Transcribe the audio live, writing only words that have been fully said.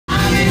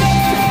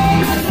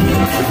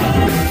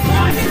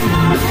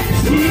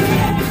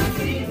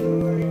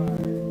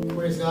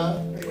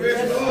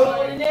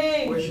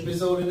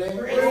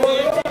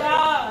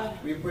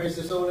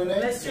His holy name.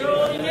 Bless your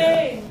holy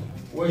name.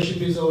 Worship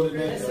His holy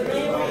name. Bless the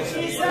name of Jesus.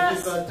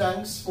 Give God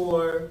thanks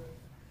for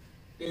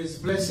His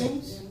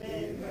blessings.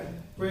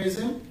 Amen. Praise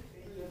Him.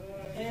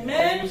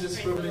 Amen. Use this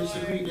privilege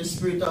to greet the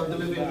Spirit of the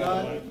living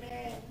God.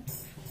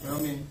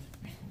 Amen.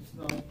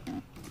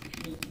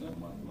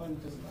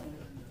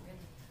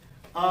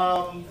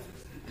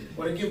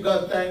 Want to give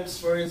God thanks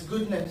for His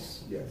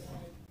goodness. Yes.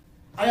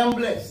 I am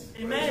blessed.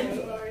 Amen.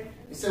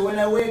 He said, when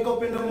I wake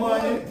up in the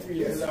morning,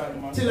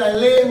 till I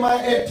lay my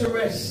head to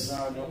rest,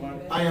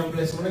 I am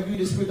blessed. I want to greet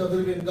the Spirit of the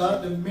living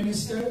God, the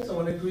ministers. I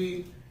want to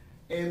greet,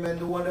 amen,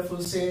 the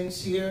wonderful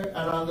saints here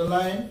and on the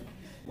line.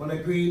 I want to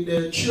greet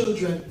the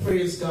children,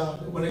 praise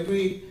God. I want to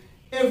greet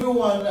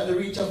everyone at the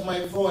reach of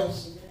my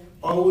voice,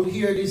 or will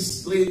hear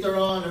this later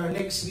on or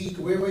next week,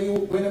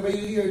 whenever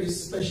you hear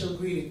these special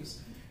greetings.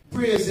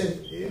 Praise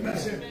Him.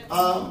 Amen.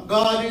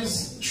 God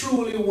is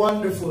truly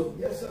wonderful.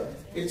 Yes, sir.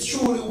 It's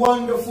truly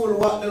wonderful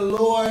what the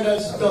Lord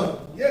has done.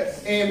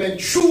 Yes. Amen.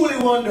 Truly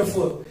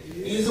wonderful.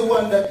 He's the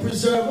one that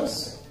preserves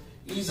us.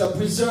 He's a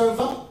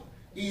preserver.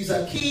 He's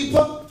a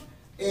keeper.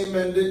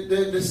 Amen.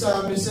 The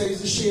psalmist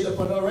says the shade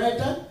upon our right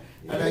hand.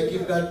 And I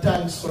give God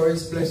thanks for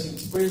His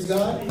blessings. Praise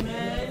God.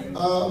 Amen.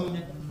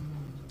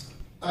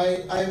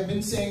 I've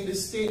been saying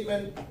this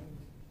statement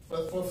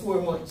for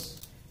 4 months.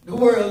 The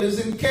world is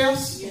in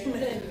chaos,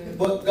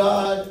 but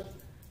God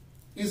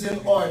is in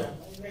order.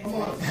 Come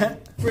on.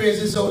 Praise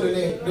His holy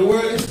name. The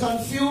world is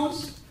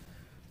confused,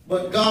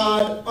 but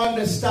God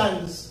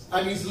understands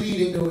and is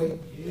leading the way.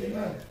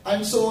 Amen.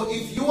 And so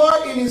if you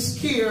are in His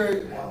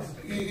care,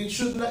 you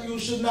should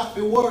not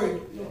be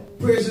worried.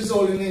 Praise His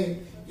holy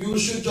name. You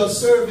should just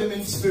serve Him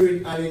in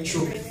spirit and in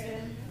truth.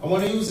 I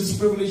want to use this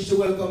privilege to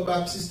welcome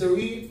back Sister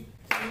Reed.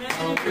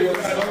 Thank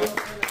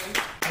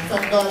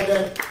God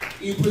that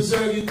He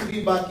preserved you to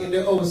be back in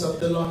the house of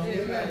the Lord.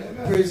 Amen.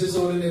 Praise His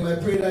holy name. I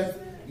pray that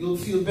you'll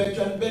feel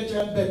better and better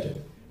and better.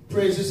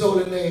 Praise His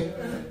holy name.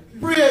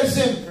 Praise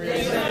Him.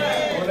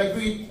 I want to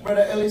greet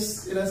Brother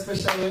Ellis in a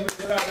special way. It's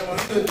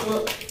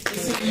good to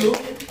see you.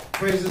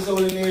 Praise His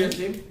holy name.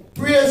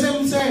 Praise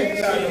Him,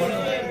 saints.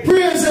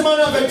 Praise Him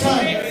another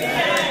time.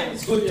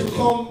 It's good to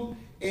come.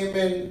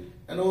 Amen.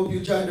 And I hope you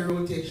join the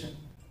rotation.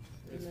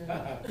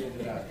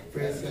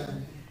 Praise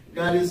God.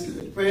 God is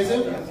good. Praise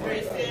Him.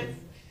 Praise Him.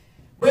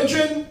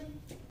 Brethren,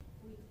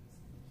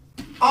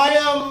 I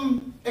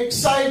am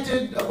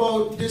excited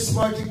about this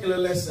particular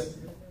lesson.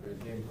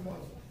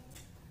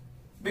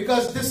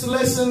 Because this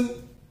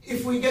lesson,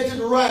 if we get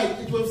it right,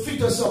 it will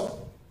fit us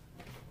up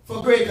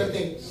for greater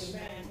things.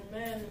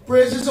 Amen.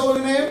 Praise His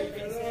holy name.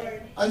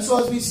 And so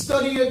as we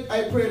study it,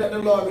 I pray that the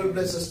Lord will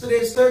bless us.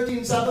 Today is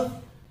 13th Sabbath.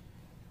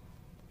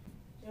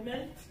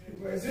 Amen.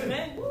 Praise Him.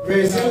 Amen.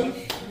 Praise Him.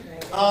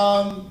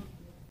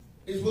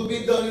 It will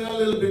be done in a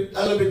little bit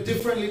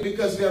differently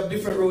because we have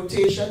different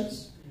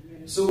rotations.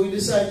 So we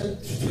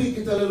decided to tweak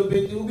it a little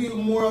bit. It will be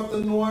more of the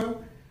norm,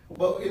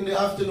 but in the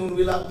afternoon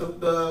we'll have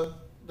the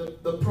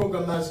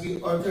program as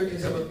our 13th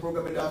Sabbath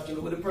program in the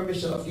afternoon with the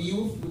permission of the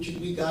youth, which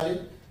we got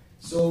it.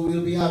 So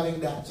we'll be having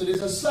that. So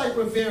there's a slight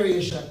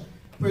variation.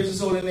 Praise His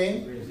holy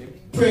name.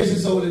 Praise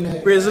His holy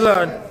name. Praise the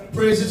Lord.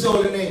 Praise His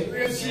holy name.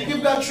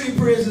 Give God 3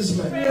 praises,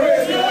 man.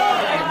 Praise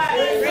God.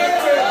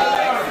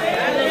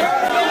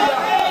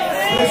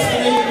 Bless the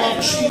name of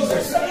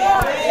Jesus.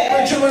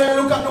 Brethren, when I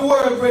look at the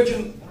world,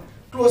 brethren,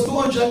 close to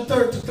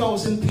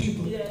 130,000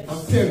 people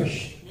have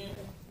perished.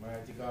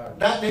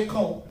 That they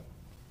count.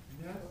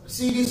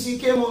 CDC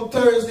came on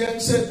Thursday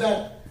and said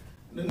that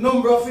the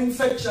number of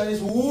infection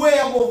is way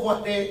above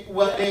what they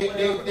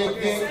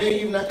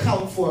even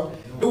account for.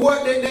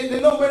 The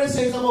number they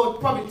say is about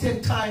probably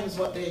 10 times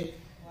what they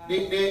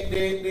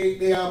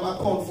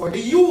account for. The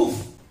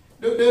youth,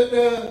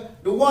 the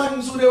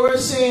ones who they were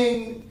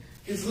saying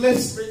is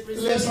less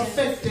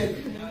affected.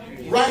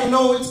 Right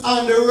now it's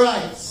on the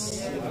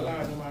rise.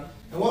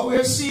 And what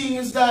we're seeing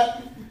is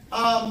that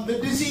the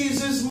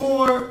disease is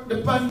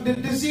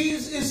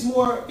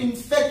more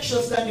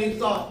infectious than they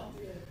thought.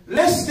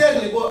 Less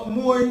deadly, but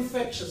more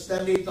infectious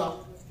than they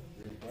thought.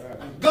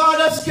 And God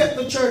has kept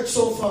the church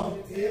so far.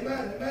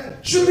 Amen.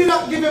 Should we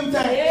not give Him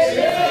thanks?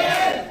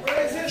 Amen.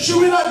 Should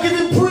we not give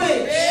Him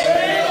praise?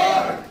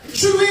 Amen.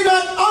 Should we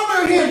not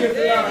honor Him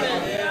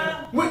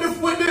with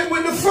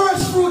the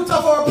first fruit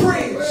of our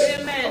praise?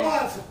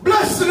 Amen.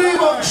 Bless the name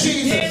of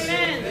Jesus.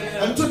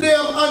 Amen. And today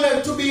I'm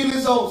honored to be in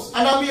His house.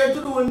 And I'm here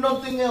to do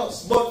nothing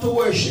else but to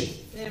worship.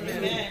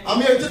 Amen.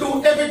 I'm here to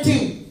do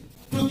everything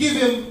to give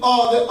Him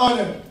all the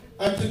honor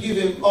and to give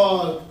Him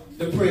all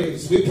the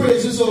praise. We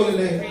praise His holy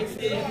name.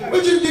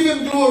 We just give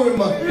Him glory,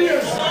 man.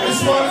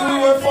 This morning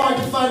we were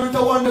fortified with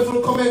a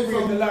wonderful comment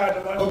from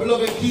our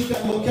beloved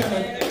Deacon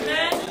Buchanan.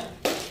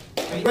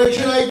 And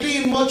brethren, I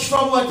glean much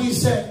from what he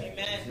said.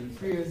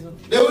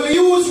 They will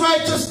use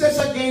righteousness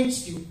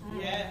against you.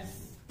 Yes.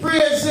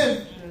 Praise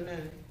Him.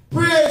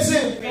 Praise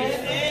Him.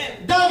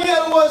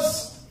 Daniel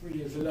was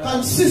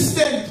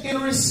consistent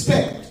in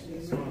respect.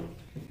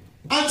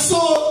 And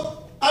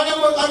so,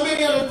 and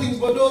many other things,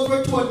 but those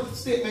were 2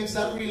 statements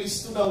that really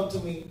stood out to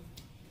me.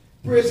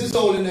 Praise His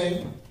holy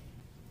name.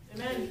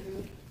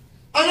 Amen.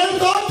 And I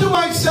thought to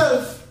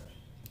myself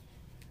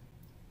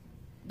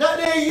that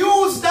they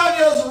used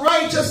Daniel's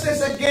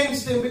righteousness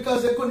against him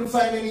because they couldn't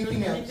find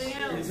anything else.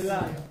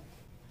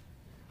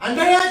 And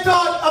then I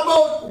thought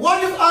about,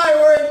 what if I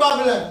were in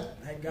Babylon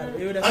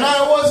and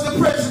I was the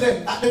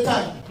president at the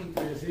time?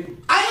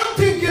 I am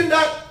thinking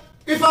that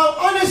if I'm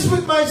honest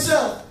with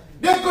myself,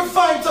 they could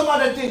find some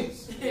other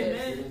things.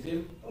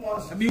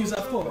 Abuse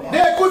of power.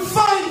 They could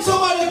find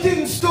some other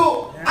things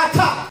to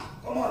attack.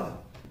 Come on.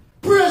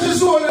 Praise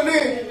His holy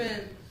name.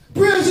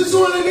 Praise His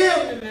holy name.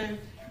 Amen.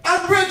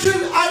 And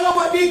brethren, I know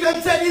what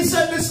Deacon said. He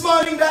said this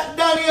morning that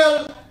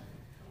Daniel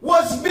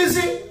was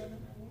busy,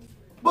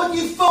 but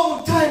he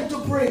found time to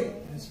pray.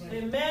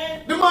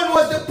 Amen. The man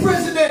was the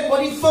president,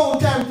 but he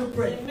found time to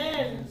pray.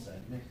 Amen.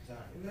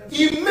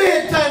 He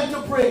made time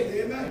to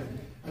pray. Amen.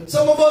 And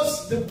some of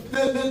us, the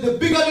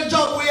bigger the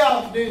job we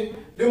have,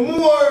 the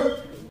more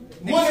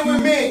money we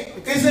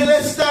make, is the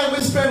less time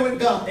we spend with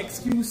God.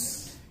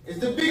 Excuse. It's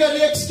the bigger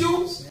the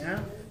excuse,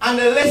 and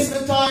the less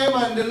the time,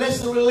 and the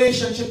less the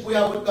relationship we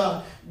have with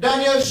God.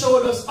 Daniel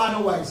showed us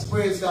otherwise.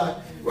 Praise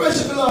God.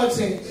 Worship the Lord,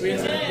 saints.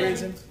 Praise Him.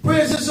 Praise Him.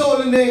 Praise His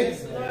holy name.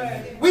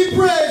 We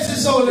praise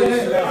His holy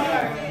name.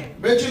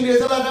 Brethren,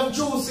 there's a lot of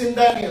juice in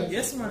Daniel.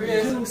 Yes, man.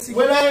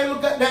 When I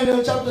look at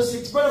Daniel chapter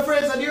 6, brother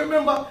friends, do you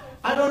remember?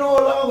 I don't know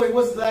how long ago it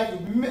was, like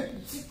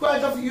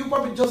quite a few. You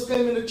probably just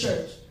came in the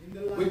church.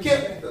 We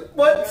came,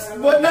 but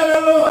not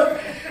alone.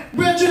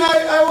 Brethren,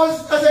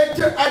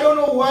 I don't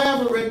know why I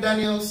haven't read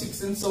Daniel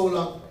 6 in so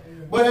long.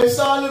 But I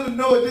saw a little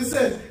note. It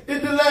says,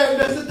 in the lion,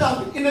 that's the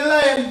topic, in the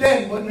lion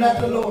den, but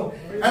not alone.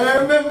 And I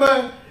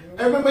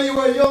remember you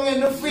were young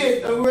in the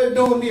faith, and we were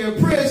down there.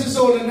 Praise His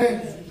holy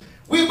name.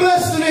 We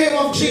bless the name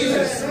of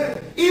Jesus.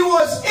 He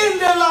was in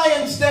the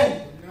lion's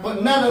den,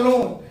 but not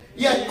alone.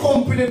 He had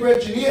company,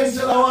 brethren. He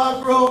until I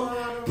walk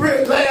around,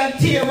 praise lion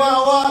team, I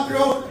walk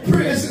around,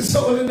 praise His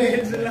holy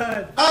name.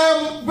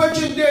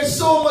 Brethren, there's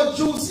so much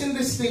juice in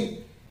this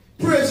thing.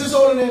 Praise His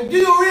holy name. Do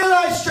you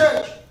realize,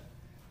 church,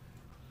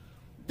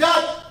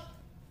 that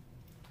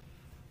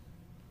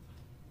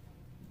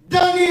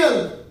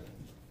Daniel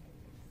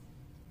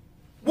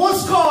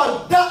was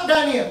called that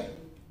Daniel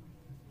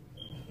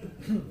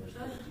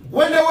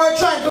when they were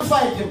trying to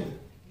fight him?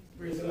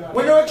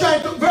 When they were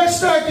trying to, verse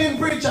 13,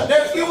 preacher,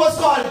 he was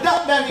called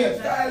that Daniel.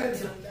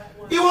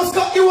 He was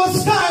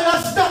styled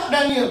as that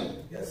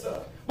Daniel. Yes,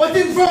 sir. But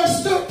in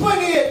verse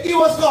 28, he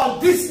was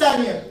called this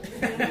Daniel.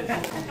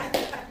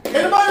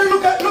 Anybody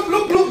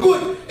look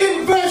good?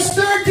 In verse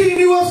 13,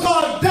 he was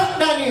called that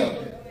Daniel.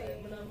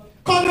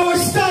 Because they were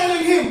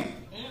styling him.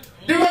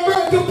 They were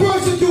going to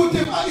persecute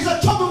him. He's a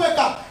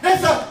troublemaker.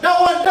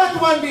 That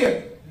one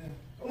there.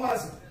 Come on.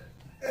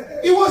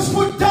 He was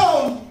put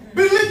down,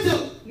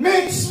 belittled,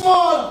 made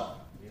small.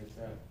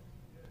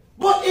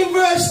 But in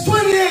verse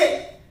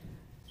 28,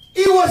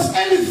 he was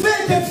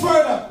elevated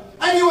further.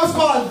 And he was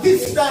called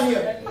this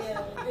Daniel.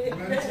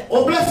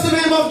 Oh, bless the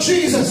name of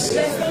Jesus.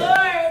 Bless the Lord.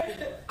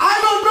 I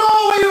don't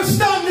know where you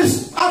stand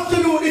this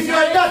afternoon, if you're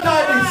that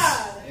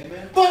or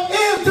this. But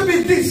aim to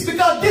be this,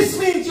 because this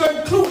means you're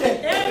included.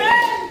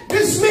 Amen.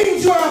 This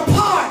means you're a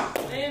part.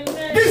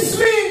 Amen. This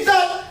means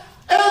that,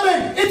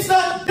 amen, it's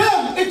not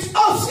them, it's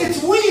us,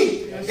 it's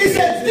we. He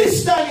said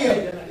this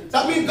Daniel.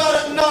 That means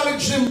God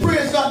acknowledged him.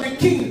 Praise God, the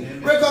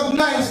king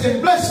recognized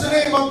him. Bless the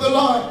name of the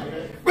Lord.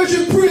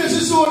 Richard, praise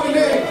His holy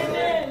name.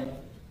 Amen.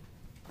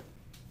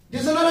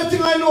 There's another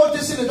thing I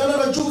noticed in it,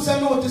 another juice I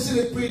noticed in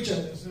it,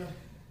 preacher.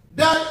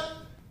 That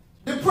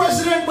the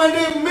president, when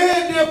they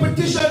made their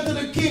petition to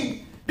the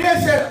king, they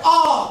said,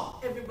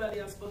 Everybody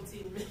else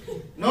continued.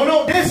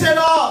 No, they said,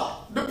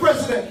 the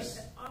president.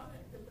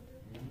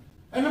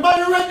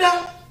 Anybody read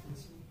that?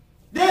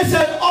 They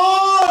said,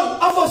 all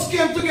of us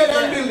came together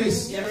and built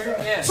this.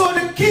 Yes. So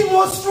the king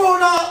was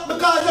thrown out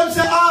because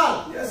they said,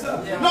 Yes,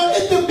 sir. Now,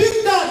 if the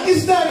big Dan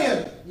is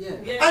Daniel,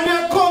 and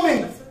they're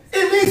coming,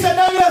 it means that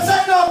Daniel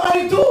signed up on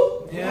it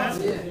too. Yeah.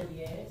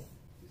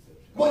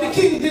 But the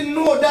king didn't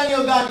know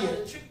Daniel got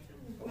here.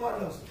 Come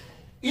on, now.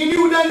 He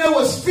knew Daniel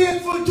was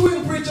faithful to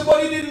him, preacher,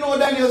 but he didn't know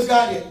Daniel's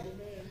got here.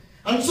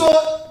 And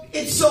so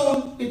it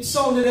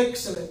sounded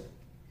excellent.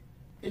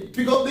 It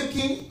picked up the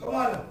king, Come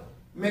on, now.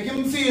 make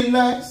him feel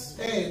nice.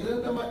 Hey,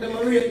 them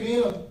rate me,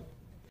 you know.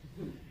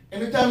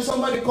 Anytime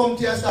somebody come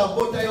to you and start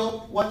butter you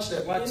up, watch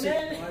them. Watch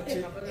it. Watch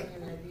it.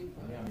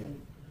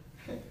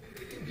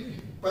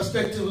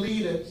 Prospective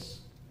leaders.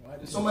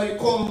 Somebody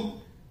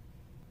come,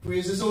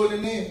 praise His holy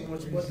name.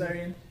 Much butter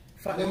in.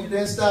 Fat.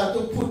 Then start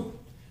to put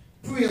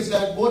praise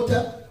like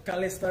butter.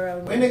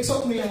 Cholesterol. When they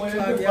suck me and when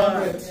they put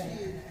bread.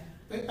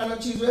 And the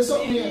cheese, when they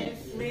suck me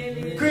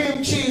in.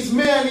 Cream cheese,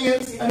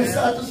 mayonnaise, and they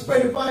start to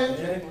spread it by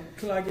it.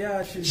 Clog your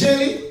arteries.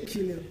 Jelly.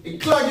 Kill you.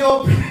 It clog you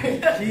up.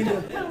 Kill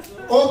you.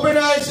 Open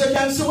eyes, you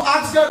can see,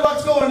 ask God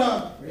what's going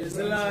on. Praise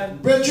the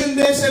Lord. Brethren,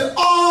 they said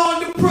all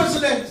the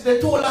presidents,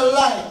 they told a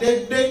lie.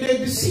 They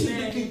deceived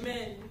the king.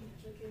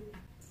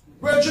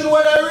 Brethren,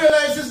 what I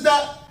realized is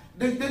that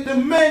the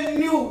men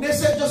knew. They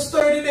said just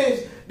 30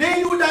 days.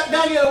 They knew that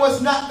Daniel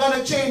was not going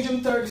to change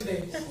in 30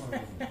 days.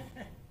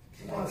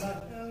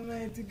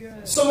 Almighty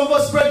God. Some of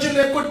us, brethren,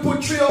 they could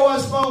put 3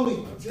 hours per week.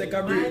 Take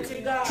a break.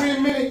 Mighty God. 3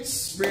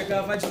 minutes. Break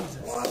off of Jesus.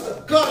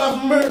 God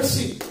of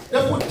mercy.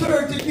 They put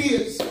 30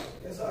 days.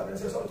 Yes, sir. They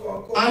say something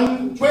about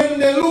And when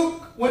they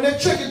look, when they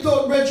check it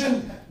out,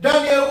 brethren,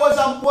 Daniel was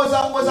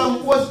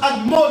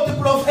at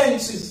multiple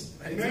offenses.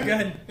 Mighty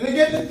God. You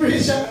get the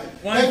preacher?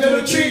 One, Like they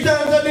do two, 3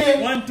 times a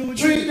day. 1, 2, 3.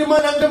 Treat the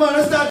man and the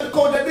man start to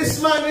call that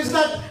this man is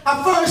not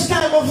a first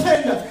time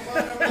offender.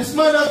 This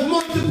man has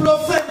multiple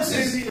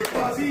offenses.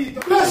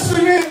 Bless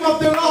the name of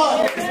the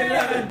Lord.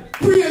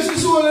 Praise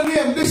his holy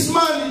name. This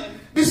man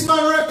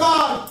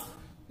record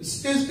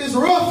is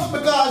rough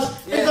because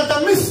it's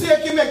not a mistake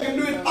he make him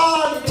do it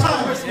all the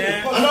time.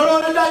 Yeah. And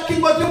around that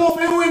king, but him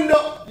open the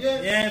window.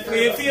 Yeah, for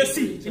your face,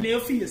 see. In your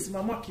face,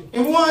 I mock you. He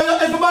want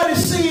everybody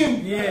see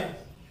him. Yeah.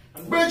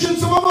 Brethren,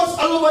 some of us,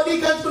 all over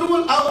deacons,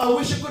 I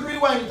wish you could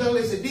rewind it and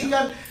listen.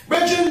 Deacon,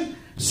 brethren,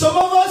 some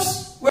of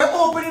us were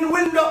opening the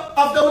window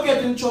after we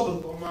get in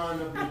trouble.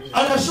 And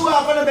I show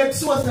up and I make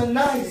so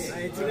nice.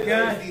 Mighty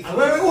God. And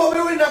when we open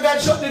the window,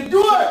 God shut the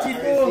door.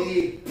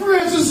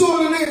 Praise his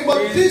holy name.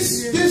 But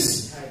this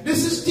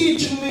is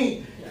teaching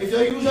me. If you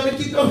usually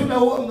keep the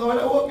window open, now when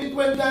I open it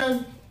one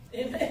time,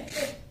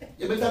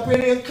 you better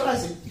pray in your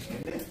closet.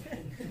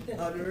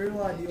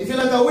 If you're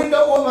like a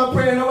window open,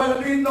 pray, no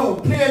one do it now.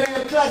 Play in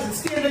your closet,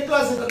 stay in the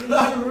closet, and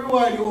God will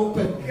reward you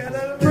open.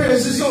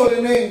 Praise his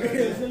holy name.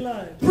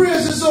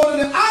 Praise his holy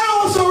name. I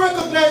also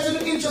recognize in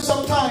the interest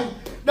of time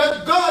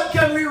that God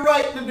can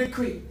rewrite the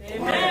decree.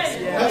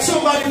 Amen. That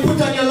somebody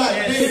put on your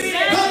life.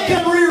 God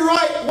can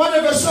rewrite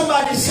whatever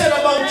somebody said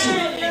about you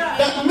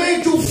that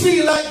made you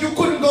feel like you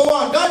couldn't go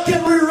on. God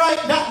can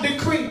rewrite that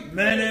decree.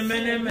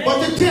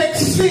 But it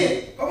takes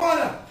faith. Come on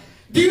now.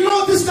 Do you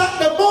notice that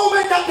the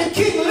moment that the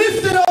king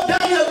lifted up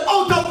Daniel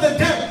out of the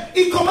den,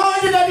 he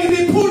commanded that he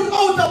be pulled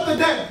out of the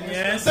den.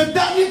 Yes. So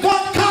that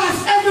God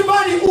cast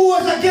everybody who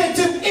was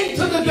against him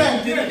into the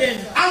den.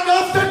 And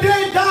after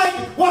they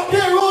died, what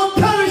they wrote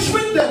perished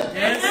with them.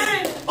 Yes.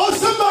 Oh,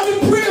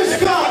 somebody praise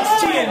God.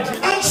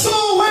 And so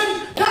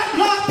when that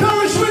lot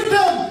perished with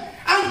them,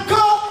 and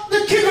God,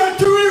 the king had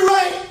to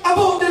rewrite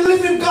about the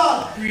living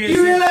God, he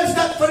realized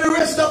that for the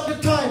rest of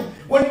the time,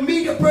 when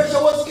media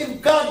pressure was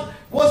in, God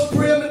was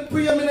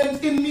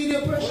preeminent in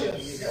media pressure.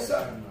 Yes,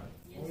 sir.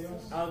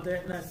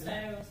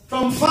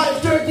 From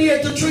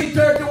 5:38 to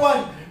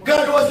 3:31,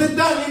 God was the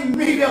done in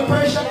media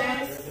pressure.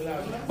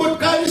 But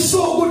God is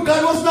so good.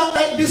 God was not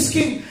like this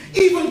king.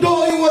 Even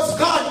though he was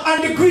God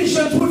and the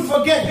Grecians would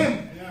forget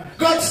him,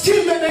 God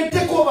still let them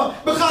take over,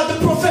 because the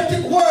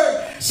prophetic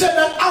word said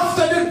that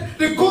after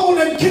the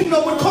golden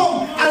kingdom would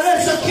come, a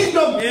lesser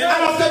kingdom,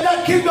 and after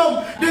that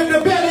kingdom,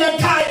 the belly and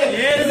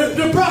tire,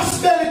 the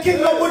brass belly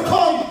kingdom would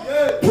come.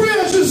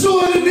 Praise his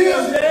holy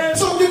name.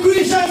 So the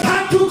Grecians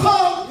had to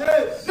come.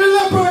 The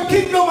leper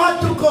kingdom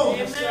had to come.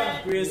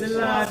 Praise the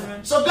Lord.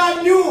 So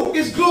God knew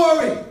his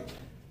glory.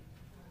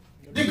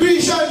 The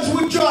Grecians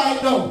would try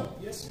it now.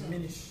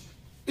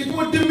 It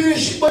would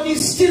diminish, but he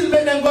still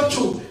made them go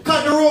through.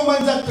 Because the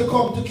Romans had to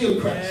come to kill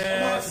Christ.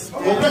 Yes.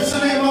 Oh, bless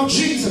the name of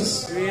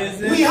Jesus.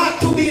 We had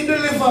to be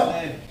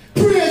delivered.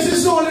 Praise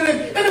his holy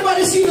name.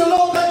 Anybody see the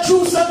Lord that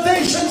drew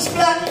salvation's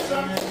plan?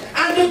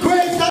 And the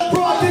grace that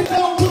brought it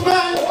down to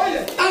man?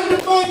 And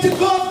the mighty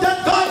God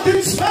that God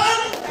did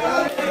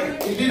spare?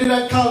 He did it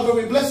at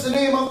Calvary. Bless the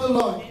name of the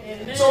Lord.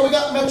 So I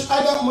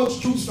got much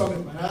juice from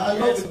it, man. I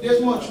love it.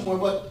 There's much more,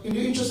 but in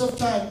the interest of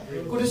time,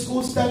 could the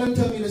school stand and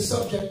tell me the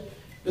subject,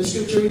 the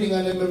scripture reading,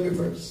 and the memory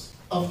verse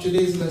of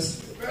today's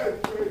lesson?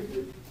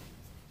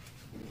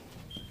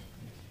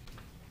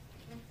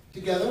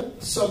 Together,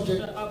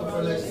 subject of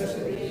our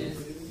lesson is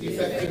the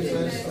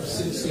effectiveness of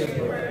sincere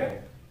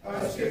prayer.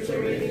 Our scripture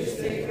reading is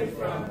taken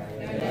from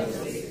Daniel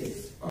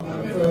 6.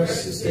 Our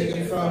verse is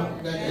taken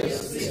from Daniel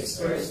 6,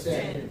 verse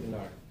 10.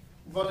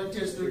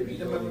 Volunteers to repeat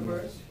the memory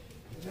verse.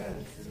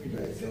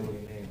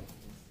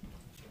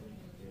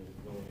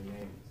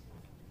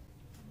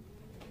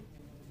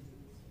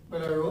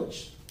 Brother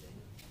Roach,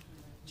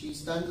 she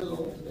stands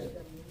alone today.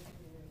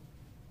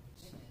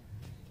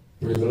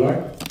 Praise the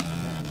Lord.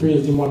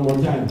 Praise him one more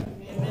time.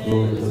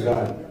 Glory to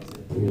God.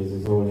 Praise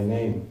his holy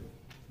name.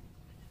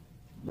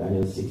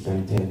 Daniel 6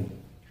 and 10.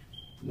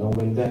 Now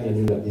when Daniel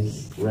knew that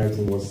this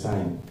writing was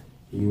signed,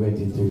 he went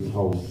into his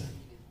house,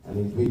 and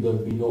his window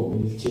being open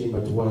in his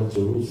chamber towards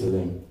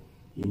Jerusalem.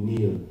 He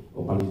kneeled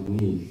upon his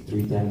knees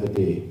 3 times a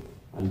day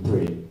and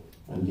prayed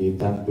and gave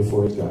thanks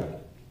before his God,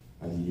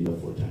 as he did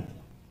aforetime.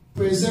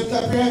 Praise him.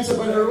 Clap your hands,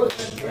 Brother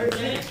Roach.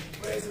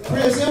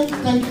 Praise him.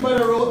 Thank you,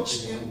 Brother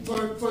Roach,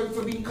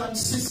 for being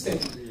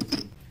consistent.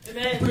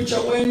 Amen. Preacher,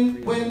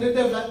 when the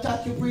devil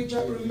attack you, preacher,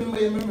 remember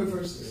your memory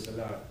verses.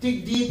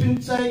 Dig deep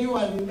inside you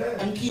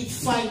and keep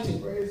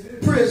fighting.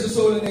 Praise his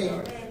holy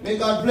name. May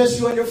God bless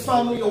you and your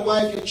family, your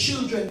wife, your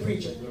children,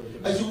 preacher.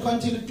 As you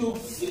continue to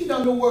feed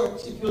on the word,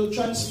 it will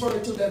transfer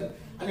to them,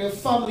 and your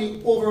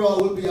family overall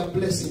will be a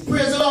blessing.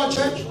 Praise the Lord,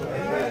 church.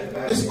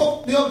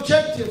 The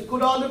objective,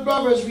 could all the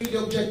brothers read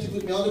the objective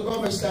with me? All the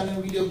brothers stand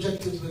and read the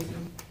objectives with me.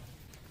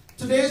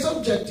 Today's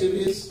objective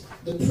is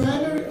the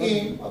primary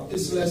aim of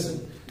this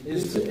lesson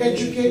is to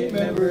educate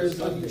members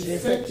on the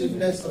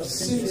effectiveness of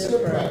sincere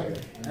prayer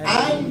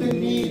and the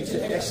need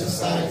to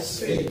exercise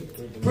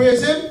faith.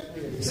 Praise Him.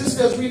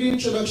 Sisters, read the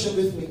introduction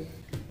with me.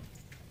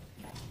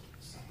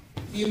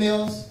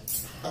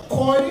 Females,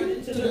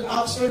 according to the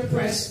Oxford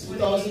Press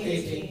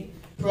 2018,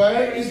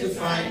 prayer is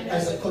defined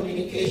as a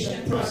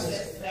communication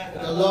process that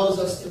allows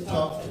us to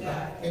talk to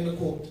God. End the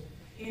quote.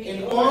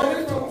 In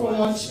order for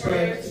one's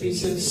prayer to be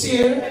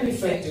sincere and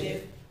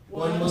effective,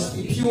 one must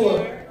be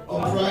pure,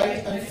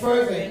 upright, and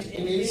fervent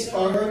in his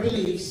or her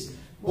beliefs,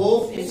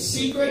 both in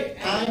secret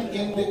and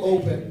in the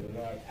open.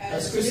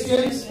 As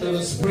Christians, let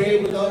us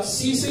pray without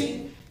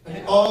ceasing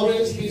and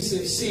always be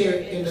sincere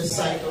in the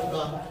sight of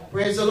God.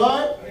 Praise the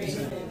Lord.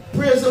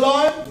 Praise the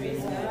Lord.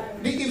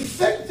 The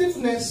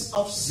effectiveness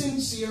of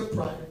sincere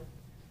prayer.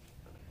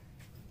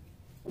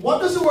 What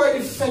does the word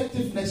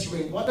effectiveness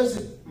mean? What does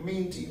it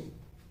mean to you?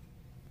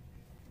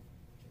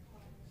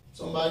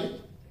 Somebody?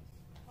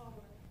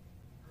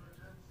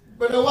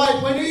 Brother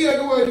White, when you hear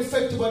the word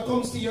effective, what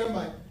comes to your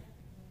mind?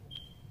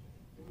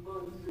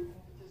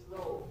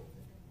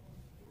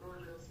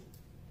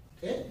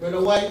 Okay.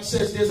 Brother White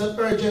says there's an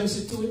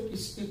urgency to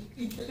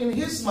it. In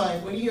his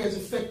mind, when he hears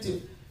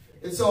effective,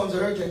 it sounds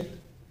urgent.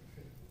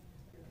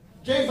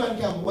 Jay Van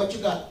Camp, what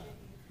you got?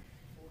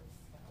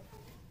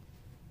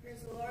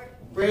 Praise the Lord.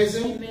 Praise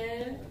Him.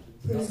 Amen.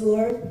 Praise the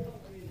Lord.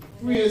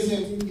 Praise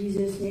Him. In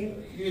Jesus'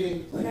 name.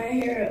 Greeting. When I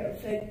hear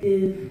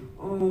effective,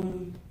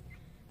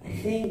 I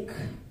think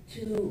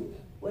to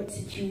what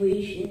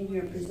situation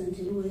you're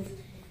presented with.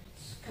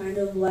 It's kind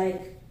of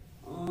like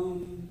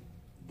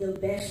the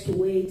best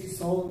way to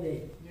solve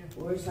it,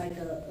 or it's like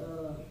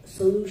a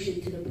solution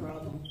to the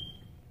problem.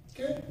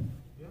 Okay.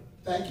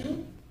 Thank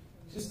you.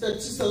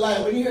 Sister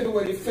Lion, when you hear the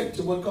word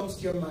effective, what comes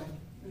to your mind?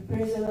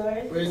 Praise the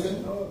Lord. Praise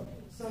Him.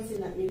 Something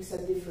that makes a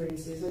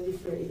difference is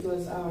it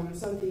was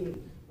something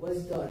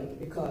was done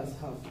because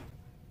of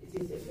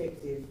it is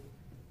effective.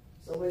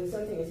 So when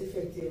something is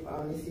effective,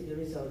 you see the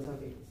result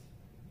of it.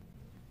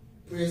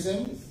 Praise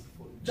Him.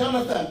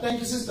 Jonathan, thank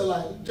you, Sister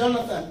Lion.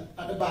 Jonathan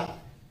at the back.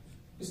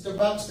 Mr.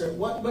 Baxter,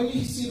 when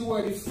you see the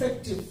word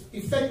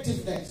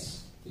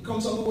effectiveness, it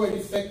comes from the word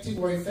effective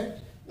or effect.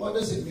 What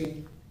does it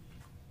mean?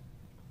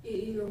 It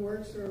either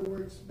works or it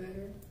works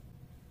better.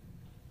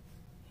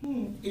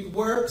 It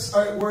works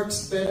or it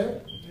works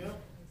better. Yeah.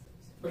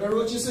 But I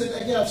wrote you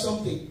said I have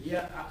something.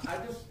 Yeah, I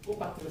just go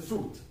back to the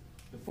fruit,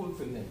 the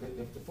fulfillment,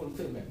 the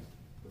fulfillment,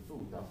 the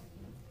fruit of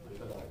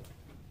the Lord.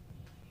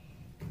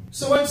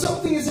 So when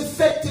something is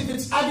effective,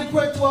 it's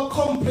adequate to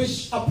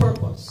accomplish a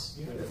purpose.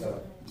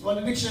 When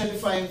the dictionary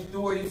defines the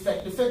word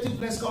effect,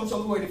 effectiveness comes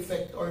from the word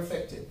effect or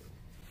effective.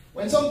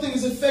 When something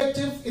is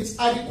effective, it's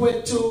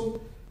adequate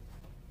to,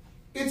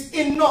 it's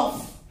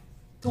enough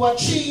to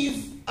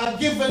achieve a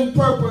given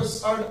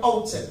purpose or an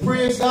outset.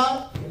 Praise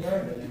God.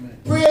 Amen.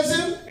 Praise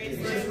Him.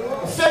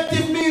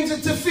 Effective means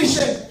it's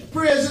efficient.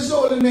 Praise His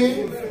holy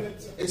name.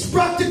 It's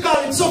practical,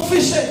 it's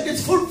sufficient,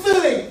 it's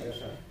fulfilling.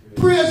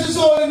 Praise His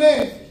holy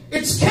name.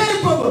 It's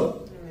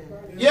capable.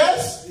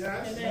 Yes?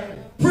 Yes.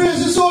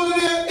 Praise His holy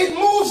name. It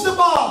moves the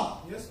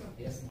bar. Yes, ma'am.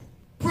 Yes, ma'am.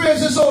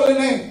 Praise His holy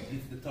name.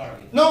 It's the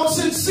target. Now,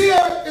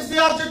 sincere is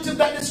the adjective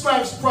that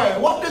describes prayer.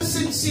 What does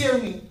sincere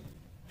mean?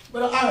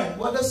 Brother Aaron,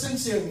 what does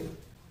sincere mean?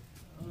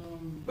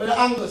 Brother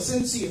Angus,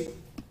 sincere.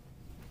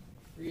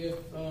 Free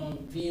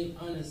of being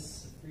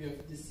honest, free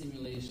of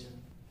dissimulation.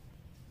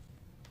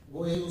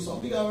 Go ahead with some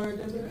bigger word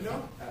there.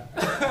 No.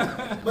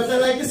 But I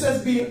like it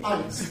says being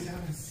honest.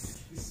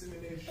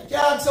 Dissemination. I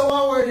can't add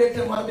one word there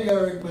to my bigger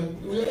word,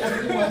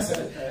 man.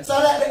 So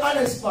I like the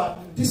honest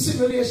part.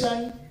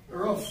 Dissimulation,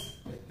 rough.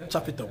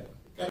 Chop it up.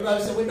 Can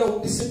rather say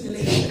without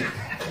dissimulation.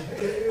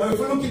 Or if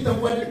you look it up,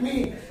 what it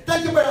means.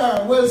 Thank you, Brother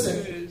Aaron. Well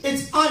said.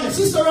 It's honest.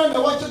 Sister Randa,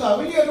 what you got?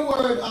 When you hear the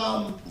word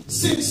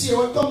sincere,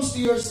 what comes to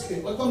your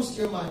spirit? What comes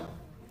to your mind?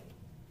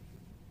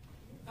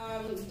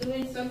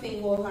 Doing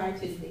something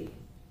wholeheartedly.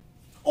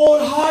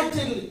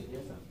 Wholeheartedly.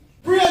 Yes, sir.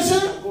 Praise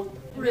Him.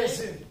 Praise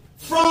Him.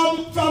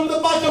 From the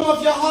bottom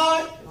of your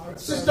heart.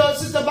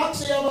 Sister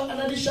Baxter, you have an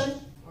addition?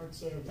 Heart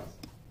service.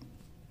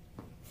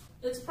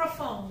 It's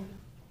profound.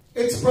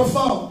 It's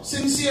profound.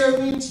 Sincere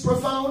means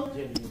profound.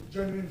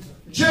 Genuine.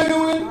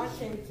 Genuine.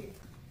 Authentic.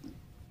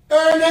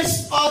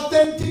 Earnest.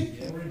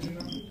 Authentic.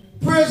 Original.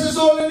 Praise His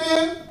holy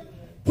name.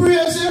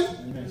 Praise Him.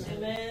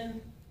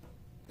 Amen.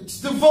 It's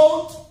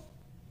devout.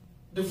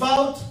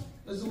 Devout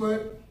is the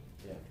word.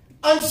 Yeah.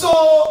 And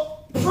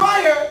so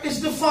prayer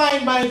is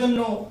defined by the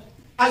know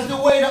as the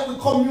way that we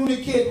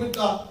communicate with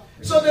God.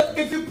 So that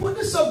if you put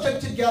the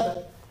subject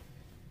together,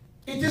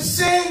 it is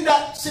saying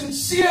that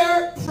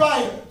sincere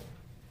prayer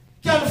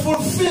can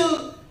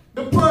fulfill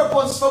the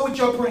purpose for which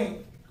you're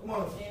praying. Come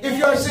on. If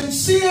you're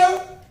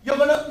sincere, you're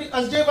gonna,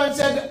 as Javan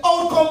said, the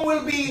outcome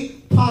will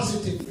be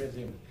positive. Praise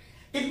Him.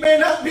 It may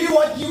not be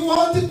what you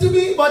want it to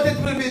be, but it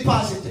will be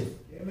positive.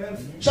 Amen.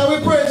 Shall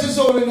we praise His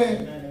holy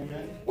name?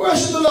 Amen.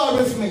 Worship the Lord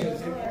with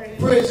me.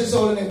 Praise His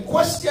holy name.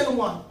 Question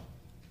 1.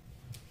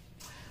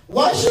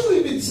 Why should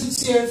we be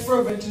sincere and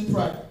fervent in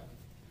prayer?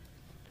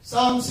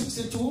 Psalm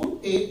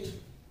 62:8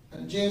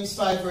 And James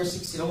 5 verse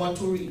 16. I want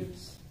to read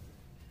this.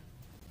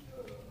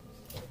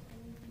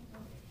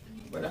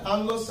 Brother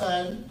Angus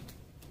and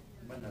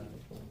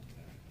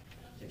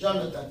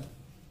Jonathan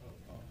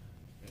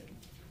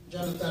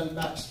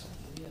Baxter.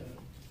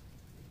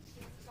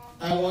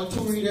 I want to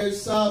read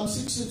Psalm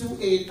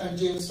 62:8 and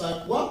James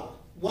 5. What?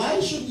 Why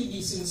should we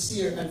be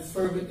sincere and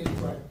fervent in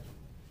prayer?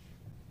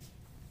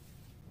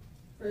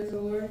 Praise the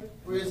Lord.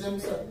 Praise him,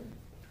 sir.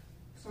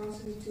 Psalm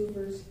 62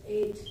 verse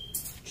 8.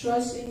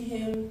 Trust in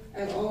him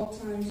at all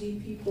times, ye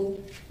people.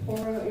 Pour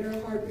out your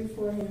heart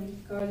before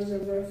him. God is a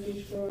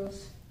refuge for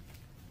us.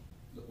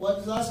 What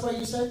is the last part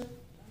you said?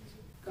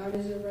 God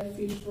is a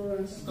refuge for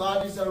us.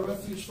 God is a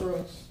refuge for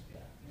us.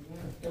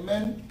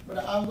 Amen.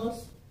 Brother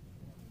Angus.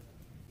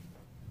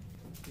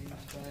 James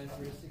 5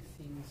 verse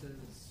 16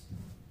 says,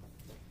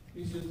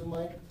 Please use the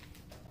mic.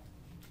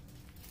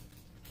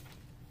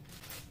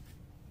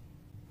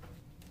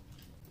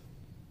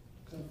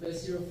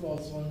 confess your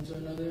faults one to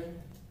another,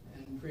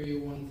 and pray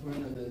one for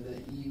another,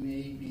 that ye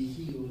may be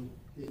healed.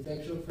 The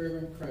effectual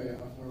fervent prayer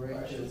of a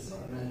righteous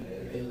man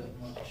availeth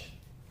much.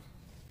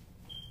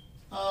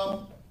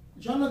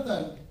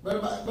 Jonathan,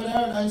 Brother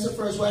Aaron, answer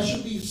first. Why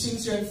should we be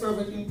sincere and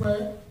fervent in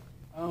prayer?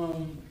 Yeah,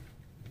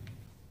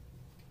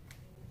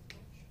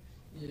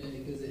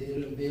 because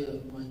it'll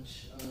avail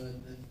much.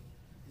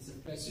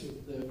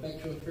 The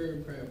effectual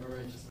fervent prayer of a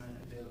righteous man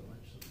availeth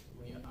much,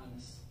 when you're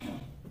honest.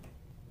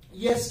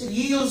 Yes, it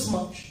yields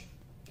much.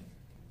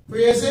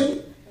 Praise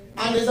him.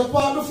 And there's a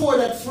part before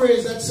that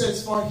phrase that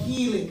says for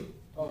healing.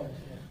 Oh,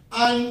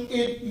 yeah. And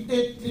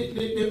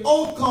the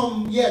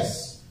outcome,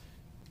 yes.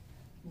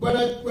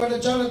 Brother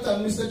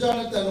Jonathan, Mr.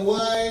 Jonathan,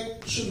 why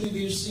should we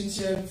be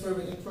sincere and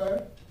fervent in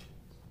prayer?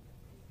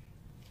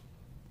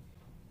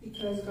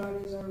 Because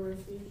God is our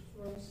refuge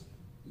for us.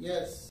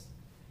 Yes.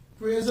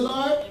 Praise the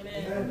Lord.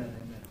 Amen.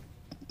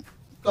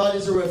 God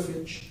is a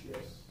refuge.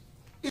 Yes.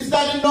 Is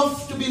that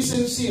enough to be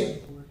sincere?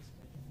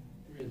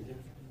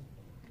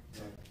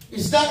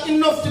 Is that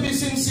enough to be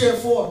sincere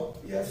for?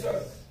 Yes,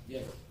 sir.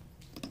 Yes.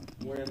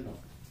 More than enough.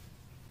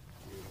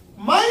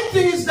 My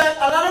thing is that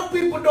a lot of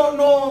people don't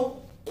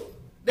know.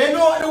 They know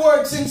what the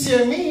word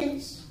sincere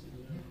means.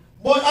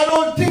 But I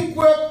don't think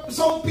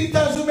some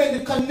people who make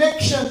the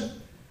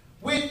connection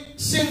with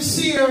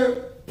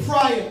sincere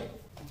prayer.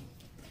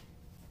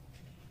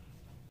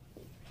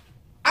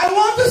 I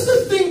want us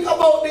to think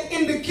about the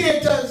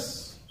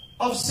indicators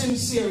of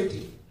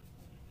sincerity.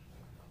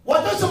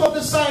 What are some of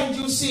the signs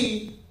you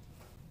see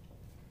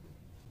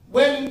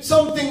when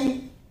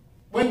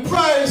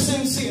prayer is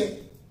sincere?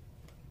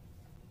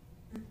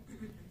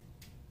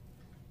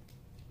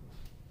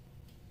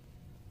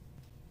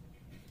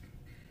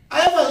 I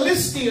have a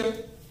list here,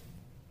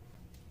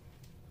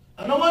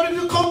 and I want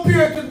you to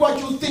compare it with what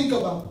you think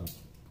about.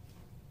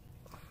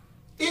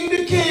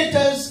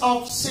 Indicators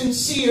of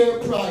sincere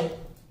prayer.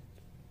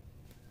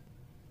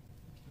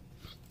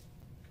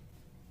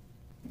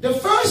 The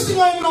first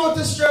thing I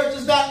notice, church,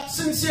 is that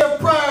sincere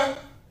prayer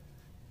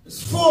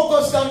is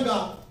focused on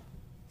God.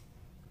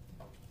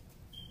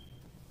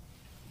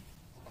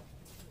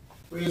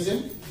 Praise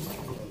him.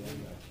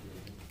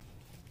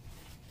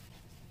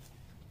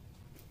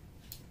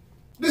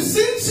 The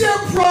sincere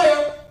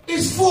prayer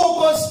is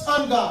focused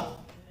on God.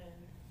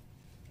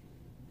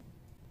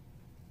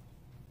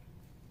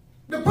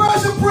 The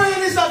person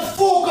praying is not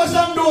focused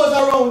on those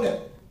around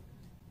them.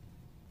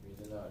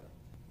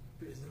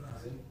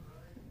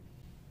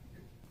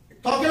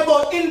 Talking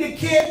about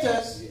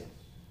indicators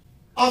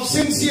of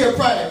sincere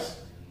prayers.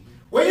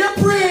 When you're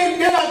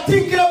praying, you're not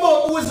thinking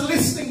about who is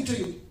listening to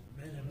you.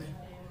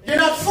 You're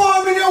not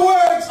forming your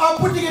words or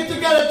putting it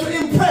together to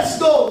impress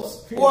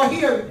those who are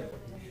hearing.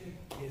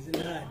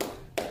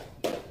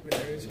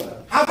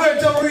 I've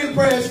heard some real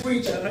prayers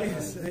preacher.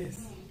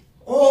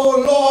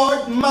 Oh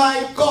Lord,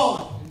 my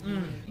God.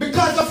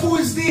 Because of who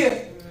is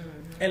there.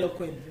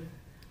 Eloquent.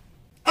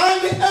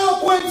 And the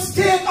eloquence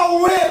take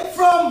away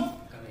from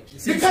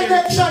the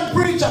connection,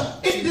 preacher.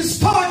 It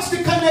distorts the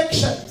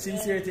connection.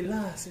 Sincerity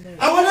lasts. And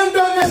when I'm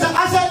done this,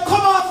 as I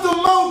come off the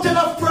mountain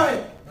of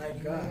prayer. My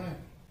God.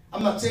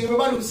 I'm not saying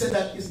everybody who said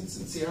that isn't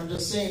sincere. I'm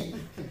just saying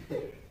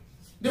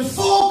the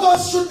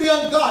focus should be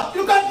on God.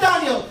 Look at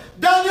Daniel.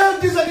 Daniel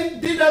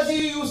did as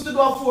he used to do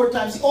 4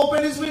 times. He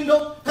opened his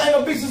window, kind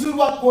of business with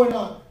what's going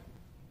on.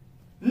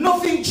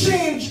 Nothing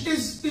changed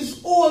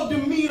his whole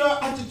demeanor,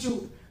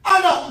 attitude.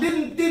 Anna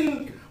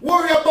didn't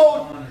worry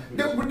about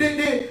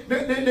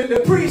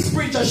the priest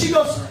preacher. She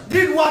just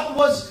did what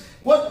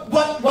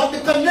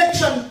the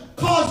connection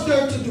caused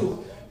her to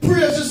do.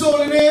 Praise his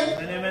holy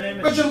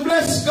name. Brethren,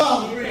 bless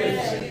God.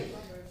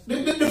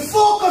 The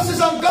focus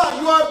is on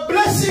God. You are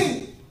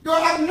blessing. You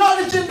are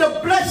acknowledging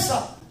the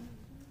blesser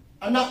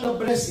and not the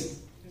blessing.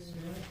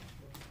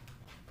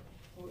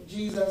 Oh,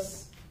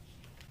 Jesus.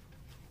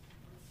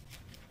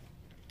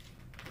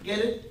 Get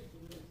it?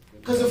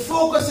 Because the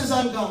focus is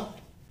on God.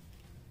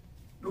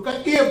 Look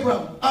at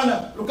Abraham,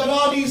 Anna. Look at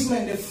all these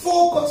men. The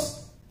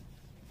focus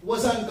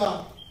was on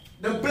God,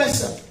 the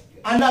blesser,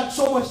 and not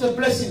so much the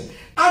blessing.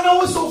 Anna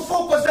was so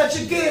focused that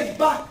she gave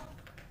back.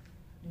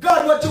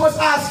 God what he was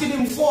asking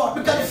him for,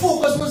 because the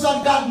focus was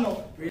on God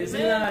now. Praise the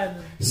Lord.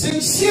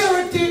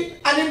 Sincerity,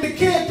 an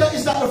indicator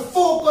is that the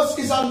focus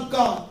is on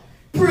God.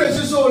 Praise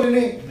his holy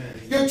name.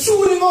 You're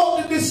tuning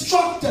out the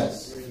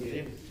distractors.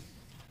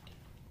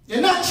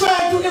 You're not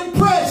trying to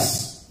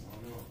impress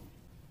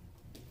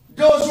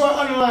those who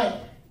are online.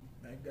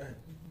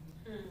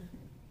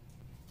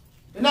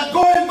 You're not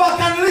going back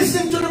and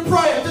listening to the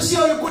prayer to see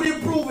how you could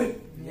improve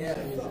it. Yeah.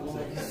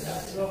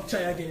 Try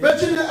again.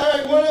 But you know,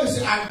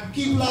 I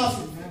keep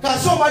laughing.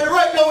 Because somebody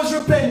right now is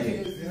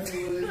repenting.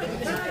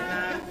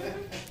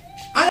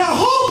 And I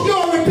hope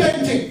you're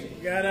repenting.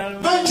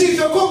 When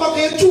Jesus come back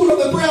and tune up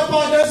the prayer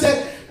partner and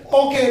said,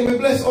 okay, we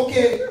bless,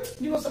 okay.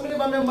 You know, some of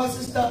my members,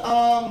 sister,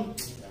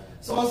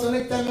 so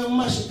next time I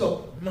mash it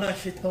up.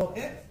 Mash it up.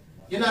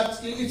 You know,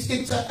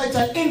 it's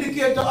an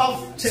indicator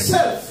of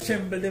self.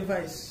 Tremble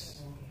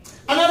device.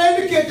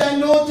 Another indicator I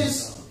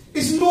notice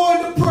is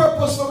knowing the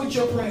purpose for which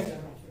you're praying.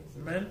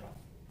 Amen.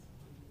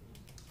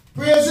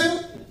 Praise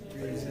him.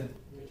 Praise him.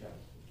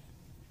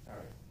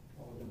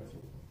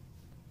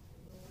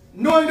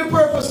 Knowing the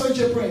purpose for which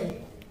you're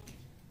praying.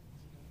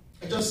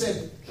 I just said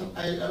it.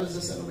 I was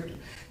just celebrating.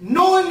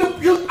 Knowing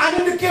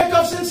an indicator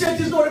of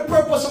sincerity is knowing the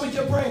purpose for which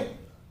you're praying.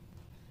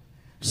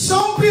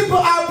 Some people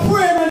are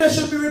praying when they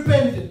should be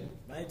repenting.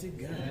 Mighty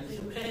God.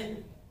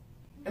 Amen.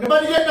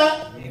 Anybody get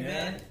that?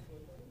 Amen.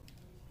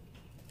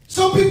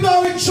 Some people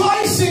are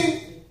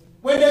rejoicing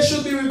when they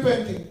should be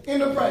repenting in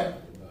the prayer.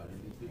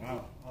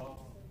 Wow.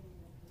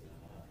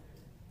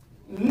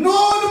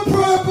 Know the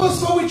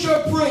purpose for which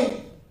you're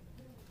praying.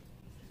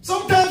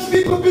 Sometimes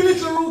people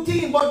belittle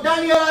routine, but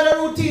Daniel had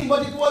a routine,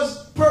 but it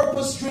was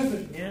purpose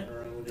driven. Yeah.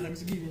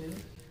 Thanksgiving.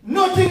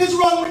 Nothing is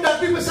wrong with that.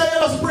 People say,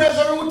 let us pray as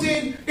a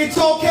routine. It's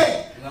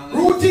okay.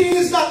 Routine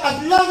is not,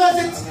 as long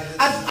as it's,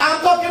 as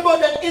I'm talking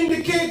about an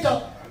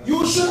indicator,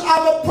 you should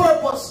have a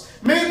purpose.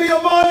 Maybe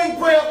your morning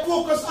prayer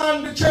focus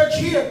on the church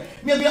here.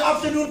 Maybe your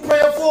afternoon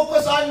prayer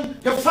focus on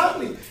your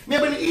family.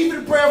 Maybe the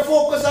evening prayer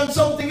focus on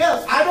something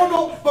else. I don't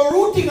know. But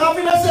routine,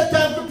 having a set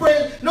time to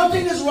pray,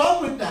 nothing is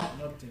wrong with that.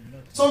 Nothing.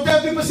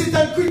 Sometimes people sit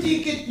and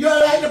critique it. You're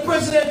like the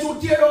president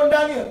who tear down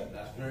Daniel.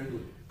 That's very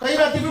good. Because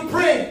you're not even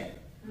praying.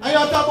 And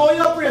you're talking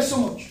about you pray so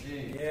much.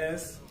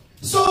 Yes.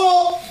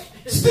 So,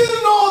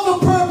 still know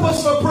the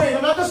purpose for praying.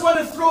 And I just want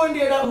to throw in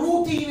there that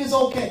routine is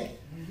okay.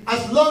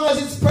 As long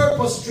as it's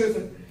purpose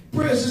driven.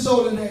 Praise his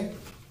holy name.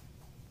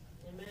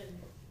 Amen.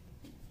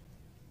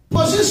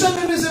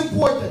 Positioning is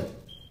important.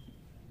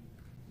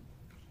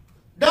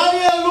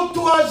 Daniel looked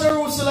towards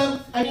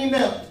Jerusalem and he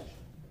knelt.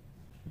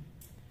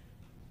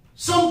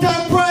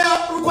 Sometimes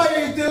prayer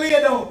requires you to lay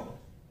down.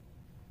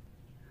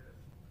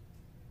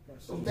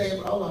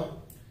 Sometimes, hold on.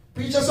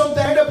 Preacher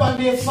sometimes upon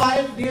day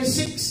 5, day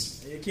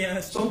 6. You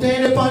can't.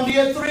 Sometimes upon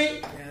day 3.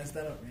 You can't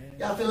stand up, man.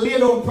 You have to lay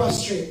down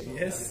prostrate.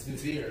 Yes.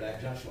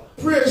 Like Joshua.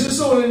 Praise his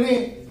holy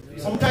name.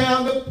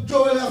 Sometimes the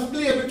Joel have to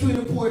lay between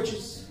the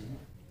porches.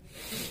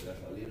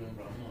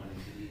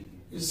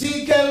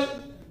 Ezekiel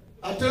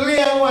had to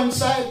lay on one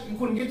side, he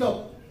couldn't get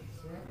up.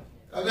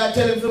 I got to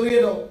tell him to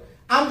lay down.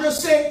 I'm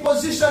just saying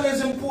position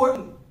is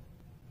important.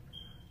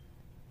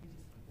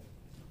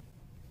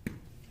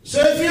 So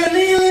if you're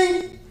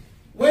kneeling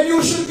when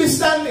you should be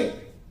standing,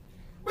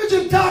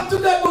 Bridget talk to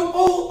them, but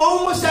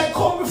almost I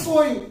come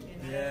before you.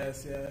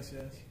 Yes.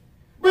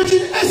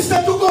 Bridget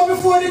Esther to go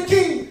before the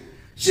king.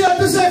 She had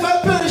to say, if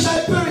I perish,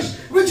 I perish.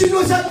 Bridget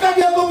knows that God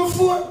will go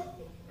before.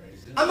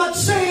 I'm not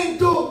saying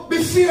to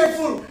be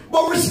fearful,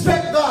 but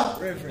respect God.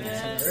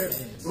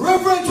 Reverence.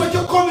 Reverence what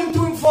you're coming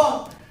to him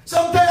for.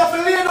 Sometimes you have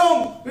to lay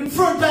down in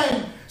front of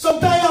him.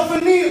 Sometimes you have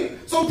to kneel.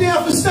 Sometimes you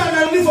have to stand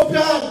and lift up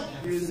your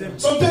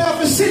hand. Sometimes you have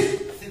to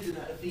sit.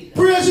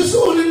 Praise his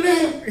holy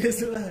name.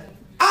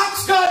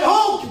 Ask God,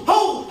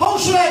 how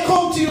should I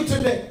come to you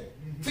today?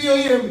 For you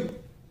hear me.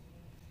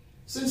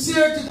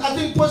 Sincerity, I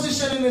think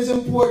positioning is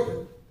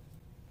important.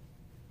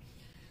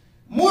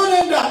 More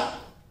than that,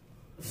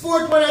 the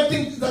fourth one I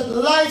think is that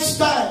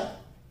lifestyle,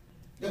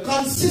 the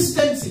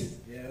consistency.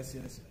 Yes.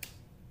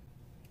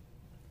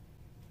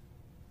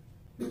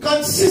 The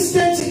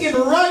consistency in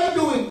right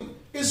doing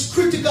is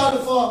critical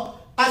for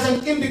as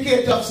an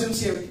indicator of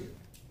sincerity.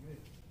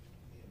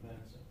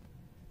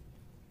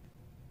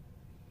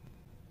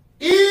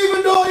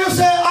 Even though you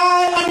say,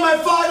 I and my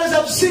fathers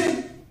have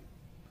sinned,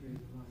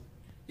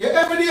 your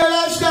everyday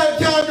lifestyle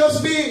can't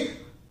just be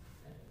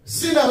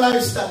sinner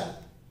lifestyle.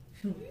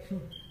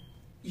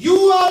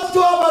 You have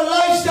to have a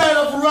lifestyle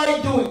of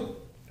right doing.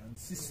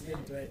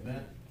 Consistent, right,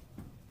 man.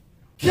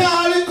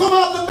 Can't come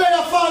out the bed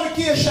of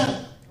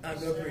fornication And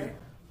go pray.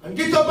 and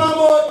get up and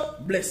go,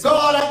 Bless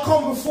God, I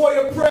come before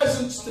your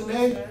presence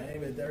today.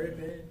 Amen.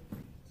 Repent.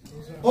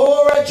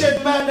 Oh,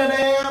 wretched man that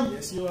I am.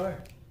 Yes, you are.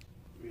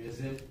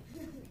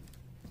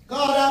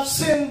 God, I've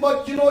sinned,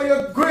 but you know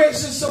your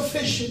grace is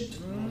sufficient.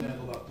 I'm going to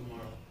go back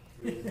tomorrow.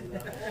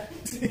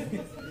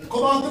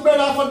 Come off the bed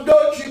of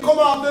adultery. Come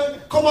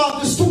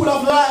off the stool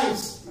of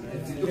lies.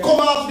 You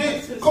come out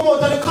of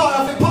the car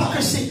of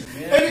hypocrisy.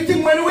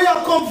 Anything where we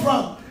have come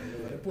from.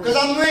 Because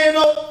I'm laying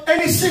out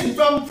anything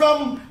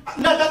from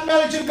not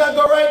acknowledging God,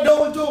 go right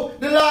down to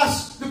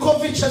the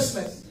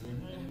covetousness.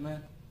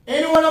 Amen.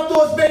 Any one of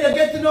those better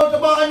getting out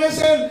about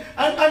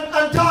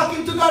and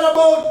talking to God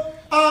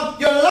about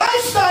your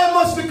lifestyle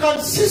must be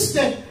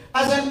consistent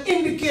as an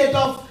indicator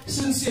of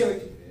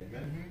sincerity.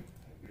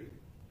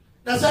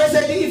 That's why I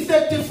said the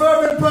effective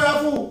fervent prayer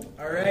of who?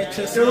 Alright,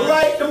 just the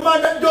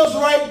man that does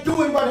right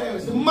doing, Brother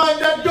Ellis. The man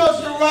that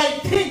does the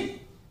right thing.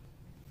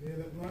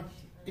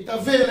 It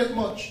availeth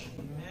much.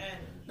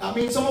 That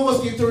means some of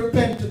us need to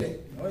repent today.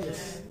 Oh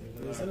yes.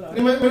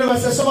 Remember,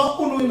 say some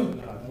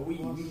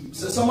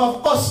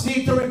of us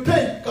need to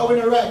repent because we're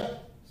not right.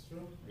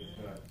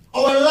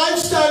 Our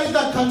lifestyle is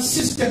not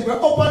consistent. We're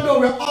up and down.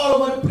 We're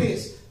all over the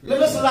place.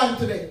 Let us land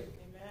today.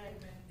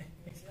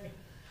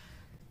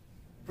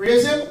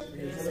 Praise Him.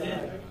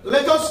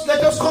 Let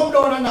us come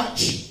down a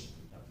notch.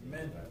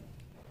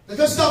 Let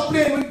us stop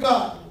playing with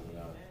God.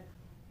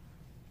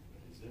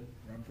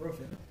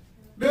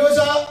 There was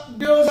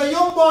a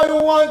young boy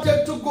who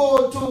wanted to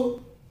go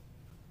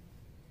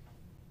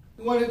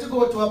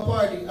to a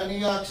party, and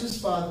he asked his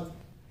father.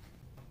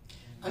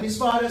 And his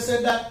father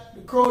said that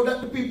the crowd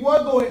that the people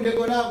are going, they're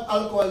going to have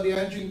alcohol there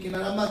and drinking,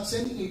 and I'm not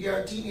sending you, you're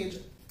a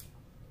teenager.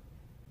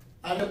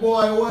 And the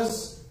boy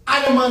was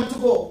adamant to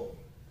go.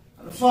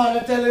 And the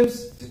father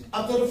tells him,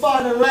 after the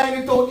father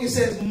lined it out, he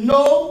says,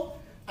 no,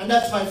 and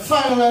that's my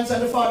final answer.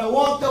 And the father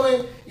walked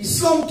away, he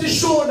slumped his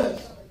shoulders,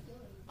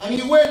 and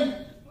he went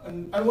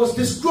and was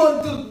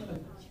disgruntled,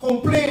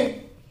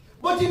 complained.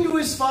 But he knew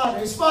his father.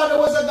 His father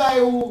was a guy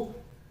who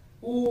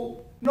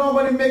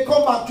normally may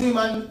come back to him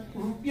and,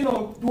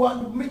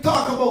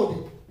 talk about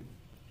it.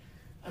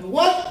 And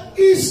what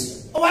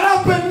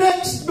happened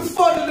next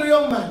before the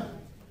young man?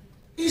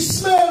 He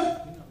smelled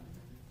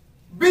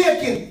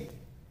baking.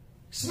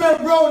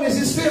 Smelled brownies,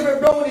 his favorite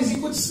brownies.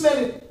 He could smell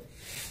it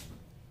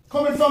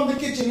coming from the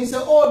kitchen. He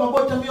said, oh, my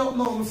butter me up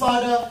now. My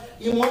father,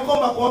 he won't come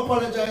back and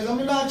apologize.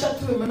 I'm not chat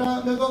to him.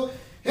 I go,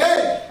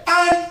 hey.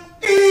 And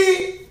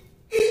he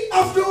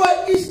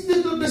afterward,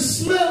 the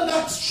smell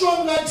got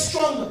stronger and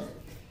stronger.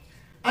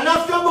 And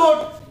after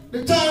about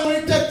the time when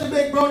it takes to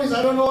bake brownies,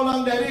 I don't know how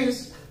long that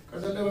is,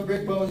 because I never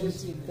bake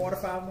brownies. 4 to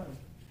 5 months.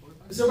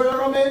 He said, Brother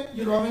Roman,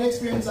 you don't have an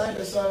experience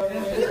either, so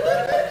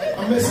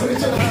I'm messing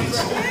with you.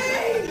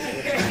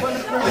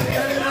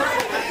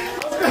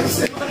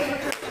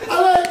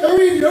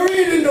 You're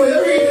reading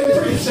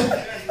preacher.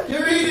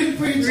 You're reading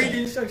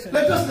preacher.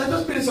 Let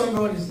us make some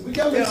brownies. We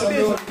can make some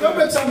brownies. We'll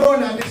make some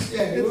brownies.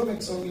 Yeah, we'll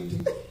make some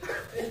meeting.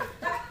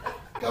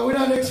 Because we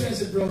don't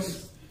experience it,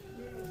 brownies.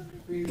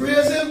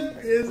 Praise Him.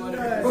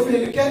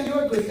 You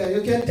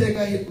can't take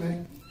a hit,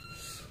 man.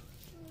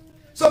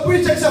 So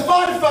preacher said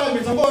 45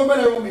 minutes. I'm going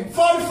Brother Roman.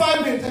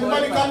 45 minutes.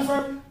 Everybody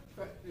confirm?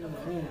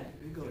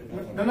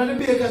 None of the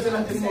bakers are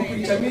not anymore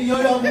preacher. You're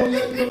a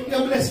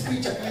blessed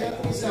preacher.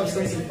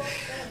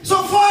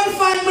 So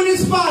 45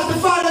 minutes passed. The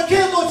father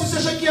came out to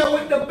Shakia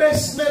with the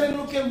best smelling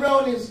looking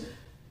brownies.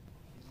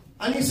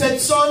 And he said,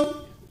 son,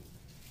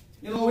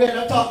 we had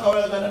a talk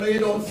around and I know you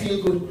don't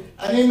feel good.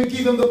 And then we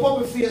give him the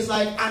puppy face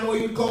like, I know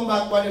you'll come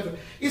back, whatever.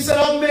 He said,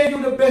 I made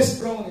you the best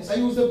brownies. I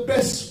use the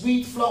best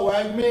sweet flour.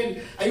 I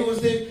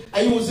use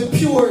the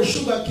pure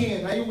sugar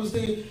cane. I use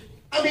the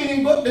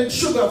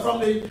sugar from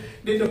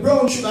the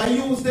brown sugar. I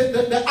use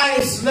the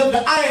ice,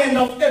 the iron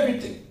of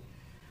everything.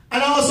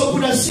 And I also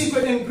put a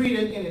secret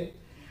ingredient in it.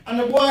 And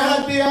the boy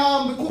had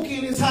the cookie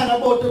in his hand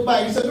about to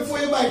buy. He said, before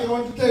you buy it, I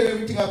want to tell you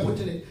everything I put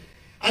in it.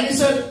 And he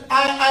said,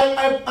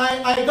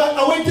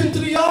 I went into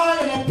the yard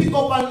and I picked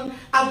up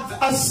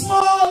a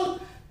small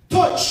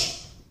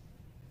touch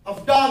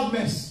of dog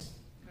mess.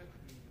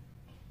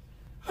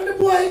 And the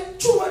boy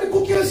threw at the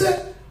cookie and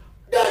said,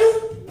 Daddy,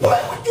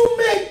 what you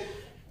make?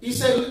 He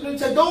said,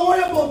 don't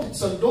worry about it,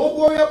 son. Don't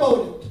worry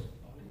about it.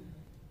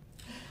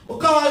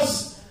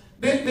 Because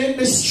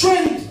the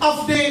strength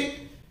of the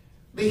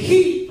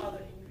heat,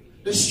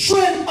 the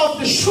strength of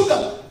the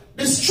sugar,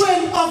 the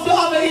strength of the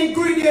other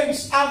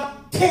ingredients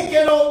have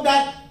taken out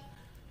that.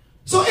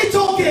 So it's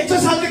okay,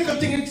 just a little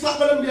thing. It's not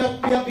going to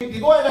be a big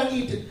deal. Go ahead and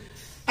eat it.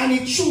 And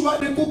he threw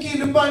out the cookie in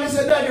the pan and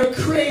said, Dad, you're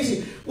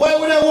crazy. Why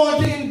would I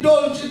want to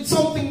indulge in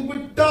something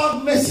with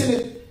dog mess in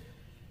it?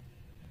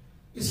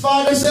 His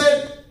father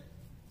said,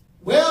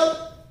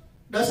 well,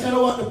 that's kind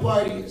of what the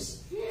party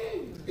is.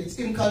 It's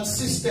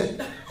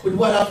inconsistent with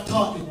what I've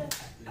taught you.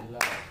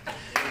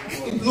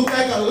 It looked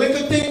like a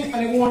little thing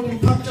and it won't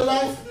impact your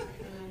life.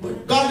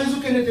 But God is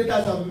looking at it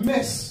as a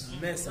mess.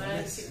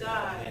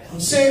 I'm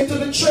saying to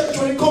the church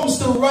when it comes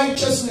to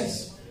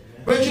righteousness,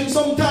 brethren,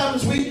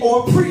 sometimes we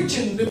are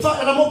preaching, the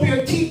fact that I'm up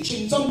here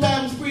teaching,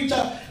 sometimes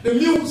preacher, the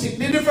music,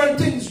 the different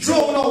things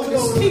drawn out the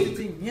speak.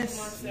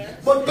 Yes.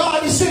 But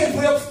God is saying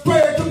for your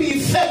prayer to be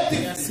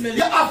effective,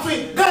 you have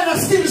to, God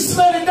is still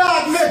smelling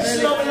dog mess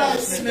in our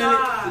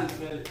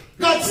life.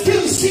 God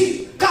still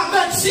see,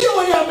 God see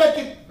when you're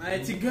making.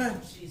 Mighty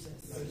God.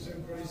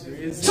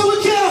 So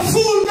we can't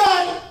fool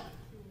God.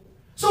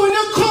 So when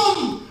you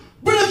come,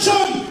 Brother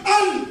John,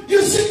 and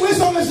you sit with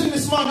some in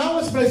this morning. I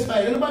was blessed by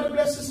it. Anybody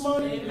blessed this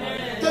morning?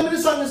 Amen. Tell me the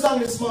song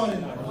this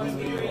morning. I want to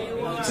be where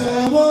you are. So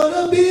I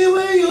wanna be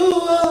where you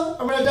are.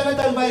 I'm gonna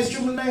Jonathan by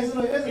extremely nice.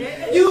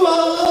 You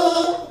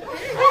are.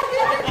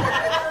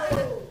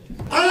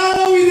 And I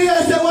know we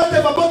didn't say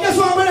whatever, but guess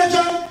what, Brother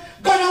John?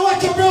 God, I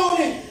watch your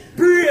brownie.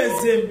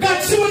 Praise him.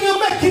 God, see when you're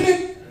making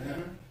it.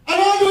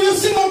 And although you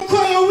sing and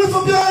cry and lift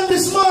up your hand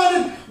this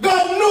morning,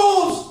 God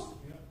knows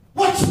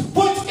what's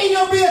in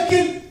your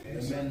baking.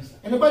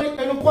 Anybody in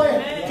the choir?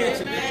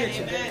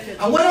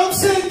 And what I'm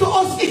saying to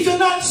us, if you're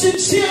not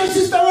sincere,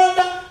 Sister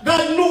Rhonda,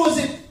 God knows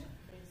it.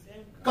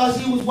 Because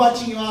He was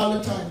watching you all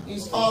the time.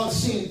 He's all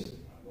seeing.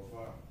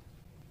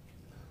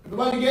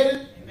 Everybody get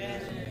it?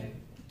 Amen.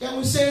 Can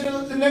we say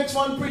the next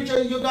one,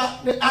 preacher? You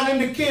got an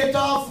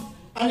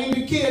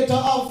indicator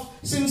of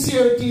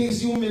sincerity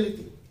is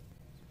humility.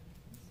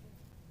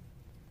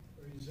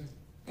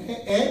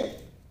 Amen.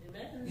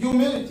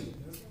 Humility.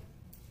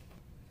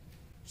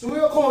 So we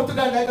are coming to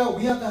God like that.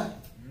 We are God.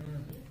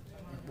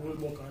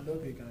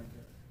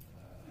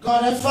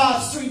 God, I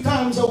fast 3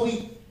 times a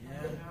week.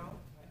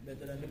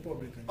 Better than the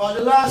public. Or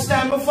the last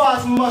time I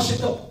fast, I mash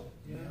it up.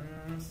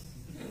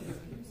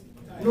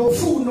 No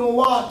food, no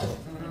water.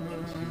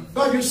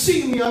 God, you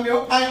see me, I'm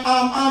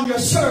your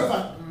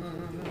servant.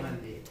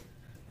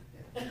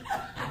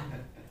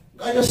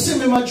 God, you see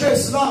me, my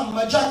dress long,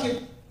 my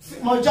jacket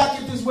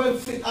is well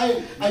fit.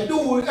 I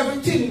do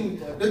everything.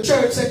 The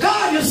church said,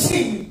 God, you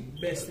see me.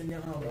 Best in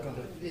your home,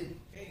 God.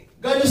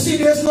 God, you see,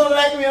 there's no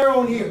like me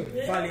around here.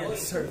 Valiant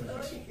servant.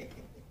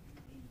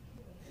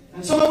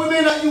 And some of we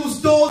may not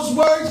use those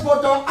words,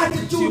 but our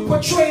attitude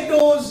portray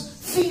those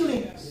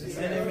feelings.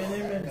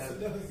 Amen.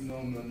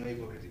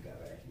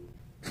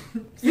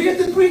 You get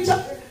the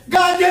preacher?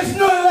 God, there's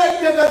no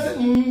like me. God said,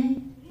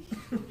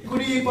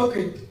 good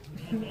hypocrite.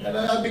 And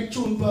I have a big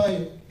tune for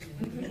you.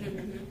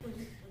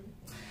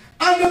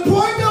 And the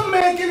point I'm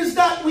making is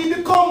that we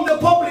become the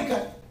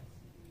publican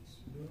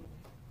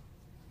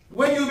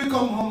when you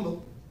become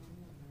humble.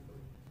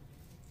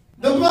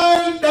 The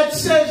man that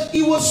says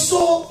he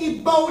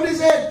bowed his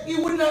head, he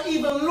would not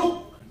even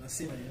look.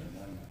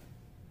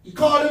 He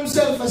called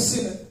himself a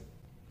sinner.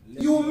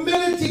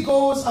 Humility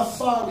goes a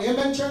far way.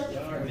 Amen, church?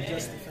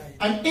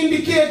 An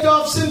indicator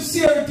of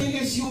sincerity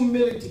is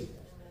humility.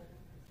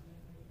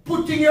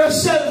 Putting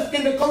yourself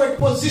in the correct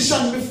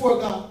position before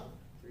God.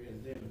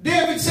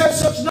 David said,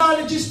 such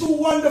knowledge is too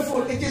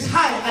wonderful. It is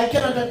high. I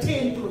cannot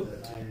attain to it.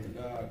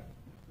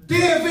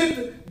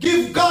 David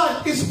gave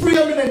God his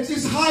preeminence,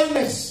 his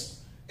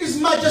highness, his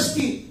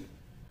majesty.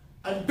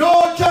 And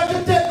don't try to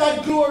take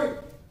that glory.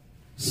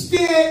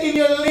 Stay in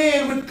your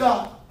lane with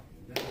God.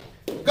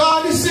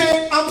 God is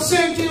saying, I'm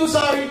saying to you,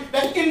 sorry,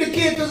 that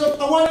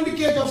one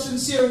indicator of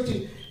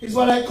sincerity is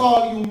what I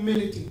call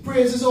humility.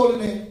 Praise His holy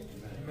name.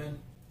 Amen.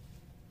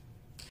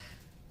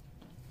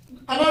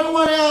 Another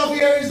one I have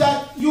here is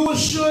that you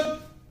should,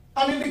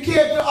 an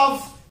indicator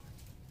of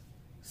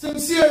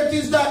sincerity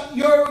is that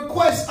your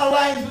request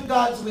aligns with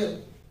God's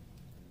will.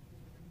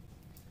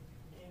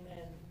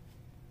 Amen.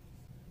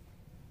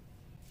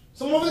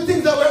 Some of the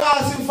things that we're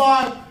asking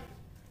for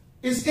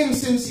is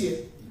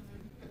insincere.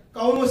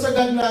 Because we know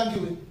God not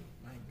give it.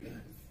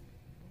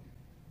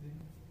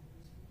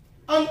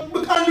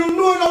 And you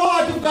know in our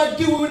heart if God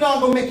give it, we're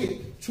not going to make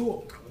it.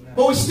 Choke.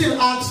 But we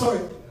still ask for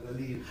it.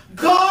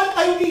 God,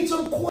 I need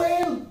some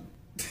quail.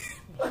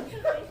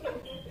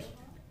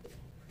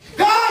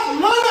 God,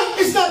 manna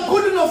is not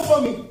good enough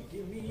for me.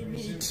 Give me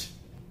meat.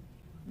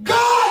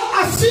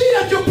 God, I see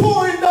that you're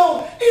pouring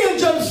down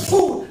angels'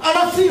 food and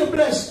I feel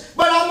blessed,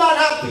 but I'm not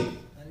happy.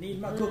 I need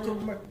my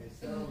cucumber.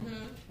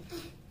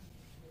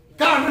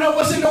 God, when I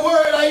was in the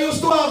world, I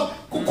used to have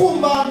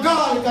cucumber and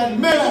garlic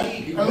and melon.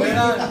 Hey,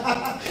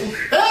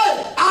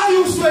 I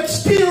used to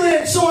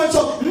experience so and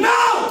so.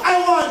 Now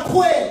I want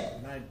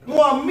quail,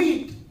 more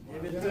meat.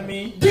 Give it to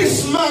me.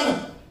 This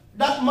manna,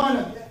 that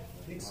manna.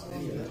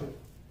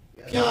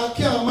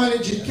 Can't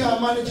manage it,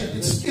 can't manage it.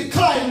 It's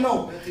Clyde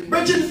now.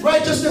 Bridget,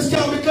 righteousness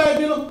can't be Clyde,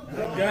 you know.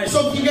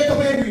 Something get up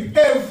every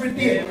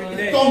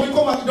day. Don't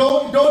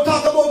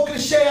talk about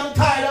cliche, I'm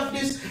tired of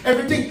this.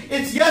 Everything.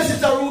 It's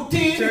a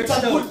routine, Church it's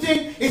a good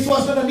thing. It's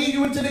what's gonna lead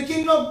you into the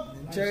kingdom.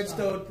 Church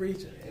told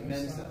preacher.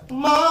 Amen.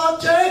 My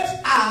church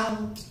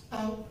out.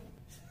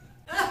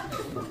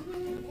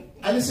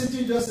 I listened to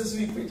you just this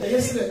week, preacher.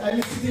 Yesterday, I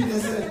listened to you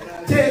yesterday.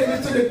 Take me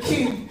to the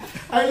king.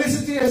 I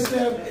listened to you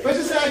yesterday. But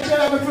you said, I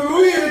tell him if you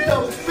read it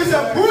up. We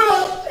said, pull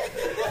up.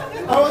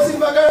 I was in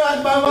my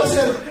garage by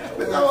myself.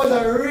 But I was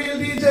a real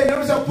DJ. And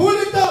we said, pull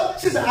it up.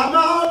 She said, I'm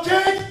out,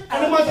 church.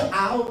 And the man said,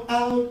 out.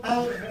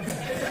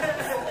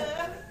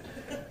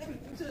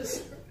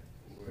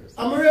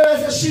 I'm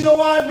realizing that she don't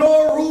want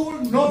no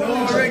rule, no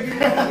religion.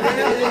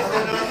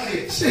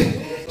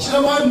 she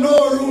don't want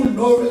no rule,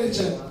 no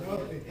religion.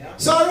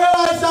 So I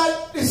realize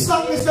that it's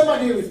something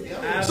somebody deal with.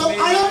 So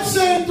I am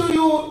saying to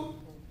you,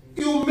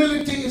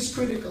 humility is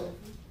critical.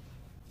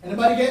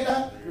 Anybody get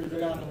that?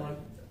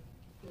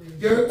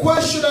 Your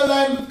request should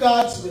align with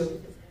God's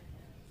will.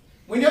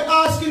 When you're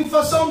asking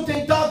for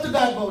something, talk to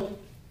God about it.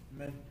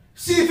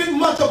 See if it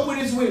matches up with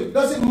His will.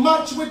 Does it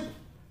match with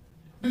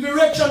the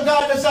direction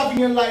God is having in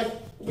your life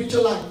with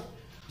your life.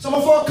 Some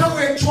of our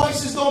career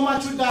choices don't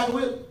match with God's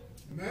will.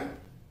 Amen.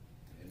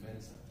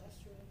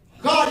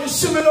 God, you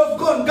see me love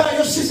gun. God,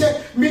 you see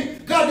me.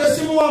 God, you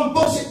see me want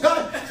bust it.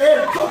 God,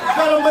 hey, God,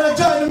 I'm gonna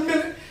join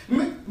the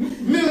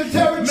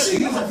military.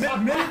 Jesus.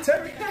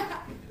 Military.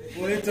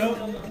 Wait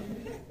up.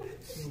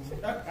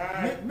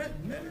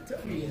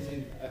 Military.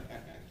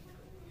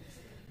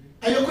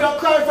 And you could have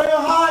cried from your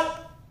heart.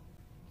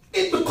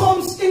 It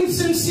becomes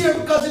insincere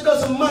because it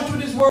doesn't match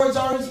with his words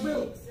or his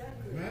will.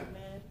 Amen.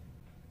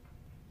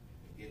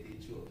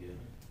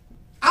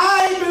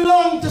 I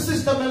belong to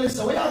Sister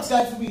Melissa. What you ask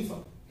God to be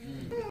for?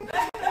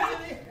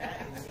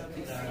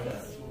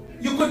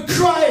 You could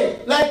cry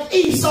like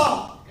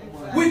Esau.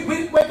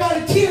 With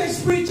God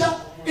tears, preacher,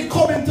 it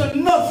coming to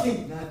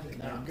nothing.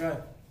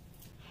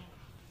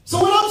 So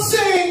what I'm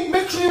saying,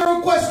 make sure your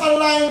request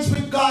aligns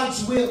with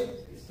God's will.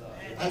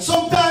 And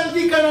sometimes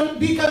we can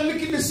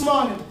look at this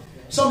morning.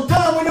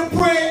 Sometimes when you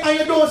pray and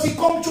you don't see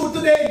come true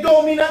today, it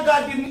don't mean that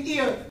God didn't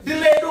hear.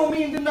 Delay don't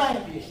mean deny.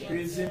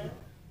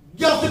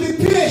 You have to be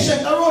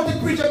patient. I wrote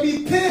it, preacher,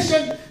 be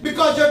patient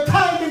because your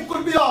timing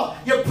could be off.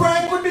 Your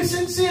prayer could be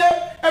sincere.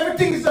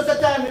 Everything is just the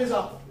timing is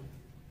off.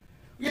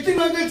 You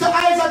think I'm going to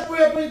Isaac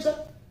prayer, preacher?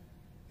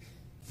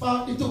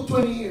 It took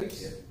 20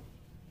 years.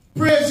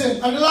 Praise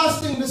him. And the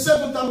last thing, the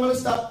seventh, I'm going to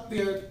stop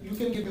there. You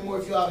can give me more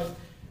if you have it.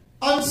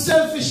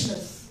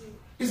 Unselfishness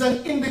is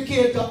an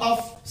indicator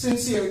of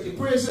sincerity.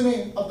 Praise the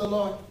name of the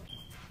Lord.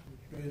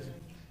 Praise him.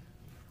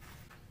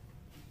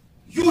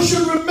 You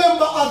should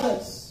remember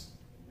others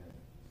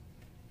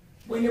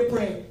when you're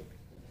praying.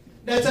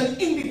 That's an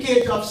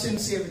indicator of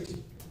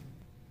sincerity.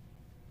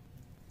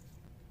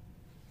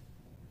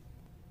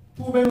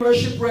 Two men were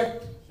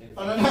shipwrecked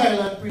on an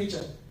island,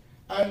 preacher.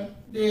 And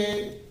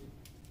they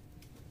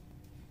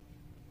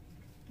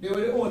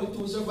were the only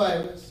two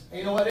survivors. And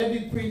you know what they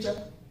did, preacher?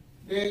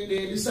 They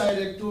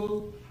decided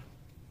to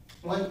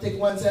take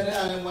one side of the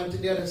island, one to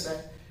the other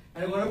side.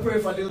 And they're going to pray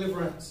for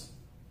deliverance.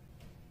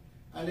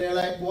 And they're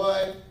like,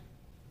 boy,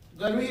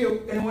 God will hear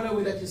anyone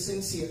away that is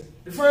sincere.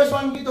 The first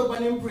one get up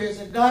and him pray and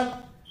said,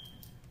 God,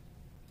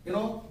 you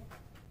know,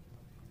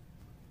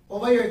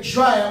 over here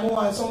dry, I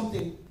want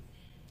something.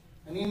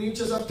 And in the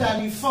interest of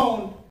time, he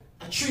found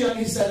a tree on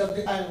his side of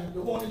the island,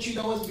 the only tree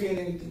that was bearing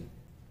anything.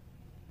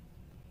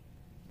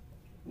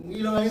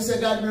 You know, and he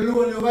said, God, we're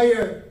alone over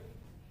here.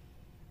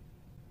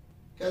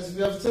 Because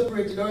we have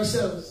separated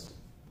ourselves.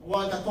 I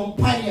want a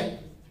companion.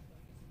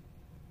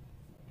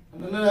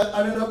 And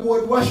another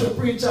boat wash up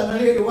preacher and a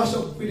lady wash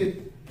up with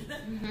it.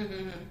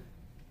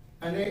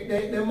 And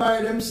they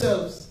marry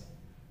themselves.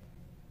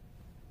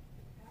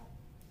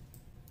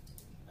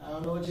 I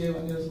don't know, Jay,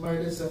 when they just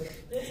married themselves.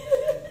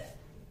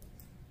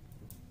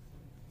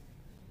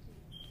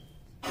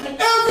 And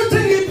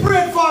everything he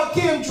prayed for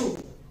came true.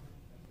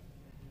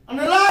 And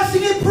the last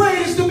thing he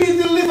prayed is to be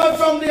delivered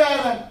from the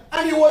island.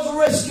 And he was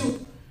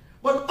rescued.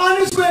 But on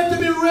his way to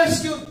be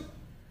rescued,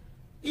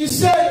 he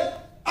said,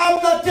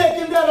 I'm not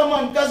taking the other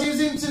man because he's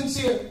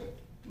insincere.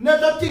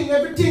 Not a thing,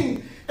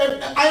 everything.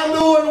 I am the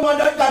only one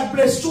that got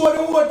blessed. So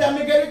the whole time,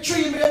 I get a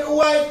tree, I get a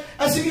wife,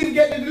 I see him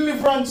get the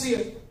deliverance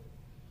here.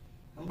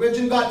 And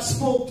Brethren, God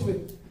spoke to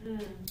him.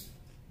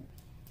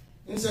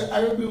 He said,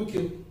 I rebuke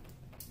you.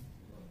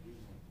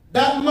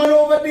 That man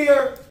over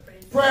there,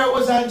 prayer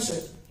was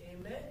answered.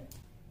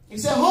 He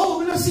said, oh,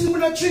 we don't see him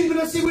in a tree, we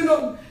don't see him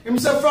in. He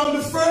said, from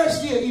the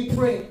first year he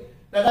prayed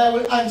that I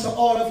will answer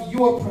all of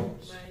your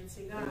prayers.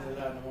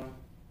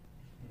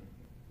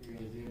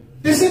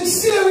 The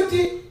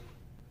sincerity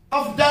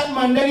of that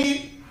man,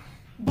 then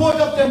both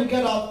of them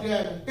get out the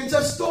island. It's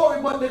a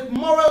story, but the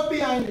moral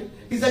behind it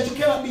is that you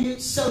cannot be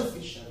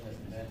selfish.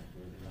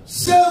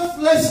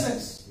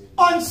 Selflessness,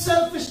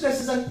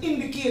 unselfishness is an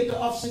indicator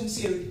of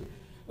sincerity.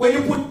 When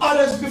you put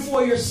others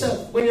before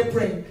yourself, when you're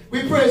praying.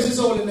 We praise his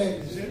holy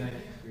name.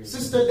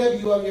 Sister Debbie,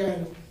 you have your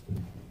hand up.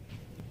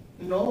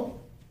 No?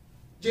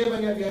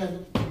 Javen, you have your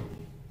hand up.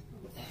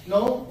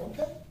 No?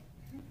 Okay.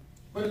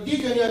 But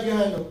Deacon, you have your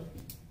hand up.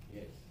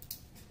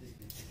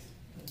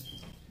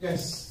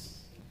 Yes.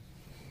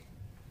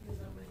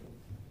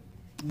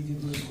 We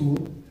get to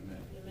school.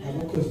 I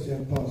have a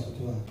question, Pastor,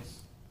 to ask.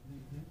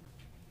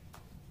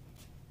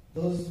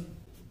 Does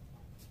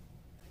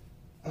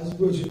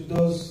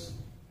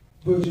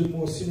Virgin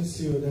more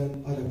sincere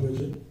than other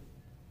Virgin?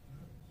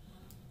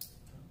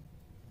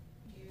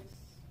 Yes.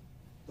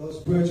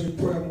 Does Virgin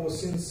prayer more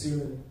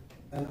sincere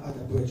than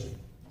other Virgin?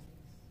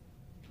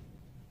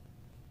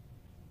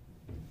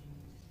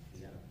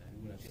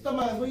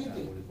 Thomas, what do you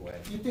think?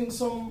 You think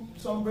some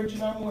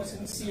virgins are more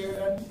sincere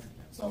than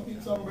some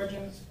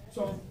virgins,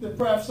 the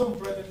prayer of some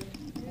brethren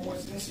more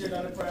sincere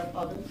than the prayer of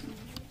others?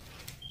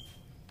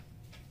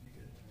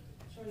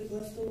 Shall we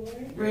bless the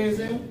Lord? Praise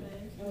him.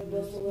 Shall we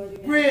bless the Lord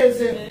again? Praise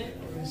him.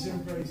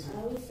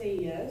 I would say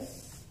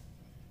yes,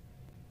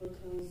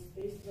 because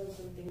based on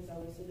some things I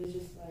would say, it's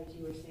just like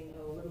you were saying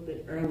a little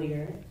bit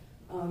earlier,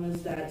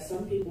 is that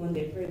some people when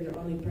they pray, they're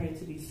only praying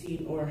to be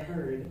seen or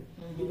heard.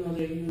 You know,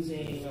 they're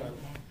using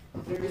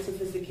very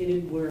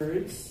sophisticated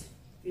words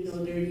You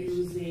know, they're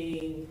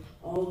using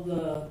all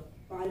the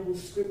Bible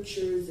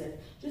scriptures and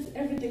just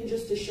everything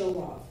just to show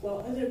off. While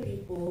other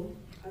people,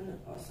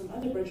 some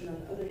other brethren on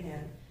the other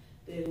hand,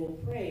 they will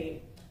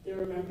pray. They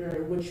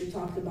remember what you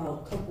talked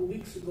about a couple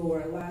weeks ago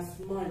or last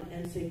month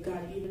and say, God,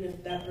 even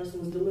if that person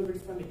was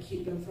delivered from it,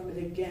 keep them from it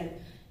again.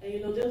 And you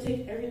know, they'll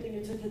take everything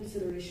into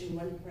consideration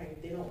when praying.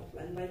 They don't,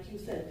 and like you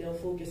said, they'll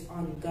focus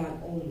on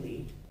God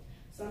only.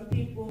 Some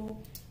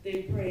people,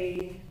 they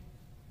pray,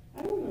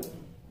 I don't know.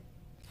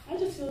 I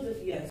just feel as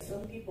if, yes,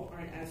 some people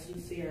aren't as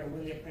sincere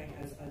when they're praying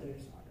as others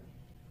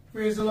are.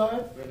 Praise the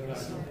Lord.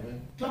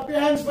 Clap your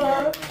hands for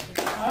her.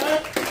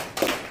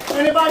 Alright?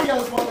 Anybody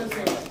else want to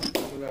say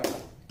that?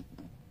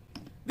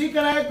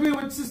 Deacon, I agree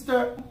with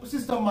Sister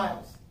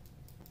Miles.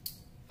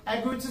 I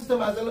agree with Sister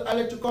Miles. I'll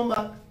let you come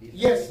back.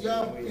 Yes, you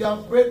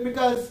have break,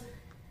 because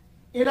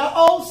in a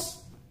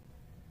house,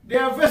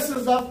 there are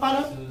vessels of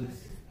honor.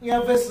 You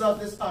have vessels of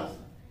dishonor.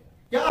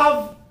 You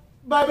have,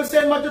 Bible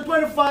says in Matthew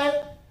 25,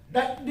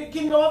 that the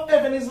kingdom of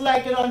heaven is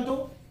likened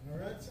unto.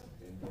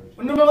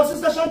 Remember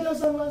Sister Chantal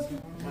said last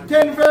week?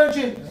 10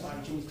 virgins.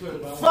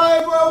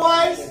 5 were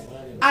wise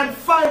and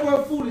 5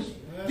 were foolish.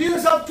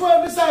 Jesus have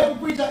 12 disciples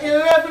preacher,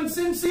 11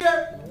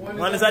 sincere,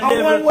 One is a and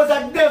devil. one was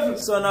a devil.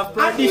 Son of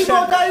And even perdition.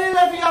 out of the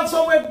 11 you have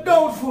somewhere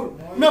doubtful.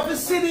 Me have to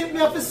see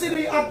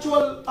the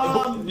actual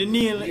The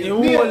nail, the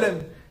nail. hole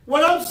them.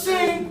 What I'm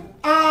saying,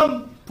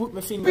 Put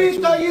my finger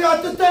Peter, through. you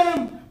have to tell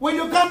him when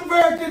you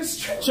convert it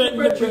Straighten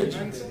the bridge.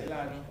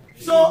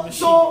 So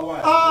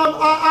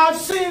I've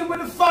seen with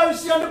the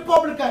Pharisee and the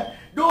publican,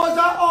 those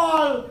are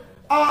all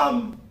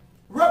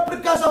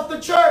replicas of the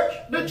church.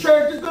 The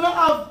church is going to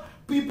have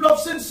people of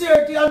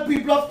sincerity and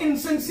people of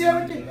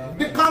insincerity.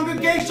 The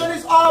congregation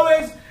is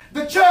always,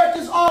 the church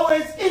is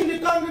always in the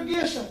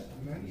congregation.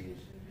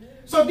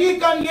 So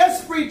deacon,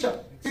 yes, preacher,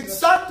 it's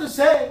sad to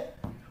say,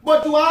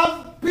 but you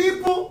have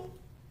people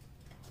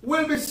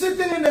will be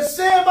sitting in the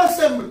same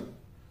assembly.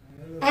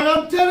 And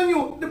I'm telling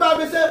you, the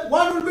Bible says,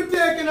 one will be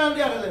taken and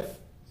the other left.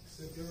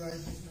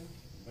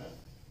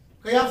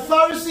 You have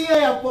Pharisee and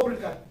you have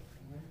publican.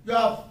 You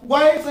have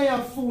wise and you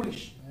have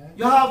foolish.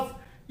 You have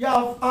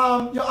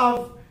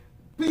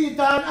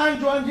Peter and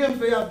Andrew and James,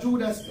 you have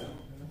Judas.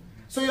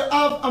 So you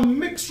have a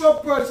mixture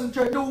of persons,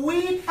 church, the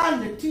wheat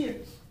and the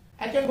tares.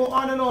 I can go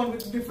on and on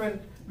with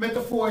different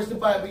metaphors the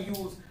Bible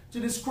used to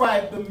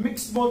describe the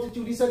mixed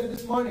multitude. He said it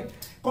this morning.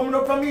 Coming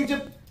up from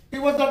Egypt,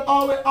 it was not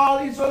always all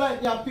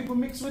Israelites. You have people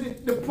mixed with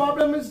it. The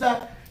problem is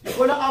that you're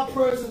going to have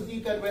persons who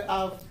can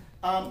have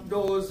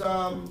those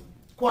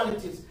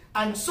qualities.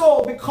 And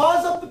so,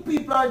 because of the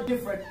people are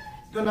different,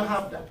 you're going to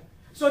have that.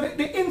 So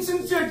the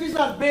insincerity is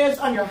not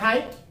based on your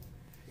height.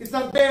 It's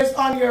not based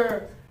on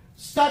your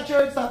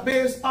stature. It's not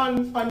based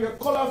on your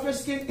color of your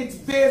skin. It's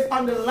based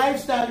on the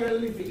lifestyle you're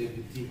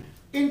living.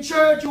 In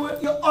church, you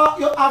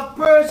have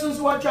persons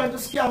who are trying to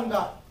scam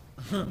God.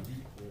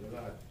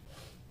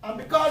 And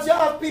because you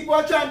have people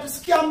who are trying to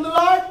scam the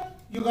Lord,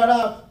 you got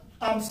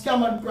to have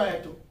scam and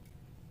prayer too.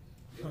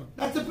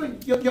 That's the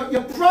point.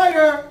 Your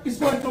prayer is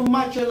going to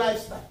match your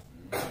lifestyle.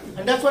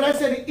 And that's what I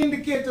said, the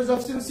indicators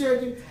of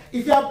sincerity.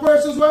 If you have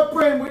persons who are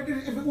praying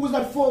who's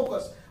not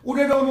focused, who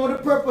they don't know the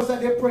purpose that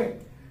they're praying,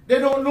 they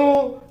don't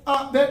know,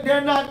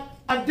 they're not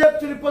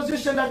adept to the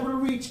position that will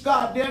reach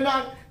God. They're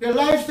not, their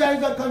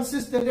lifestyles are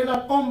consistent, they're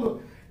not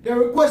humble. Their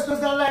request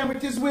doesn't align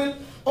with His will,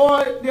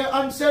 or they're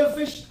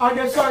unselfish, or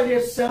they're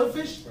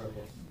selfish.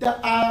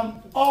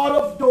 All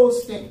of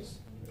those things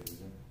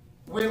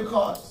will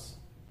cause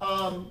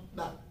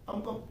that.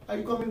 Are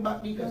you coming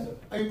back, Deacon?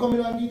 Are you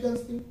coming on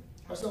Deacon's thing?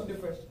 Or something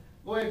different?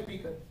 Go ahead,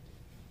 Deacon.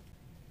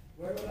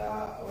 Well,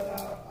 when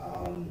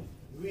I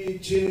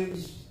read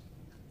James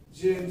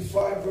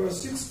 5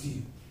 verse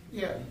 16,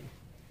 yeah,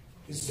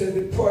 it said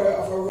the prayer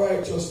of a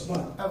righteous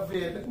man.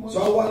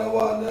 So I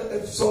wonder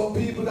if some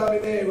people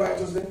that ain't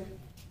righteous then.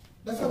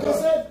 That's what I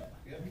said.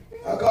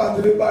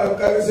 According to the Bible,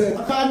 because it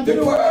said the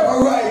prayer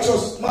of a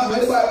righteous man.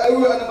 Yes. The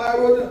Bible, I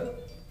wrote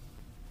it.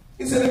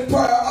 It said the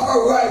prayer of a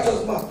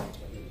righteous man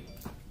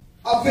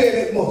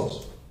availeth much.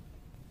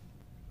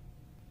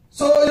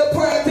 So the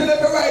prayer to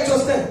the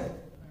righteous then.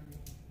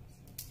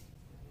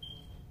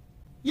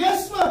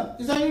 Yes, man.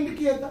 It's an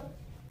indicator.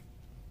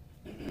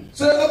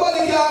 So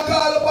nobody can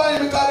call upon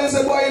him because they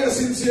say, boy, you're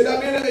sincere. That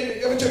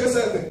means you have to check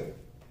yourself then.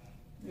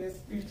 Yes,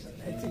 preacher.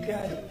 That's a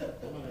guy.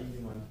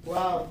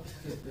 Wow.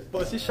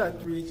 Bossy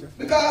shot, preacher.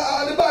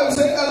 Because the Bible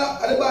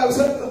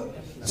said,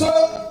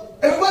 so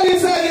everybody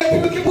inside here,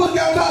 people keep putting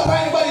their call upon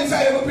anybody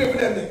inside here, we pray for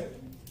them then.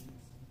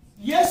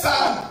 Yes,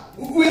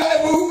 we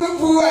are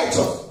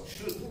righteous.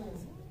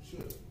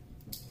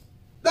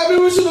 That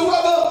means we should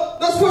have no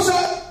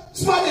special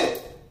smarty.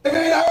 If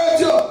you're in a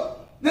hurt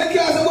they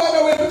can't say,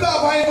 why we pick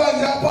up our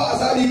evangel and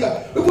pass our leader.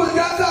 We put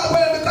their call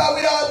upon them because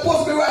we are supposed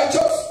to be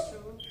righteous.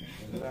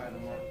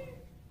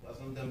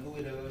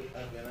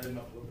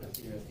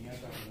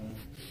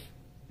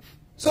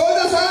 So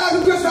that's why I ask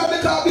the question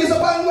because based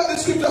upon what the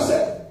scripture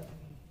said.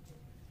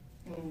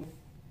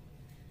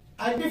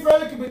 I differ a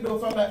little bit though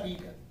from that,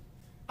 Deacon.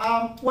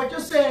 What you're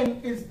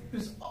saying is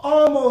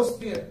almost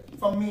there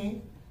for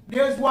me,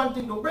 there's one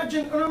thing though.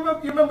 Brethren,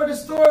 you remember the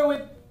story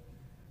with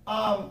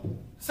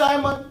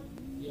Simon?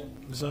 Yeah.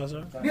 The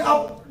sorcerer?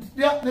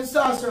 The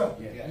sorcerer.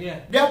 Yeah.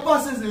 The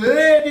apostles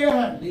laid their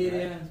hands. Lay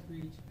their hands,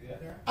 preach.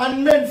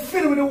 And men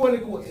filled with the Holy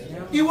Ghost.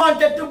 Yeah. He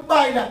wanted to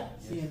buy that.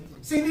 Yeah.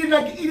 See, he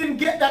didn't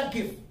get that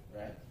gift.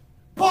 Right.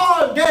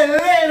 Paul, they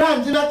laid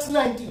hands in Acts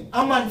 19.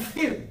 A man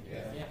filled.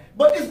 Yeah.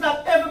 But it's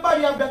not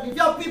everybody have that gift.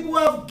 You have people who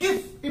have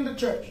gift in the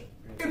church.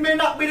 It may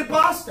not be the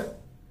pastor.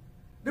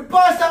 The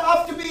pastor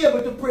have to be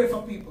able to pray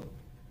for people.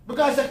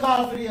 Because it's a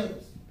call for the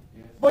others.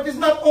 Yeah. But it's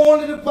not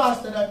only the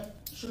pastor that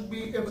should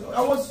be able to.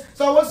 I was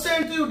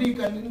saying to you,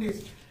 Deacon, in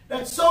this,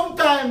 that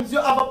sometimes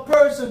you have a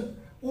person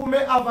who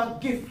may have a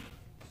gift.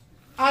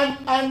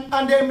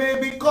 And they may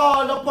be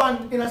called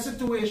upon in a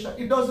situation.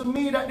 It doesn't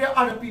mean that there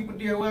are other people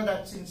there who are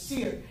not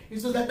sincere.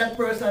 It's just that that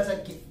person has a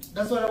gift.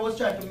 That's what I was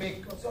trying to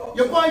make.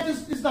 Your point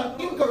is not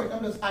incorrect.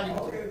 I'm just adding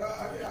to it.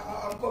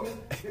 I'm coming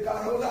because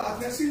I was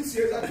asking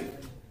sincere.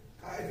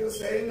 I just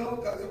say no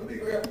because I'm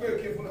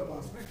very careful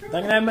about it.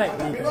 Thank you, Mike.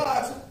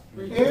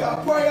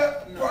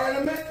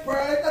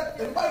 Prayer,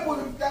 the Bible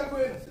can go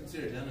in.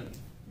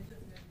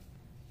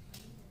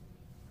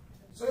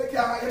 So you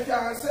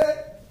can't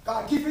say,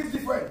 God, gift is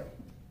different.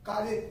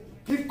 Because the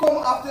gift come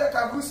after you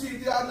can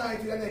receive the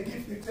anointing and the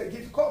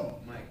gift come.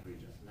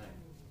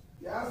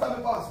 You understand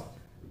me, Pastor?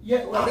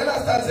 Yeah. Well, then I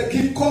start the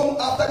gift come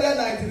after the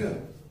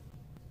anointing.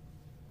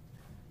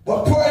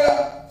 But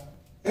prayer,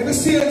 in the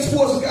same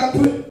sports can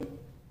pray.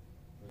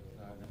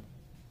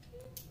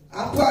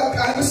 And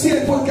the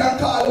same person can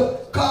call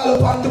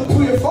upon to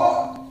pray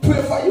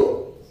for you.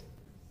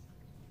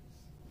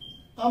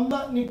 I'm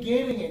not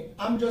negating it.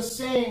 I'm just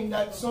saying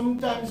that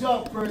sometimes you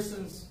have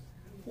persons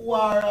who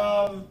are,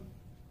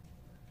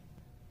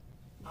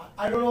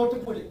 I don't know how to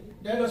put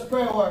it. They're just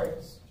prayer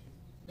warriors.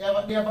 They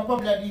have a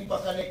probably a deeper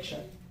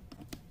connection.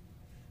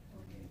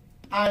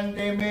 And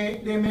they may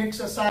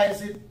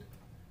exercise it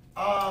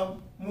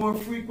more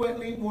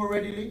frequently, more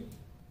readily.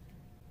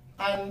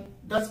 And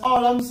that's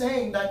all I'm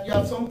saying, that you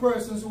have some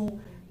persons who,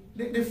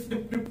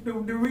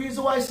 the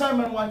reason why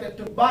Simon wanted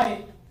to buy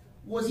it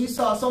was he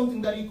saw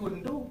something that he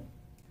couldn't do.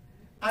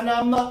 And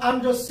I'm not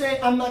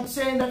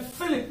saying that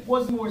Philip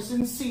was more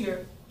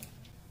sincere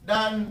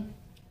than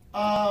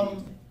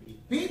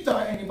Peter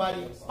or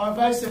anybody else, or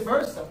vice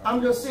versa.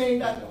 I'm just saying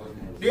that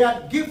they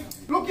had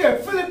gift. Look here,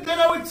 Philip then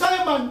with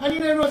Simon, and he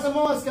didn't know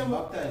someone else came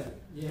up.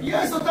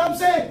 Yes, that's what I'm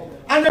saying.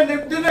 And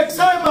then the next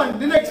Simon,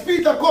 the next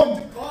Peter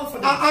comes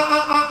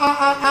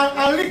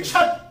and lick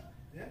shot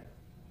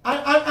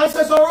and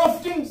says some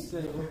rough things.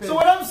 So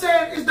what I'm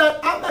saying is that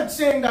I'm not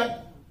saying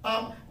that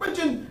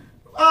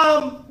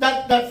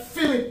that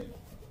Philip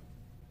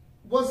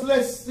was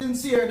less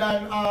sincere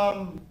than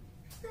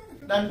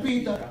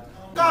Peter.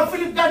 God,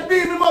 Philip got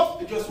beat him up.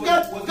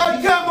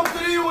 God came up to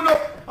the eunuch.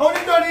 And when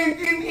he done,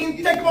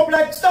 he take him up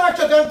like Star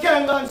Trek and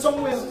can't go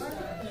somewhere else.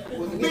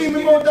 Beam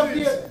him out of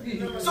here.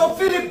 So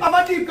Philip have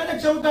a deep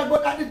connection with God,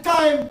 but at the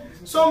time,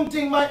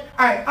 something might.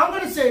 Alright, I'm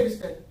going to say this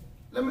then.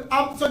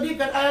 So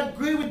Deacon, I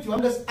agree with you.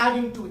 I'm just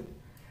adding to it.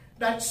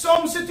 That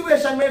some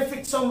situation may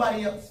fit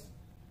somebody else.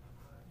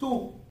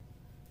 Two,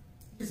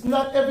 it's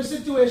not every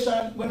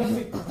situation going to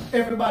fit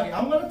everybody.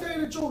 I'm going to tell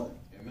you the truth.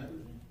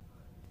 Amen.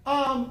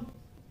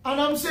 And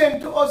I'm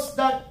saying to us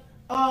that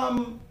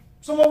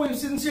some of we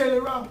sincerely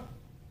wrong.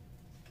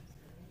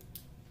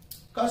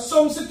 Because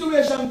some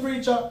situation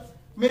preacher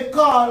may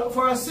call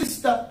for a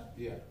sister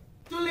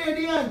to lay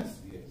the hands.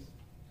 Yes.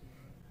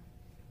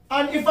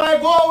 And if I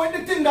go with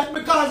the thing that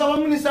because I'm a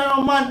minister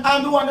and a man,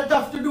 I'm the one that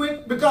have to do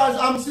it because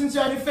I'm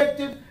sincere and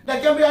effective,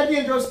 that can be a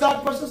dangerous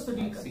thought process to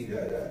Deacon.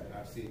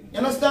 You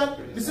understand?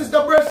 This is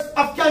the breast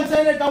of cancer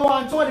in it. I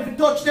want someone, if you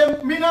touch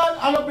them,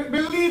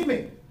 believe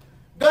me,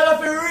 God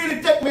have to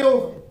really take me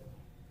over.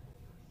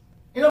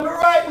 You know, my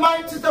right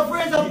mind, Sister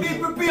Fraser, be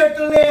prepared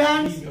to lay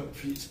hands.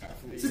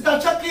 Sister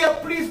Chakia,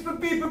 please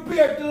be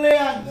prepared to lay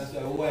hands.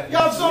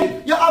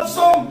 You have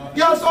some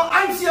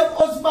unsaved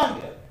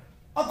husband.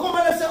 I come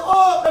and I say,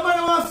 oh, the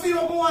man want to feel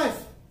up my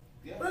wife.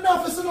 But I don't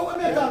have to see what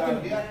I'm talking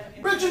about.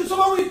 Brethren, some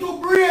of we too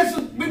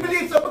brazen. We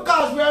believe that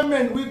because we are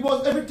men,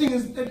 everything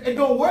it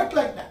don't work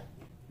like that.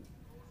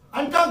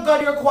 And thank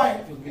God you're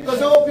quiet.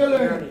 Because I hope you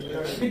learn.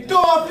 It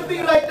don't have to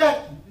be like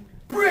that.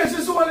 Praise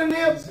His holy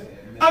name.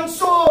 And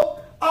so,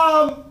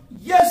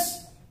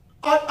 yes,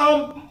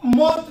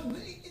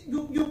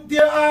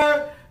 there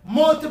are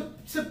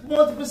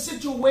multiple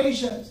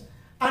situations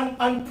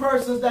and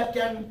persons that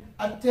can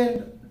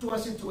attend to a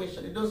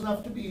situation. It doesn't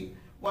have to be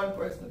one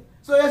person.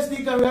 So yes,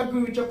 Deacon, we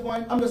agree with your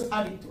point. I'm just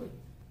adding to it.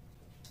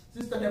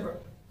 Sister Deborah.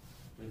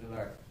 Praise the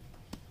Lord.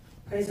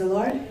 Praise the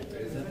Lord.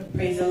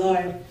 Praise the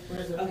Lord.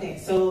 Okay,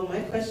 so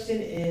my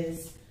question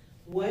is,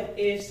 what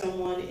if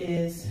someone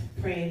is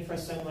praying for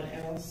someone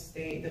else?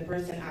 The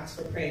person asks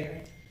for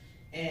prayer,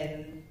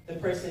 and the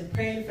person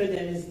praying for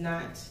them is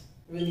not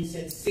really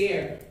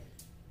sincere,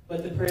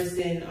 but the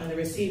person on the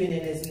receiving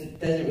end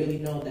doesn't really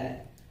know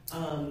that.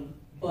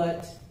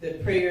 But the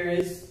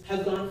prayers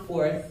have gone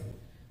forth,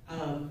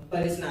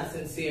 but it's not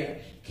sincere.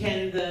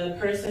 Can the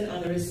person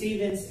on the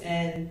receiving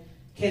end,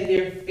 can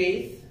their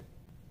faith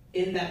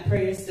in that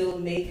prayer still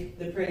make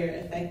the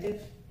prayer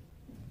effective?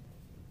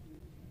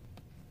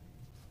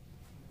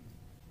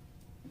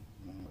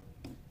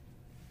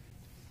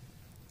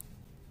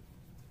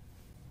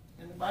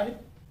 Anybody?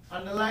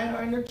 On the line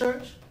or in the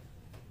church?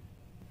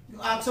 You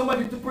ask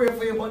somebody to pray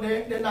for you, but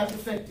they're not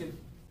effective.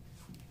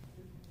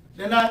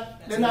 They're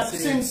not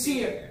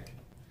sincere.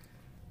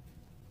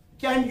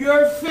 Can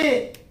your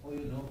faith? Oh,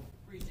 you know.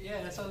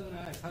 Yeah, that's what I was going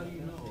to ask. How do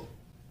you know?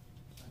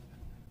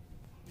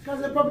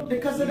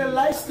 Because of the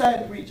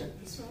lifestyle, preacher.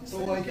 So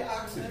why you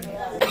ask me?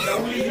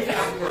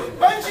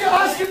 When she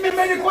asking me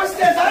many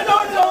questions, I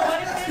don't know.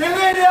 The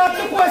lady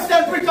asked the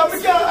question, preacher,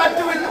 we can't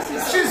answer it.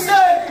 She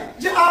said,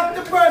 she asked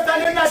the person,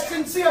 they're not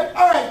sincere.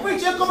 All right,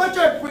 preacher, come to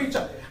church,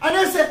 preacher. And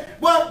they said,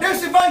 well,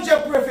 there's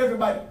Evangelist pray for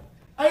everybody.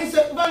 And he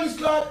said, Evangelist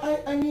Clark,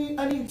 I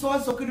need so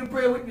and so, could you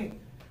pray with me?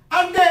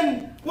 And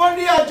then one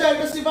day I drive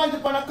this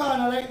Evangelist on a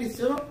corner like this,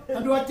 you know,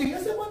 and do a thing.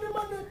 I said,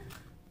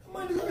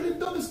 man is a really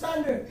double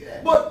standard.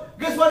 Yeah. But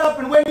guess what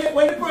happened? When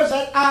the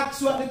person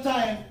asks you at the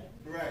time,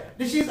 right,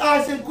 she's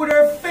asking, could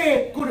her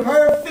faith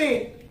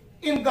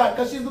in God,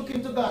 because she's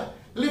looking to God,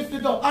 lift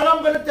it up. And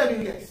I'm going to tell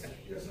you yes.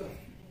 Yes, sir.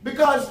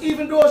 Because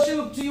even though she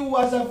looked to you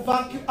as a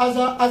vacuum, as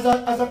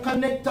a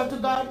connector to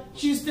God,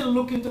 she's still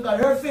looking to God.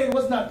 Her faith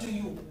was not to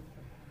you.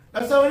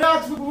 That's why when you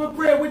ask people to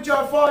pray with you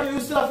or for you, you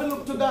still have to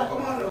look to God.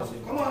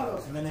 Come on.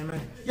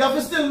 Amen. You have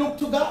to still look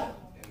to God.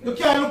 You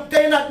can't look,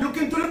 they're not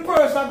looking to the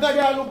person God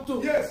you look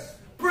to. Yes.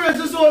 Praise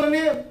His holy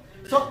name.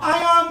 So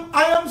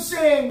I am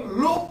saying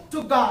look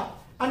to God.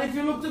 And if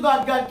you look to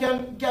God, God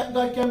can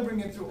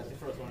bring it through.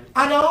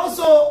 And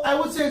I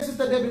would say,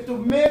 Sister Debbie, to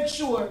make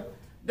sure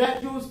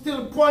that you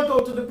still point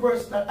out to the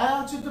person that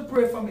I ask you to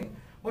pray for me,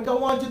 but I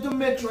want you to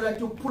make sure that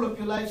you pull up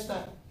your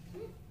lifestyle.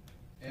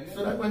 Amen.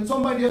 So that when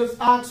somebody else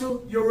asks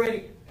you, you're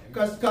ready.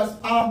 Because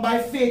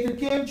by faith it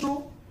came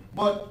true,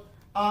 but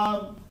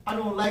I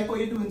don't like what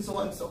you're doing so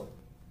and so.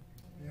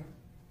 Yeah.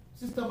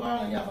 Sister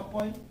Barla, you have a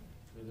point?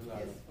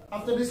 Yes.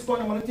 After this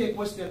point, I'm going to take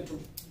question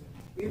 2.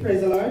 We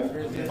praise the Lord.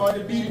 Or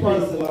the B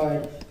praise the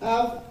Lord.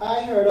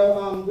 I heard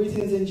of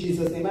greetings in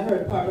Jesus' name. I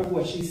heard part of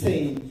what she's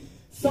saying.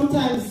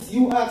 Sometimes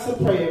you ask a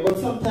prayer, but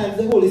sometimes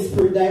the Holy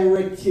Spirit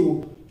directs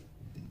you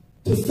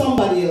to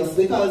somebody else.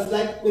 Because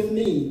like with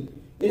me,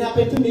 it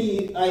happened to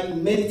me like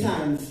many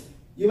times.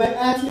 You might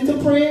ask me to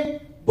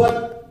pray,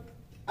 but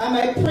I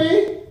might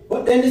pray,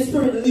 but then the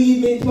Spirit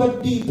lead me into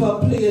a deeper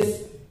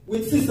place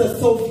with Sister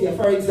Sophia,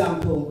 for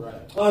example, right,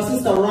 or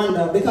Sister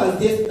Rhonda, because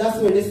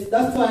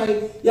that's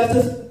why you have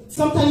to.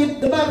 Sometimes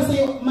the Bible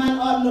says,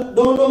 man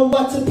don't know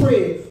what to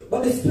pray,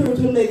 but the Spirit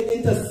will make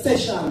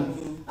intercession.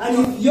 And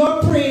if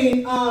you're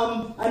praying,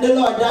 and the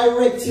Lord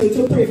directs you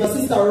to pray for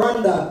Sister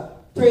Rhonda,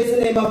 praise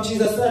the name of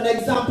Jesus. An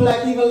example,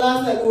 like even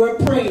last night we were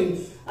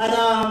praying,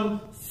 and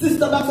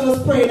Sister Baxter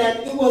was praying, and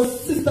it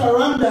was Sister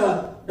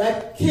Rhonda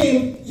that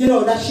came,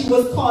 that she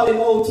was calling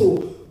out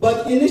to.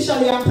 But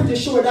initially, I'm pretty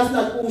sure that's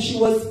not who she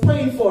was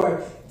praying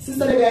for.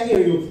 Sister, let me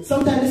hear you.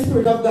 Sometimes the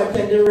Spirit of God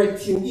can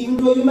direct you, even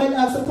though you might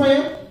ask a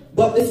prayer,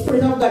 but the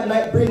Spirit of God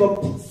might bring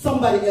up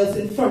somebody else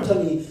in front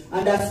of me,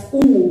 and that's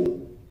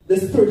who the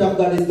Spirit of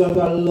God is going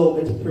to allow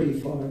me to pray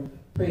for.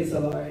 Praise the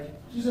Lord.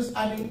 You just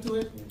adding to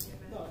it,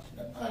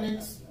 and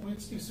it's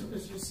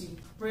you see.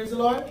 Praise the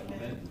Lord.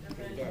 Amen.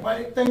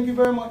 Right, thank you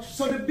very much.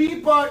 So the B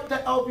part,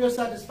 I hope you're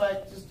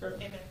satisfied, Sister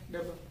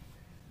Deborah.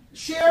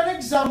 Share an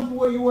example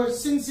where you were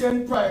sincere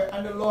in prayer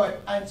and the Lord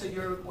answered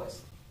your request.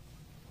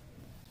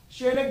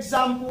 Share an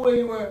example where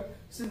you were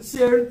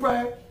sincere in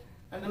prayer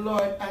and the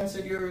Lord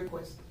answered your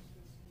request.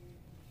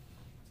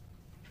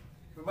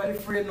 Everybody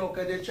afraid now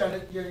because they're trying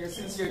to, your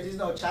sincerity is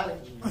now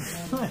challenged.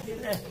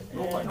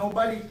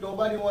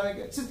 Nobody want to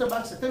get. Sister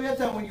Baxter, tell me a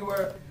time when you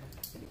were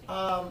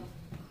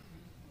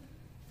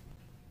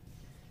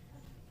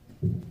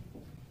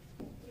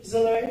Praise the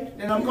Lord.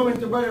 Then I'm coming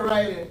to Brother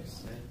Riley.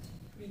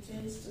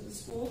 Greetings to the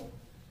school.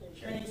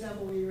 Share an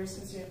example where you were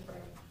sincere in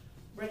prayer.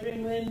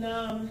 Brethren, when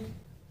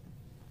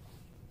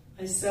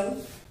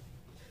myself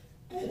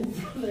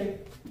and Brother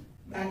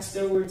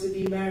Baxter were to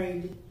be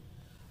married,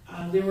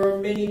 there were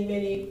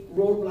many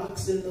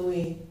roadblocks in the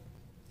way.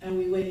 And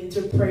we went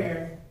into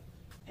prayer.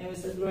 And we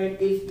said,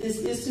 Lord, if this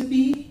is to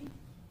be,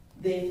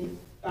 then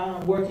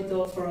work it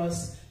out for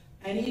us.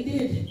 And He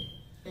did.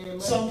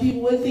 Amen. Some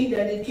people would think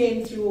that it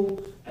came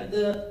through at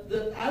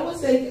I would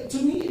say,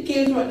 to me, it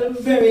came through at the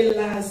very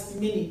last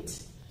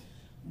minute.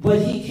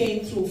 But He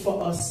came through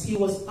for us. He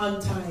was on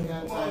time.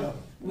 Wow.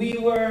 We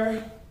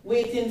were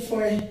waiting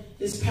for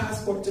His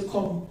passport to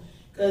come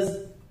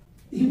because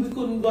we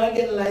couldn't go and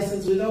get a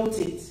license without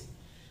it.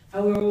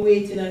 And we were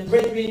waiting, and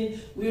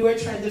brethren, we were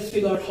trying to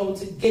figure out how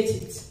to get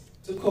it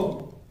to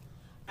come.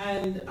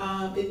 And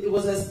it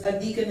was a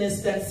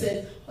deaconess that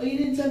said, oh, you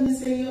didn't tell me,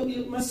 say,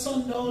 my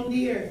son down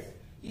there,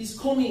 he's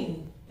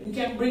coming. And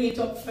can bring it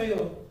up for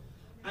you.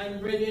 And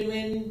brethren,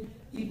 when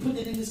he put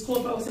it in his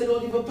coat pocket, we said,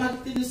 don't even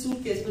pack it in the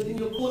suitcase, but in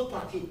your coat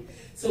pocket,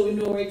 so we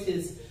know where it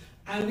is.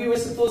 And we were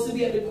supposed to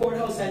be at the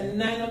courthouse at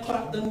 9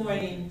 o'clock in the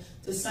morning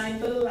to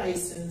sign for the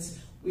license.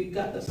 We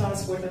got the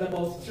passport at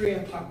about 3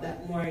 o'clock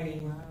that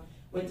morning. Wow.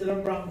 Went to the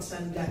Bronx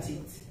and got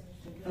it.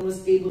 and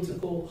was able to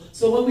go.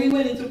 So when we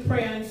went into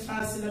prayer and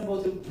fasting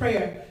about the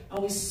prayer,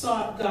 and we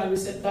sought God, we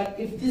said, God,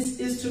 if this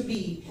is to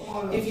be,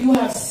 if you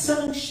have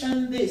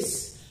sanctioned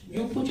this,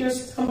 you put your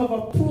stamp of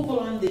approval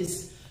on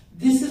this,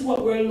 this is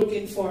what we're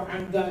looking for,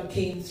 and God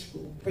came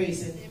through.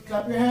 Praise Him.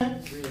 Clap your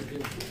hands.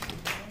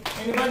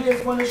 Anybody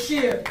else want to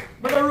share?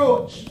 Brother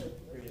Roach.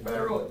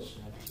 Brother Roach.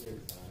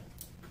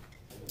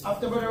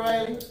 After Brother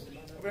Riley.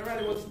 Brother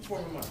Riley was before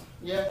me, man.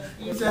 Yeah,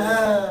 he's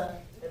a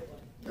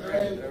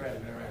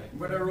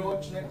Brother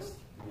Roach next.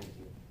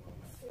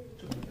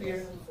 To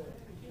prepare.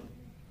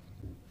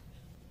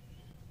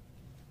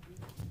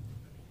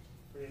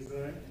 Praise the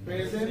Lord.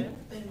 Praise Him.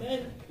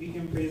 Amen. We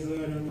can praise the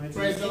Lord Almighty.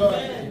 Praise the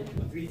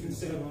Lord. Greetings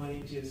to everyone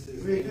in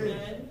Jesus.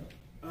 Amen.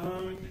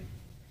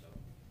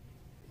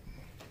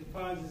 The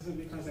pause isn't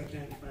because I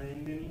can't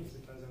find any, it's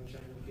because I'm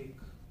trying to pick,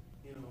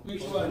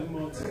 which one?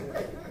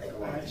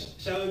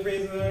 Shall we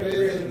praise the Lord?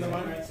 Praise the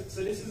Lord. Right,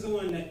 so this is the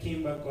one that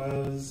came back while I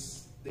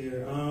was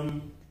there.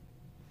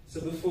 So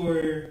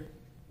before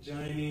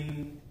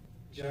joining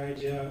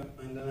Georgia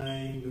on the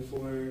line,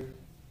 before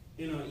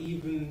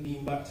even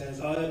being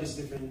baptized, all of this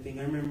different thing.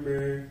 I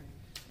remember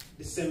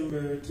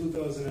December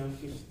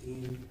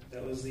 2015.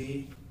 That was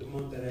the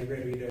month that I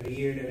graduated, or the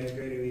year that I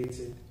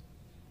graduated,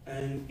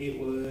 and it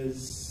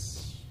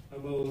was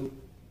about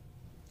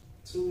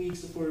 2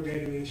 weeks before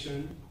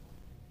graduation.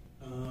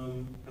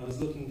 I was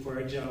looking for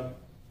a job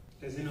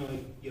because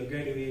you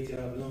graduate, you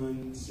have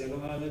loans, you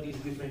have all of these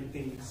different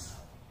things,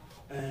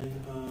 and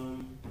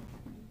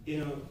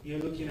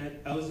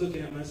I was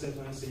looking at myself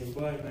and I was saying,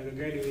 boy, if I could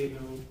graduate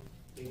now,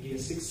 they give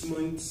 6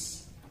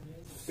 months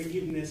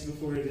forgiveness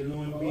before the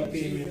loan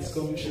prepayments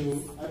come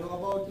through. I know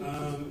about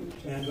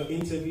it. I got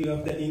interview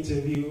after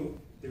interview.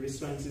 The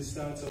responses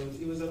start out.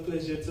 It was a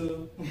pleasure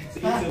to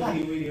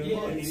interview with you.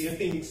 Yes. And then you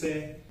think,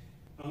 say,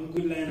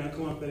 good line I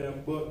come up with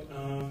that, but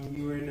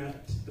you were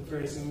not the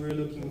person we were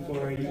looking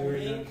for, you were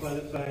not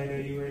qualified, or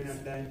you were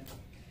not that.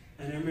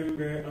 And I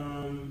remember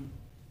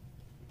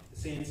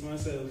saying to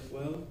myself,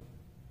 well,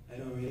 I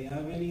don't really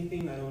have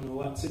anything, I don't know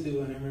what to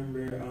do. And I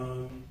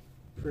remember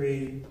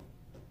praying,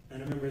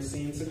 and I remember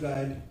saying to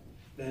God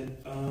that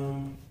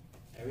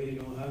I really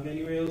don't have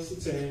anywhere else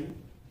to turn.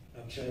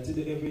 I've tried to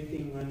do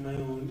everything on my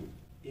own.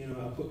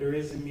 I put the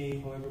resume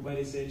how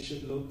everybody said it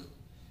should look.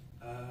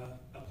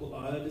 I put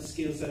all of the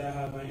skills that I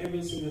have, and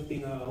every single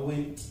thing I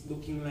went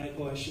looking like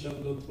how I should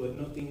have looked, but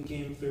nothing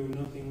came through,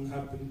 nothing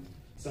happened.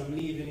 So I'm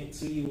leaving it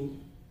to you.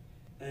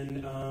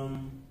 And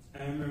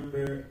I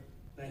remember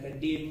like a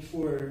day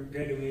before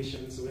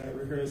graduation, so we had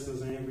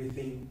rehearsals and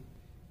everything.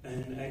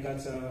 And I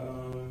got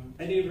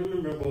I didn't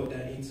remember about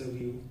that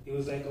interview. It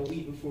was like a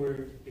week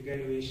before the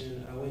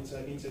graduation. I went to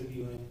an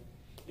interview, and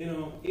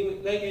it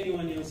was like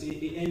anyone else.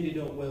 It ended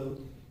up well,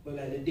 but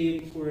like the day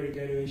before the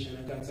graduation,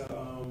 I got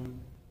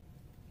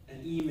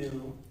an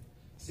email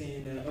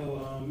saying that,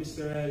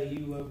 Mr. Riley,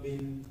 you have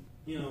been,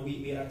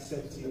 we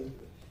accept you,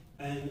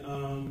 and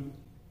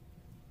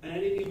I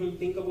didn't even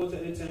think about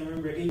it at the time. I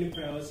remember in the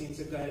prayer I was saying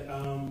to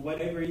God,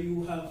 whatever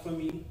you have for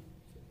me,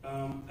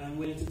 I'm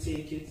willing to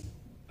take it.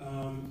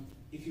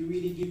 If you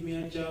really give me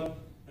a job,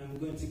 I'm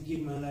going to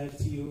give my life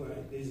to you.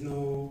 There's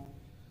no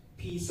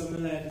piece of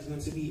my life is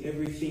going to be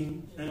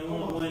everything. And I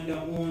want one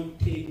that won't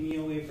take me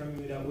away from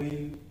you, that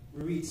when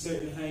we reach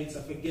certain heights,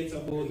 I forget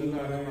about you,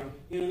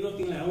 or,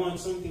 nothing like, I want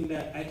something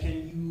that I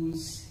can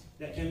use,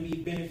 that can be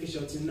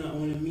beneficial to not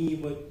only me,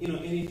 but,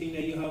 anything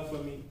that you have for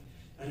me.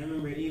 And I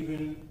remember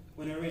even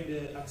when I read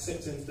the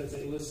acceptance letter,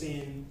 it was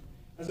saying,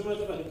 as a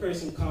matter of fact, the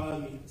person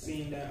called me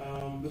saying that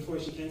before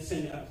she can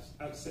send the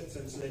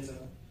acceptance letter,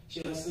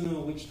 she has to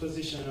know which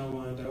position I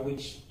want, or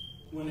which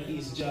one of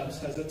these jobs,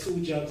 because the 2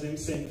 jobs them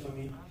sent for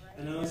me.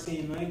 And I was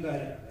saying, my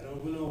God, I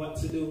don't even know what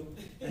to do.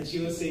 And she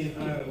was saying,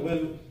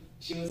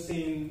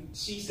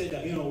 she said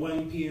that,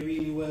 one pay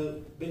really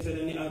well, better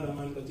than the other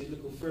one, but it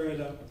look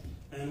further.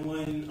 And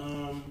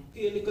one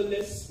pay a little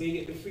less, but you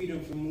get the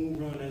freedom to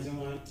move around as you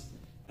want.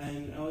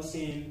 And I was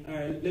saying, all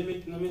right, let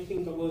me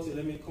think about it,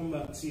 let me come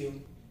back to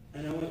you.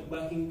 And I went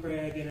back in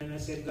prayer again, and I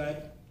said,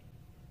 God,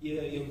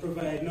 you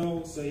provide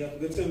now, so you have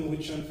to tell me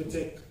which one to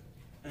take.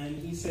 And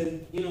he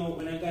said,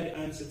 when I got the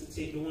answer to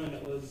take the one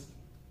that was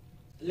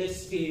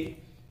less pay,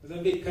 I was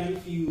a bit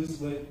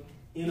confused, but,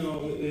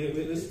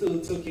 we still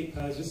took it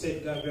because you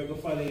said, God, we're going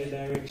to follow your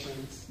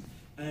directions.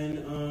 And,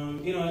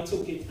 I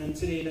took it, and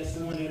today that's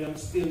the one that I'm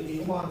still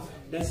in.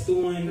 That's the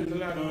one,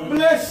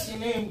 bless your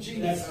name,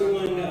 Jesus. That's the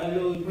one that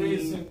allowed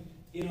me,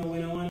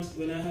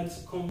 when I had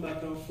to come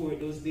back and forth,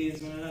 those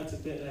days when I had to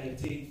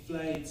take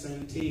flights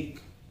and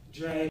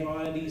drive, all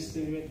of these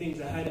different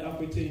things, I had the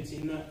opportunity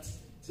not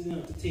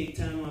to take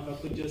time off. I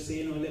could just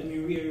say, let me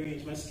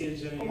rearrange my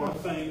schedule, and I'm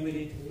fine with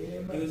it.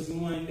 It was the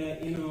one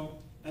that,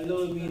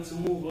 allowed me to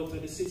move out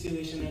of the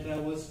situation that I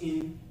was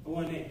in, the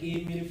one that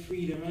gave me the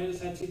freedom. I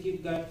just had to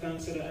give God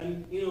thanks for that.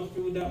 And,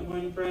 through that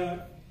one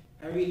prayer,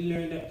 I really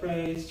learned that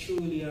prayer is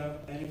truly an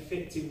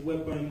effective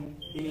weapon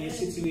in a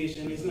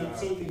situation. It's not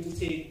something to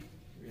take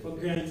for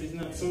granted. It's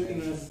not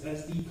something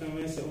as deep as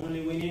I said.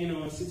 Only when you're in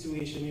a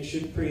situation, you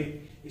should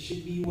pray. It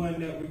should be one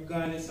that,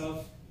 regardless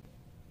of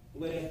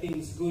whether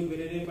things good,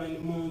 whether they're on the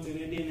mountain,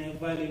 whether they're in a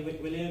valley,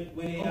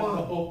 whether they go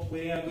up,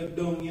 whether they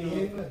go down, you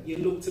know, you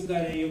look to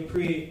God and you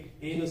pray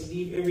and you just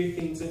leave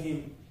everything to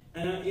Him.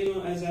 And you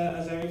know, as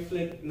I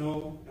reflect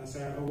now, I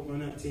hope I'm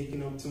not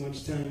taking up too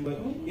much time, but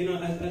you know,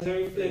 as I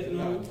reflect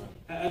now,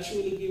 I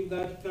truly give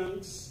God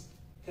thanks,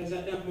 because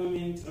at that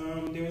moment,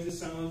 there was a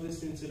song I was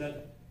listening to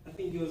that, I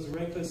think it was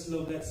Reckless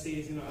Love, that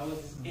says, you know, I was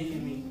his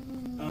enemy.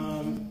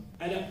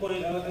 At that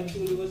point, I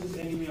truly was his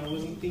enemy. I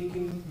wasn't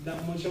thinking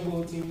that much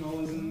about him. I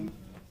wasn't,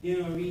 you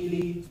know,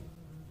 really,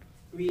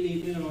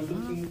 you know,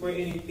 looking for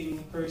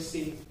anything per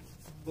se.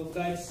 But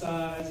God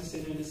saw, as I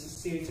said, the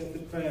sincerity of the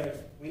prayer.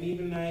 When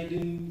even I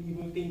didn't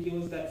even think it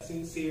was that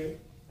sincere,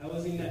 I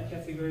was in that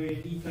category.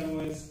 Deacon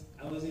was,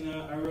 I was in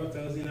a rut,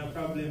 I was in a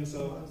problem,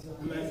 so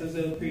I might as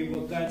well pray.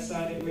 But God saw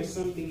that there was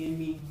something in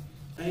me.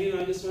 And you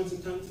know, I just want to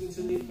continue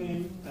to live for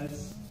Him,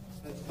 as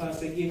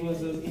Pastor gave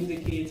us those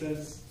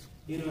indicators.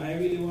 You know, I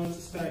really want to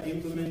start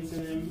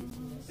implementing them,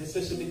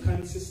 especially the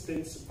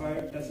consistency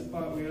part. That's the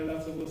part where a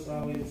lot of us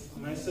always,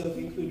 myself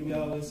included, we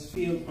always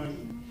fail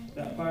on.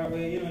 That part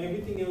where, you know,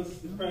 everything else,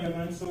 the prayer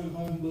might sound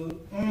humble,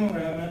 the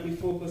prayer might be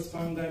focused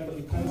on God, but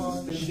the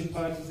consistency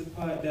part is the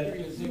part that,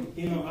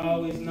 you know,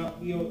 always knock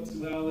me out.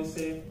 We always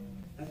say,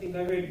 I think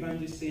I heard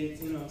Banji say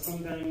it, you know,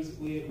 sometimes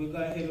we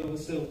got ahead of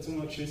ourselves too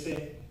much. We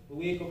say, we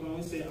wake up and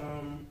we say,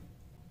 I'm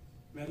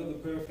going to be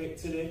perfect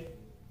today.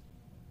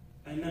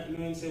 And not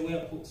knowing, say,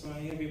 well, put some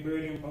heavy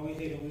burden on our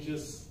head, and we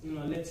just, you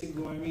know, let it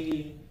go and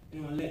really,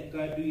 you know, let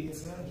God do it.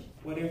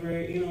 Whatever,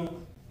 you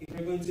know, if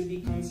we're going to be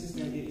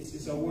consistent,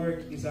 it's a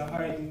work, it's a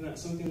hard, it's not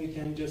something we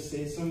can just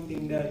say,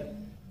 something that,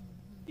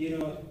 you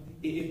know,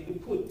 if we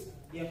put,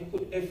 you have to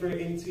put effort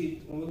into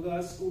it. When we go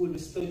to school, we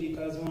study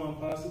because we want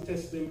to pass the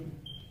test them.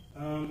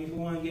 If we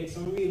want to get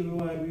some real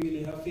reward, we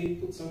really have to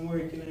put some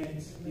work in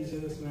it. These are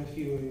just my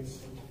few words.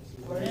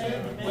 Praise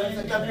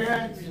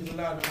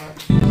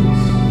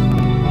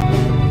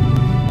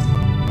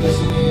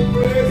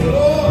the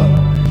Lord.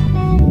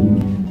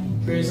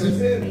 Praise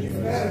Him.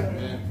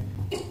 Amen.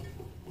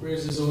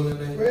 Praise His holy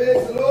name.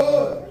 Praise the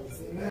Lord.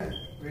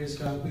 Amen. Praise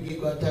God. We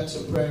give God thanks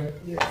for prayer.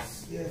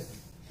 Yes, yes.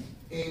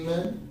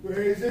 Amen.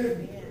 Praise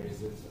Him.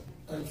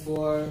 And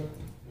for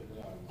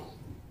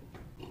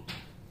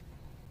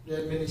the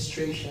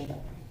administration.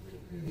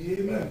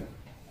 Amen.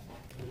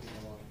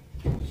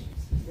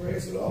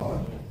 Praise the Lord.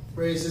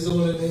 Praise His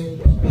holy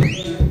name.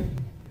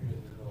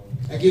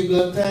 I give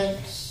God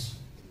thanks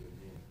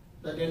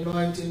that the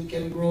anointing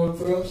can grow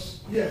for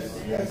us. Yes,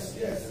 yes,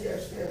 yes,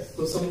 yes, yes.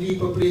 To some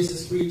deeper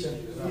places, preacher.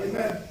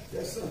 Amen.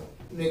 Yes, sir.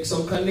 Make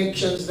some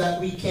connections that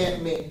we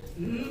can't make.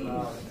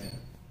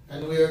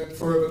 And we are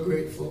forever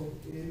grateful.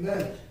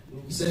 Amen.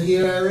 He said,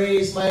 here I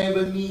raise my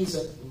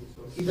Ebenezer.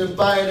 Either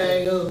by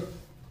thy help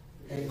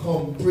and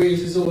come.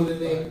 Praise His holy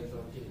name.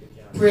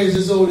 Praise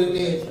His holy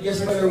name.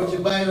 Yes, Brother Roger,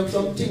 buying up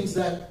some things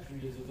that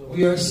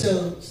we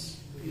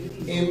ourselves,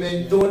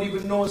 amen, don't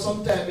even know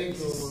sometimes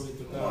exist.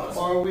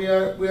 Or we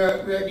are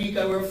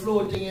deacon, we're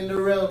floating in the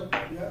realm.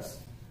 Yes.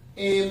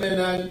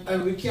 Amen.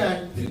 And we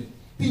can't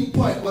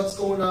pinpoint what's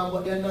going on,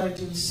 but the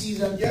anointing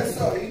sees and yes,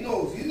 sir. He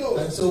knows. He knows.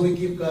 And so we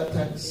give God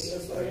thanks.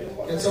 Yes, sir.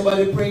 Can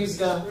somebody praise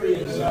God?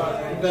 Praise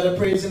God. You got a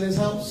praise in His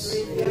house?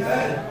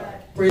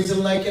 Amen. Praise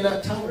Him like you're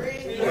not tired.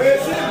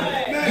 Praise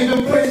Him. Give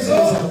Him praise in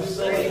His house.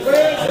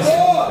 Praise the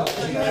Lord.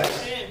 Amen.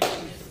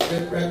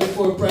 Right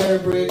before prayer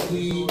break,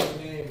 we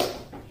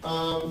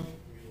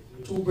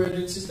two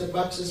brethren, Sister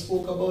Baxter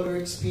spoke about her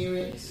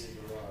experience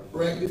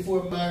right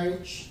before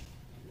marriage,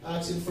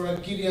 asking for a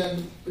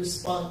Gideon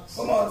response.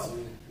 Come on.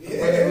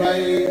 Brother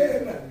Riley,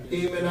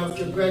 amen,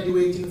 after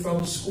graduating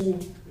from school,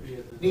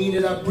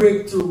 needed a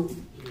breakthrough.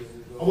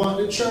 I want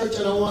the church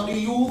and I want the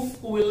youth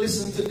who will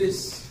listen to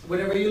this,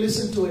 whenever you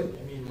listen to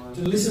it,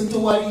 to listen to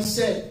what he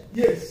said.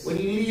 Yes. When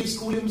he leaves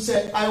school, he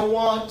said, I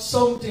want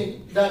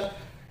something that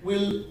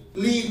will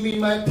lead me in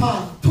my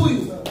path to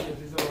you.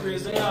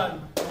 Praise the Lord.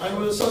 And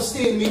will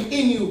sustain me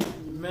in you.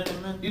 Amen,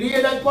 amen. Did you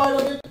hear that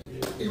part of it?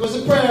 It was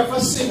a prayer for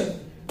a sinner.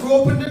 Grew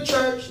up in the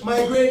church,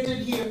 migrated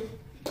here,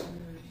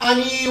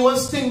 and he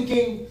was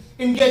thinking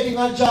in getting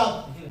a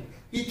job.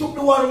 He took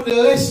the one with the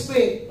less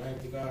pay.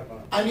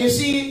 And you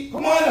see,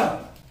 come on now.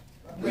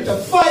 With a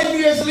 5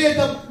 years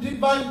later, the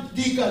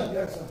deacon,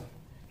 yes, sir,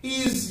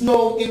 he's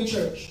now in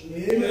church.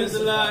 Praise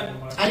the Lord.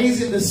 And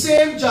he's in the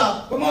same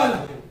job. Come on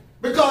now.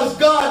 Because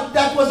God,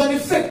 that was an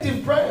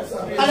effective prayer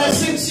and a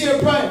sincere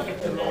prayer.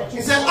 He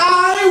said,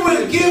 I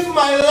will give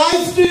my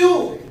life to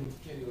you.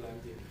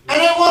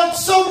 And I want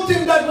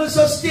something that will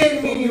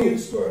sustain me in you.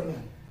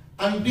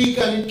 And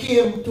deacon, it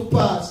came to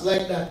pass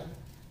like that.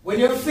 When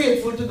you're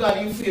faithful to God,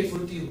 He's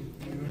faithful to you.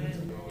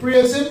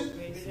 Praise Him.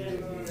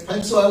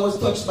 And so I was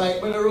touched by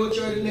Brother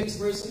Roger, the next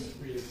person,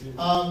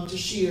 to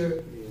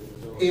share.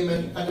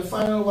 Amen. And the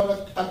final one,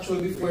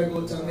 actually, before I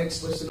go to the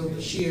next person, I'm going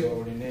to share.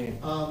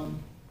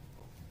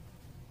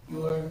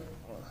 Your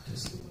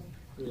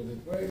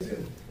praise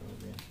Him.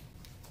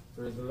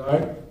 Praise the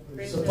Lord.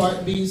 So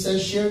part B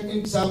says, share an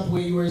example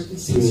where you were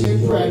sincere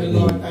in prayer and the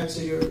Lord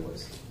answered your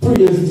request.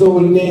 Praise His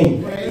holy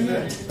name.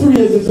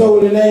 Praise His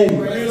holy name.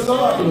 Praise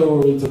God.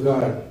 Glory to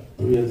God.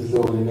 Praise His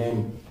holy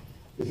name.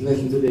 This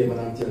lesson today, man,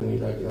 I'm telling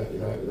you,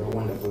 it's a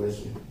wonderful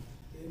lesson.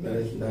 A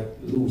lesson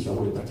that loose and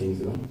all the things,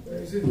 you know.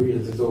 Praise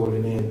His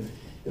holy name.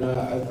 You know,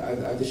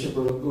 as the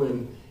shepherd was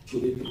going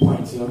through the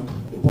points, you know,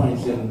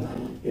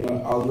 and, you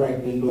know, I was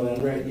writing down and I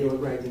was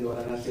writing down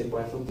and I said,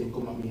 boy, something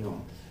come at me, you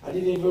know. I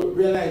didn't even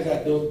realize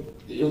that there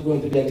was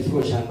going to be a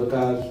discussion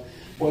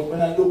but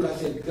when I look, I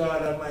said,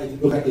 God Almighty,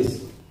 look at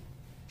this.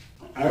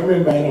 I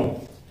remember, you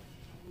know,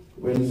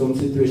 when some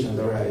situations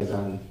arise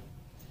and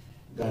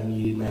God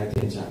needed my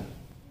attention.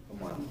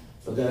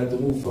 So God had to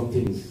move some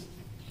things.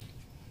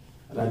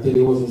 And I tell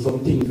you, it wasn't some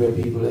things where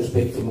people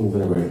expect to move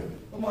everywhere.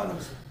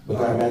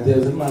 Because I tell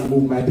the man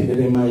move my people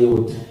in my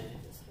youth.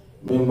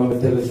 Remember I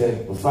tell you,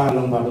 say, I fall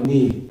on my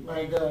knee.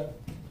 My God.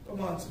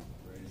 Come on.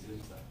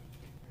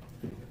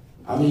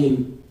 I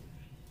mean,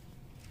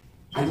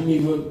 I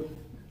didn't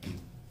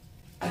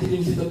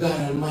say to God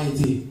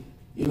Almighty,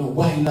 you know,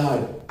 why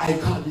Lord, I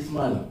call this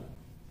man.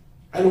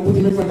 I don't put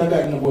him in front of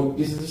God, you know, but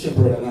this is the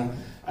shepherd and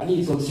I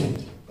need some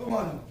strength. Come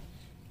on.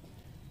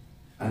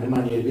 And the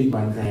man here, big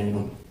man crying, you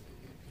know.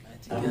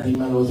 And the big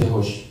man was a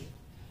hush.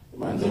 The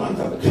man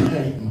started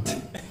crying,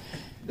 man.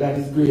 God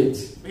is great.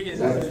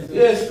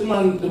 Yes, the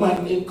man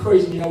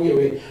encouraged me in a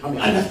way. I mean,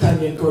 understand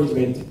the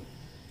encouragement.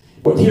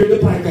 But here's the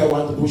point I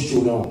want to push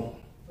through now.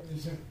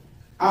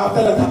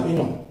 After that happened, you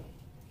know,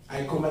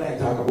 I come and I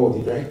talk about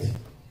it, right?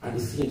 And the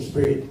same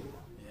spirit.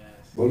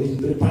 Yes. But listen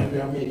to the point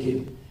where I'm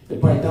making. The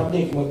point I'm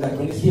making was that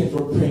when the saints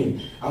were praying,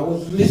 I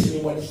was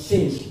listening when the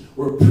saints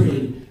were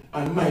praying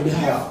on my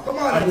behalf. Come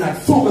on. I'm not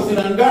focusing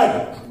on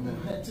God.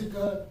 To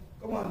God.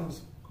 Come on,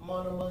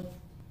 man.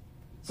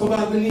 So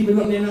I believe in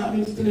nothing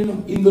happening still, you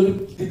know. Even though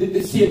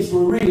the saints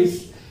were really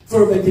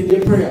fervent in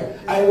their prayer,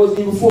 I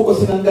wasn't even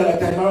focusing on God at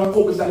that time. I was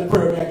focused on the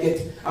prayer I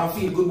get. I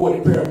feel good about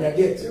the prayer I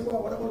get. Yeah,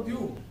 what about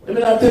you? Let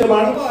me not tell you,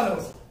 man.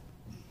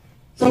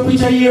 So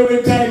preacher here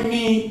every time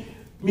me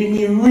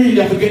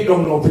really have to get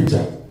down now,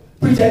 preacher.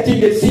 Preacher, I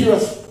think it's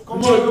serious.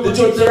 The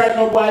church right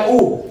now by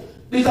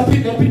there's a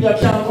people that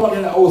can't come out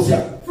in the house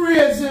here.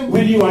 Praise Him.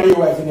 With you and your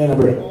wife in the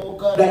brother. Oh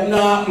God. That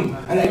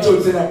and I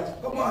church say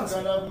that. Come on,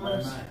 God have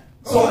mercy.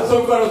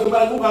 So God go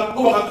back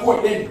to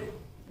court then.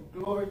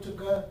 Glory to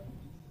God.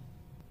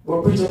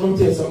 But preacher, don't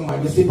tell you something,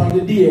 man. You sleep on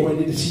the day when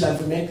the decision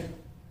to make.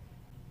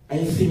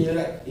 And you see me, you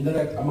know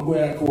that I'm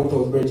going to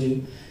courthouse,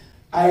 Virgin.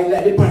 I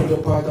like the point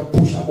of part of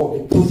push about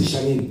the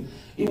positioning.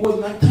 It was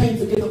not time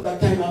to get up that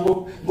time and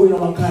go going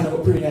on one kind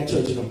of prayer in that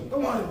church, you know.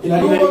 Come on. In the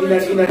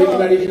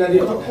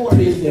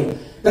place them.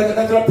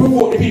 That's what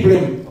provoke the people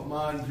them. Come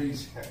on,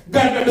 preacher.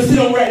 God got to sit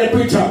down right the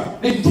preacher.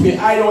 Listen to me,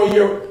 I don't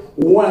hear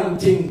one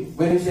thing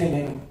when they say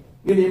them.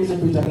 You know, Mr.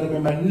 Preacher, I don't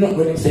remember not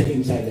when they said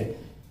inside there.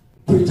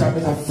 Preacher, I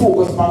must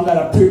focus on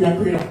God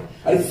and pray.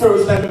 And the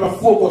first time I ever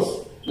focus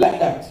like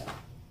that.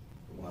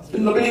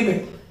 You don't believe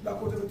me?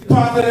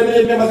 Pastor, they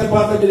believe me, I say,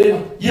 Pastor,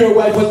 your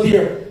wife was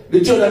there. The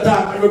church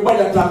attack, everybody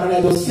attack, and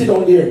I just sit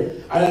down there.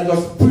 And I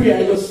just pray,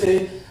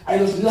 I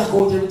just knock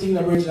out everything in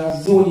the virgin,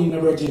 I zone in the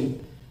virgin.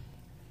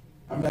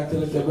 I'm not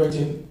telling the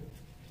virgin,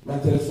 I'm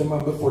not telling the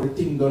man before the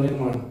thing done in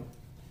man.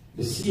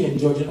 The same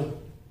judge, you know.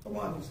 Come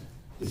on.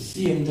 The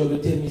same judge will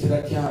tell me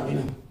that can't happen, you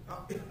know.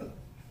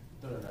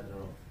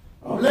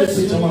 Oh, bless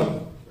you,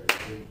 man.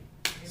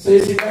 So you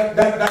see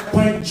that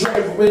point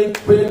drive, when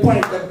the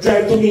point that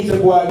drive to me,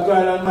 say, boy,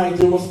 God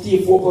Almighty, you must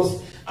stay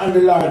focused on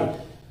the Lord.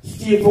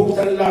 Stay focused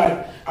on the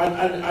Lord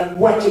and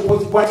watch your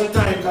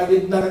time, because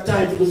there's not a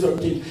time to do certain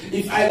things.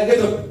 If I get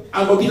up,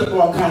 I'm going to get up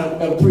one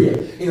kind of prayer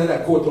in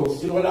that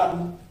courthouse. You know what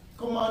happened?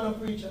 Come on,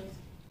 preacher.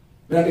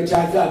 When I get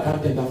child, God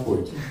content of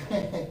court.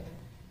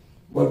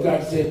 But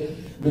God said,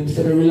 when he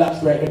said,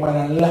 relax right there, man,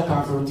 and lock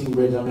off everything,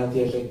 brother. I'm not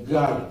here, say,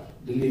 God,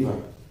 deliver.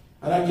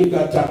 And I give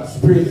God thanks,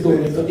 praise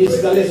God. So this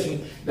is a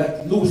lesson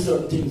that lose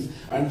certain things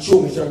and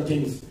show me certain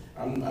things.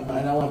 And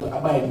I want to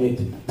abide with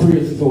it.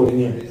 Praise His holy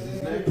name.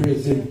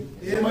 Praise Him.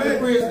 Amen.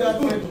 Praise God.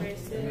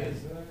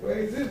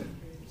 Praise Him.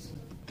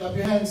 Clap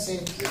your hands,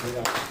 saints.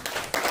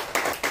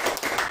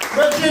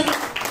 Brethren,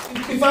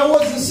 if I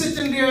wasn't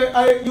sitting there,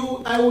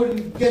 I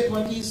wouldn't get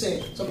what he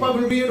said. So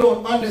probably you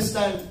don't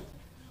understand,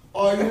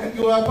 or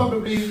you are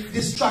probably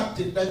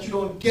distracted that you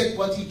don't get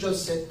what he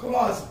just said. Come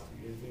on.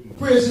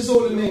 Praise His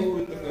holy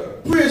name.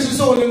 Praise His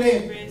holy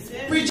name.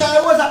 Preacher,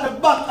 I was at the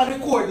back of the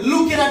court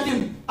looking at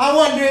him. I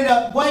wondering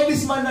that why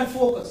this man not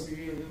focused.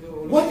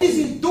 What is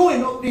he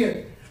doing up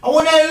there? And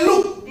when I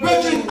looked,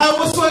 brethren, I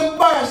was so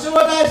embarrassed. And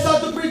when I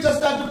started to preach, I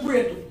started to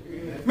pray too.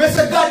 I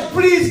said, God,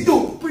 please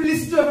do.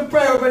 Please do every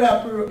prayer over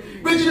that prayer.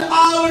 Brethren,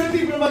 all the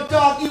people were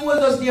talking, he was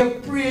just there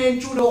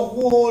praying through the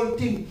whole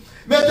thing.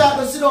 I thought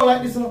to sit down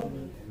like this.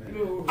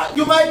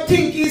 You might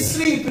think he's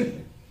sleeping.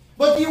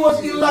 But he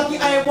was lucky.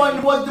 I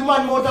wonder what the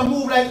man would have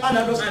moved like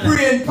Anna, just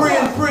praying.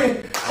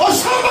 Oh,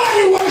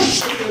 somebody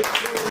watched it.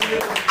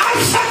 I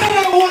sat and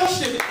I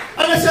watched it.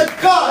 And I said,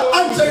 God,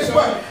 answer his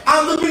prayer.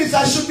 I'm the minister,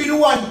 I should be the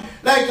one,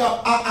 like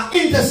a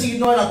intercede,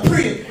 not a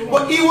pray.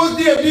 But he was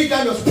there, he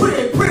can just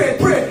pray.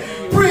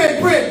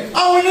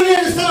 And when the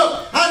lady stood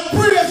up and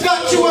praise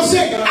God, she was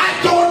say, I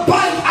don't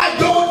bite, I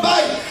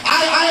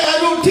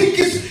don't think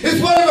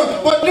it's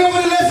whatever, but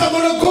nevertheless I'm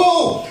going to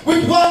go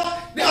with what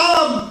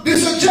the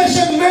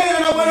suggestion made,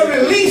 and I'm going to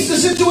release the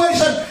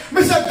situation.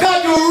 Mr.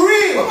 God, you're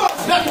real.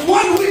 That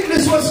one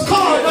witness was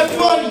called, that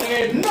one,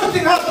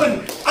 nothing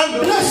happened.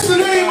 And bless the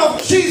name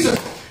of Jesus.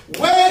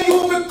 When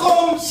you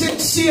become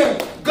sincere,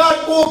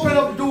 God open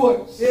up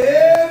doors.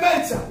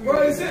 Amen, sir.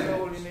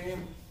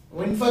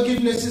 When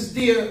forgiveness is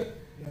there,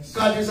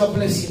 God is a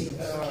blessing.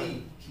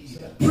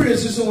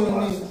 Praise His own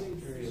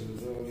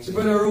name. See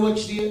Brother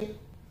Roach there.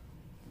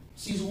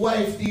 See his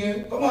wife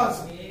there. Come on,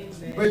 sir.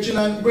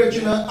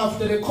 Brethren,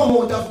 after they come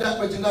out of that,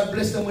 Brethren, God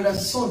bless them with a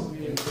son.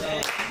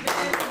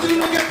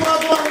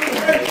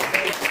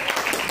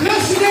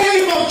 Bless the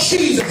name of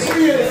Jesus.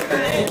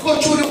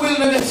 Go through the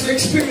wilderness to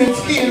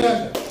experience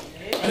healing.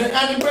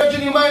 And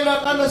brethren, you might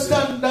not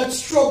understand that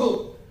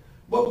struggle.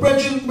 But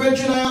brethren,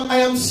 I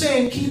am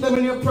saying, keep them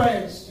in your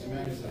prayers.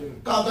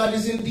 God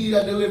is indeed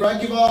a deliverer. I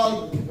give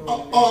all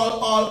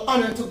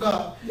honor to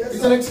God.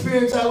 It's an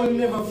experience I will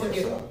never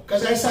forget.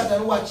 Because I sat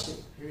and watched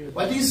it.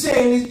 What he's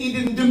saying is he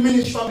didn't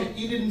diminish from it.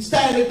 He didn't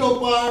stand it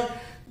up or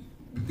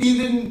he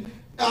didn't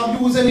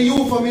use any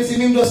euphemism.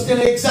 He just tell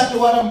exactly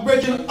what I'm.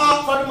 Brethren,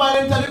 half of the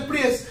man into the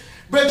place.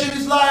 Brethren,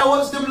 his lawyer,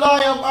 what's the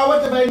lawyer, or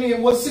whatever his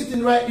name, was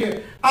sitting right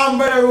there. And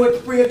Brother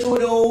wrote pray through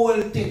the whole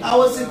thing. I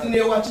was sitting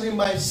there watching him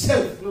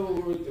myself.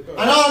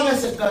 And all I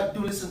said, God,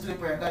 do listen to the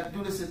prayer. God,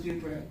 do listen to the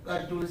prayer.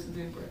 God, do listen to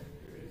the prayer.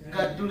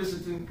 God, do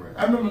listen to the prayer.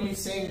 I remember me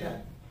saying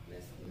that.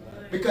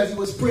 Because he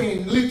was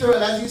praying, literal,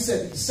 as he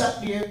said, he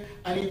sat there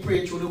and he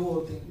prayed through the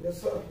whole thing.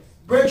 Yes, sir.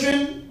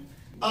 Brethren,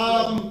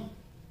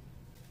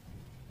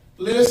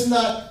 let us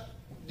not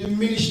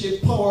diminish the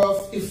power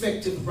of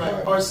effective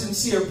prayer or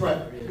sincere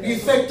prayer. The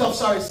effect of,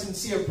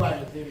 sincere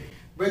prayer.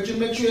 Brethren,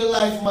 make sure your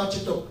life match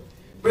it up.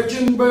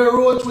 Brethren, Brother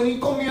Roach, when he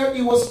come here,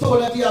 he was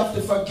told that he have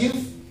to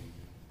forgive.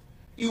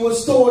 He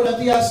was told that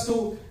he has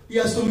to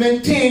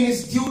maintain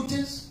his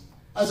duties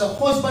as a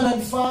husband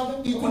and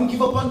father. He couldn't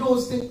give up on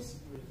those things.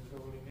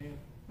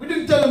 We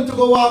didn't tell him to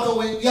go walk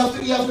away. He had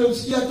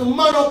to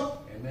man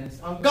up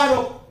and guard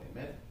up.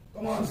 Amen.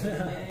 Come on.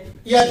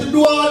 He had to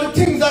do all the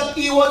things that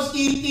he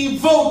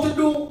vowed to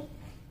do.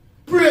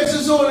 Praise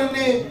His holy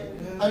name.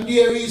 And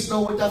there he is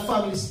now with a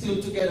family still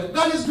together.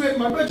 God is great,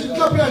 my brethren.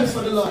 Clap your hands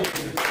for the Lord.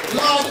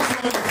 Lord is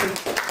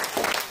wonderful.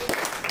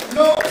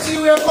 No, see,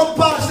 we are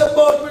compassed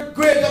about with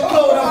greater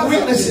cloud of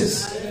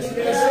witnesses.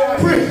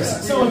 Praise.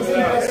 So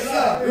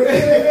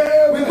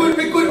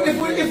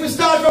if we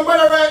start from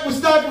Brother Right,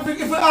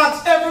 if we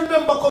ask every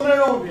member coming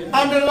around,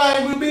 and the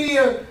line will be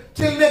here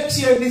till next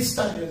year this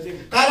time.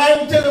 God, I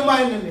am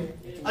telling me.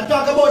 I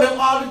talk about them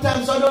all the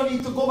time, so I don't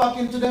need to go back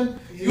into them.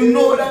 You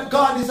know that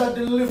God is a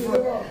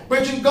deliverer.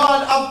 Brethren,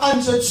 God have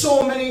answered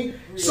so many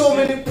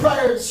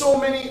prayers, so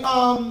many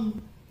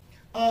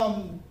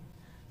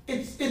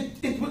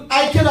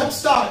I cannot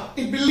start.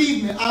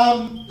 Believe me.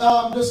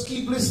 Just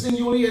keep listening.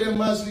 You'll hear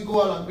them as we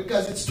go along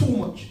because it's too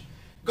much.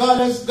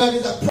 God is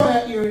a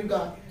prayer hearing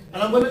God.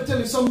 And I'm going to tell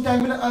you,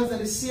 sometimes He doesn't answer at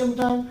the same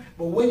time,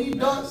 but when He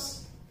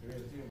does,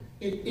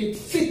 it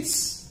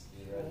fits.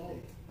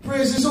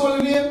 Praise His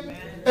holy name.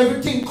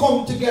 Everything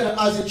come together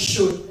as it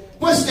should.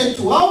 Question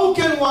 2. How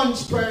can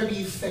one's prayer be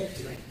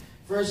effective?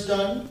 1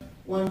 John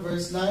 1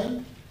 verse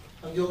 9.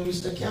 I'm young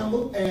Mr.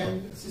 Campbell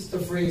and Sister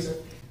Fraser.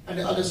 And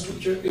the other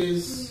scripture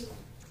is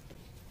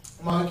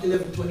Mark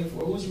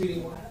 11:24. Who's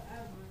reading one?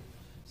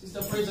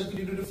 Sister Fraser, could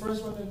you do the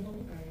first one? Then?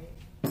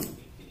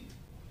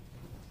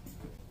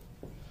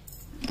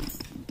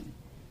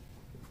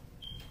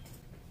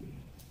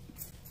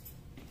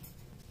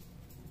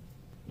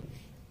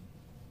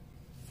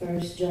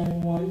 First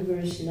John 1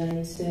 verse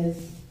 9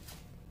 says,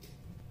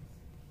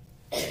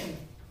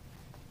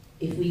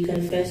 if we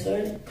confess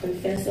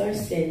our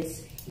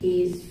sins,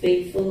 He is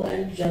faithful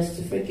and just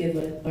to forgive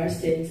our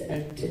sins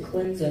and to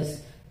cleanse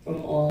us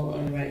from all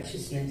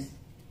unrighteousness.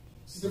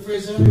 Sister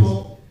Fraser,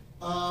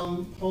 how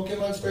can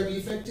one's prayer be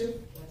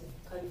effective?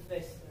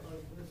 Confess.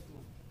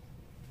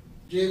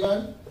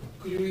 Javon,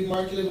 could you read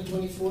Mark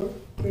 11:24?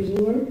 Praise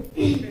the Lord.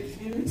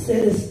 It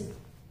says,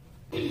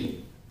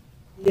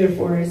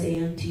 therefore I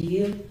say unto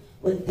you,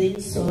 what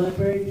things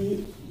soever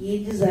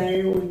ye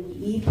desire when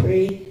ye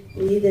pray,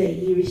 believe that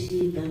ye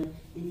receive them,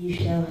 and ye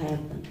shall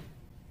have them.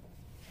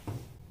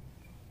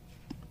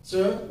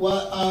 Sir,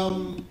 what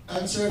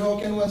answer how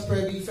can one's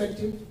prayer be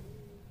effective?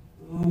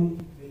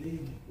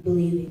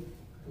 Believing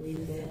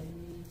that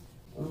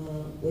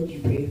what you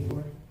pray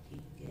for, you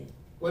can get.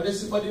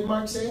 What did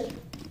Mark say?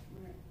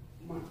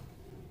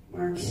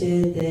 Mark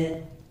said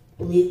that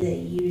believe that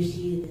you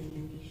receive them.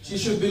 And you she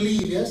should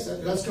believe. Yes,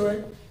 that's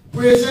correct.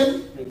 Praise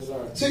Him.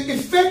 So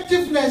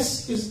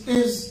effectiveness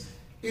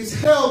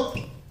is help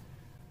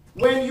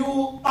when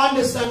you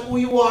understand who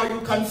you are.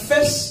 You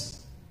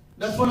confess.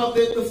 That's one of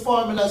the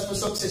formulas for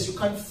success. You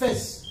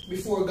confess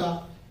before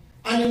God.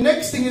 And the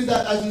next thing is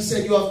that, as you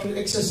said, you have to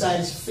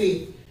exercise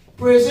faith.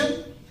 Praise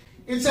Him.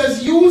 It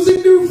says,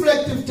 using the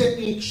reflective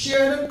technique,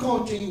 share an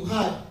encounter you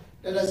had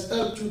that has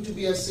helped you to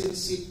be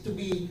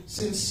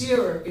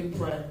sincerer in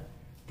prayer.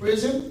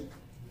 Praise Him.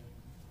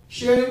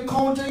 Share an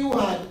encounter you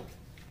had.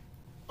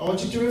 I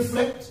want you to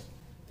reflect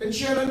and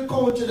share an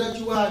encounter that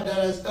you had that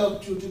has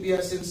helped you to be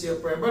a sincere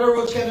prayer. Brother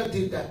Roach kind of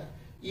did that.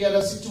 He had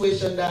a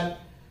situation that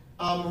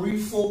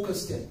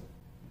refocused him.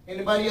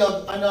 Anybody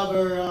have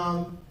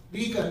another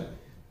deacon?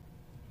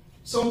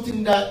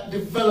 Something that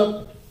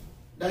developed,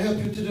 that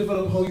helped you to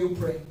develop how you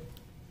pray.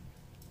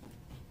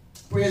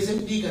 Praise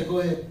him, deacon, go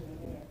ahead.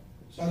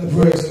 Shall I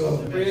praise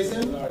God? Praise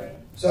him.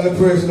 Shall I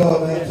praise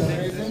God?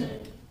 Praise him.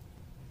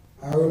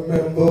 I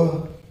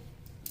remember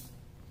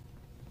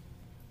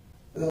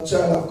as a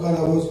child of God,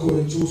 I was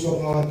going through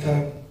some hard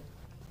time,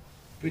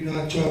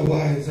 financial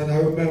wise, and I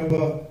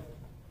remember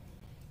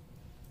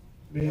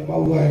me and my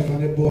wife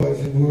and the boys,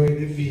 and we were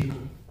in the vehicle.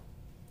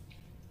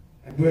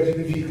 And we were in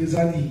the vehicle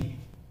and E.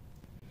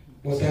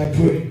 But I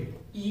pray.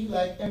 E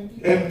like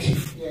empty? Empty.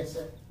 Yes,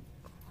 sir.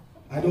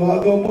 I don't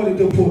have no money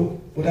to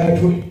put, but I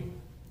pray.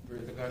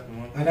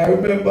 And I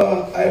remember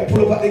I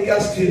pulled up at the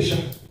gas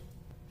station,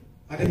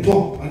 at the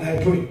pump, and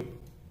I pray.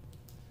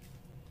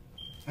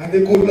 And the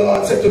good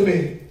Lord said to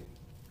me,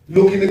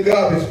 look in the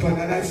garbage pan,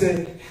 and I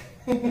said,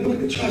 look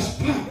in the trash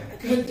pan.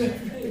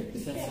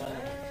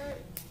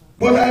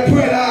 But I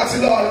prayed and I asked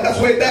the Lord, and that's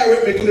why he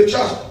directed me to the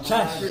trash.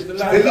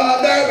 The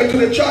Lord directed me to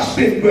the trash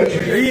bin,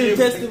 brethren. Real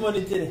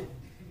testimony today.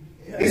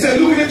 He said,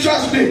 look in the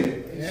trash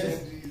bin.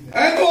 Yes.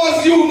 And it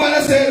was you, man,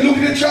 I said, look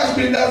in the trash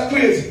bin, that's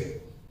crazy.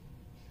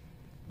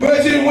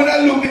 Brethren, when I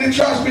look in the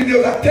trash bin, there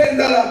was a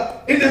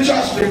 $10 in the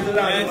trash bin.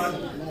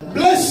 Yes.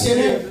 Bless you.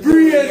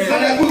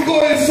 And I could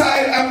go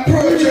inside and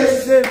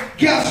purchase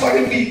gas for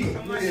the vehicle.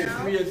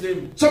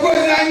 So,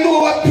 brethren, I know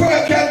what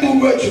prayer can do,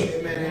 brethren.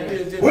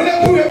 When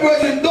I pray,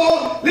 brethren,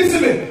 don't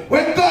listen to me.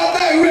 When God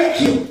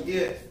directs you,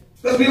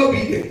 let's be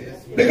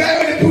obedient. The guy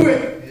already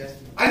prayed.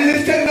 And he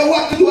was telling me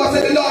what to do. I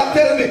said, the Lord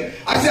tell me.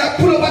 I said, I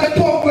pull up at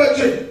the pump,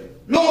 brethren.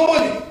 No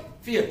money.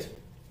 Fiat.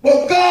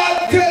 But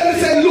God tell me,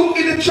 said, look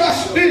in the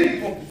trash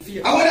bin.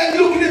 And when I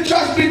look in the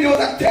trash bin, there was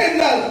a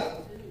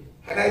 $10.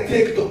 And I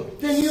take it up.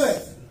 10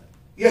 US?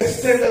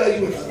 Yes, $10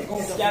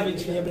 US.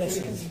 Scavenge for your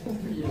blessings.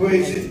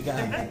 Praise it.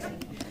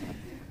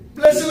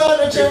 Bless the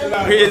Lord,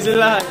 church. Praise the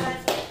Lord.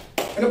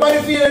 Anybody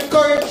feel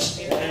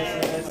encouraged?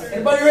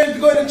 Anybody ready to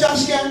go in the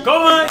trash can?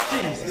 Come on,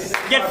 Jesus.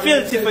 Get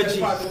filthy for Jesus.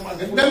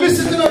 They're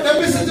missing to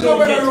know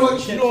Brother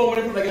Roach.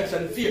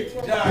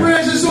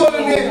 Praise his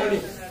holy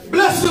name.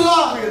 Bless the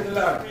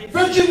Lord.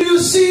 Brethren, do you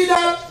see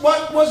that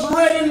what was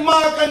read in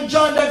Mark and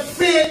John, that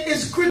faith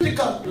is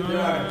critical?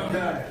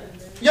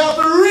 You have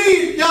to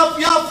read, you have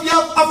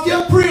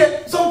to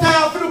pray. Sometimes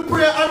you have to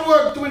pray and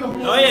work to it.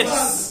 Oh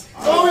yes.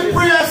 So we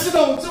pray and sit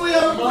down. So we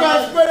have to pray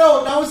and spread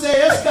out. And we say,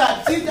 yes,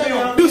 God, sit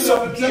down. Do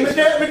something. So we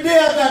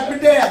there, God, we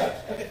there.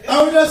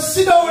 And we just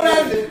sit down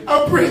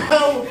and pray.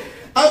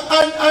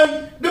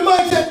 And the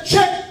man said,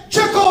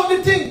 check out the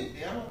thing.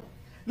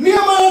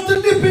 Nehemiah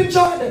to dip in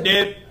Jordan.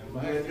 Dip.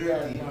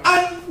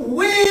 And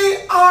we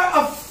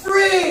are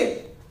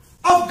afraid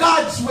of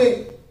God's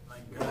way.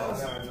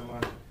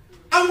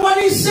 And what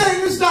he's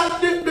saying is that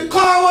the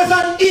car was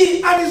an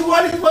E and his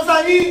wallet was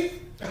an E.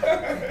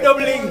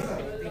 Doubling.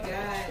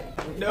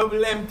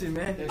 Double empty,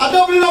 man. A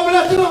double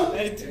that, you know.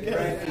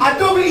 A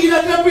double E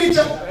that the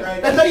preacher.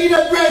 That's a E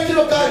that break, you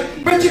know, because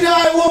preaching the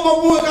eye warm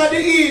up work at the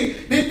E.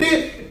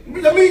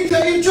 The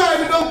meter he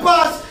drive, it don't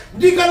pass.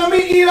 They gonna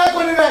make E like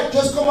when you like,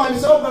 just come on,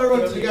 it's over the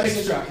road to the gas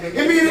station.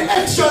 It means the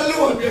extra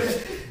load.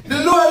 The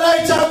lower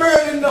lights are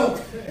burning now.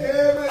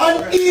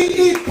 And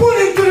he put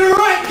it to the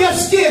right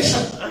gas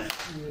station.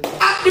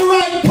 At the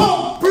right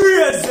pump.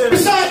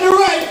 Beside the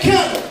right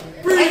can.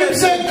 And he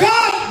said,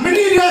 God, we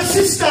need your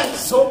assistance.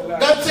 So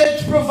that's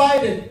it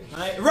provided.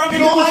 You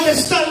don't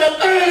understand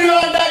that earlier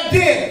on that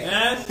day.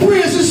 Yes.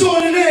 Praise his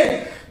holy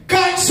name.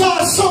 God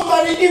saw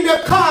somebody in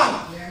the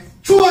car.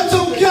 Threw out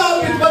some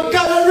garbage, but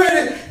God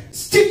already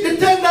stick the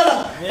 $10.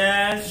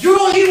 Yes. You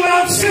don't hear what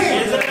I'm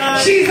saying?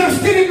 Yes. Jesus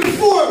did it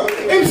before.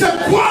 He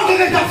said, go out and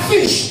get a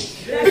fish.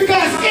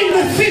 Because in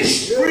the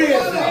fish, praise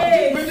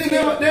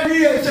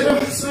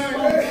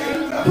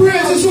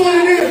his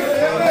holy name.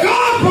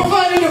 God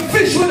provided the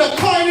fish with a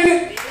coin in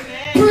it.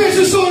 Praise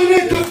his holy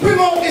name to bring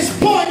out his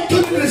point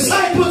to the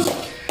disciples.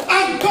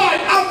 And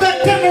God, after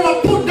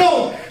 $10 put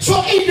down,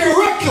 so he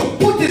direct you,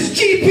 put his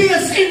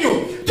GPS in you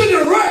to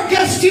the right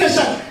gas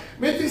station.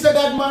 Me think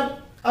that man,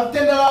 I've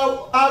 $10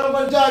 all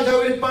over Georgia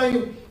with it by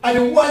you. And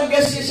the one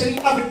gas station, he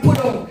have it put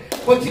on.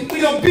 But if we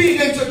don't be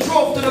there to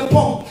drove to the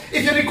pump,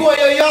 if you didn't go in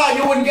your yard,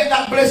 you wouldn't get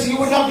that blessing, you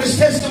wouldn't have this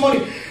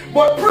testimony.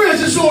 But praise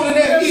his holy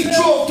name, he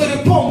drove to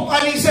the pump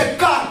and he said,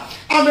 God,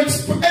 I'm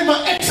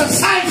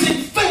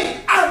exercising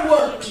faith and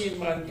work. See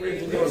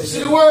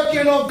the work,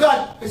 you know,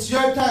 God, it's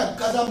your time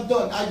because I'm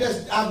done. I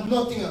have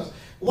nothing else.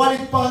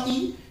 Wallet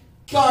party,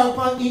 car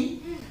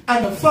party,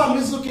 and the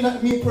family's looking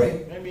at me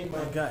praying.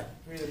 My God.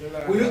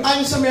 Will you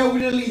answer me or will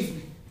you leave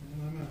me?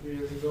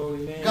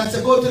 God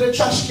said, go to the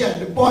trash can.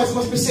 The boys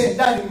must be saying,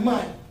 Daddy,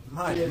 man.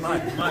 Man. You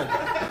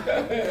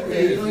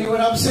don't hear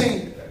what I'm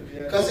saying?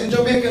 Because in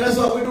Jamaica, that's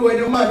what we do when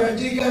you're mad, right,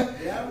 Deacon?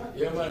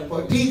 Yeah, man.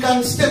 But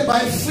Deacon step by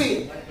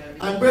faith.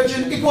 And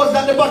brethren, it was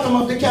at the bottom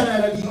of the can,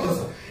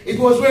 Deacon. It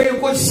was where you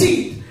could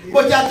see it.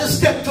 but you have to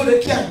step to the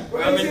camp.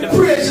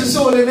 Praise his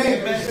holy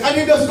name. And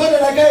he just go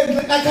there like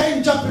I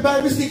ain't jumping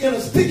by mistake and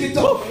just pick it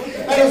up.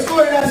 And just go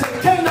there and say,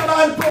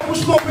 $10 and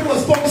push up, it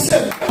was pump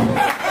 7.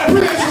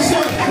 Praise his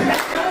holy name.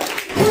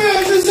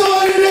 Praise his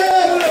holy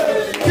name.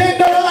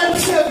 $10 and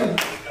 7.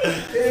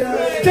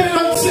 10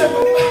 and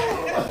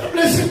 7.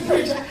 Bless you,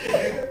 preacher.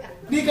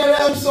 Deacon,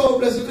 I'm so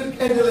blessed. We couldn't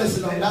end the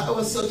lesson on that.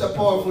 Was such a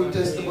powerful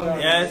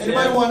testimony. Yes,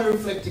 anybody want to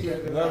reflect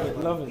together? Love it,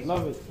 love it,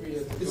 love it.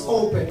 It's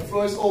open. The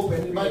floor is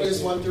open. Anybody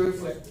just want to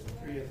reflect?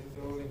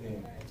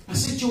 A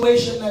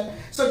situation that...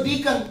 So,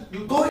 Deacon,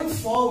 going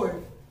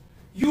forward,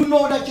 you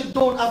know that you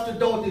don't have to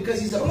doubt it because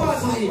he's a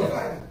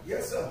provider.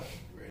 Yes, sir.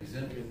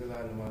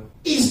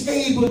 He's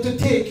able to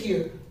take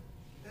care.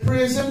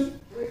 Praise him.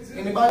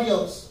 Anybody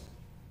else?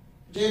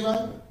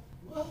 Javon?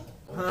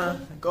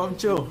 Come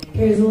true.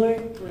 Praise the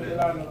Lord.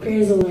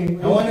 Praise the Lord.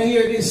 I want to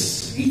hear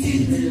this.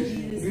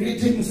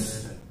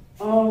 Greetings.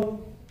 I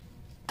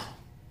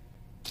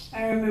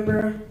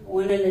remember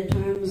one of the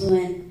times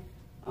when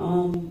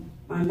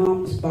my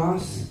mom's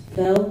boss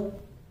fell.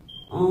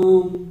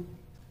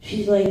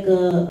 She's like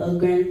a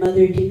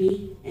grandmother to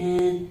me,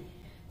 and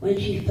when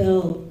she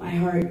fell, my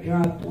heart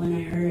dropped when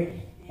I heard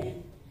it.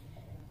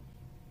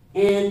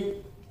 And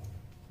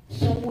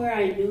somewhere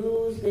I knew it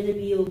was gonna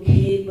be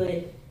okay, but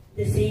at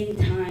the same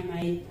time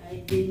I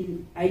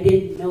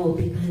didn't know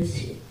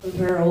because of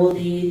her old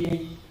age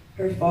and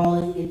her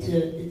falling.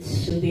 It's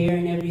severe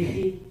and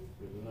everything.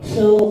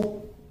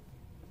 So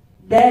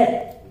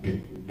that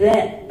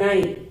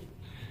night,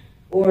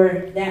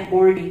 or that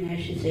morning I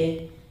should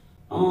say,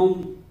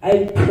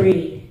 I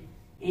prayed,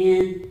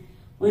 and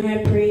when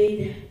I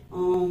prayed,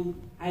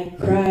 I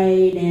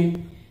cried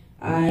and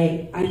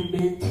I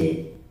meant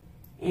it.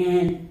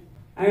 And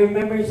I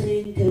remember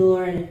saying to the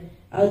Lord,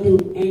 I'll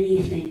do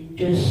anything,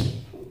 just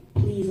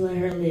please let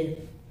her live.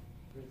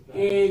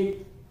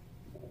 And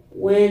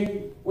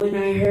when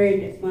I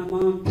heard my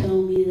mom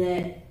tell me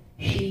that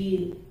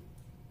she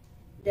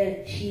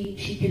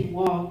can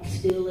walk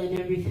still and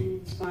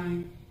everything's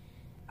fine,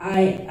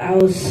 I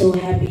was so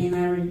happy and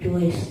I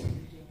rejoiced.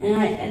 And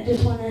I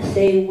just want to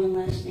say one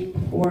last thing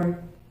before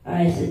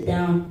I sit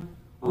down.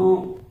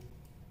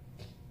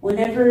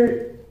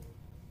 Whenever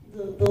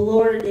the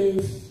Lord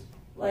is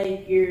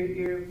like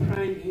your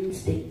prime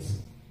instincts,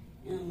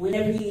 and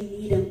whenever you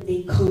need him,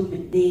 they come.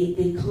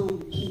 They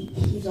come.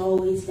 He's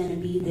always going to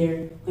be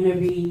there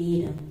whenever you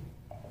need him.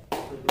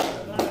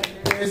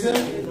 Praise him.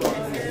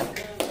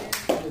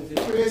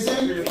 Praise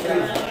him.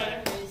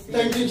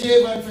 Thank you,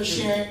 Javon, for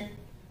sharing.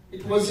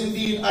 It was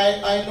indeed,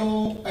 I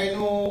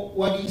know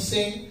what he's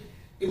saying.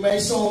 It might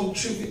sound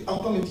trivial. I'm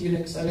coming to you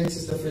next,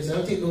 Sister Fraser.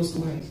 I'll take those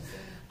 2 hands.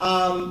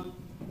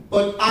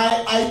 But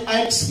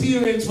I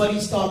experienced what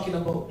he's talking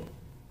about.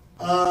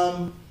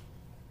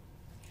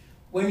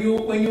 When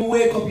you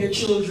wake up your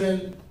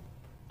children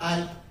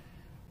at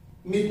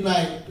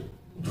midnight,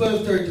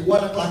 12:30,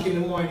 1 o'clock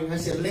in the morning, I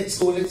say, let's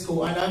go.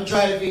 And I'm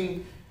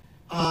driving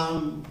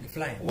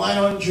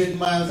 100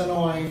 miles an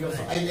hour.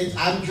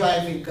 I'm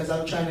driving because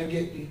I'm trying to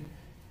get there.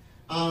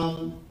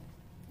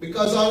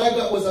 Because all I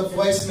got was a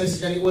voice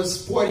message, and it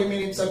was 40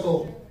 minutes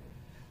ago.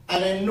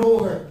 And I know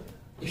her.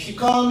 If she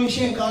called me,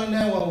 she ain't calling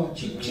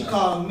 911. She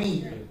called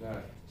me.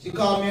 She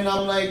called me, and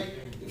I'm like,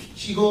 if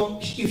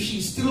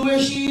she's still where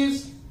she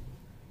is,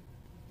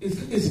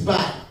 it's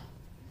bad.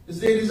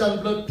 This lady's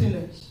on blood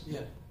thinners.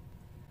 Yeah.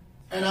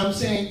 And I'm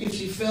saying, if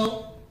she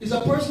fell, it's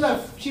a person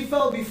that she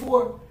fell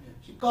before.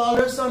 She called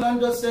her son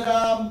and just said,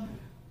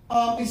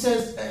 he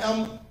says,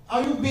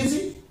 are you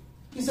busy?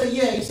 He said,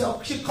 yeah. He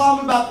said, she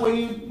called me back when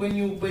you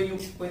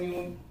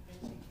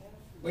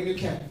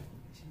can.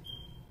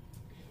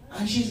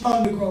 And she's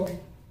on the ground.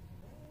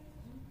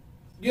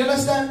 Do you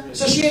understand?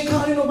 So she ain't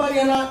calling nobody,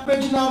 and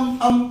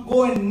I'm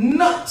going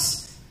nuts.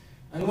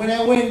 And when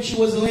I went, she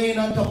was laying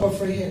on top of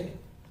her head.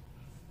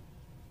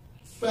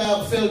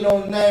 Fell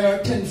down 9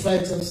 or 10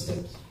 flights of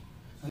steps.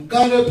 And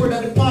God will put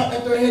that the part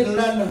that her head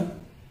landed on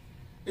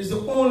is the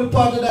only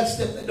part of that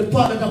step, the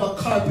part that have a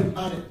carpet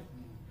on it.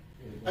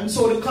 And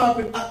so the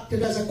carpet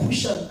acted as a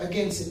cushion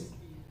against it.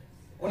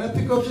 When I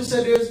picked her up, she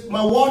said,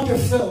 my water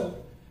fell.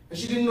 And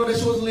she didn't know that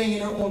she was laying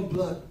in her own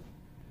blood.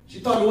 She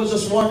thought it was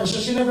just water, so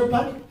she never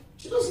panicked.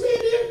 She just lay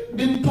there,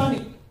 didn't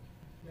panic.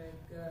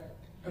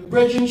 And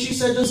brethren, she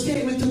said, just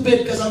take me to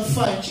bed because I'm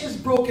fine. She's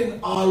broken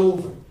all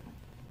over.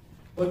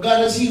 But God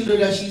has healed her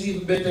that she's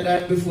even better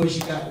than before she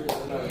got her.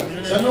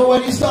 So I know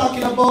what he's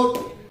talking about.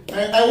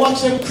 I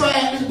watch them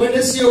cry when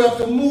they see we have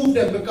to move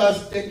them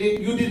because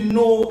you didn't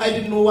know, I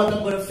didn't know what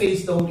I'm going to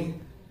face down here.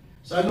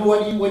 So I know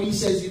what he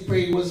says he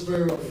prayed was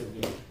very rough.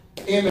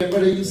 Amen.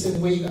 Brother, you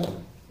said, where you got?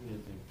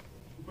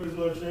 Praise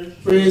the Lord, church.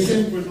 Praise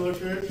him. Praise the Lord,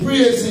 church.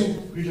 Praise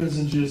him. Greetings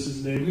in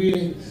Jesus' name.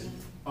 Greetings.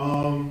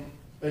 An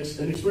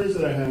experience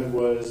that I had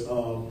was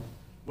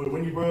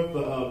when you brought up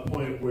the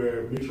point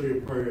where make sure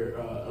your prayer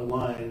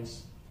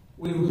aligns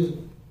with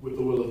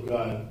the will of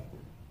God.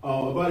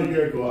 About a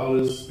year ago, I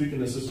was speaking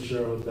to Sister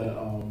Cheryl that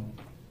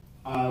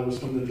I was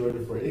coming to Georgia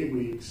for 8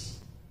 weeks,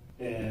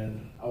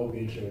 and I would be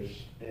in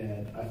church.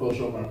 And I fell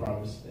short of my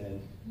promise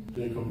and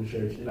didn't come to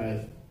church.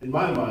 And in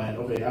my mind,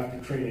 okay, after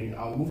training,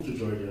 I'll move to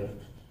Georgia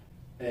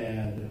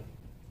and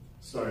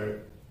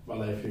start my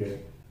life here.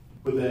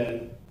 But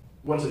then,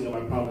 once again,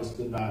 my promise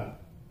did not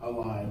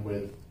align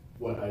with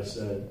what I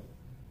said.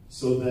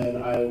 So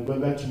then I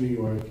went back to New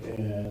York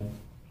and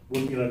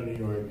working out in New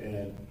York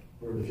and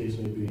whatever the case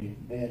may be.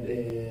 And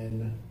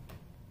in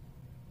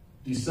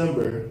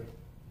December,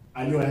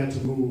 I knew I had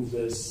to move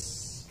this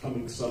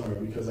coming summer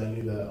because I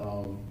knew that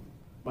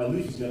my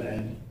lease was going to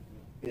end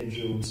in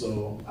June.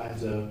 So I had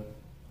to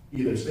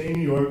either stay in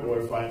New York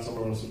or find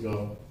somewhere else to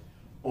go.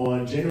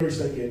 On January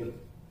 1st,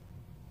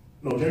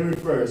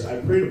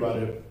 I prayed about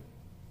it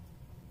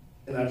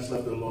and I just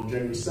left it alone.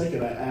 January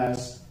 2nd, I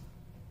asked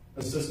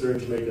a sister in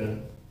Jamaica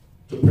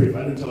to pray for.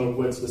 I didn't tell her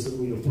what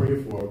specifically to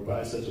pray for, but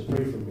I said to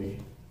pray for me.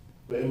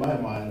 But in my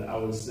mind, I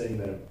was saying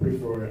that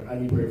I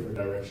need prayer for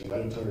direction. I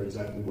didn't tell her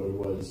exactly what it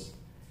was.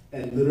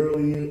 And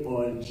literally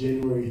on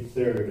January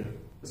 3rd,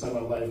 it's like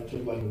my life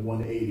took like a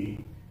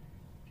 180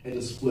 and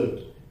just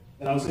flipped.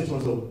 And I was saying to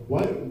myself,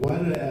 why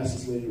did I ask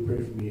this lady to pray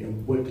for me,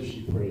 and what did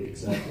she pray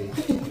exactly?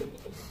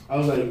 I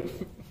was like,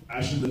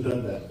 I shouldn't have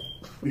done that.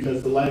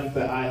 Because the life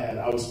that I had,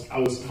 I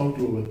was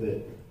comfortable with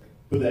it.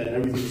 But then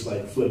everything just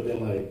like flipped,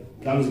 and like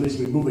God was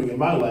basically moving in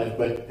my life.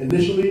 But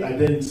initially, I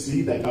didn't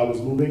see that God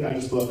was moving. I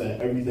just thought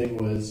that everything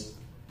was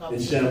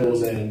in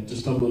shambles and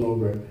just tumbling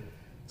over.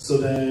 So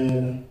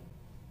then,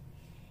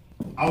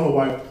 I don't know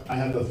why I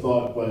had the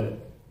thought, but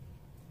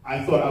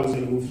I thought I was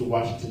going to move to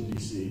Washington,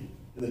 D.C.,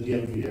 in the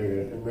DMV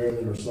area, in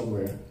Maryland or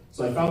somewhere.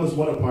 So I found this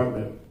one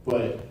apartment,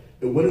 but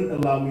it wouldn't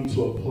allow me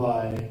to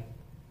apply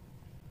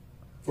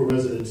for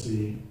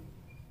residency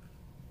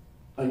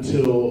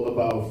until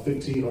about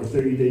 15 or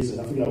 30 days,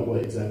 and I forgot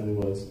what exactly it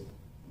was.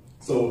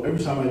 So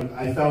every time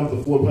I found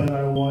the floor plan that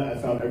I want, I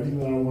found everything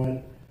that I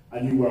want, I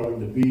knew where I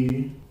wanted to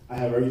be, I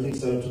have everything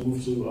set up to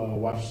move to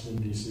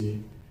Washington,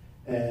 D.C.,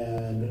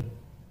 and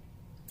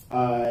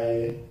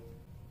I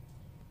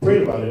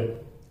prayed about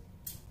it,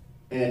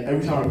 and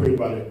every time I prayed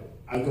about it,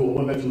 I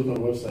went back to look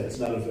on the website, it's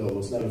not available,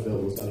 it's not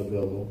available, it's not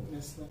available.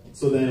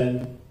 So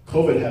then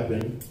COVID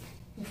happened,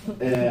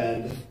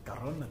 and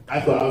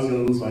I thought I was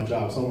going to lose my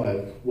job. So I'm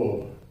like,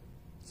 whoa.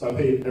 So I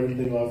paid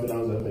everything off, and I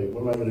was like, wait,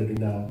 what am I going to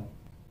do now?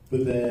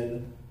 But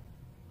then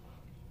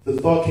the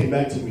thought came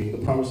back to me, the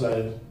promise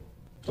I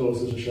told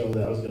Sister Cheryl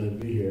that I was going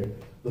to be here.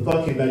 The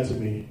thought came back to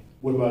me,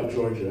 what about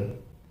Georgia?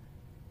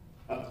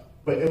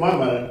 But in my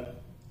mind,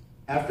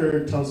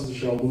 after telling Sister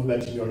Cheryl moving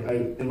back to New York,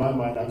 in my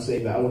mind, I'm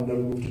saying that I would never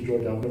move to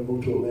Georgia, I would never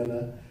move to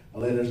Atlanta.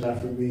 Atlanta's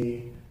not for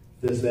me,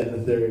 this, that,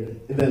 and the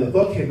third. And then the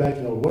thought came back,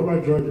 what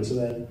about Georgia? So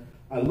then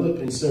I looked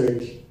and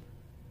searched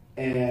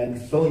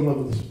and fell in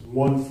love with this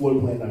one floor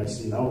plan that I'd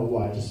seen. I don't know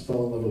why, I just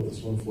fell in love with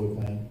this one floor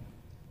plan.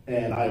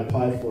 And I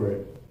applied for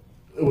it.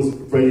 It was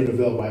ready and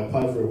available. I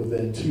applied for it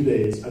within 2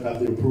 days. I got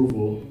the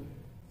approval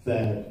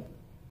that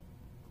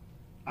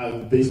I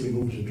basically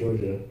moved to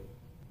Georgia.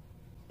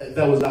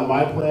 That was not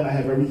my plan. I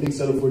have everything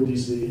set up for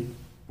DC,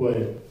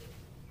 but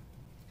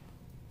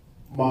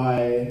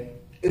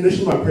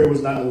initially my prayer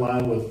was not in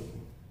line with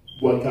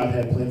what God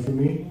had planned for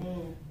me.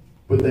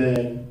 But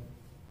then,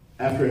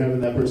 after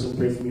having that person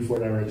pray for me for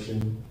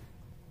direction,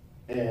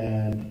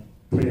 and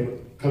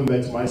coming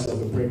back to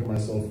myself and praying for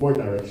myself for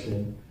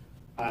direction,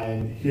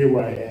 I'm here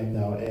where I am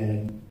now,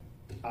 and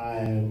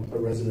I'm a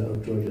resident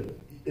of Georgia.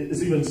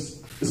 It's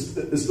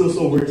still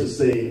so weird to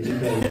say,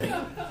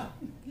 because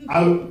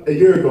a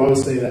year ago I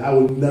was saying that I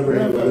would never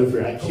ever live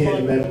here. I can't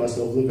imagine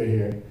myself living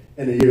here.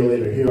 And a year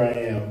later, here I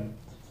am,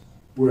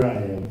 where I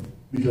am,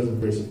 because of the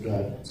grace of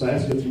God. So I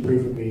ask you to pray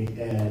for me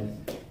and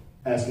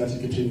ask God to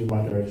continue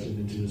my direction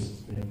in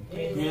Jesus' name.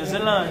 Praise the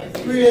Lord.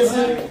 Praise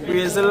Him.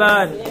 Praise the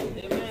Lord.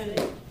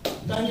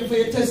 Thank you for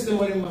your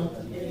testimony, man.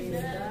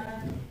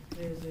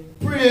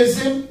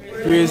 Praise Him.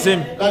 Praise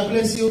Him. God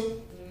bless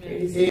you.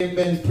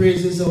 Amen.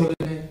 Praise His holy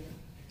name.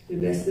 We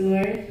bless the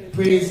Lord.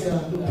 Praise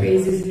God. We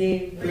praise His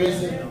name. Praise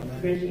Him.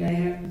 Bridget, I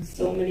have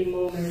so many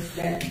moments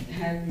that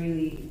have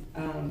really,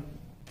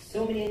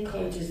 so many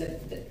encounters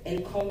that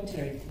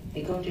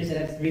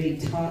have really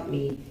taught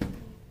me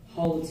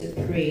how to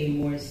pray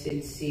more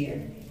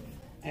sincere.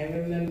 I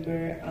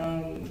remember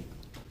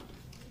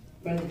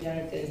Brother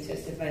Jonathan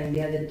testifying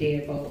the other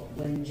day about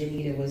when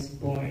Janita was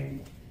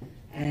born,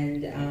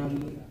 and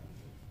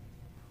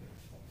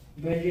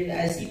Bridget,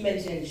 as he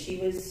mentioned, she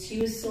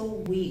was so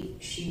weak,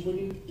 she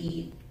wouldn't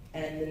eat,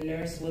 and the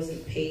nurse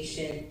wasn't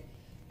patient,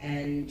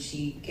 and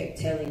she kept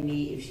telling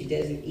me if she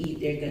doesn't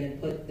eat, they're going to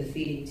put the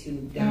feeding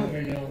tube down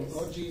her nose.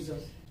 Oh,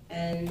 Jesus.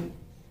 And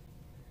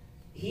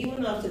he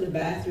went off to the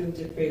bathroom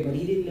to pray, but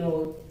he didn't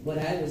know what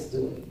I was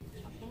doing.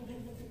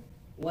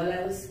 While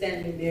I was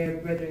standing there,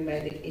 brethren, by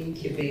the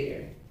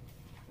incubator,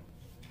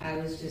 I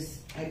was just,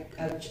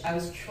 I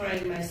was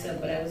trying myself,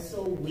 but I was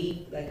so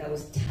weak, like I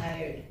was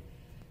tired.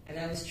 And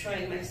I was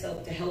trying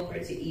myself to help her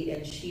to eat,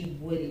 and she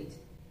wouldn't.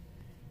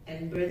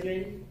 And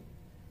brethren,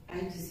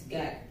 I just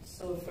got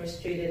so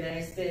frustrated, and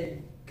I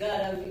said,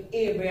 God of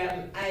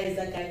Abraham,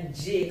 Isaac, and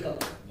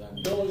Jacob.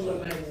 Those were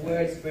my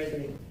words,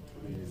 brethren.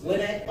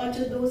 When I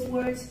uttered those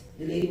words,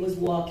 the lady was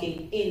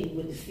walking in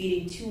with the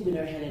feeding tube in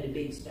her hand and the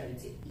baby started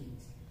to eat.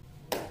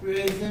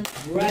 Praise him.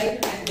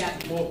 Right at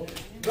that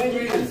moment.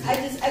 Brethren,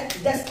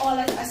 that's all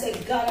I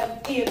said. God, I'm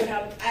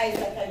Abraham,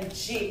 Isaac, and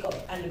Jacob,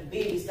 and the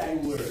baby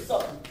started to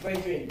suck,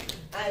 brethren.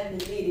 And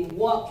the lady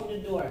walked through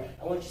the door,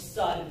 and when she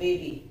saw the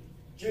baby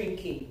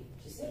drinking,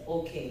 she said,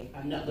 okay,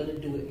 I'm not going to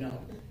do it now.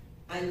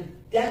 And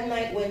that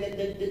night when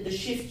the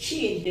shift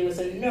changed, there was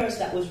a nurse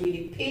that was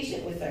really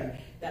patient with her,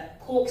 that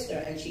coaxed her,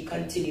 and she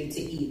continued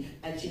to eat,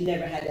 and she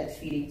never had that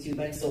feeding tube.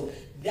 And so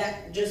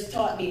that just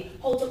taught me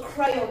how to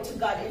cry out to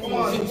God in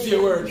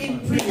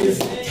previous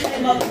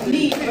time of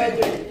need,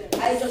 brethren.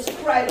 I just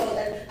cried out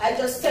and I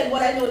just said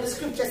what I know the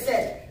scripture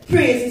said.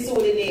 Praise his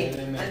holy name.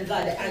 Amen. And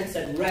God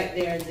answered right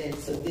there and then.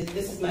 So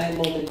this is my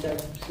moment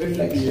of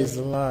reflection. Praise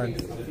the Lord.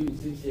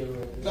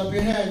 Clap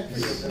your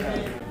hands.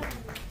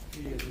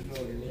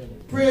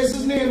 Praise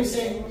his name,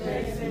 sing.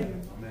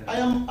 I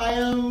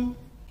am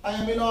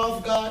in awe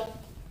of God.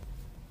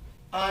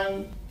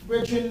 And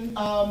brethren,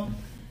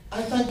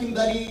 I thank him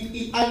that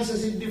he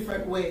answers in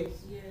different ways.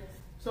 Yes.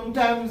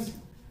 Sometimes,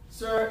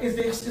 sir,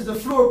 it's the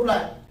floor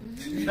plan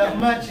that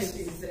matches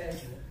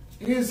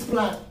his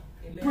plan.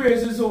 Amen.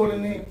 Praise his holy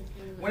name.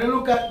 When I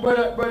look at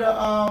brother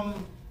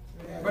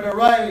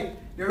Riley,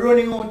 they're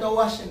running out of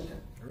Washington.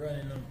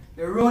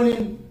 They're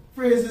running,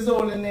 praise his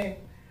holy name.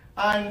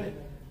 And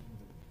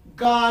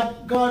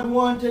God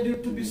wanted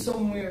it to be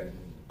somewhere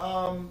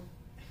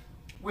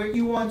where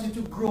he wanted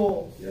to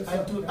grow, yes,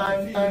 and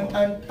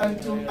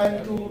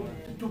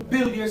to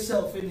build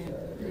yourself in him.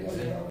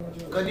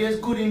 Because there's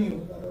good in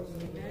you.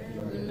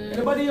 Amen.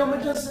 Anybody hear me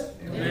just say?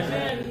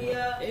 Amen.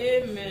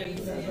 Amen.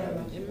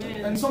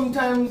 Amen. And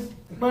sometimes,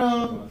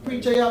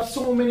 preacher, you have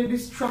so many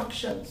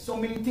distractions, so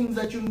many things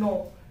that you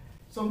know.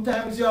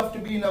 Sometimes you have to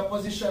be in a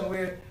position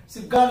where,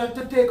 see, God had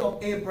to take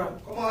up Abraham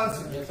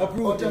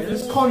out of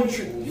his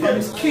country, from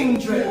his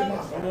kindred,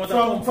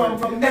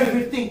 from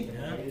everything.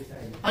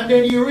 And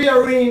then he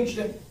rearranged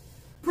them.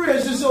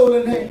 Praise his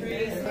holy name.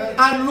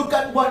 And look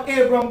at what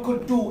Abraham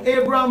could do.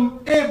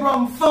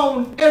 Abraham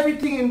found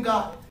everything in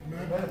God.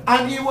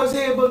 And he was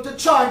able to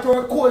charter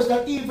a course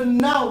that even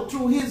now,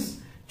 through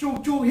him, through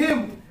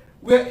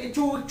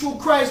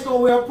Christ,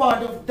 we are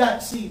part of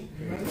that seed.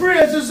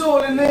 Praise his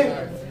holy name.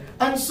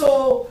 And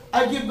so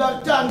I give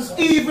God thanks.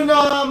 Even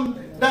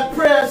that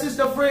prayer,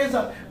 Sister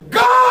Fraser,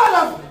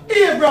 God of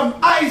Abraham,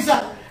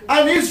 Isaac,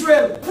 and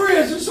Israel,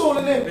 praise his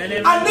holy name.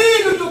 I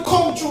need you to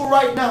come through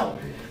right now.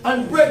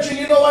 And brethren,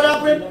 you know what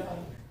happened?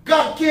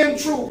 God came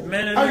through.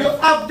 And you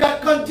have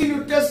that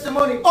continued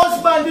testimony.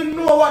 Husband didn't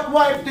know what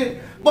wife did.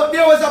 But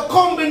there was a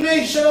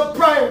combination of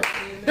prayer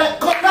that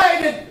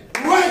collided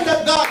right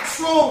at God's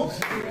throne.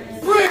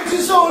 Praise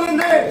his holy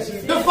name.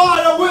 The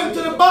father went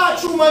to the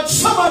bathroom and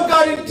someone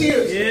got in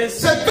tears. Yes.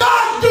 Said,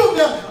 God, do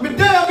me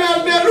there,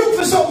 me look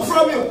for something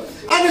from you.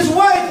 And his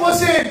wife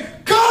was saying,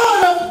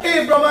 God of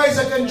Abraham,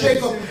 Isaac, and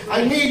Jacob,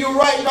 I need you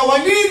right now.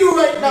 I need you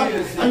right now.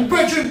 And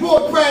brethren,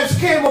 both prayers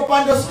came up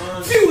and just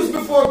fused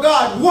before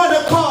God. One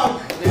accord.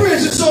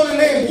 Praise his holy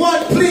name.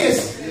 One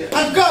place.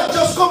 And God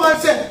just come and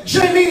said,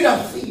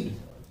 Janina, feed.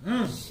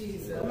 Come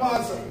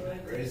on, sir.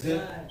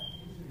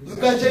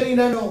 Look at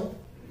Janina now.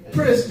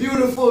 Praise,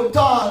 beautiful,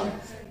 tall,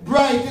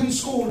 bright in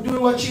school,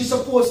 doing what she's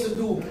supposed to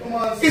do.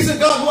 Isn't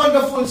God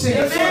wonderful,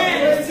 saints?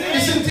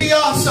 Isn't he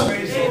awesome?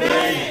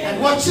 Amen.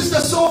 And what Sister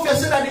Sophia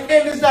said at the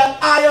end is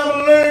that I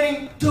am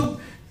learning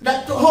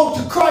how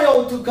to cry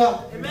out to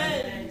God.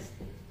 Amen.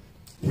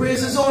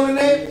 Praise his holy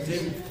name.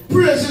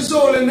 Praise his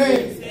holy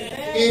name.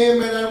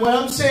 Amen. And what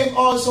I'm saying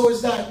also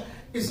is that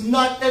it's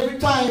not every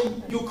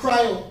time you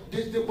cry out.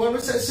 When we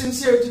say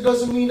sincerity,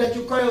 doesn't mean that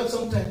you cry out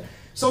sometimes.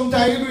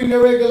 Sometimes you're doing the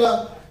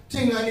regular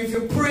thing, and if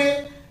you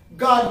pray,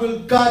 God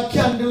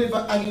can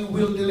deliver, and he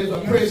will deliver.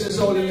 Praise his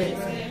holy name.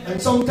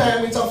 And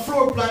sometimes it's a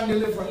floor plan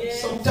deliverance.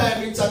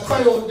 Sometimes it's a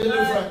cry out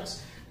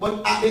deliverance.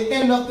 But at the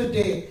end of the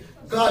day,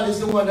 God is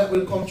the one that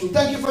will come through.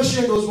 Thank you for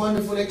sharing those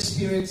wonderful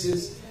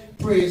experiences.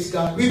 Praise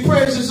God. We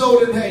praise his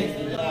holy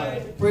name.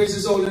 Praise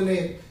his holy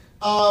name.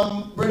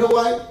 Brother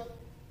White,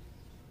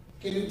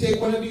 can you take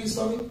one of these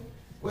for me?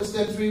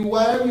 Question 3.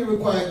 Why are we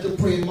required to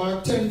pray?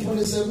 Mark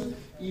 10:27,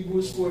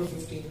 Hebrews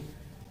 4:15.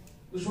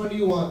 Which one do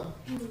you want?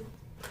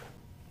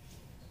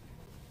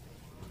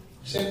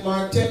 St.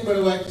 Mark 10,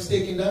 Brother White is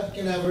taking that.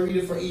 Can I have a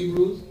reader for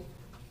Hebrews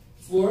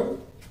 4?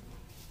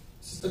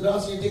 Sister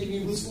Dawson, you taking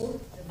Hebrews 4?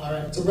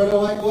 Alright, so Brother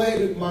White, go ahead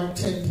with Mark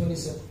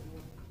 10:27.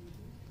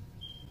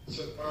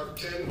 So Mark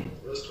 10,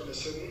 verse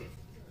 27.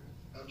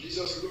 And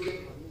Jesus,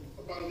 looking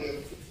upon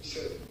them,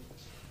 said,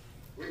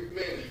 with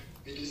men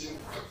it is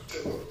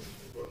impossible,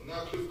 but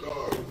not with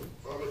God.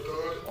 For with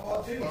God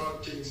all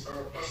things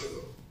are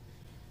possible.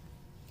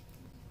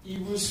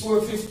 Hebrews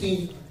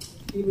 4:15.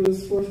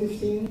 Hebrews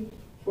 4:15.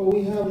 For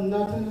we have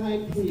not an high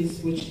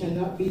priest which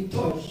cannot be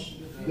touched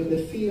with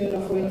the feeling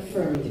of our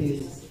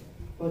infirmities,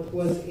 but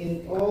was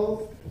in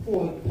all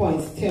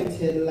points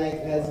tempted like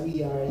as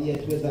we are,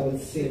 yet without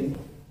sin.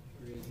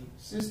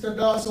 Sister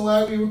Dawson,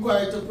 why are we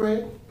required to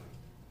pray?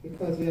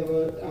 Because we have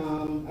a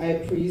high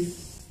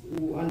priest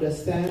who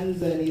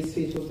understands and is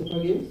faithful to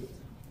forgive.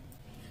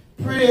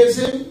 Praise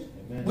Him.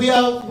 We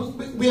are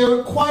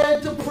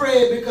required to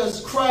pray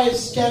because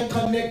Christ can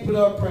connect with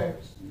our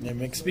prayers.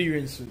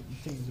 Experience.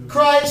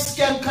 Christ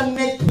can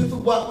connect with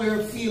what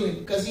we're feeling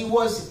because He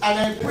was an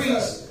high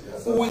priest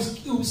who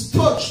was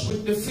touched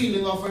with the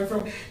feeling of our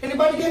friend.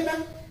 Anybody get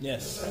that?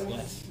 Yes.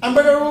 Yes. And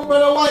Brother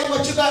White,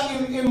 what you got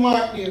in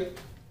Mark here?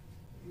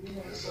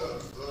 Yes, sir.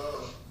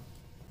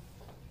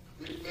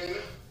 Men,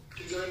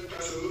 kids are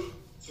impossible,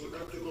 so we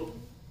have to go.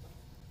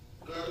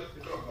 God,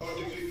 because all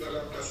the people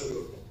are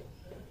impossible.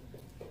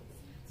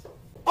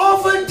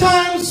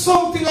 Oftentimes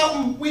something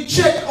happens, we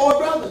check our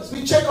brothers,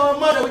 we check our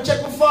mother, we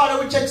check our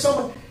father, we check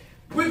someone.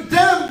 With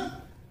them,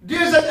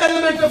 there's an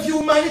element of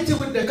humanity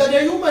with them, because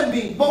they're human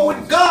beings. But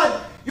with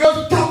God,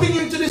 you're tapping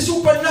into the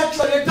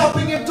supernatural, you're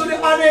tapping into the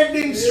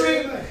unending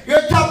stream,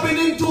 you're tapping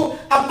into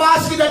a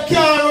basket that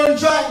can't run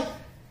dry.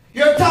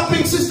 You're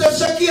tapping Sister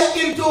Shakia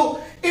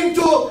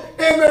into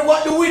amen,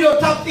 what the widow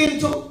tapped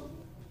into.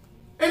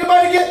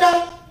 Anybody get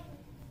that?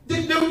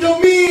 The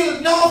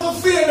meal now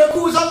fulfilled, the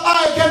cruise of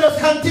oil cannot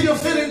continue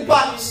filling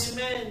pots.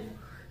 Amen.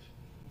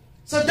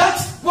 So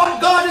that's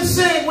what God is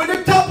saying. When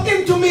you tap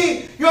into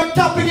me, you're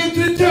tapping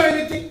into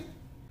eternity,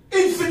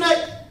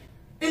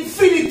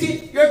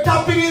 infinity. You're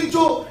tapping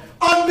into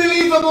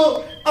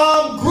unbelievable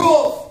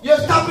growth.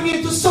 You're tapping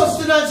into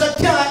sustenance that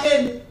can't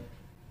end.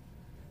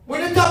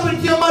 When you tap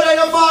into your mother and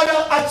your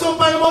father, at some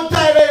point I'm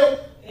tired of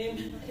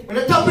you. When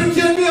you tap into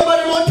your neighbor,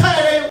 I'm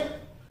tired of you.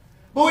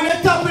 But when you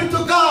tap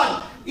into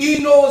God, He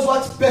knows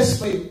what's best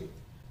for you.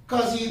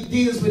 Because He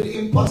deals with the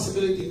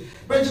impossibility.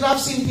 Brethren,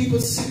 I've seen people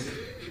sick.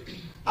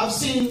 I've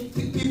seen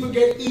people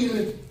get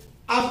healing.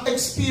 I've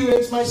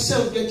experienced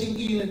myself getting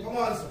healing. Come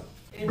on, sir.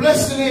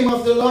 Bless the name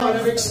of the Lord.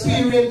 I've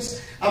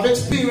experienced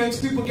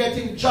people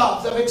getting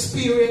jobs. I've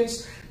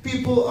experienced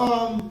people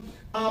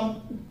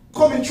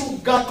coming through,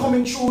 God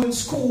coming through in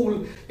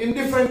school, in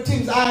different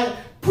things. I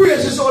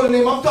praise His holy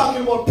name. I'm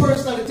talking about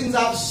personal things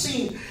I've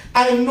seen.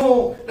 I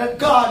know that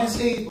God is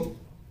able.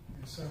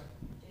 Yes, sir.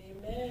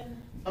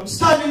 Amen. I'm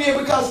standing here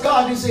because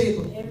God is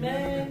able.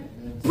 Amen.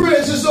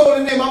 Praise His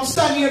holy name. I'm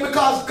standing here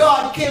because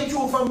God came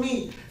through for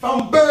me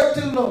from birth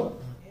till now.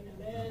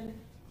 Amen.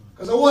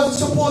 Because I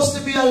wasn't supposed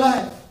to be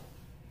alive.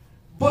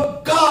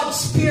 But God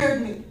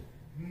spared me.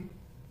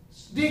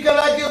 Deacon,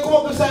 like you come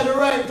up beside the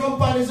right jump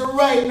and is the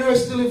right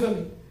nurse deliver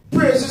me.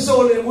 Praise His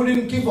holy name. We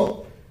didn't give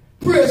up.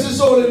 Praise His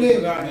holy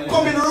name.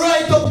 Coming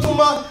right up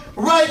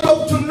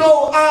to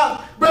know,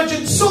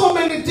 brethren, so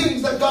many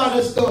things that God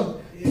has done.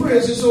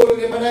 Praise His holy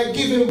name. And I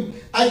give Him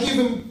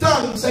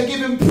thanks. I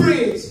give Him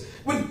praise.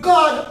 With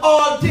God,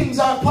 all things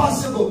are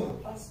possible.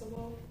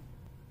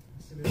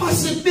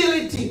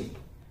 Possibility.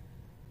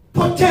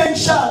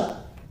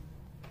 Potential.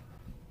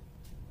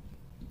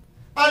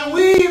 And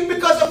we,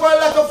 because of our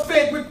lack of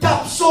faith, we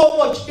tap so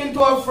much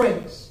into our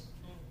friends.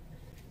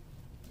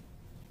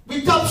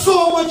 We tap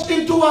so much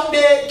into what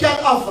they can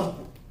offer.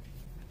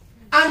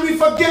 And we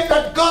forget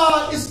that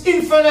God is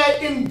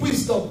infinite in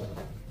wisdom.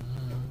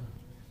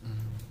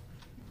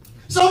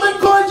 So I'm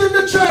encouraging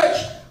the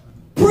church,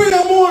 pray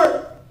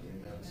more.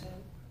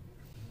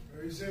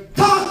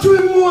 Talk to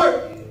Him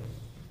more.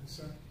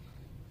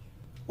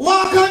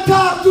 Walk and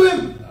talk to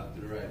Him.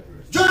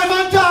 Drive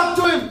and talk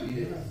to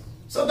Him.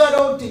 So God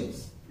out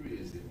things.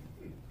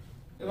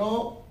 You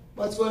know,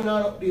 what's going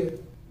on up there?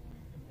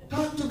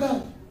 Talk to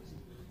God.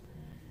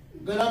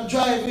 God, I'm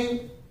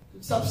driving.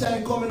 Stop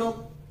sign coming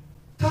up.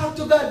 Talk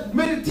to God.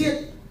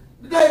 Meditate.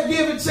 Like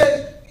David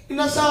said in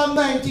Psalm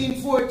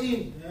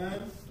 19:14.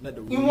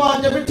 He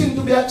wants everything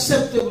to be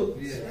acceptable.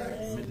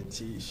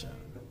 Meditation.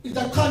 It's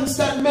a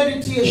constant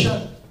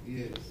meditation.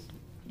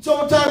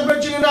 Sometimes,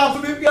 brethren,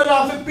 you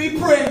have to be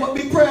praying, but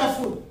be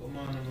prayerful.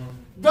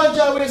 God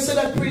always said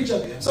that,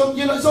 preacher. So,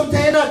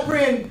 sometimes you're not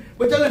praying,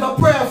 but you live a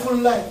prayerful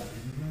life.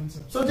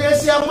 So they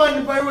say a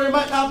man, you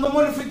might have no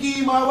money for give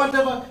him or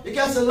whatever. You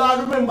can say, Lord,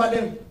 remember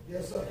them.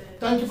 Yes, sir.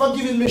 Thank you for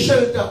giving me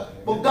shelter.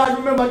 But God,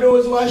 remember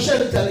those who are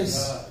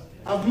shelterless.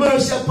 Have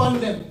mercy upon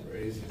them.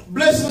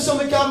 Bless me so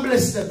we can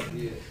bless them.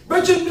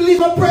 Brethren,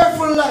 live a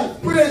prayerful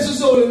life. Praise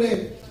His holy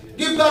name.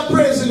 Give God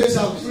praise in this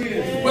house.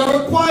 We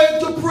are required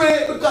to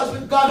pray because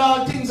with God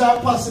all things are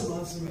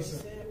possible.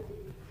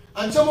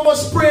 And some of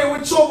us pray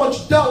with so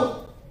much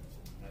doubt.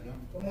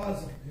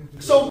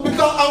 So because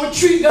our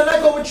treat God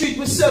like how we treat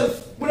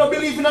ourselves. We don't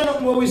believe in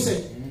nothing what we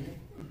say.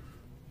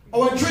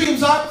 Our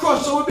dreams are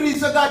crushed, so we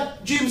believe that God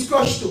dreams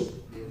crushed too.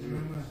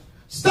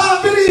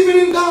 Start believing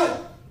in God.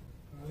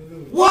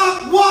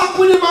 Walk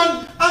with Him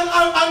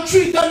and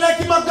treat God like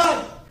Him a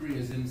God.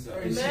 Praise Him, sir.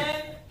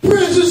 Amen.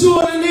 Praise His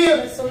holy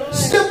name.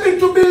 Step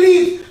into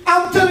belief.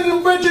 I'm telling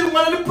you, brethren,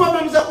 one of the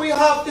problems that we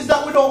have is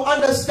that we don't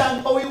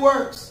understand how He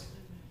works.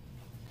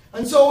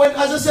 And so, when,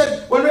 as I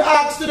said, when we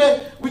ask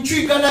today, we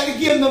treat God like a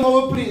game that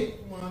we play.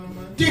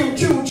 And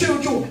go, you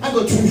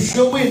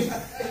win.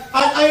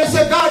 And you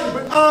say, God,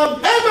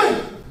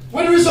 amen.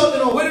 What the result,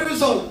 What the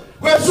result?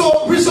 We're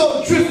so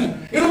result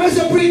driven. You know,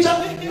 Mr. Preacher,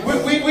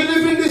 we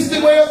live in this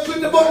thing where you click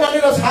the button and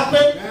it just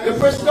happen. You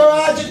press the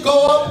garage, it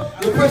go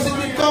up. You press it,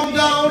 it come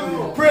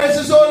down. Praise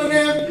His holy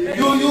name.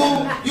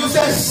 You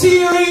say,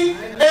 Siri,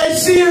 hey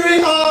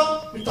Siri,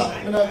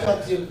 I'm not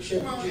talking to you.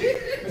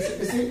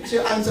 She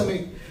answer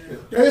me.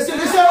 You say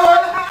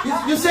what?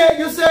 You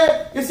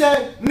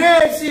say,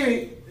 nay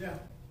Siri. Yeah.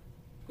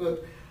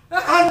 Good.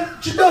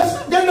 And she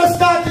does, then they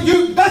start to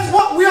you. That's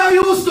what we are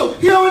used to.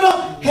 Here we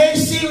know. Hey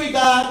Siri,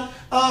 God,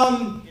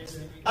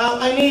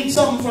 I need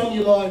something from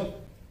you, Lord.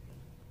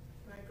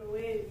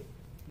 Microwave.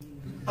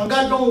 And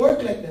God don't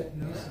work like that.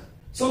 No.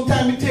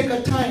 Sometimes it take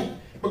a time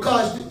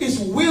because His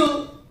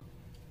will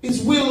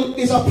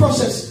is a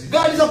process.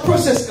 God is a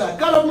process God.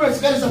 God of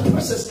mercy, God is a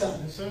process God.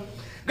 Yes,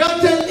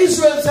 God tell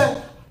Israel,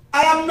 said,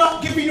 I am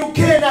not giving you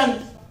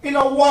Canaan in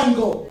a one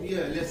go.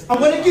 Yeah, I'm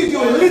going to give you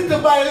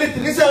little by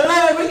little. He said,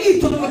 let me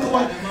eat to the little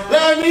one.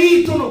 Let me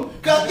eat to them.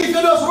 Because if you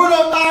just run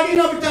out all the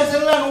inhabitants in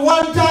the land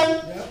one time,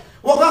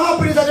 what can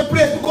happen is that the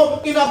place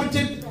become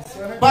inhabited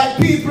by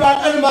people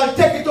and animals,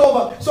 take it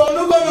over. So I'm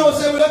not going to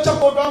say, we're going to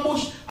chop out one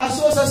bush, I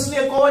saw a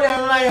snake over there,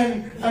 and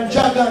lion and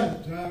dragon.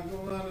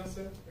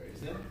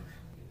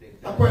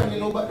 Apparently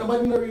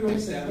nobody really what he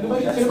said.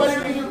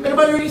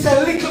 Anybody really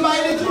said little by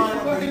little?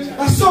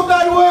 That's so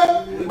God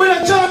word.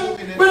 Brother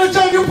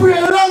John, you pray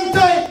a long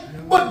time,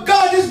 but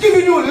God is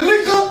giving you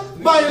little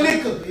by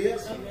little.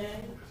 Yes.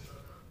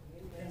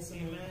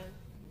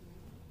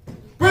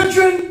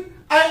 Brethren,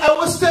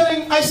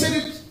 I said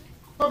it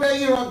probably a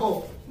year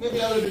ago, maybe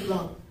a little bit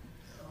long.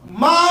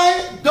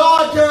 My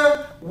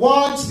daughter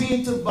wants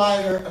me to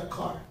buy her a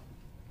car.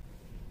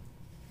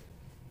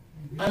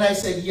 And I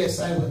said, yes,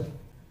 I will.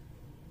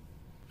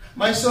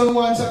 My son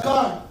wants a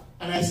car.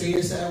 And I say,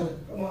 yes, I will.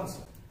 Come on,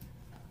 sir.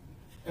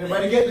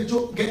 Anybody get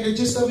the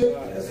gist of it?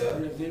 Yes, sir.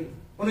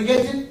 Want to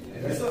get it?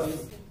 Yes, sir.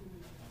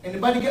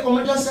 Anybody get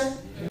what I just said?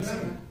 Yes,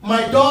 sir.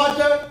 My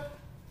daughter,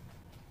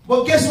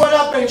 but guess what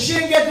happened? She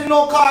ain't getting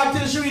no car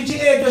till she reaches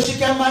the age where she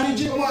can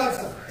manage it. Come on,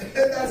 sir.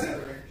 That's it.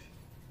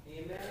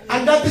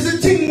 And that is the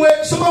thing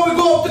where somebody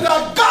will go up to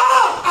God,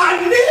 God,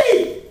 I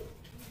need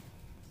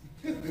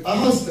a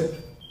husband.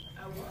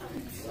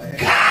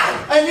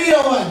 God, I need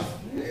a wife.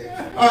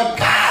 Or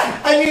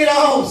God, I need a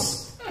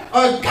house.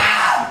 Or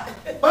God.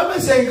 Why am I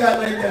saying God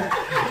like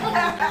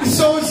that? It's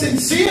so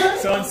sincere.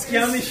 Sounds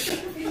scamish.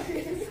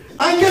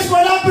 And guess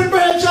what happened,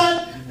 Brother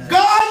John?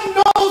 God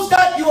knows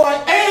that you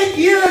are 8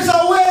 years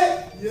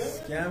away.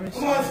 Scamish.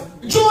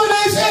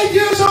 Jonah is 8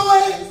 years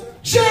away.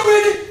 She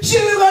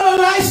ain't got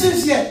a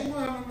license yet.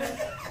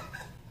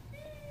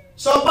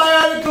 So I buy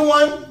a little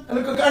one, a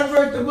little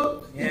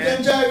convertible. Yeah. You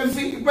can drive your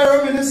feet, you put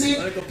her in the seat.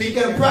 You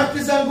can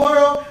practice and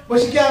borrow, but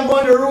she can't go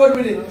on the road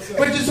with it.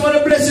 But just want a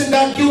blessing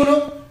that you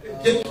know.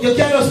 You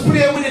can't just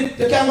play with it.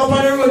 You can't go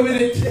on the road with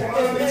it.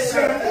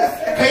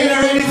 Can you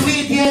not ready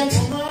feet yet?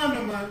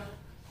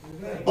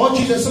 Oh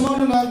Jesus, some of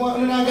them are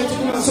going to get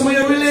to some of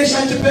your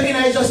relationship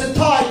is just a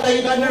thought that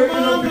you got never reach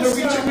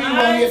a real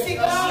one yet.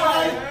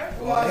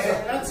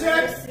 That's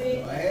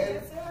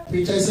it.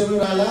 Preacher said we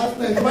don't laugh.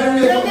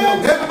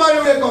 Everybody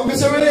wake up.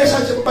 It's a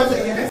relationship.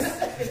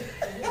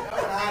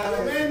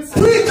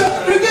 Preacher,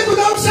 you get what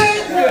I'm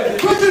saying?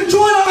 Preacher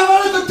Jonah, I'm a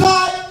little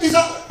thought.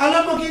 I'm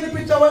not looking at the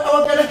picture. I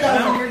get a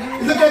camera.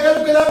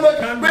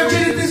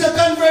 Preacher, it is a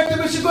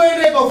convertible. She go in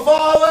there, go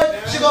forward.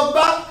 She go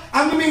back.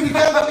 I mean, we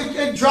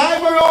can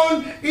drive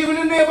around, even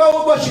in the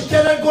neighborhood, but she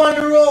cannot go on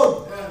the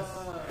road.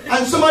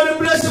 And some of the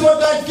blessings what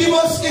God give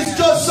us is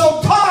just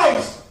some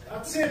ties.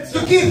 To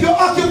keep you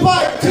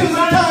occupied till the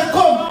time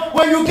comes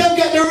when you can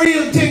get the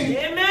real thing.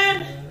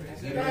 Amen.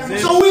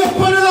 So we have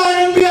put the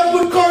line and we have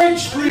good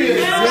courage.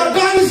 Now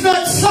God is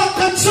not slack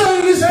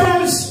concerning His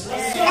promise.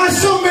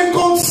 As some men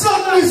call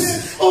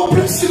slackness. Oh,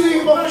 bless the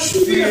name of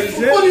Jesus.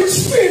 But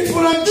it's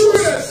faithful and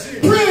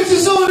true. Praise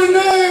His holy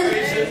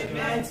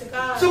name.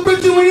 So,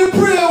 brethren, when you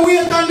pray,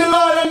 wait on the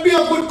Lord and be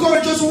of good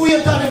courage. Just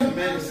wait on Him.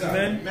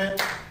 Amen.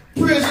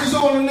 Praise His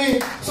holy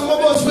name. Some of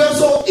us, we're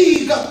so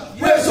eager.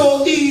 We're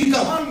so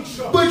eager.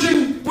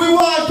 Brethren, we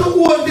want to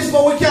hold this,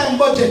 but we can't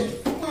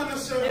budget.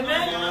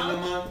 Amen.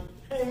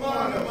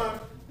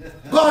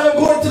 God, I'm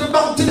going to the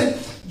bank today.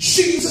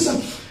 Jesus,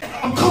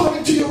 I'm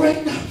coming to you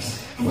right now.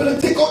 I'm going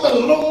to take out the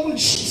loan,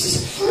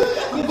 Jesus.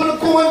 I'm going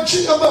to go and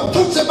touch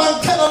the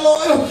bank, tell the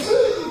Lord.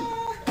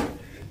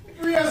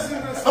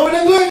 And when I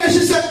go in there, she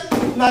said,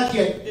 not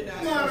yet.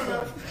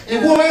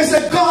 And woman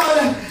said,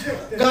 God,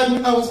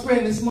 I was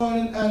praying this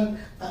morning and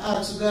I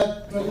asked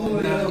God, if I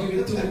want to give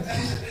it to me.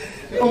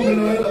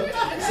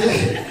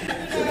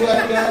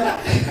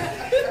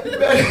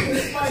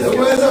 So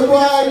where's the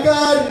boy,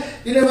 God?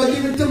 You never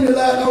give it to me, Lord.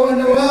 I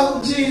wonder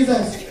what,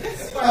 Jesus.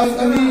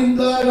 I mean,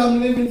 Lord, I'm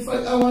living for,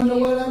 I wonder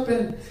what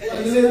happened.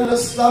 And you little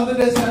slam the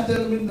desk and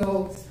tell me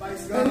no.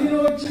 And you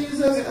know what,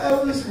 Jesus, I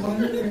was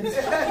wondering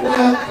what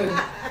happened.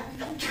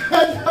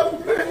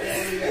 God,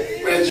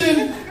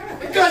 Bridget,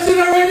 because you're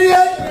not ready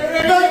yet.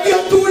 God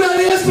give $2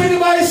 yesterday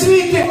by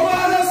sleeping.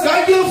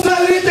 God give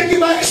 $5 to give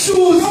my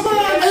shoes.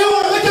 And you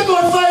want to go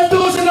 $5,000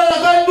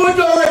 God go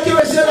to a record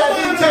and say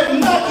that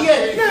not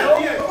yet.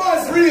 Not yet.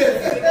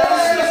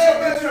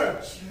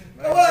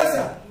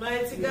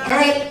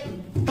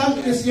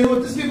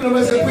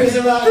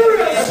 God.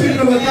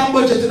 People must come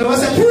budget and I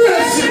say,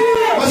 praise Him.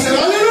 I say,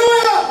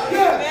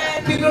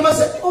 hallelujah. People must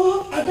say,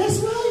 oh, that's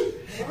right.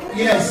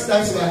 Yes,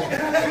 that's right.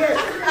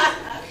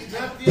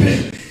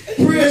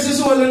 Praise His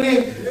holy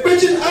name.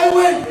 Preacher, I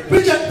went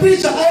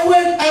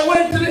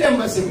to the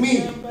embassy.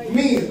 Me.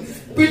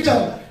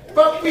 Preacher,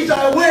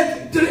 I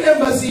went to the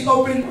embassy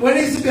open when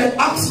it used to be at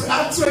Oxford,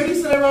 Oxford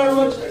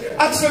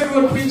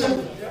Road,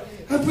 preacher.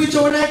 And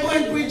preacher, when I go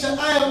in, preacher,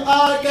 I have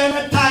all kind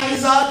of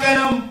ties, all kind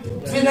of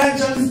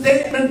financial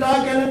statement,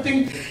 all kind of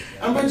things.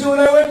 And preacher, when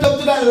I went up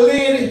to that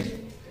lady,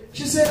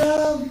 she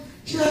said,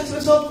 she asked me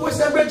some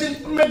question, but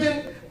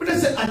I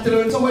said, I tell her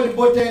when somebody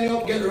bought turning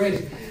up, get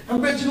ready.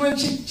 And preacher, when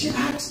she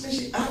asked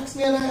me,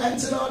 and I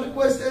answered all the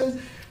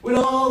questions with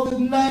all the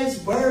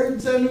nice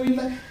words and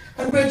everything.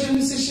 And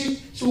preacher, she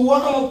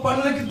walk up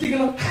and like a thing,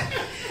 and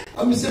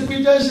I said,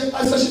 preacher,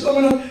 I saw she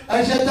coming up,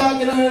 and she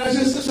talking, and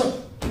she said,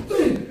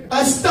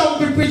 I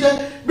stamped the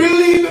preacher.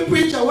 Believe me,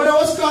 preacher, when I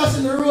was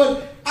crossing the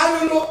road, I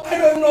don't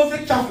know if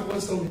the traffic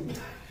was coming.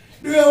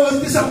 I was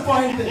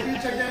disappointed.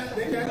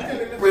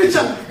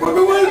 Preacher,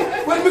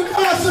 when we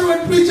cross the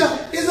road, preacher,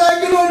 it's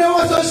like, there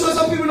was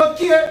some people don't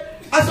care.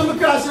 As I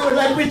cross the road,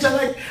 like preacher,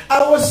 like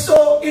I was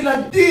so in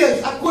a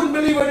daze, I couldn't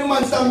believe when the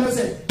man stopped and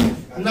said,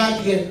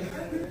 not yet.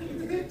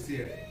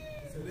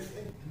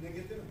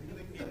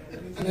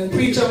 And then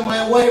preacher,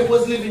 my wife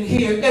was living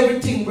here,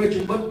 everything,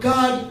 Bridget, but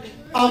God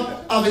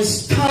of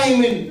His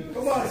timing.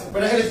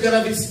 But Ellis, God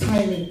of His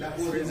timing.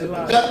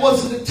 That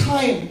wasn't the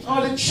time,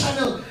 or the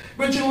channel.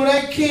 Bridget, when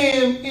I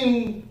came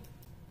in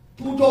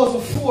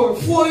 2004,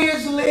 4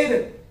 years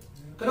later,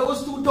 because that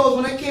was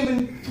 2000, when I came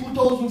in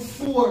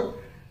 2004,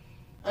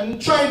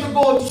 and trying to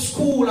go to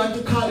school and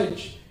to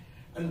college.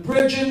 And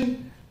Bridget,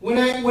 when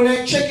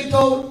I check it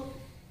out,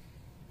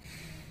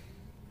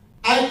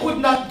 I could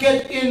not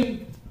get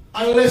in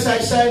unless I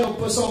sign up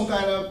for some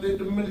kind of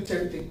the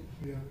military thing.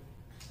 Yeah.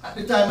 At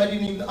the time, I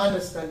didn't even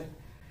understand it.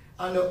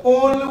 And the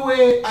only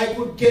way I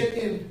could get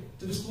in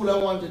to the school I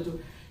wanted to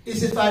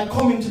is if I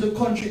come into the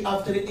country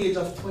after the age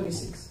of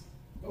 26.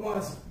 Come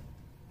on.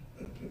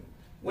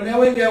 When I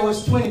went there, I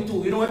was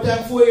 22. You know what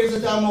time? 4 years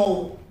at I'm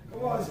old.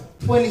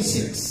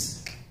 26.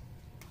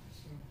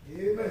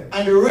 Amen.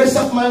 And the rest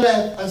of my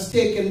life has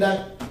taken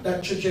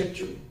that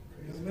trajectory.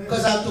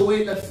 Because I have to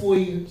wait that 4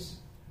 years.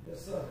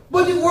 Yes, sir.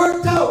 But it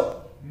worked out.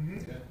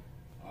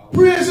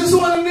 Praise His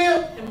holy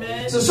name.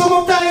 Amen. So some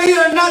of time you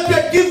hear not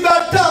yet give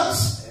God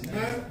thanks.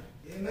 Amen.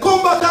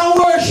 Come back and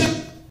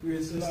worship.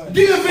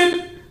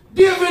 David,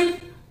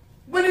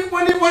 when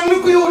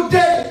look you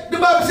dead, the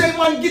Bible says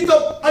man get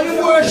up and he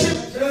worship.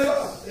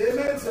 Yes.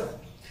 Amen, sir.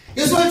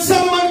 It's when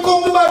someone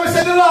come, the Bible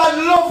says the Lord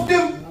loved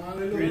him.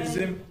 Praise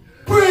Him.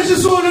 Praise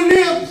His holy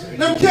name.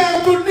 Them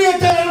came to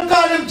Nathan and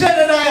call him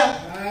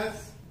Jedediah.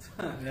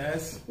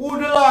 Yes. Who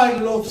the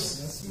Lord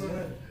loves. Yes,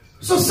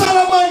 so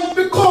Solomon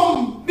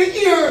become the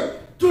ear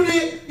to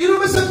the,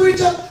 Mr.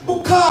 Preacher,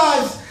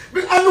 because,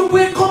 and look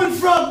where it's coming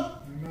from.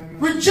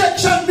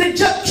 Rejection.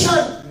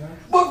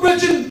 But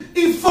Bridget,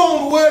 he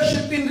found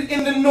worship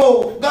in the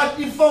no. God,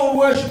 he found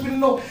worship in the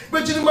no.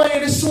 Bridget, the man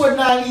in the sword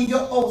now in your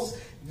house.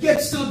 Yet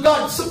still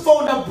God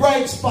found a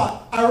bright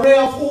spot, a ray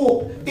of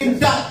hope in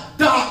that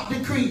dark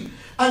decree.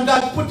 And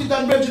God put it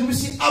on Bridget. We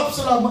see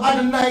Absalom,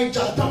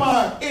 Adonijah,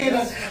 Tamar,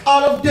 Adan,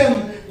 all of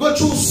them go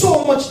through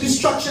so much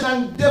destruction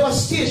and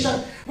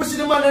devastation. We see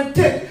the man and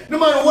take, the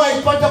man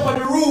wipe on top of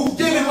the roof.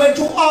 David went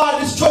through all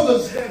the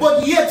struggles,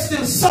 but yet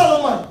still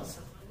Solomon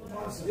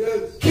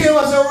came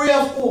as a ray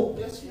of hope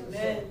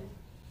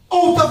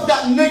out of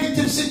that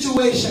negative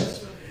situation.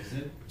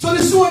 So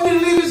the sword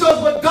didn't leave his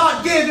house, but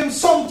God gave him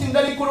something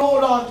that he could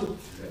hold on to.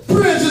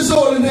 Praise His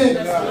holy name.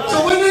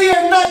 So when you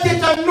hear not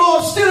yet and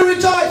no, still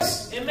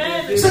rejoice.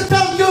 Amen. Say,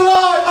 thank you, Lord.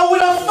 I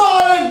would have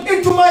fallen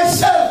into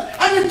myself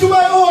and into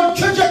my own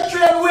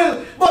trajectory and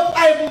will, but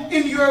I'm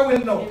in your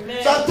will now.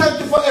 Amen. So I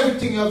thank you for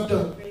everything you have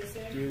done.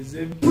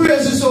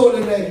 Praise His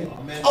holy name.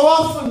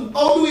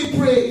 How do we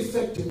pray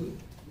effectively?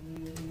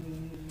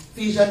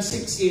 Ephesians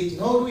 6:18.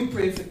 How do we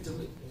pray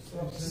effectively?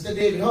 Sister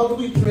David, how do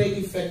we pray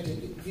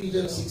effectively?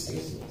 Ephesians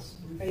 6:18.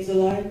 Praise the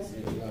Lord.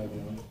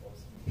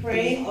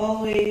 Praying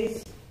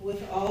always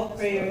with all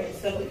prayer and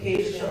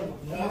supplication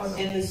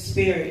in the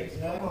Spirit,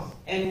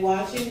 and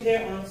watching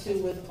thereunto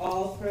with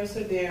all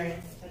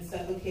perseverance and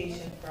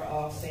supplication for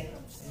all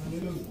saints.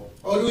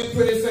 How do we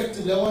pray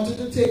effectively? I wanted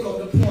to take out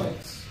the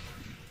points.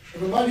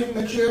 Everybody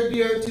make sure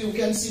there too you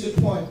can see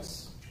the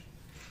points.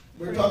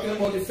 We're talking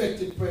about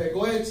effective prayer.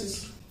 Go ahead,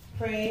 sister.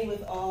 Praying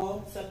with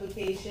all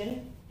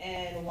supplication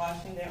and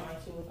watching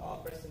thereunto with all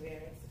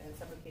perseverance and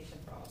supplication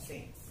for all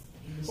saints.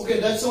 Okay,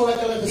 that's all like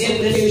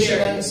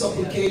a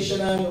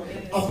supplication and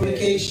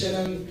application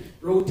and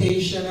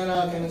rotation and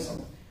all kind of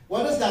stuff.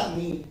 What does that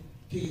mean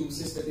to you,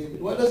 Sister David?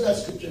 What does that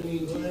scripture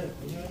mean to you?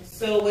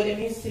 So what it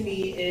means to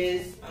me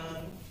is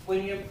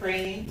when you're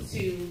praying,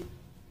 to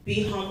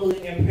be humble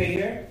in your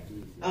prayer.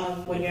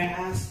 When you're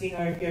asking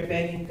or if you're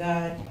begging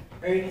God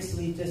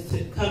earnestly, just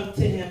to come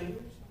to Him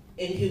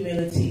in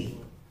humility.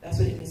 That's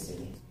what it means to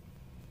me.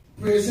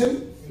 Praise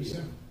Him.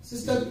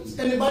 Sister,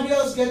 anybody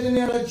else get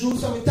any other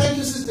juice from it? Thank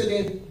you, Sister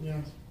David.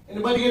 Yeah.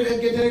 Anybody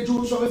get any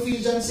juice from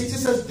Ephesians 6? It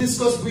says,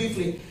 discuss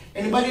briefly.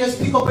 Anybody else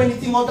pick up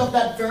anything out of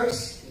that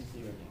verse?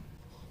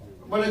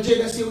 Brother Jay,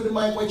 let's see with the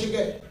mic what you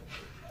get.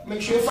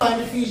 Make sure you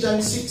find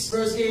Ephesians 6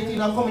 verse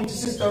 18. I'm coming to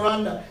Sister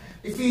Rhonda.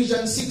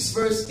 Ephesians 6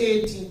 verse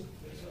 18.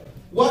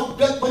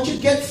 What you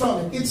get from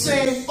it? It's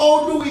saying,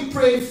 how do we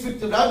pray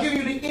effectively? I'll give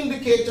you the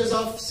indicators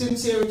of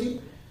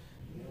sincerity.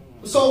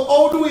 So,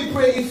 how do we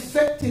pray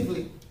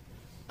effectively?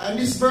 And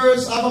this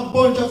verse have a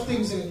bunch of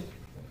things in it.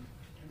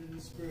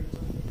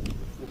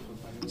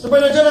 So,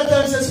 Brother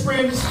Jonathan says,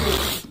 pray in the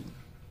Spirit.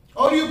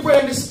 How do you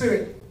pray in the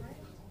Spirit?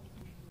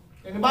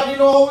 Anybody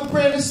know how we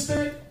pray in the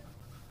Spirit?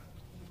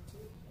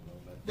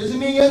 Does it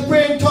mean you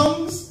pray in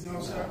tongues? No,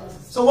 sir.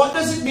 So, what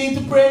does it mean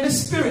to pray in the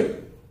Spirit?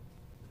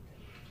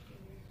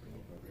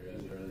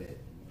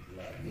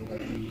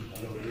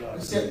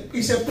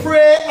 He said,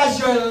 pray as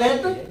you're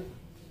led.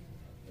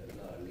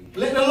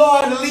 Let the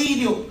Lord lead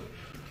you.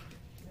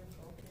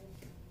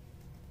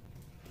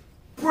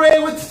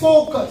 Pray with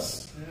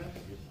focus.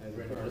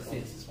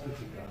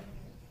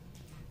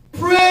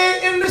 Pray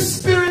in the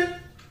Spirit.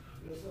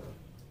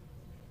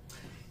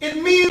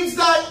 It means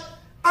that,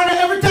 and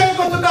every time I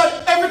go to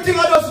God, everything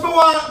I do, I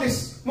want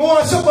this. I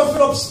want something to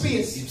fill up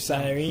space.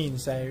 Siren.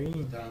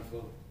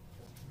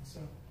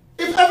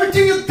 If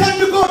everything you tend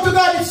to go to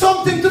God is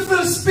something to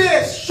fill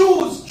space,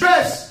 shoes,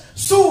 dress,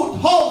 suit,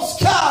 house,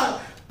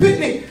 car,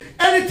 picnic,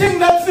 anything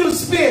that fills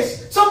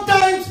space.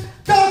 Sometimes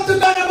talk to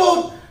God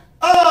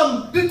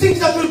about the things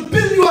that will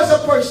build you as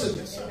a person.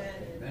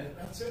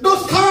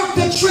 Those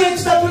character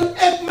traits that will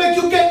make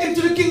you get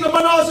into the kingdom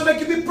and also make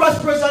you be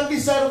prosperous on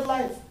this side of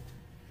life.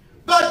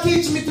 God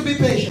teach me to be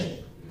patient.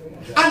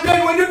 And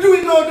then when you do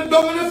it now,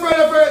 down in the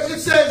further verse, it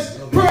says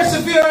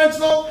perseverance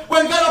now.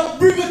 When God will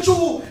bring you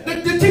through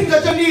the things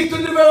that you need to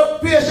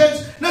develop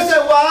patience, they say,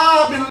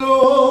 wow, the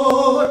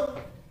Lord.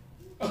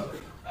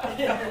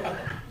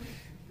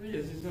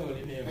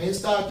 And you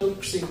start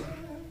to sing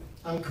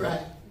and cry.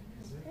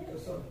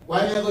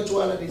 Why do I go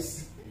through all of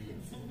this?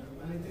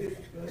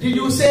 Did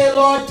you say,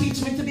 Lord,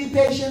 teach me to be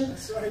patient?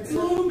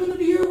 Lord, I'm going to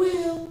do your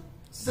will.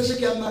 Sister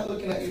Shaki, I'm not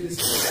looking at you this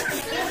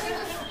way.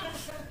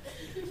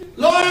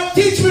 Lord,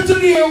 teach me to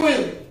do your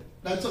will.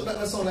 That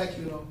sounds like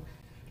you know.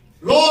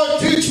 Lord,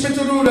 teach me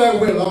to do thy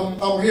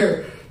will. I'm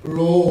here.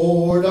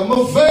 Lord, I'm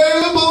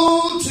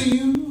available to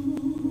you.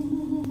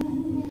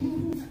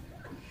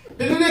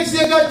 Then the next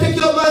day, God take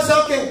you up and say,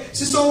 okay,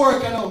 sister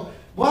work, you know.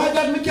 Why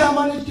God, me can't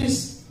manage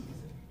this?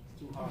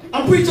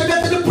 And preacher,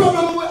 that's the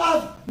problem we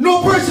have.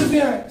 No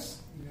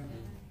perseverance.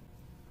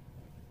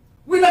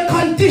 We're not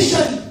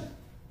conditioned.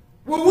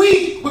 We're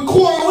weak. We're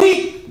core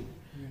weak.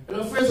 And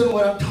our friends know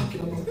what I'm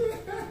talking about.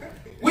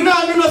 We're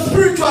not doing no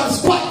spiritual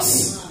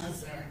squats.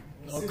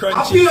 No crunches.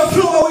 I feel the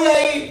floor we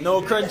are in.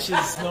 No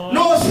crunches.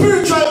 No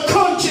spiritual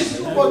crunches.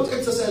 What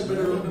exercise,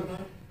 brother?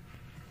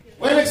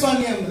 What the next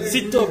one name?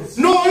 Sit-ups.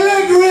 No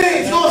leg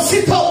raise. No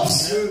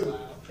sit-ups.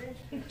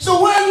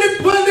 So when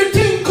the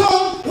thing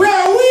comes, we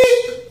are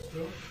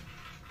weak.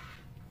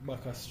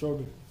 Back a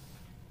struggle.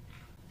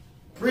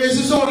 Praise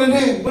His holy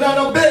name. We have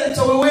no belt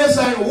so we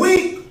waistline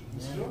weak.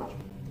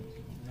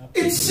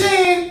 It's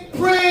saying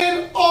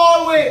praying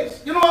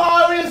always. You know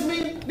what always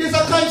means? There's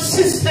a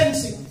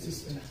consistency.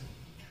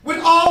 With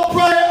all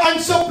prayer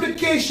and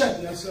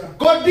supplication. Yes, sir.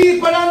 Go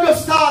deeper than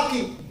just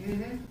talking.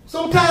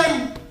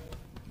 Sometimes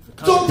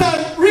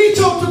reach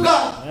out to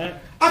God.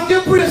 After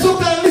you pray,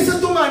 sometimes listen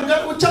to man.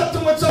 God will chat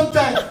too much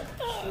sometimes.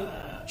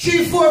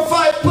 3, 4,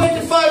 5,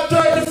 25,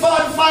 30,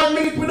 45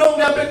 minutes without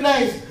that big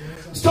nice.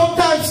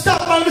 Sometimes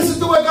stop and listen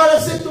to what God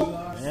has said to.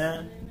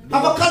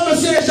 Have a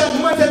conversation.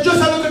 You might say,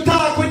 just a little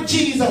talk with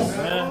Jesus.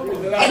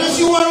 I just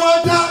you want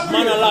to talk.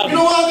 Monologue. You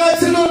know what God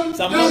said?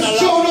 You just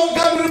show up,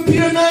 God will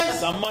appear nice.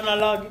 Some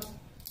monologue.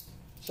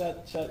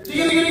 Shut. And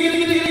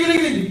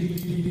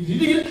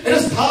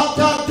just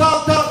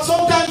talk.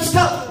 Sometimes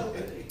stop.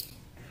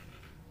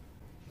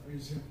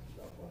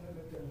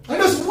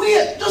 And just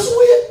wait.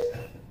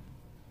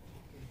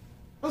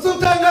 And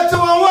sometimes that's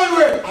one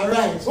word.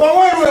 Alright. One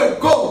word.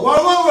 Go.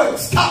 One word.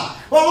 Stop.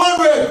 One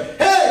word.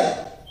 Hey.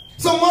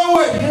 Some one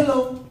word.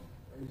 Hello.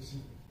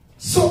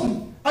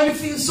 Something. And it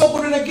feels so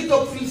good when I get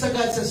up, feels like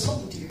God says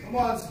something to you. Come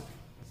on.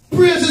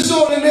 Praise His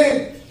holy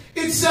name.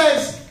 It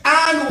says,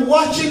 and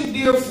watching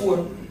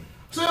therefore.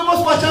 So you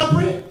must watch and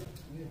pray.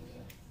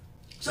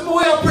 Some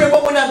way I pray,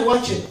 but we're not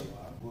watching.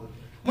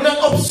 We're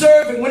not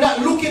observing. We're not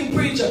looking,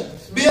 preacher.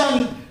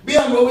 Beyond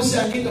what we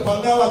say and get up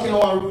and not walking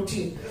our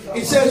routine.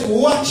 It says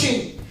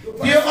watching.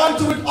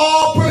 Hereunto with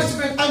all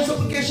perseverance and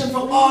supplication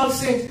from all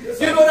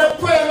saints. You know that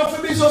prayer not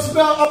to be so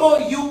special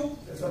about you.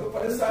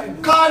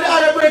 Call the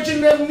other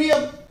brethren them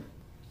name.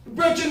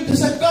 Brethren to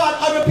say, God,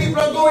 other people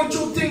are going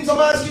through things. I'm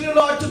asking you,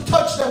 Lord, to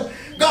touch them.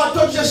 God,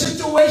 touch their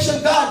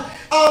situation, God.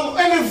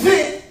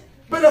 Elevate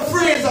Brother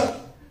Fraser.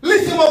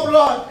 Lift him up,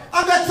 Lord.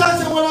 And that's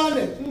answer one on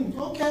them.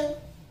 Okay.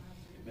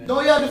 Now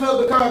you have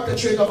developed the character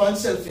trait of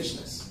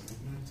unselfishness.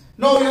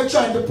 Now you're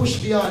trying to push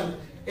beyond.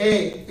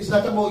 Hey, it's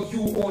not about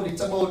you only.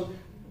 It's about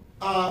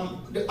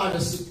the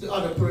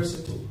other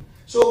person too.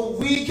 So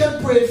we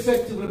can pray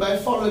effectively by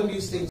following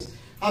these things.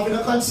 Having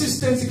a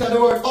consistency, because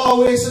the word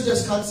always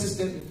suggests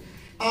consistently.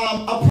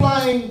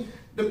 Applying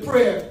the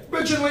prayer.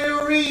 Brethren, when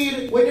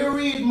you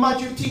read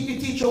Matthew, you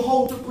teach you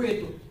how to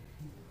pray too.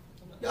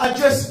 You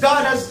address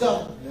God as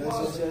God.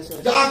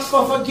 You ask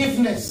for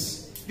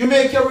forgiveness. You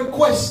make your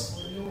request.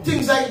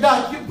 Things like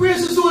that. You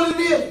praise His holy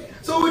name.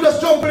 So we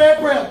just jump in that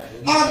prayer.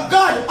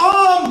 God,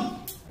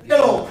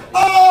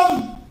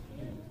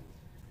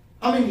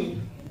 I'm in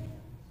need.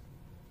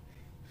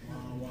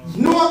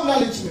 No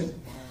acknowledgement.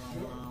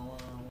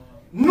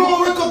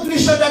 No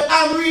recognition that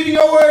I'm reading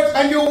your words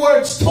and your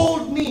words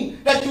told me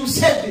that you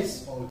said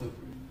this.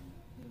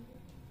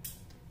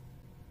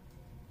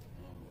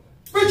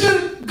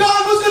 Richard,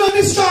 God was going to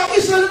destroy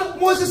Israel.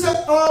 Moses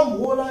said,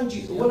 hold on,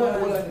 Jesus. Hold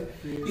on.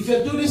 If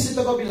you do this, it's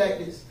going to be like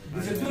this.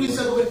 If you do this,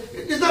 it's going to be...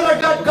 It's not like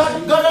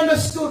God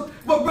understood.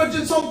 But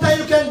Richard,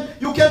 sometimes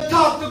you can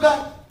talk to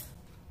God.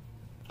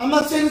 I'm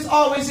not saying it's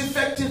always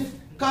effective.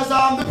 Because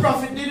the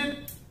prophet did it.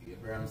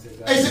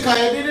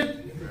 Ezekiel did it.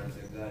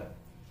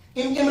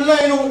 Him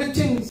line out the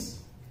things.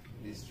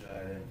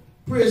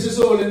 Praise His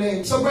holy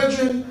name. So,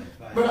 brethren,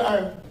 Brother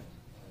Aaron.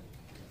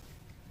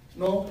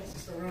 No?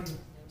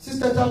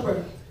 Sister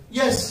Tapper.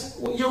 Yes,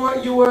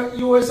 you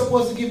were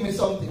supposed to give me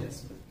something.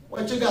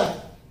 What you got?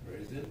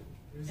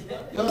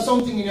 You have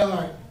something in your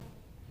heart.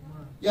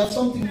 You have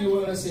something you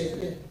want to say.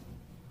 Yeah.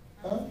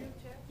 Huh?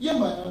 Yeah,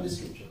 man, on the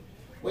scripture.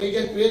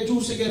 Where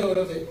juice you get out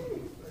of it.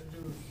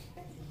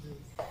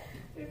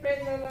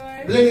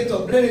 Blend it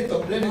up.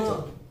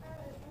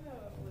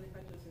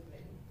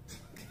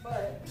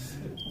 But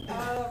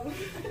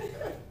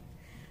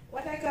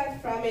what I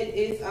got from it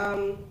is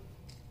to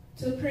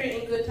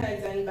pray in good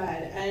times and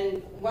bad,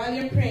 and while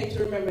you're praying,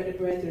 to remember the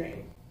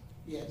brethren.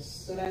 Yes.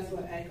 So that's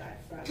what I got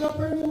from it.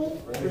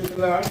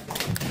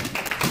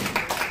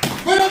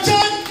 Brother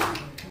John,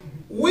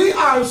 we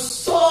are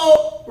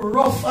so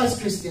rough as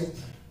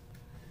Christians.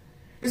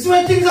 It's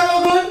when things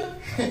are good.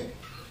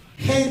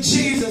 Hey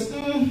Jesus.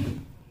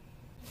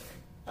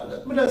 I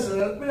just love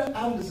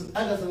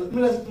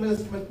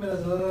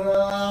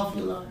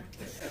you, Lord.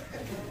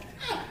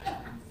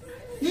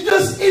 You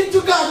just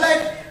into God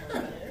like,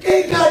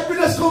 hey God, we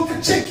just come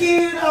to check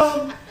in.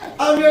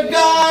 I'm your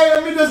guy,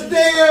 I'm just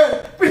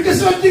there.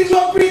 Because when things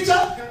were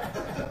preacher,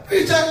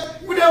 we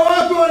don't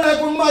want to go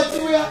like with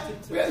Matthew.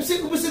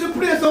 We see the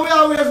place where we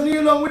always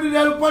kneel down. We did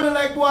that upon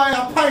like boy,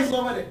 a pies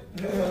over there.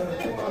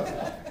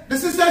 The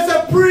sister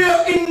said pray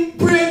in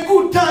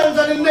good times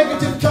and in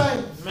negative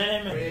times.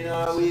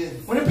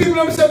 When the people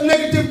have said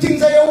negative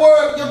things at your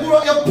work, you go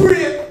out, you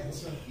pray.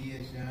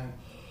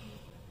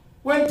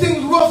 When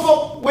things rough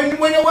up,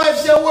 when your wife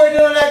say a word,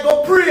 you're like,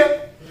 go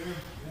pray.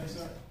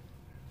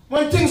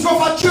 When things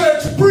rough at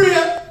church,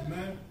 pray.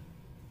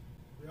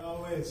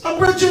 And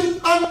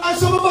brethren, and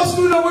some of us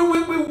do that,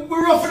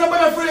 we're roughing up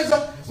on the phrase.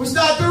 We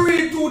start to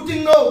read two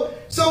things now.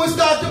 So we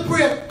start to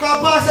pray.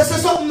 Because pastor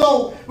says something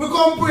now. We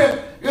come pray.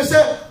 You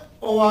say,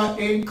 oh, I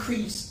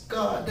increase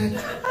God.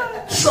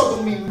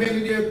 Trouble me,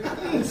 many there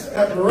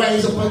that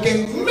rise up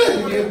again.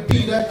 Many there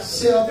be that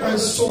say up my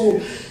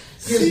soul.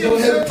 There's no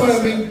help for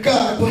me in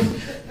God, but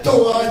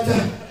toward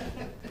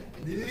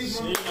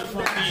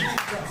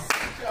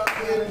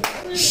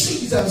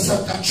Jesus, I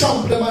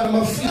trample them out of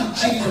my feet,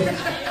 Jesus.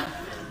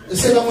 They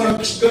said I'm going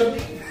to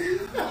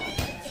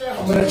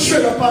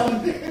tread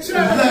upon they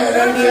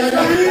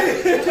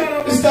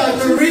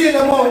start to read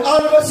them out.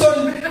 All of a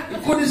sudden, you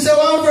couldn't say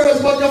one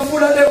verse, but you're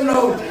full of them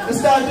now. They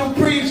start to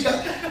preach.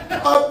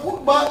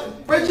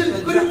 But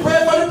Bridget, couldn't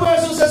pray for the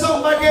person who says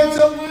something against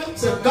you.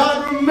 Say,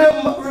 God,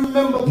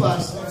 remember,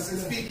 Pastor.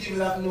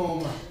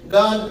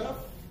 God,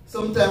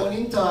 sometimes when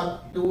you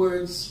talk, the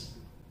words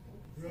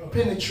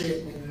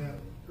penetrate me.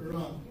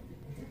 Wrong.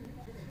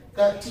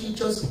 God, teach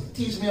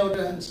me how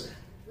to answer.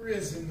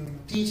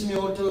 Teach me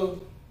how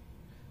to.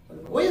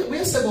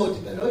 Where's about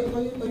it? How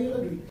you do it?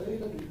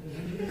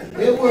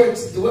 Where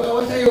words?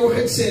 What are your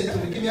words saying to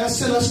me? Give me a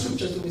send a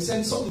scripture to me.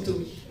 Send something to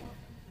me.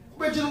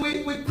 Brethren,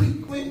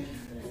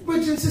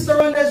 Brethren, Sister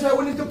Randa, that's why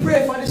we need to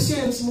pray for the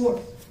saints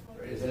more.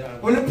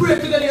 When you pray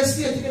together, you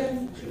stay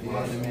together.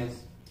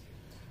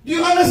 Do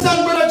you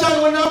understand, Brother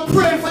John, when I'm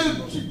praying for you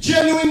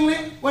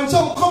genuinely, when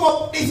something come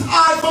up, it's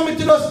hard for me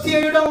to just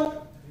tear you down?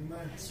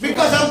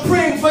 Because I'm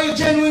praying for you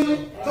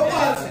genuinely. Come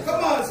on,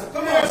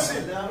 sir.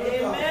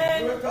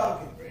 Amen. We're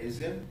talking.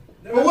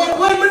 When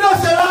we don't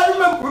say,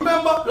 Lord,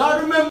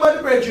 remember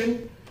the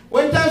brethren.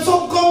 When time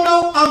something come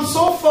now, I'm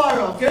so far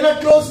off. You're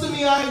not close to me,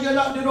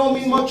 you don't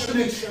mean much to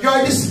me.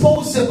 You're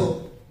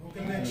disposable.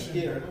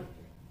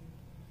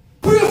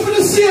 Pray for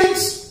the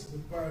saints.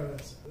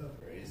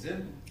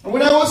 And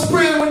when I was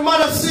praying with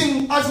Mother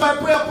Singh as my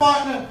prayer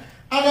partner,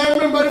 and I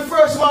remember the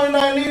first one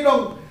I laid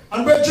down.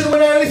 And brethren,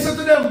 when I listen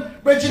to them,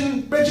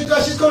 brethren,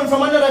 because she's coming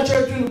from another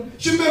church, you know,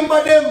 she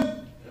remember them.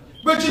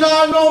 Brethren,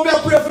 I know me, I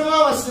pray for them,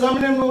 I still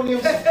have them no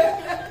names.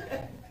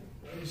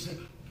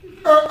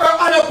 Her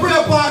other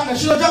prayer partner,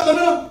 she don't have to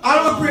know.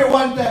 I will pray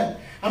one time.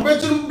 And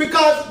brethren,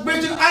 because,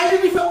 brethren, I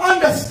didn't even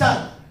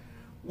understand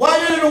Why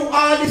do you do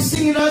all this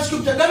singing and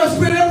scripture? Let us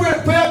pray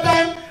the prayer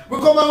time. We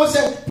come and we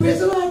say,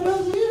 praise the Lord,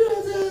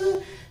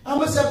 I'm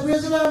going to say,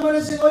 praise the Lord. I'm going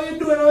to say, how you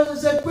doing? I'm going to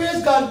say,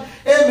 praise God.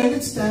 Amen.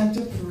 It's time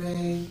to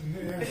pray.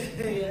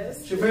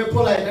 Yes. She's very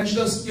polite and you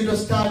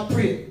just start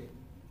praying.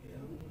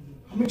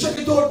 I'm going to check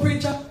it out,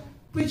 preacher.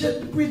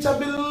 The preacher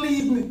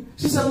believe me.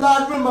 She said,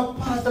 Lord, remember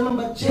Pastor,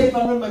 remember Jave,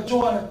 remember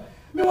Joanna.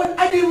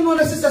 I didn't even know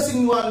the sister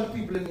singing all the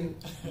people in name.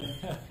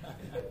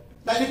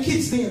 Like the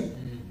kids' name.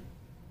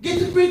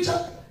 Get the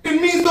preacher. It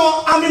means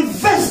no, I'm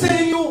invested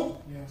in you.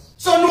 Yes.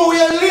 So I know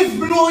where you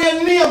live, I know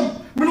your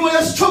name, I know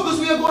your struggles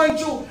we are going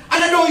through.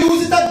 And I don't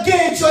use it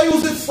against you, I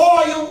use it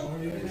for you.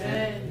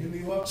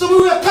 Amen. So we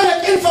will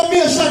collect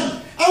information.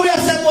 And we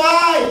have said,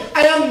 why?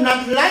 I am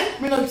not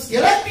like, me not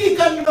scared like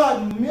deacon,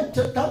 God. Me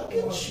thank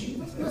you,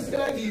 Jesus. I'm not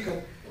scared like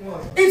deacon.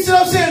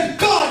 Instead of saying,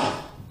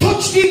 God,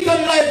 touch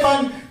deacon life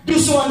and do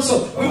so and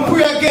so, we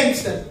pray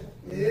against them.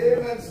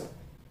 Amen.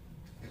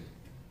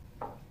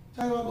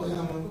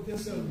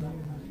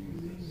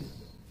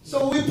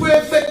 So we pray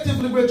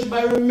effectively, brethren,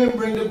 by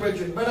remembering the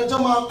brethren. Brother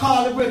Jamal,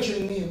 call the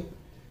brethren name.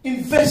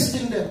 Invest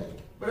in them.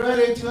 Brother,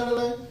 anything on the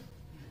line?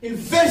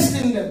 Invest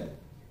in them.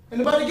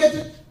 Anybody get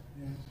it?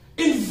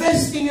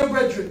 Invest in your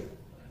brethren.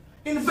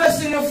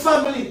 Invest in your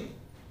family.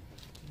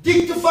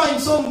 Dig to find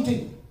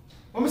something.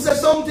 When we say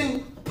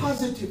something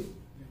positive.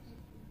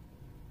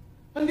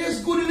 And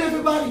there's good in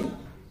everybody.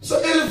 So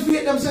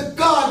elevate them. Say,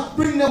 God,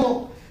 bring them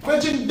up.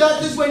 Brethren,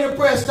 that is when your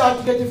prayer starts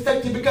to get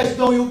effective because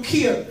now you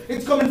care.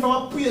 It's coming from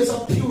a place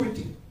of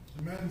purity.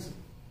 Amen.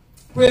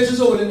 Praise His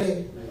holy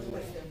name.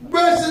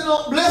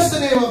 Bless the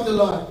name of the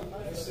Lord.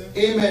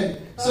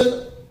 Amen.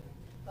 So,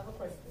 I have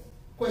a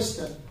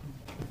question.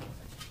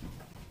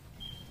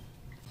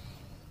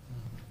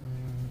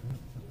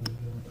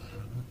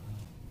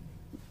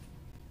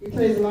 We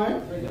praise the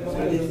Lord.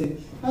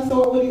 And so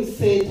what would you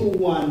say to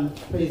one,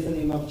 praise the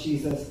name of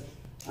Jesus,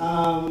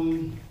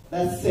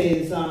 that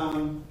says,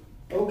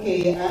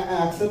 okay, I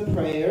ask a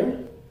prayer,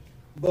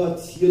 but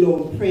you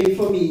don't pray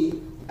for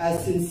me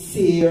as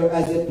sincere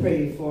as I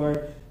pray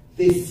for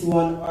this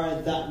one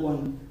or that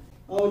one.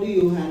 How do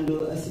you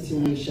handle a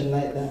situation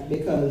like that?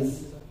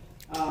 Because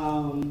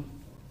I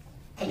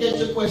get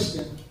your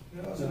question.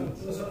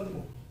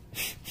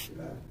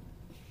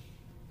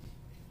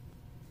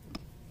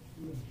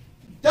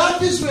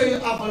 That is where you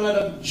have a lot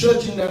of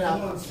judging that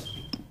happens.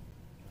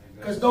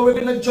 Because now we're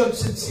going to judge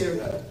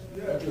sincerely.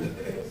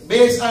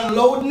 Based on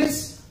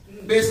loudness,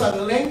 based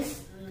on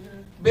length,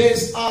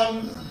 based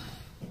on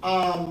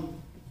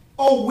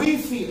how we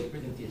feel.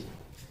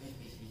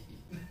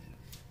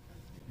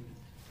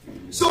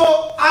 So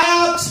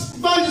I asked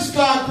Evangelist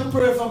Clark to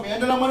pray for me.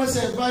 And then I'm going to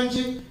say,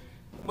 Evangelist,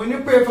 when you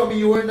pray for me,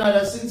 you were not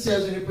as sincere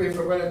as when you pray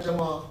for Brother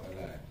Jamal.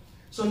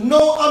 So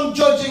now I'm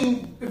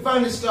judging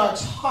Evangelist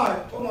Clark's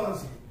heart.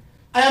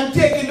 I am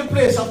taking the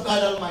place of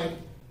God Almighty.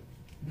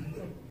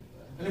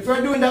 And if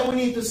we're doing that, we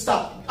need to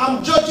stop.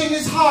 I'm judging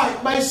his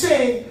heart by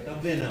saying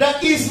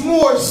that he's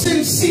more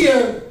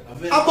sincere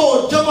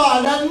about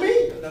Jamal than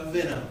me.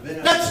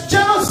 That's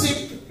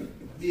jealousy.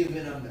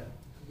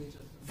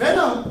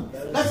 Venom.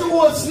 That's the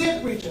whole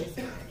snake preacher.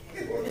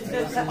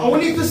 And we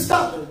need to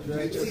stop.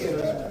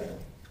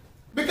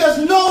 Because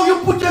now you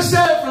put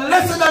yourself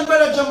lesser than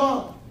Brother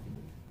Jamal.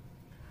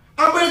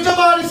 And Brother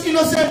Jamal is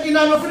innocent in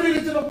an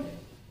affinity to them.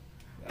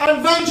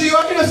 And Vanji, you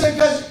are innocent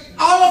because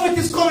all of it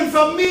is coming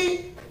from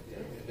me.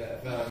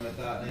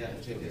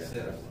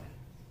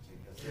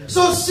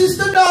 So,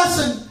 Sister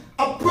Dawson,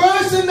 a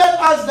person that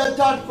has that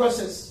thought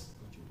process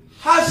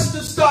has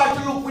to start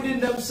to look within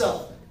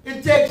themselves.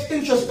 It takes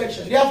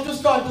introspection. They have to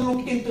start to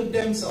look into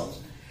themselves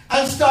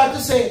and start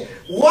to say,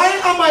 why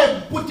am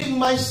I putting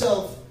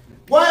myself?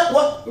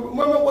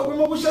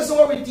 Remember we just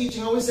were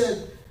teaching and we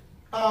said,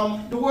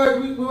 the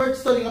word we were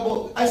studying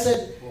about, I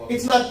said,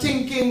 it's not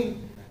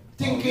thinking,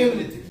 it's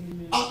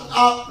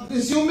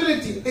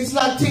humility. It's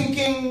not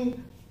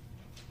thinking,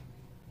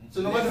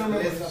 so nobody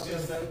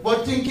remembers,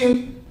 but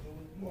thinking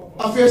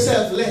of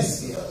yourself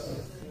less.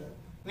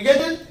 You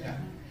get it?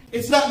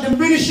 It's not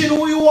diminishing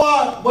who you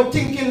are, but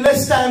thinking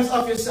less times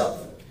of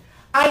yourself.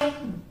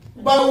 And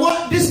by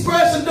what this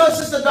person does,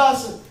 Sister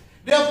Dawson,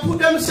 they have put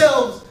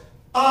themselves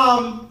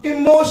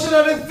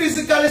emotionally,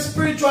 physically,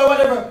 spiritually,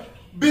 whatever,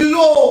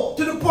 below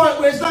to the point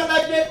where it's not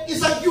like that.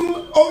 It's like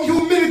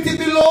humility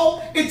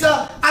below. It's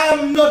a I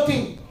am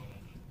nothing.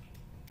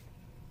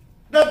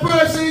 That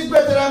person is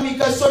better than me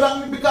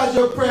because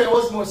your prayer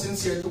was more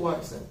sincere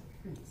towards them.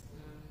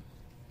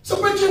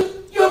 So,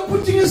 Bridget, you're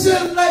putting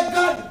yourself like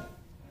God.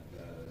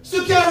 So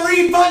you can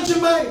read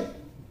Benjamin.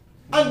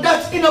 And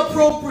that's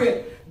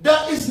inappropriate.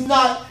 That is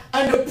not.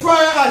 And the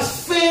prayer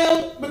has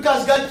failed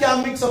because God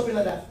can't mix up in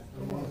that.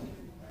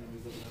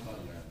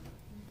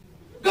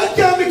 God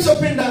can't mix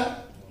up in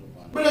that.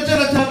 Brother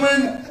Jonathan,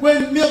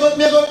 when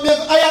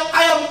I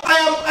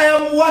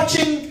am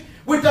watching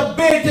with a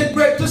bated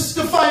breath to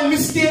find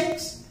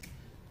mistakes.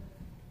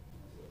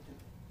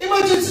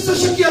 Imagine Sister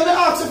Shakia may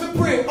ask if you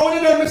pray.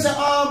 Only them say,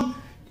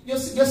 you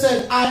You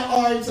said I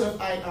are instead of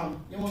I am.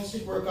 You must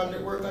work on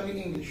the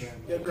English.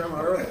 Yeah,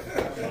 grammar.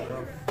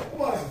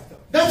 Come on.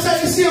 That's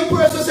like the same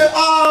person say,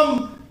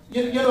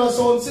 you know,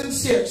 sound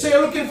sincere. So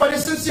you're looking for the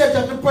sincerity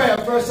of the prayer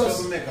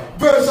versus.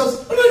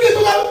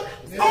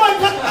 Oh my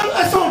God,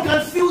 I sound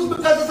confused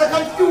because it's a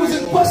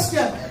confusing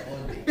question.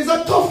 It's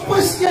a tough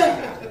question.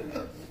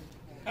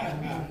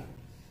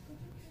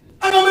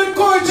 And I'm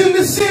encouraging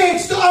the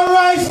saints to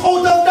arise out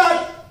of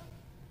that.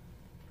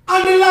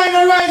 And the line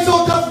arise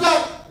out of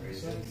that.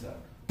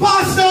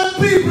 Pastor and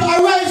people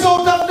arise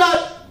out of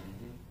that.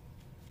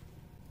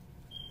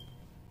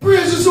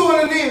 Praise His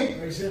holy name.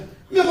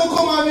 You ever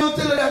come on me and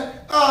tell you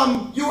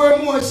that you were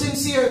more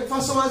sincere for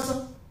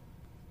someone?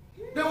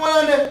 Then one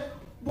of them,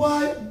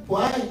 why?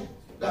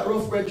 That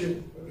rough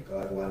brethren.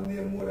 Because one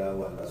name more than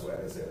one, that's why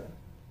I say that.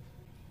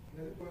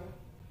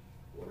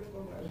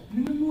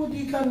 No,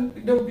 they can,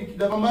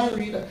 the man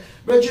read that.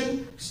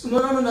 Brethren,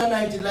 no,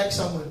 90 like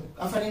someone.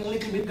 I find him a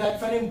little bit, God,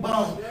 find him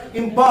born.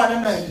 Him born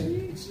at 90.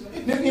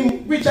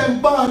 Which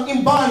I'm born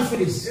for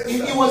this.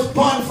 He was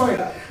born for it.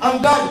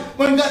 And God,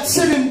 when God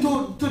sent him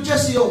to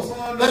Jesse house,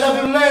 God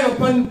have him line up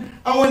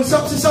and when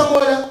someone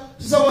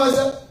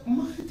said,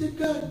 mighty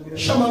God,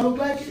 Shammah look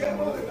like it.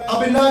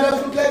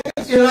 Abinadab look like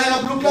it.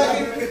 Eliab look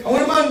like it.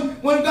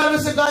 And when God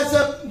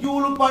said, you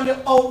look on the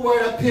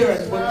outward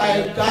appearance,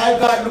 but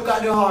God look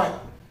at the heart.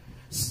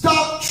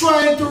 Stop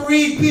trying to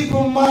read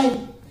people's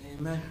mind.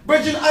 Amen.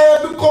 Brethren, I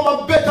have become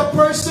a better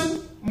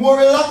person, more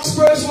relaxed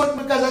person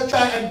because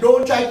I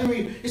don't try to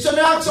read. If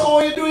somebody asks you how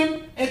are you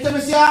doing, and tell me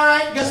say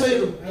alright, guess what you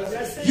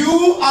do?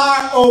 You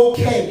are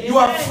okay. You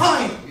are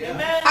fine.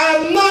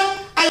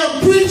 I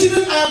am preaching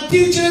it, I am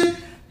teaching it.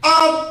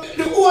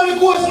 The Holy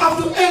Ghost have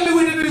to end me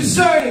with the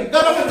discerning.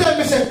 God have to tell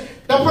me say,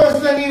 that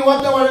person that need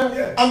whatever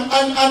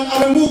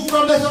and move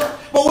from that.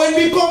 But when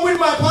we come with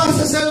my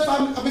pastor self,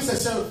 I said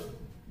self.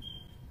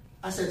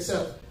 I said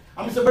self.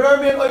 I said,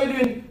 Brother Irvin, how are you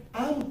doing?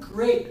 I'm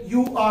great.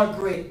 You are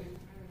great.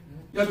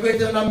 You're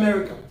greater than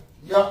America.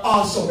 You're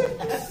awesome.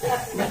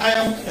 I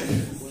am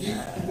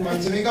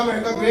to make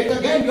America great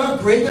again. You're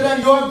greater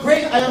than you're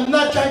great. I am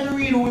not trying to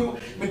read who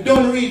you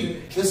don't read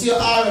it. You see,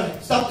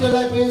 alright. Stop your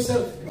life for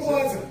yourself.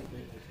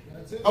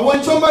 And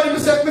when somebody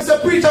say,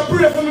 preacher,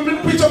 pray for me,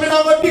 preacher, I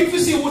have a dig to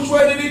see which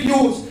word they did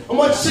use, how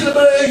much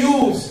syllable they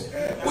use.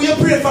 Will you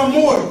pray for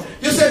more?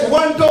 You said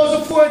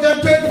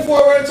 1,434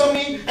 words on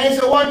me, and you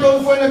said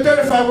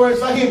 1,435 words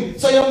for him.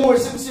 So you're more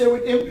sincere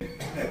with him.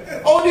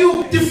 How do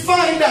you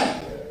define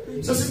that?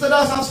 So Sister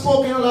Das has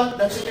spoken a lot,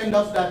 that's the end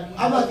of that.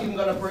 I'm not even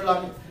going to pray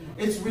long.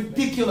 It's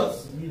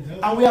ridiculous.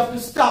 And we have to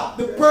stop.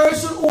 The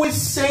person who is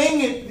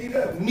saying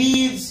it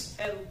needs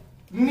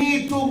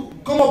to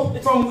come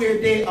up from where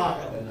they are.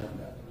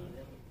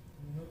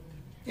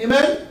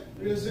 Amen?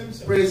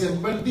 Praise Him.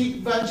 But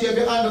Deep Banshee, have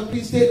your hand up,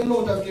 please take a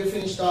note after you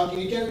finish talking.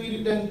 You can read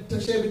it then,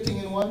 touch everything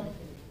in one.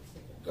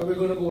 Because we're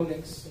going to go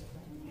next.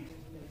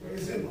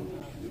 Praise Him.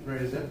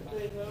 Praise Him.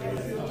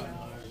 Praise Him.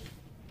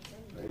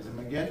 Praise Him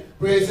again.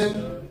 Praise Him.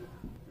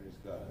 Praise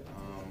God.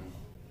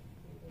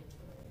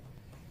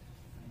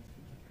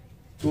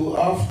 Too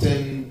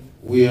often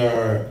we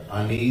are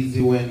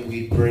uneasy when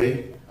we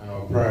pray and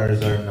our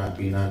prayers are not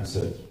being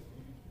answered.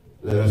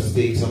 Let us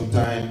take some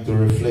time to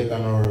reflect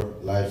on our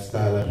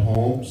lifestyle at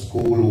home,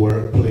 school,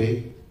 work,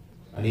 play,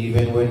 and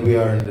even when we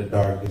are in the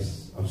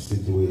darkest of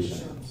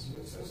situations.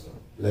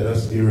 Let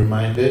us be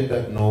reminded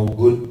that no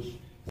good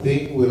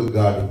thing will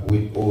God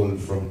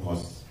withhold from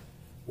us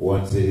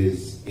once it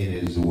is in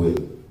His will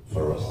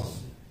for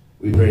us.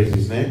 We praise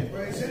His name.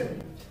 Praise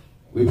Him.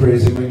 We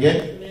praise Him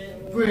again.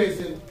 Amen. Praise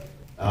Him.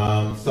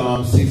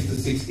 Psalm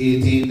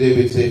 66:18,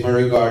 David said, "If I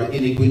regard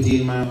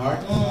iniquity in my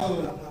heart,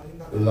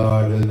 the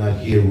Lord will not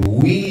hear."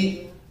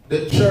 We,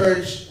 the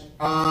church,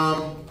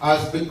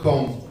 has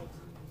become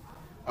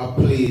a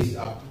place,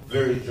 a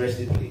very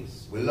dressy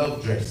place. We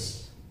love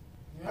dress.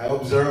 I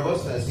observe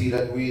us, I see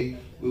that we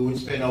would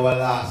spend our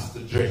last to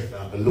dress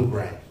and to look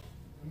right.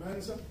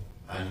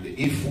 And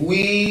if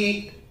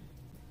we,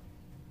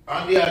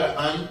 on the other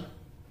hand,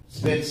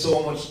 spend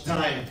so much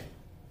time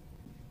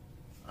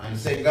and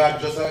say,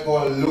 God, just like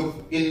I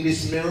look in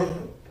this mirror,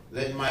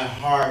 let my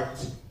heart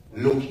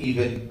look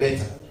even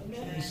better,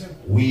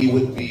 we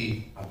would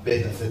be a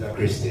better set of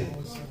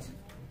Christians.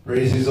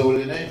 Praise His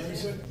holy name.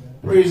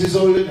 Praise His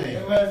holy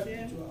name.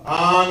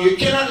 You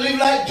cannot live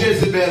like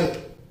Jezebel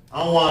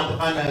and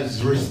want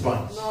Anna's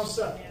response. No,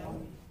 sir.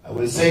 I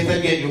will say it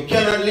again. You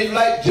cannot live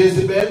like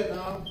Jezebel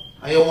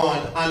and you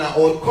want Anna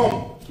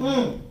outcome.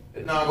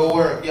 It's not going to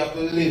work. You have to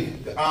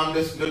live.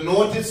 The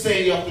note is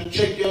saying you have to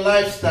check your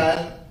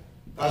lifestyle.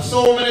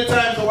 So many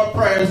times our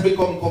prayers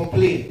become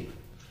complaint.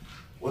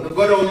 When we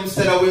go down,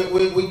 instead of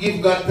we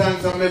give God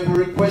thanks and make a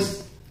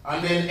request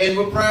and then end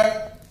with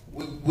prayer,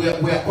 we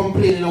are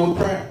complaining our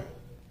prayer.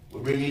 We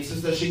bring in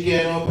Sister Shiki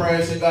in our prayer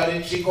and say, God,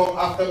 if she come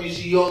after me,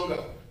 she younger.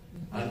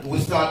 And we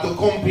start to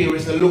compare. We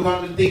say, look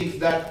at the things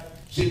that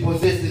she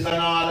possesses and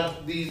all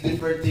of these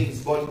different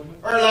things. But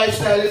her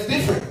lifestyle is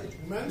different.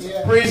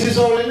 Yeah. Praise His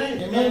holy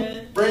name.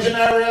 Amen. Brethren,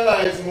 I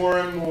realize more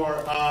and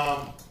more,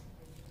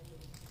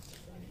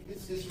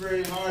 is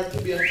very hard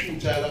to be a true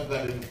child of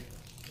God.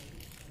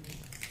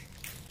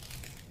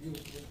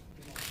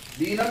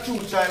 Being a true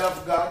child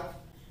of God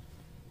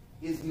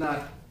is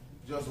not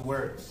just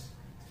words.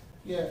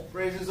 Yeah.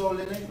 Praise His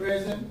holy name.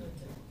 Praise Him.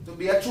 To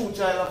be a true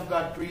child of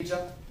God,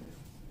 preacher,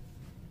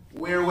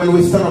 where when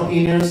we stand up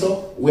in here,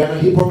 so we are a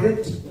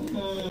hypocrite.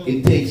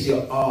 It takes you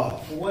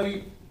off.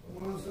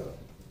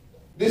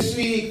 This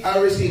week I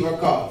received a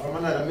call from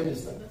another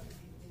minister.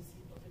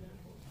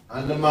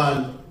 And the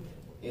man,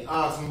 he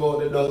asked me about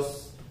the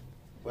dust,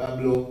 where I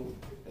blow,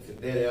 if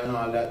it's there and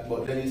all that.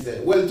 But then he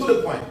said, well, to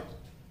the point.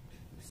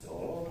 I said,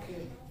 oh,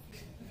 okay.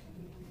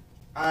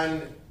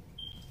 And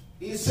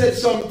he said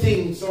some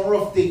things, some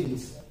rough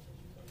things.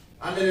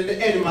 And then in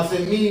the end, I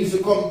said, me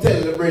to come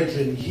tell the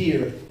brethren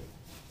here.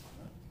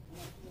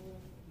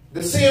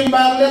 The same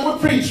Bible that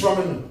we preach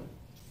from him.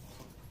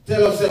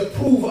 Tell us to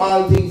prove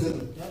all things in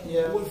him.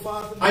 Yeah.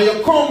 And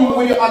you come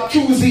with your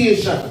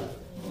accusation.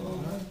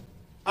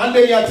 And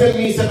then you tell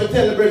me, he said,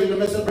 tell the brethren,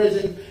 Mr.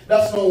 Brethren,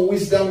 that's no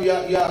wisdom you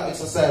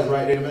exercise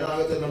right there. I'm not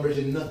going to tell the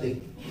brethren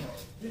nothing.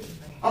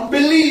 And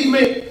believe me,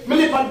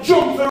 if I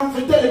jump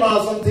for tell him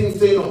all some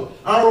things, you know,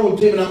 I wrote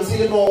to him and I'm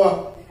saying, you know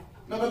what,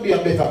 I'm going to be a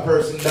better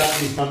person than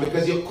this man,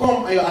 because you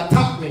come and you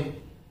attack me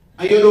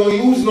and you don't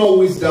use no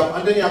wisdom,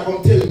 and then you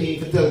come tell me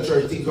to tell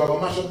church things, you're going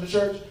to mash up the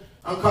church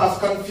and cause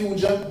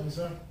confusion. Yes,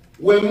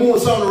 when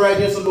most on the right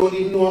here so don't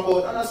even know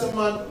about. And I said,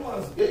 man,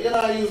 you're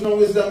not using no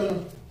wisdom, you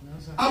know.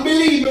 And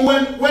believe me,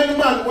 when the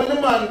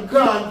man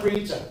gone,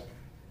 preacher,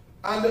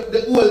 and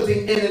the whole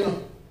thing ended up,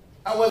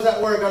 I was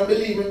at work, and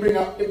believe me,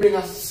 it bring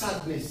a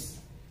sadness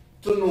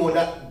to know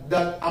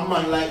that a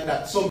man like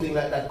that, something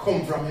like that,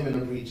 come from him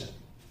in a preacher.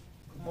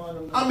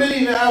 And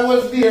believe me, I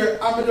was there,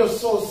 I'm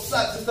just so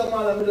sad, Sister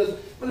Man, I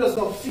just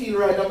don't feel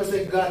right. I'm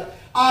saying, God,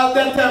 all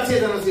that time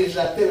Satan was saying,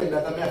 tell him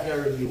that I'm have to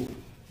review.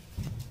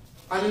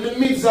 And in the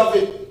midst of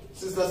it,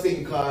 Sister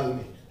Singh called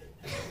me.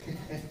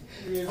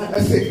 And I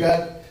said,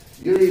 God,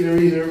 you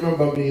really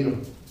remember me, you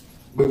know.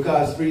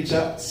 Because,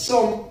 preacher,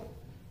 some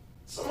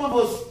of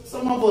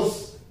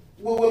us,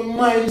 we were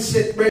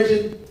mindset,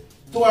 brethren,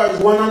 towards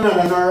one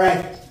another, all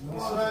right?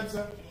 Right,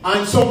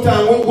 and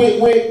sometimes we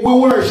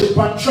worship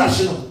and trash,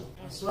 you know.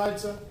 That's right,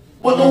 sir.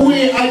 But the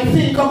way I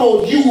think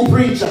about you,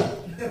 preacher,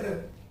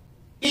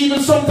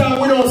 even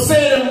sometimes we don't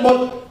say them,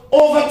 but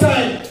over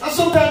time, and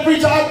sometimes,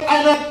 preacher,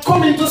 I'm not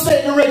coming to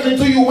say directly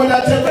to you when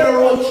I tell the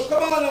roach.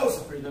 Come on,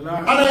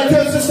 and I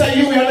tell Sister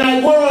you and I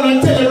go around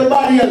and tell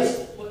everybody else.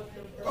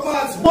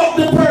 But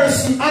the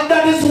person, and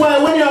that is why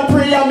when you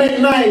pray, you make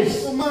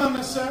nice.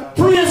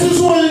 Praise His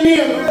holy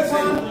name.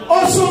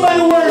 Or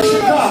somebody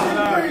worship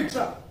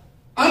God.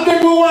 And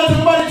then we want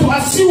everybody to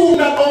assume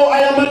that, oh, I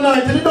am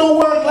anointed. It don't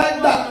work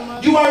like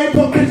that. You are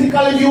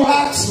hypocritical if you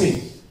ask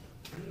me.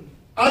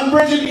 And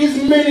brethren,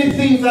 is many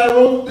things I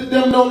wrote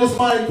them down this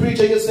morning,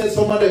 preacher. You said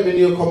some of them in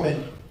your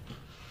comment.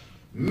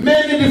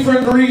 Many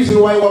different reasons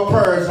why our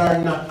prayers are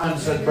not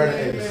answered, Brother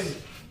Ellis.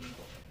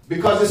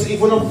 Because if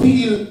we don't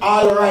feel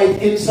all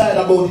right inside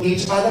about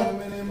each other,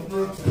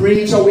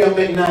 preacher, we are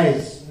made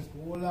nice.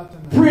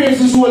 Praise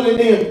His holy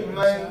name.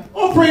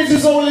 Oh, praise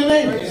His holy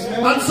name.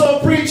 And so,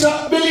 preacher,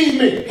 believe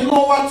me, you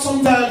know what?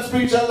 Sometimes,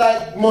 preacher,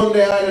 like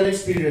Monday, I had an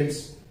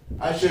experience.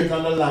 I shared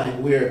on the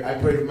line where I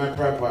prayed with my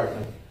prayer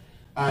partner.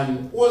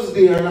 And was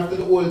there, and after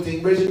the whole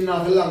thing, brethren,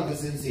 not belong to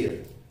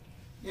sincere.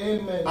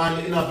 Amen. And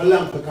it not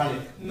belong to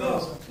connect.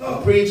 No.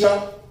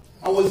 Preacher,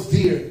 I was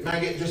there. I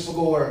get just to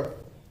go work.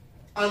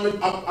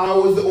 And I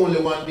was the only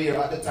one there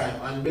at the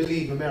time. And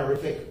believe me, I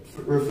reflect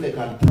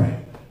on prayer.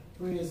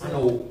 And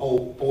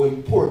how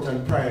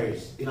important prayer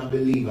is in a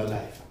believer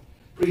life.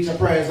 Preacher,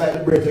 prayer is like the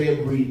breath of you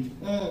breathe.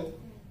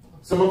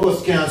 Some of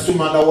us can't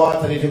swim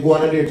underwater, and if you go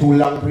under there too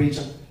long,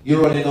 preacher,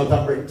 you're running out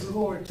of breath.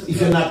 If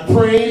you're not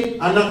praying,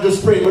 and not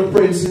just praying, but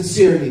praying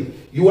sincerely,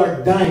 you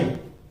are dying.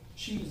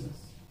 Jesus.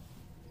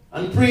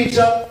 And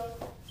preacher,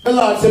 the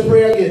Lord said,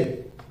 pray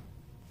again.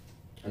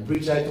 And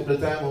preacher, I took the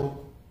time out.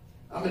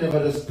 I never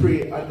just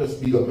pray, I just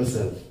beat up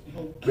myself.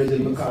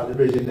 Brethren, I call the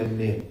brethren them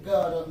name.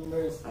 God have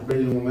mercy. And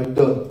brethren, when I'm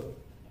done,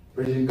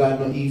 brethren, God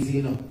not easy,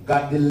 you know.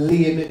 God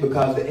delayed me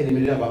because the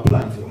enemy didn't have a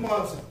plan for me.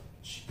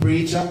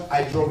 Preacher,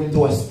 I drove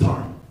into a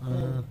storm.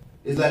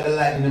 It's like the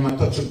lightning in my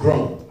touch the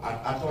ground.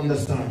 I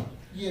understand.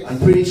 Yes.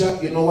 And preacher,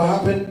 you know what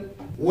happened?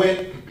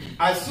 When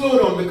I slowed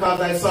down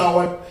because I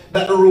saw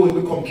that the road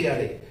become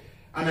chaotic.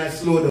 And I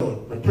slowed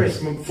down. I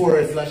pressed my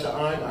forehead flash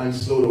on and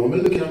slowed down. When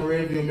I'm looking at my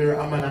rearview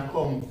mirror, I'm gonna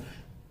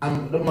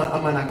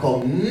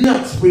come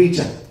nuts,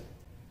 preacher.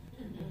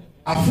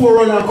 A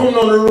forerunner come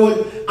down the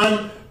road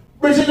and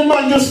Bridget, the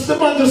man just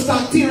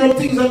start tearing up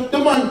things, and the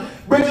man,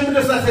 Bridget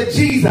just said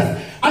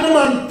Jesus. And the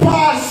man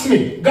passed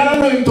me. God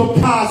allowed him to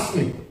pass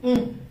me.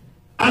 And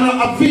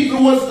a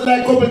vehicle was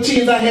like a couple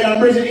chains ahead, and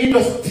Bridget, he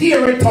just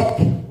tear it up.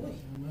 And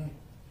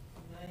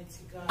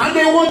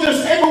they was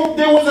just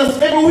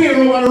everywhere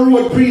over the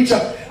road, preacher.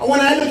 And when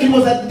I look, it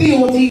was a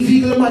DOT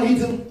vehicle, the man hit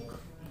him.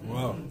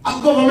 Wow.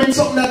 A government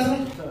something that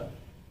him.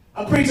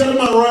 A preacher, the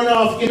man ran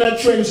off in a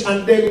trench,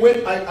 and then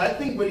when I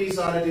think when he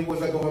saw that it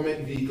was a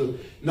government vehicle,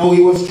 now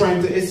he was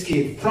trying to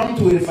escape from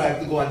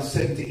 25 to go on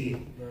 78.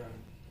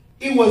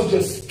 It was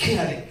just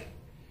chaotic.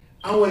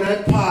 And when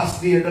I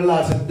passed there, the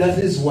Lord said, that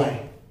is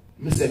why.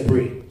 I said,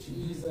 pray.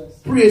 Jesus.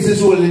 Praise his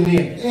holy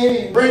name.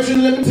 Hey.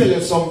 Brethren, let me tell you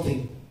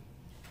something.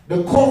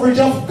 The coverage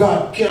of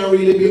God can't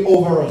really be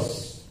over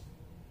us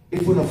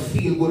if we don't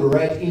feel good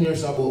right in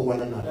yourself about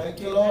one another.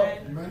 Thank you, Lord.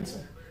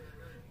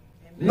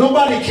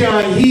 Nobody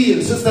can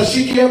heal. Sister,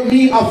 she gave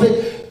me of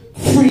it,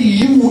 free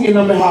you in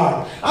my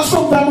heart. And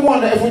sometimes I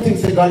wonder if we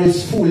think that God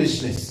is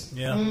foolishness.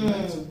 Yeah.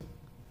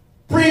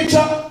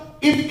 Preacher,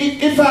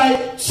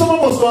 some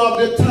of us don't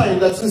have the time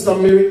that Sister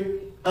Mary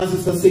and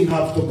Sister Singh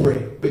have to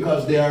pray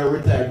because they are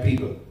retired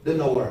people. They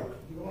don't work.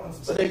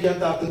 So they can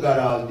talk to God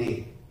all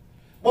day.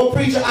 But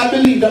preacher, I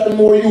believe that the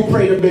more you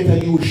pray, the better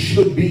you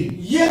should be.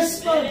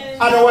 Yes, man.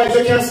 Otherwise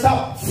you can't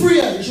stop.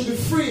 Freer. You should be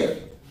freer.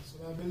 That's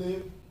what I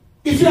believe.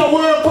 If you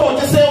work out,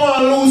 you say you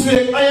want to lose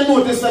weight, and you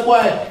notice that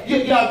why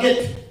you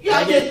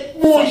get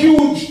more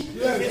huge.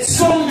 Yes.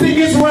 Something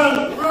is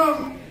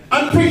wrong.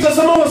 And preacher,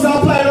 some of us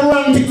apply the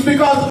wrong things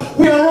because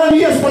we are run,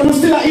 yes, but we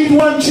still eat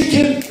one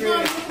chicken. So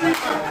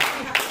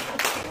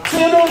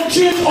you don't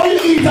change all you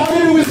eat, all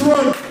you do is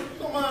run.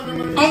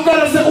 And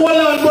God said, hold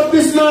on, but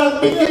this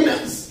not,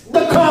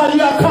 the call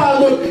you are called,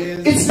 but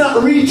it's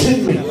not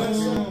reaching me.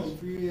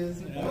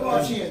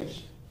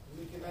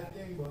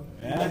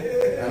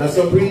 And as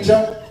a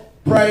preacher,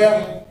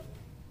 prayer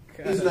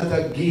is not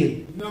a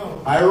game.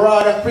 No. I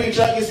rather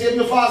preacher, you see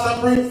me fast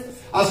and pray,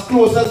 as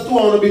close as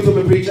 200 be to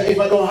me preacher. If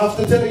I don't have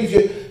to tell you, if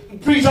you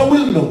preacher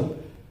will know.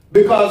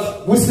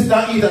 Because we sit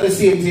and eat at the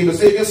same table.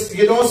 So if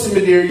you don't see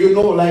me there, you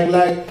know, like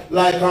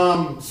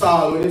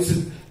Saul,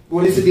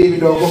 when it's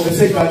David or the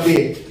second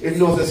day, it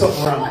knows there's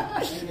something wrong.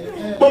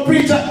 But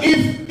preacher,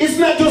 if it's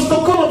not just to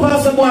come up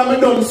and say, boy,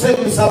 I'm done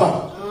 7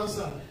 Sabbath.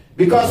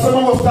 Because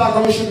some of us talk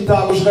and we shouldn't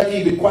talk, we should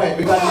keep it quiet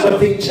because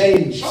nothing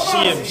changed.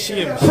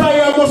 Shame.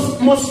 Prayer must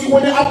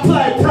when you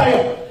apply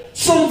prayer,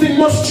 something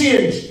must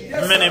change.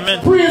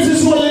 Amen. Praise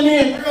his holy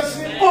name.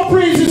 Oh,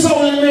 praise his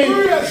holy name.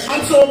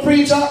 And so,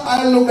 preacher,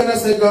 I look and I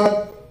say,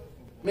 God,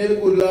 may the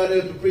good Lord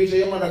help the preacher.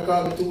 Your mother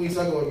called me 2 weeks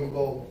ago and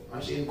go,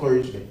 and she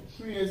encouraged me.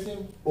 Praise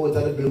him. Out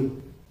of the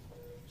blue.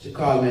 She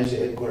called me and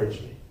she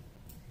encouraged me.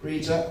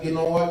 Preacher, you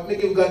know what? I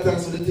give God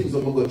thanks for the things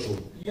I'm going to go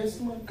through.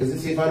 Yes, man. Because you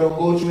see, if I don't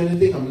go through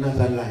anything, I'm not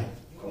online.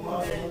 Come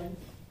on, man.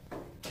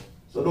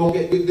 So don't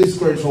get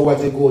discouraged for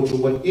what you go through.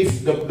 But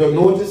if the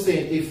notice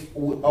saying, if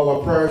our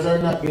prayers are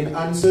not being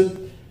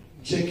answered,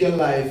 check your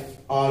life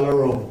all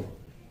around.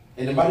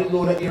 Anybody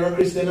know that you're a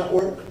Christian at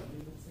work?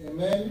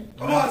 Amen.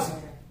 Come on.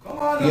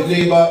 Your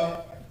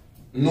neighbor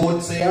know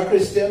to say you're a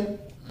Christian?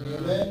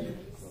 Amen.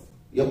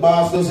 Your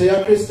boss does say you're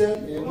a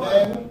Christian?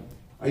 Amen.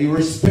 Are you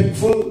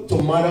respectful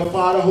to mother,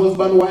 father,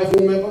 husband, wife,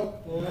 whomever?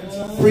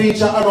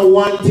 Preacher, I know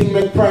one thing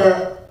make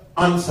prayer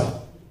answer.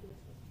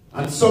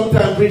 And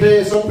sometimes,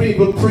 preacher, some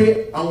people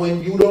pray, and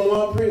when you don't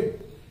want to pray,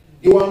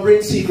 you want to pray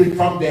in secret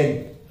from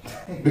them.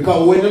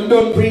 Because when them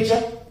done, preacher,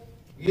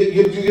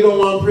 you don't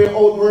want to pray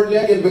outwardly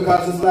again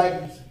because it's like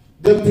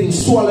them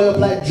things swallow up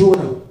like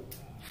Jonah.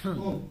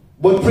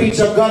 But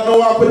preacher, God don't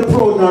walk with the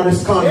proud nor the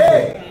scornful.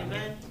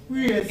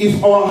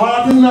 If our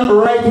heart is not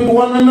right with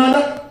one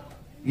another,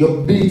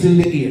 you're beating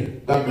the ear.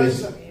 God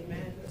bless you.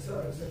 Amen.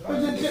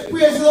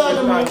 Praise the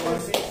Lord, man.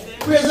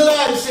 Praise the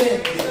Lord,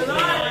 saints.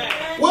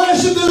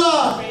 Worship the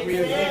Lord.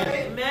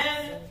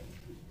 Amen.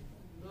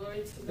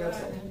 Glory to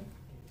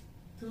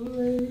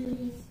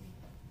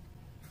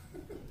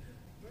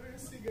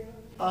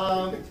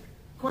God.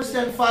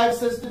 Question 5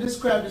 says to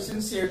describe the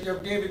sincerity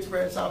of David's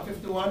prayer in Psalm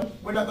 51.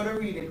 We're not going to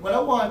read it. What I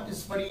want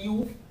is for the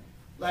youth,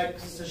 like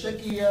Sister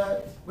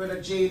Shakia, Brother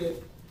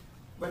Jaden,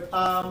 but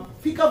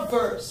pick a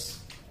verse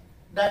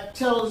that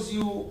tells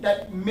you,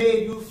 that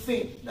made you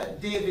think, that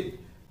David,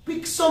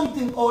 pick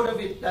something out of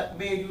it that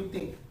made you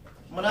think.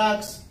 I'm going to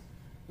ask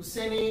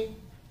Husseini,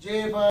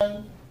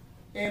 Javan,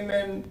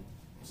 Amen,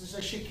 Sister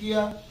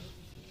Shakia,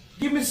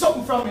 give me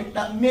something from it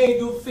that made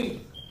you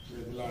think.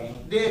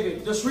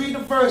 David, just read the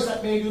verse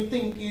that made you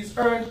think is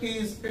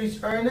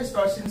earnest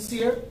or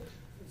sincere,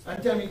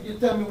 and tell me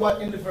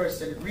what in the verse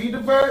said. Read the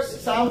verse,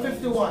 Psalm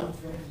 51.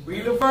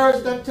 Read the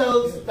verse that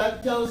tells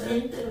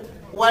me.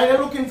 While you're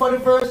looking for the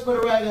verse,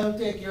 Brother Riley, I'll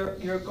take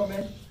your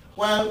comment.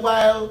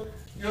 While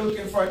you're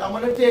looking for it, I'm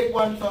going to take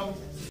one from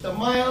Sister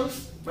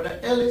Miles, Brother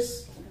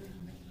Ellis,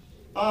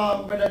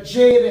 Brother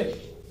Jaden.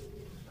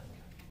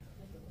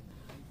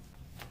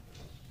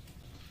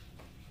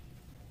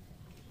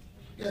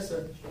 Yes,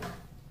 sir.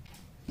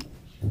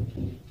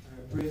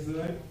 Praise the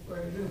Lord.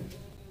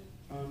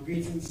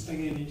 Greetings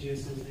again in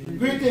Jesus' name.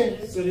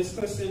 Greetings. So this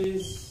question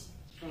is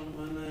from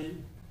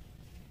online.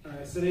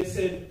 Alright, so they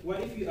said,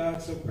 what if you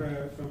ask for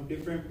prayer from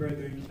different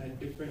brethren at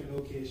different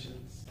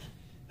locations,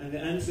 and the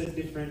answer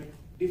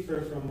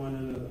differ from one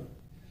another?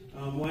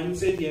 One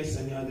said yes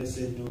and the other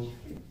said no.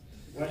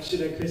 What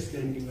should a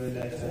Christian do with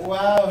that?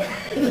 Wow.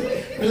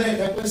 Like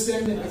that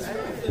question.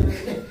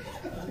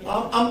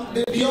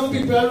 The young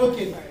people are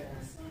looking.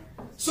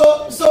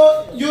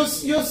 So you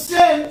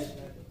send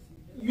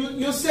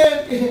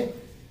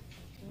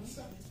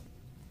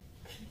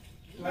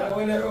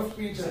when they're rough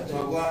preacher.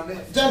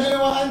 Judge, you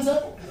want to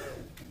answer?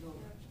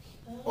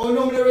 Oh,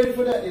 no, they're ready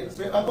for that yet.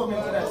 I'm coming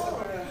to that.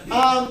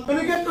 Can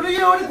you get to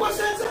the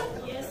question, sir?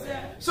 Yes, sir.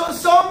 So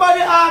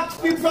somebody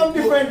asked people from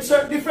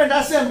different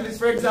assemblies,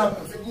 for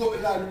example. If you go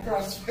with that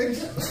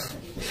prospect.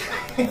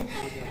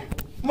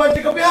 Might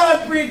take up your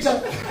hand, preacher.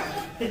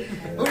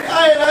 With the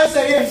iron, I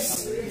say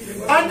yes.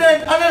 And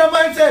then another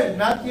man said,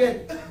 not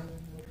yet.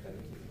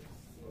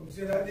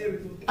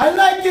 I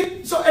like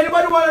it. So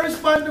anybody want to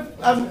respond?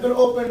 I'm going to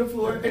open the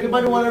floor.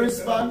 Anybody want to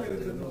respond?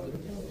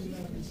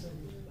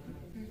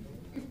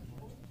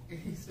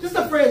 Just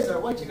a phrase, sir.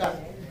 What you got?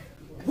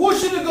 Who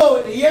should we go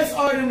with? The yes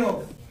or the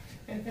no?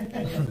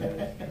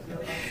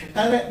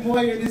 I like more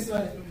hear this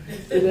one.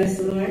 Bless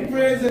the Lord.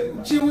 Praise it.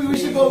 We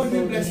should go with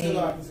the bless the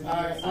Lord.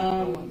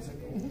 All right.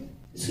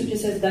 Scripture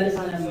says God is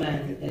not a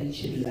man that he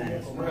should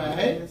lie.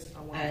 Right.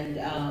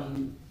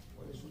 And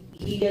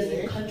he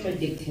doesn't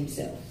contradict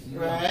himself.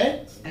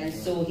 Right. And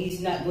so he's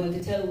not going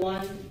to tell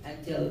one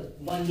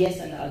yes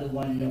and the other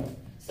one no.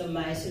 So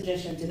my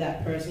suggestion to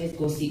that person is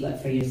go see God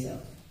for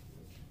yourself.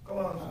 Come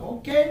on now.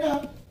 Okay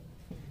now.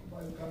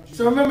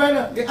 So remember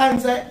now, the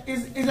answer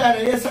is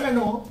either yes or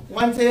no.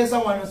 One say yes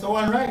and one so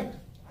one right.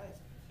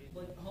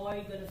 But how are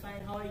you going to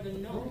find, how are you going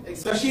to know?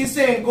 So she's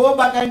saying go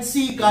back and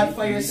see God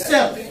for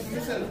yourself.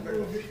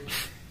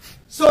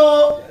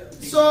 So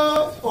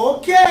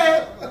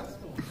okay.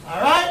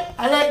 Alright?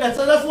 I like that.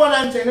 So that's one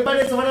answer.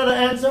 Anybody else have another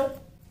answer?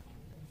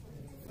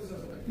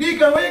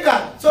 Deacon, what you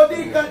got? So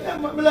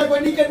Deacon, like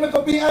when Deacon make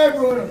up the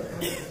eyebrow.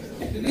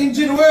 The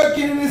engine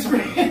working in his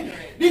brain.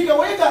 Deacon,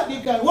 what you got,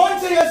 Deacon? One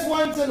say yes,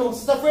 one say no.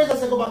 Sister Fraser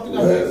said go back to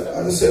God. Well,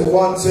 I just say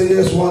one say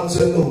yes, one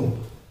say no.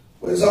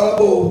 But it's all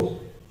about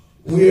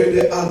where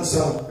the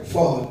answer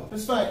falls.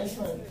 It's fine, it's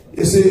fine.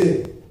 You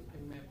see,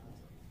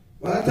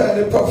 by the time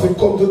the prophet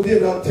come to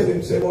David and tell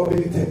him, say, what be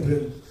the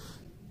temple?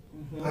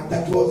 And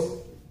that was,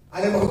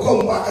 and then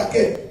come back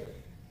again.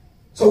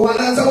 So one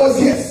answer was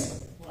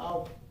yes.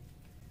 Wow.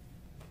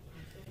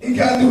 He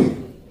can do it.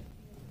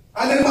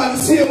 And then man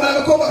see him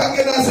and come back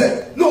again and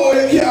say, no,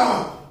 you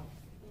can't.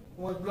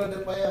 What blood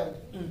in my hand?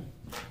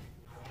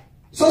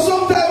 So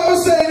sometimes I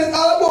was saying it's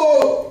all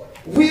about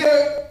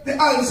where the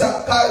answer,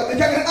 because they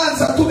can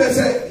answer to they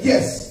say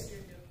yes.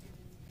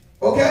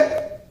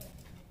 Okay?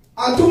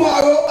 And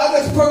tomorrow, the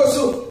next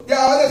person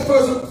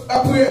I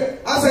pray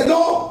and say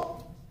no.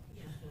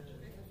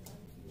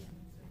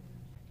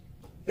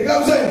 You know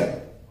what I'm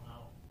saying?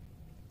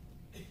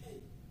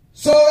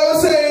 So I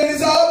was saying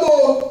it's all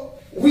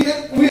about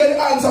where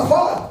the answer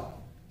falls.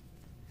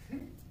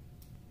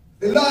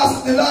 The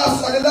last answer.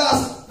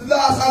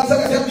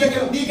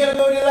 You can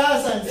go the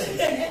last answer.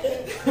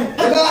 The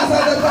last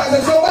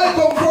answer. Somebody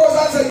come first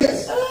and say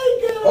yes.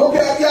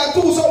 Okay, you have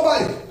two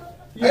somebody.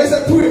 I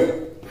said pray.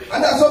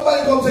 And then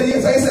somebody comes and say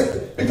yes. I said,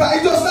 because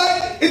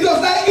it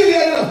just like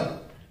Gideon.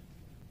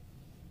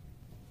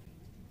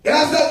 You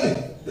understand me?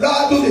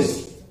 Lord, do this.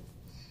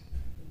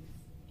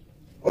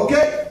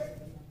 Okay?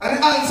 And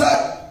the answer,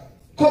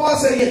 come and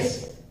say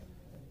yes.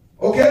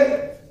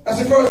 Okay? That's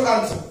the first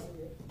answer.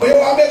 But you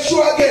want to make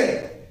sure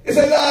again. It's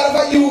a lot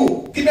about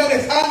you. Give me the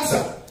next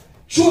answer.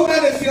 Show me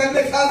the next thing and the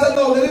next answer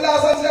now. Then the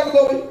last answer you have to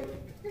go with.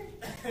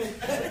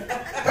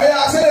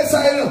 I said it's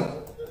silent.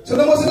 So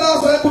that was the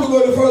last one I could go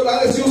the first one.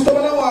 Unless you stop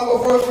and I want to go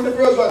first with the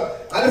first one.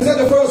 And they said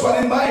the first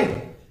one in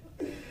mind.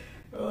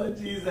 Oh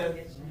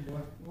Jesus.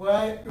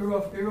 Why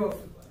rough?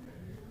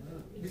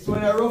 This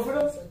one are rough for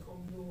us?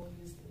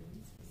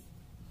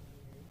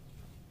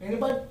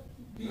 Anybody?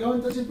 You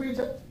want to touch the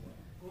preacher?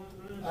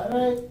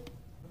 Alright.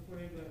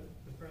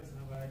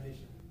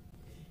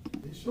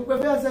 Look, we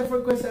have to for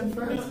a question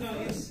first.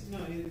 No.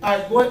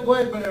 Alright, go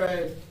ahead, brother.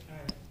 Alright.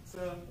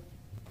 So,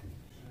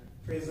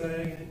 praise God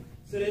again.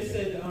 So they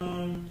said,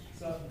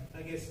 so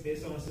I guess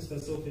based on Sister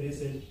Sophie, they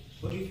said,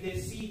 but if they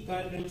see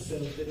God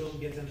themselves, they don't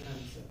get an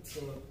answer.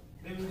 So,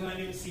 them go and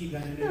them see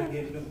God and then they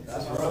get them.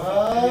 That's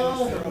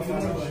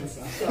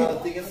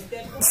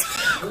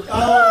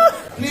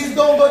please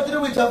don't go to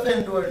the witch of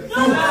Endor.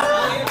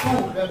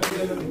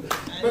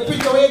 But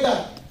preacher, where you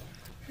got?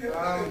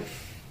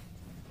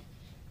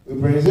 We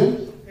praise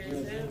him?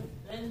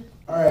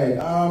 Alright,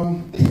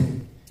 kind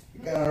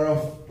of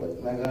rough,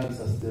 but my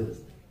answer still.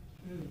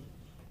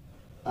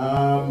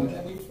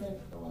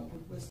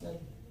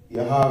 You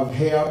have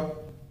hair.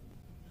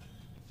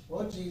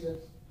 Oh, Jesus.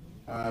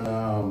 And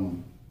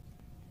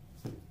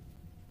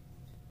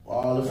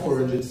all the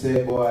 400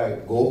 say, boy,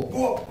 go.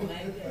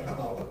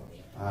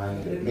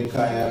 And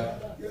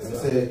Micaiah, they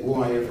say,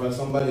 go and hear from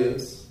somebody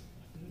else.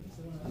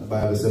 And the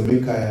Bible says,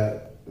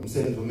 Micaiah, I'm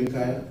saying for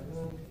Micaiah,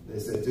 they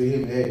said to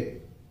him,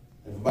 hey,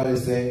 everybody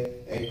say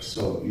X,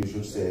 so you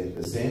should say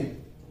the same.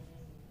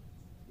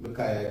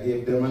 Micaiah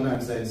gave them an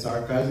answer in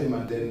sarcasm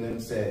and then them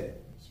said,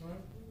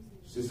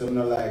 system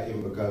not like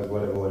him because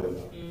whatever.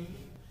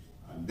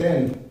 And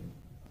then,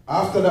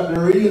 after that,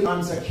 the real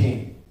answer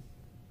came.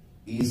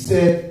 He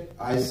said,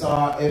 I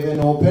saw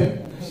heaven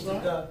open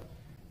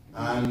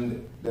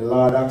And the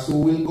Lord asks who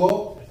will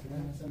go.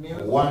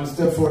 One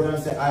step forward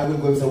and say, I will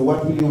go. So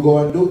what will you go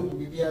and do?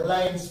 Be a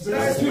lion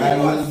spirit. I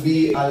will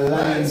be a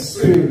lion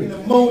spirit. In the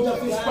mouth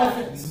of his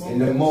prophets. In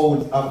the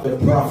mouth of the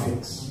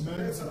prophets.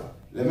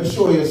 Let me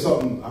show you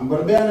something. I'm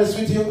going to be honest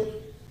with you.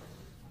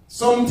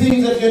 Some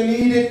things, if you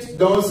need it,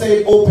 don't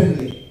say it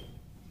openly.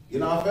 You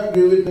know, if you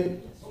agree with me,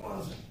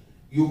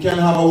 you can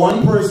have a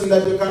one person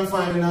that you can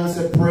find and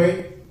say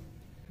pray.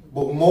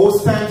 But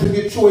most times if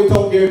you throw it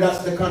out there,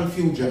 that's the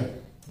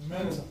confusion.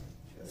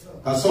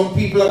 Because some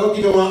people are going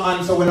to give you an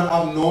answer when they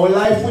have no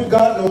life with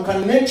God, no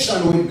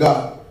connection with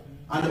God.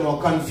 And they will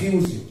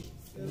confuse you.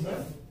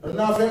 I'm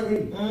not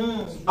agree.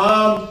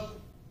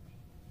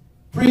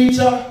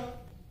 Preacher,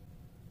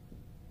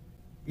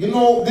 you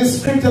know,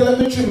 this scripture let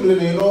me tremble.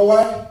 You know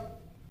why?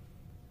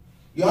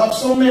 You have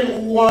some men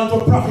who want to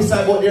prophesy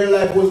about their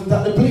life wasn't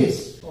at the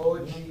place. Oh,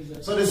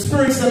 Jesus. So the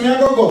spirit said, me I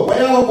go.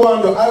 Where you go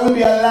and do? I will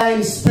be a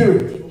lying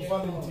spirit.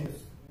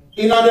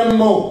 In other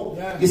mouth.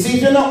 You see,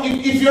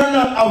 if you're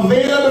not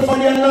available for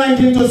the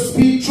anointing to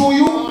speak through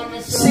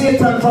you,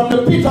 Satan from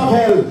the pit of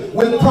hell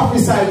will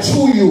prophesy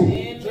through you.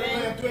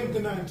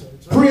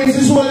 Praise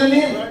his holy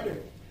name.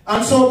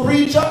 And so,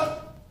 preacher,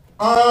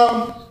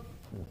 God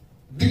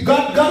is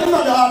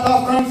not the author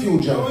of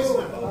confusion.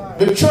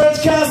 The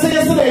church can't say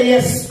yesterday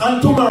yes,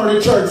 and tomorrow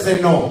the church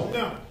say no.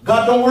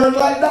 God don't work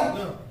like that.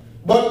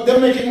 But they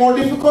make it more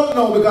difficult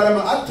now because I'm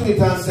add to it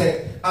and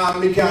say,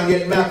 me can't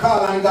get my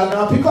call and God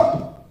now pick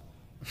up.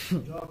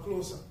 Draw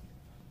closer.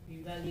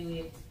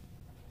 Evaluate.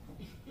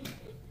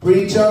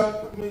 Preacher,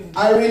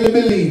 I really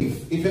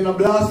believe if you're not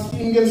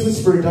blaspheming against the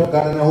Spirit of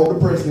God, and I hope the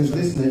person is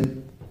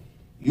listening,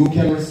 you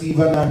can receive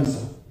an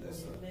answer.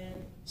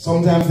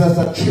 Sometimes that's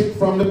a trick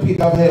from the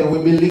pit of hell. We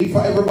believe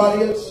for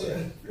everybody else,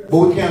 but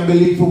we can't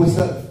believe for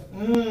ourselves.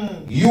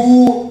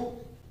 You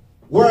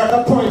were at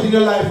a point in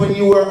your life when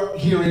you were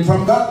hearing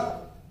from God.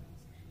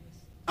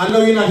 And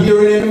now you're not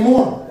hearing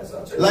anymore.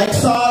 Like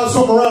Saul,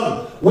 something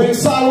wrong. When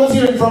Saul was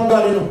hearing from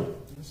God, you know,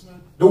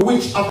 the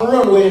witch up a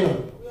runway, you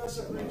know.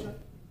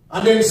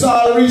 And then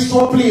Saul reached to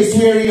a place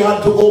where he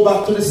had to go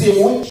back to the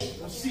same witch.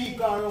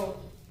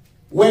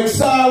 When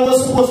Saul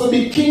was supposed to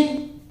be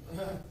king,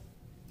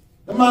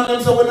 the man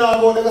them said, we're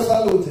not going to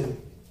salute him.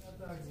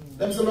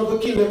 Them said, to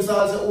kill him.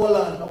 Saul said, hold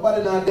on,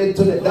 nobody not dead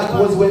today. That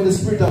was when the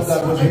Spirit of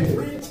God was with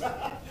him.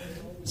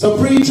 So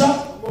preacher,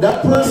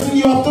 that person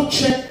you have to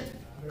check.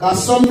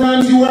 Because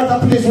sometimes you are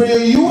at a place where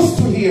you used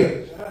to hear.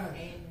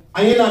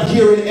 And you're not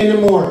hearing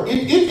anymore.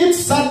 It's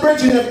sad,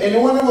 brethren, if any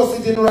one of us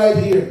sitting right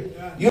here.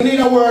 You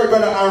need a word,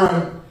 Brother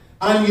Aaron.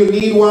 And you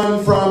need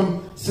one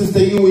from Sister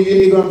Yu.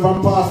 You need one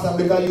from Pastor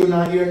because you're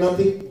not hearing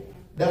nothing.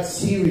 That's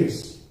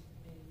serious.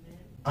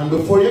 And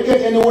before you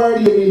get any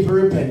word, you need to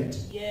repent.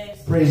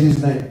 Yes. Praise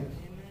his name.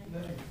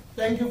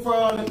 Thank you for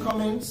all the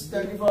comments.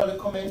 Thank you for all the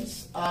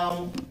comments.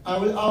 I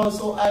will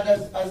also add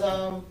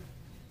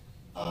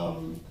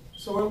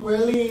so we're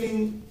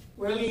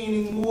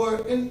leaning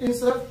more,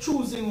 instead of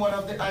choosing one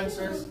of the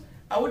answers,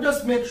 I would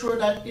just make sure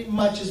that it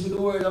matches with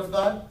the Word of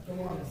God.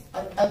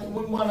 At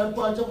one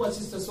point of what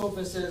Sister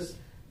Sophie says,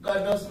 God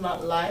does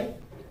not lie.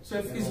 So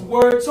if His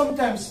Word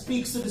sometimes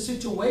speaks to the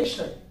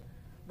situation,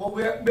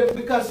 but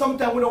because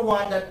sometimes we don't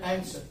want that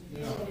answer.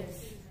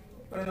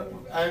 Sometimes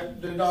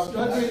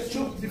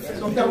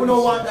we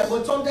don't want that,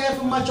 but sometimes you have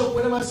to match up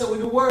with them and say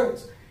with the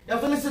words. You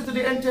have to listen to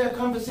the entire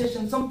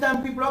conversation.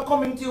 Sometimes people are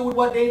coming to you with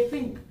what they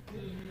think.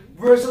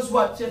 Versus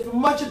what? So if you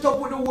match it up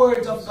with the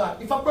words of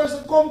God. If a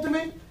person come to me,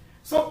 and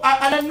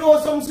I know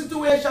some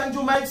situations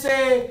you might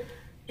say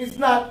it's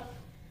not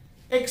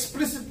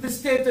explicitly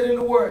stated in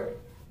the word,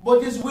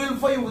 but His will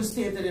for you is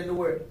stated in the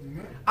word.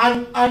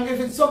 And if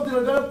it's something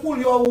that's going to pull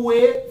you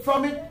away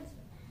from it,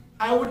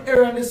 I would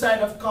err on the side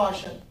of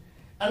caution.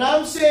 And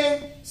I'm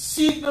saying,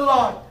 seek the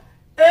Lord.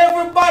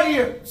 Everybody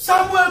here,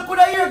 Samuel could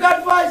have heard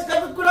God's voice.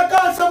 God could have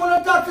called someone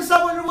and talked to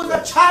someone who was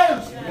a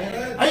child.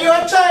 And you're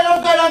a child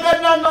of God and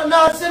God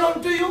not saying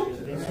unto you.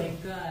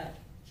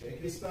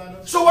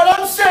 So what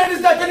I'm saying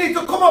is that you need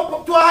to come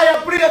up to a higher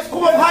place,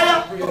 come up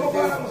higher.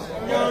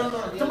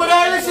 So, but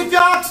listen, if you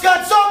ask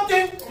God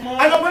something,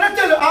 and I'm going to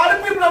tell you, all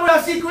the people that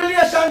will seek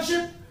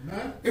relationship,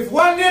 if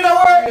one day the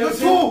word, you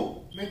two.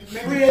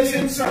 Praise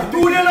Him, sir.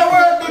 2 days the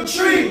word, you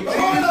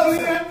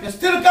 3. You're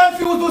still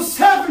confused with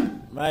 7.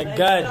 My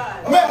God.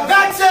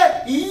 God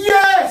said,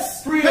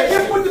 yes. Make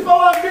you put it for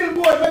our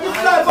billboard, make you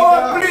fly for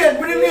our plane,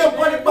 with the name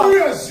on it back.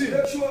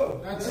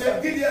 That's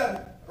it. Gideon.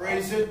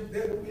 Praise it.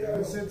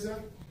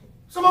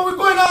 Some of we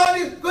going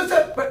on, go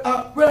say,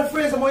 Brother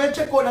Fraser, when you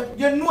check out that,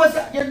 you know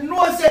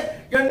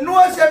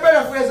say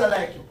Brother Fraser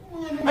like you.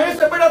 And you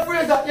say, Brother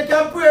Fraser, you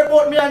can pray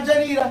about me and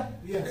Janita.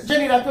 Yes.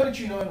 Janita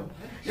 23, no.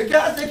 You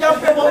can't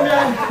pray about me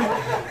and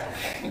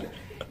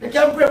you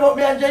can't pray about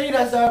me and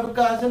Janita, sir,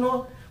 because you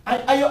know,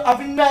 and you have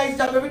been nice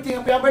and everything,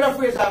 and your Brother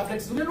Fraser are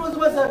flexible. You know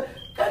what I say?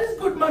 God is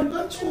good, man.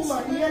 God true,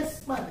 man.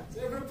 Yes, man.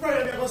 Every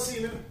prayer never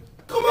seen him.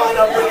 Come on,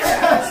 come on.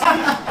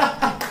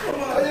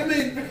 What do you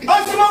mean?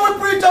 And some of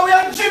we preach and we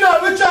are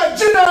general. We try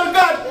general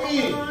God.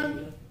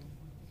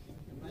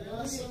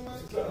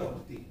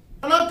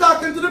 And I'm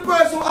talking to the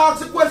person who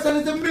asked the question.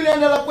 It's $1 million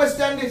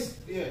question, this.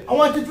 Yeah. I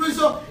want you to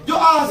resolve. You're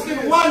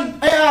asking one,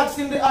 I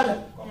asking the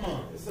other. Come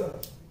on. Yes, sir.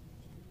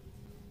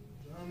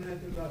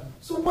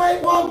 So why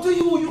to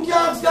you? You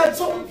can't ask God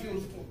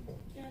something.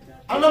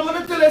 And I'm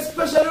going to tell you,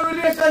 especially in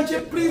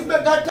relationship, please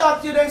make God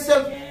talk to you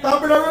themselves. And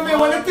brother Remy,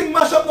 when the thing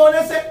mash up down,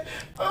 they say,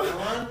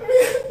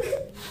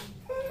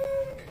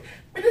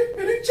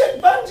 me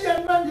check Banji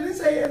and Banji, they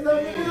say, yes, I'm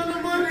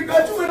going to go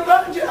to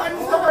Banji and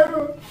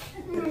sorrow.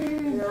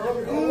 And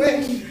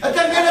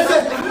then God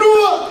say, no.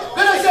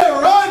 God say,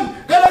 run.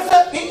 God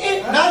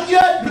say, not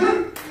yet.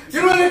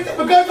 You know,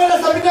 because God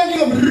say, God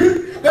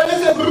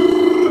say,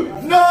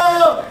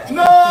 no.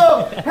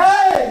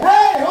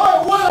 Hey,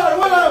 hold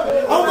on.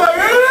 I'm going,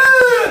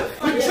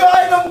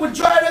 we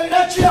tried them in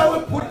that chair, we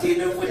put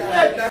in it with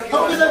that.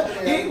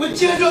 We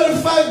change all the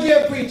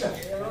 5-year preacher.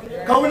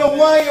 Because we don't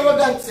want to hear what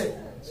God said.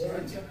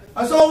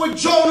 And so we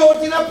drown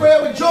out in a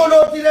prayer, we drown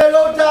out in a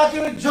loud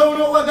talking, we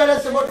drown out what God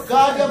has said. But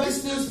God gave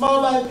us still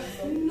small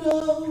life.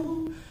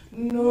 No,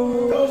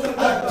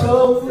 I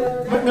told.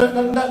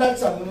 Not that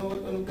song.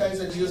 When guys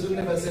said Jesus would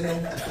never say no.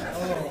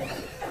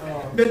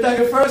 But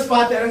the first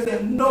part, I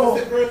said no.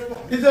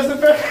 It's just the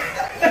first.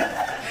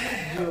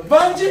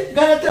 Banji,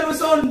 God tell me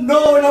so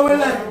no in our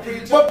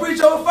life. But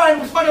preacher will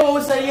find funny when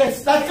we say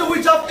yes. That's the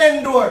witch of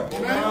Endor.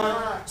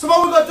 So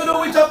when we go to the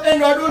witch of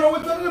Endor, I don't know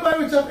what's the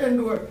witch of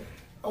Endor.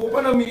 I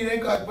open a meeting,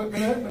 God, but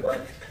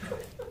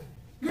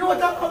you know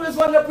what I always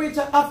want to preach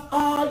of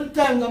all the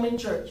times I'm in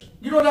church.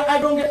 You know that I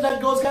don't get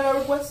those kind of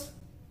requests?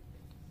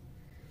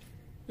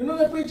 You know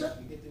that, preacher?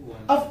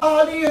 Of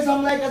all the years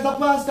I'm like as a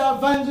pastor,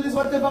 evangelist,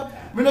 whatever,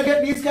 we don't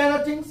get these kind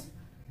of things.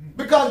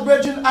 Because,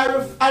 brethren,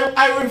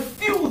 I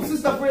refuse,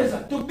 Sister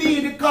Fraser, to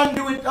be the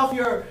conduit of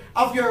your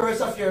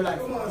rest of your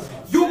life.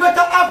 You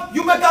better have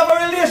a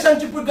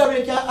relationship with God where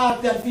you can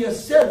ask that for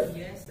yourself.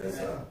 Yes,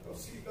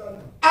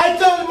 I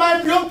tell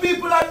my young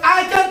people that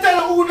I can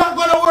tell them who's not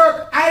going to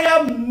work.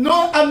 I'm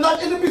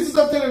not in the business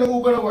of telling them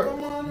who's going to work.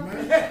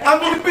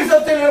 I'm in the business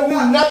of telling them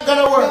who's not going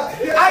to work.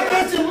 I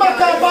can see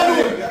Maca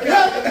balloon.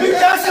 We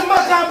can see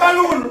Maca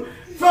balloon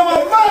from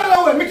a mile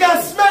away. We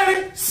can smell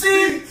it, see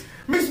it.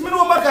 Me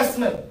know Maca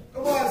smell.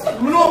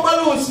 Me know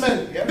balloon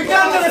smell.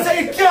 Because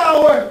say it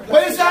can't work.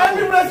 But you say,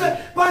 people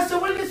say, Pastor,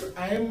 what is this?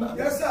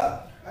 Yes,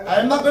 sir.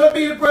 I'm not going to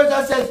be the person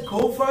that says,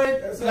 go for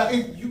it. Yes, like,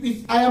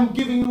 if I am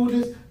giving you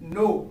this,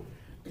 no.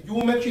 You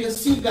will make sure you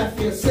see God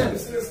for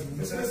yourself.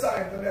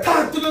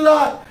 Talk to the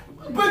Lord.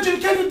 Brethren,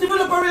 can you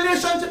develop a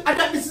relationship? And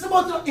that this is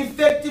about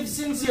effective,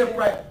 sincere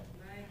prayer.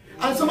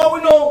 And somehow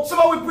we know,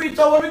 somehow we preach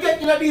that when we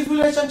get into these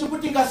relationships, we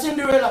think of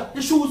Cinderella.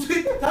 The shoes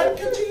fit. Thank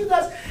you,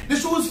 Jesus. The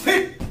shoes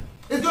fit.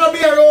 It's going to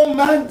be a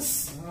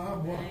romance. Oh,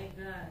 boy.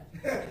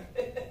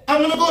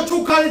 I'm going to go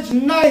through college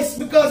nice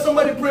because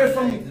somebody prayed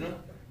for me.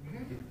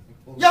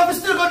 You have to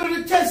still go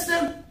to the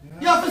testing.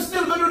 You have to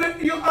still go to the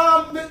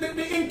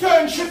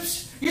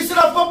internships. You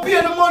still have to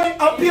pay the money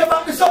and pay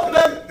back the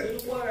supplement.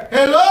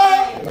 Hello?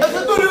 You have to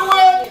do the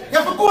work. You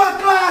have to go to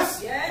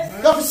class. Yes.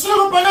 You have to sleep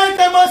up at night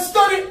time and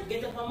study.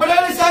 But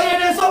then they say,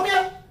 there's something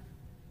here.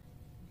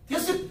 You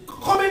see,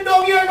 coming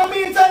down here in the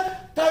meantime,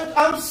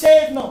 I'm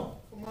saved now.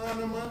 Come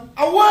on, man.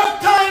 A work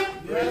time.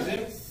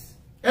 Yes.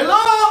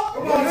 Hello?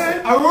 Come on,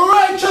 man. A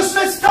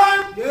righteousness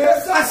time.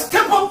 Yes, a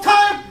step up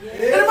time. Yes.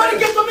 Everybody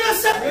get to me and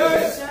say,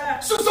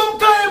 yes. So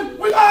sometimes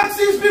we ask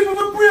these people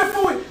to pray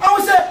for it. And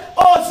we say,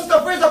 oh, Sister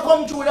Fraser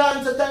come through that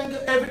and say, thank you,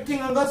 everything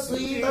and got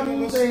sweet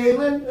and say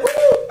amen.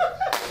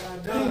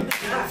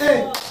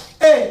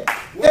 Hey,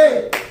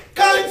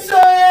 can't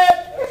say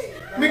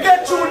it. Me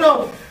get through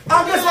now.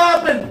 And guess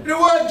what happened? The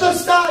work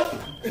just started.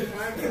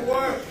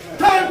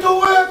 Time to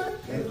work.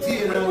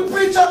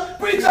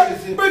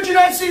 Preacher,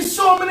 I see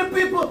so many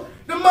people,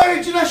 the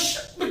marriage in a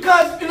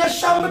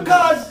sham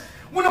because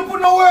we don't put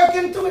no work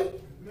into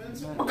it.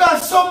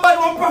 Because somebody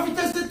want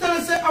prophetess to tell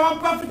us, I want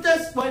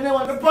prophetess, but they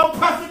want the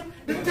prophet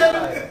to tell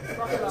them.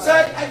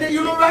 So,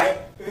 you know right?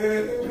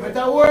 You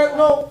better work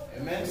now.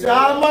 So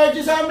all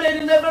marriages are made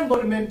in heaven,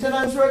 but the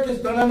maintenance work is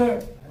done on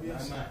earth.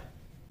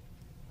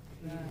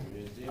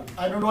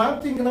 I don't know what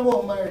I'm thinking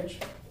about marriage.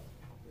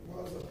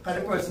 Because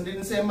the person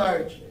didn't say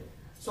marriage.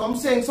 So I'm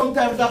saying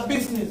sometimes it's a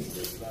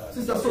business.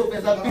 Sister Sophie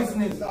is a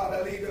business.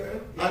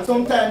 And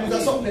sometimes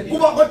it's a something. Go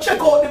back, go check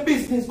out the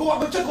business. Go back,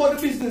 go check out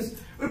the business.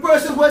 The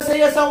person will say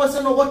yes, I will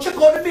say no. Go check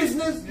out the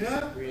business.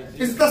 Yeah.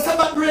 Is it a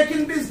Sabbath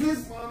breaking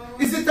business?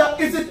 Does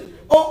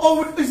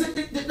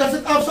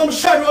it have some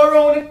shadow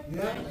around it?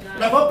 Yeah.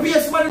 Like a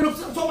PS man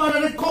looks at someone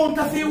at the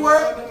counterfeit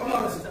work.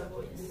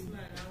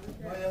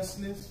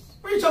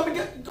 Reach up and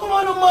get, come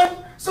on, man.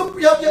 So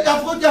you have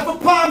to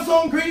palm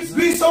some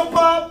grease some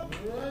palm.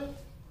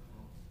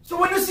 So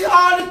when you see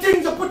all the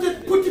things, you put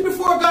it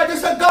before God, you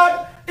say,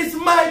 God, it's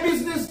my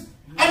business.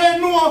 And I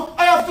know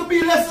I have to be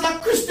less than a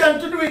Christian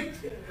to do it.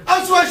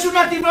 And so I should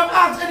not even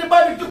ask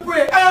anybody to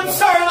pray. I am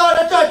sorry, Lord,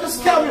 I tried to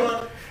scam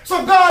you.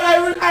 So God,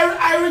 I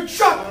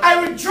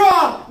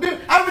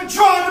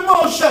withdraw the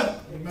motion.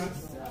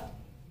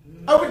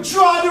 I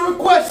withdraw the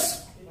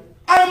request.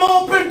 I am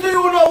open to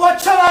you now. What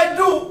shall I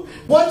do?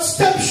 What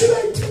step should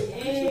I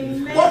take?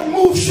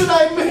 should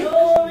I make?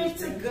 Glory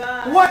to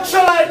God. What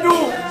shall I do?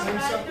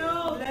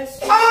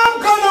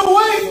 I'm gonna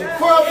wait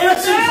for a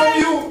blessing from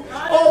you.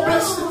 Oh,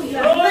 bless you.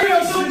 Glory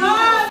to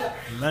God.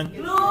 Amen.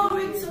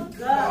 Glory to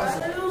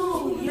God.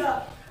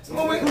 Hallelujah. Come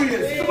on, we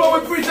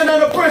preaching on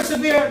the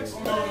perseverance.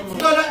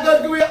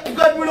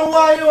 God will know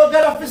why you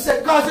got off his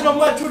set, because you don't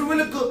want to the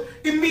little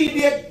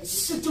immediate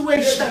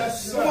situation.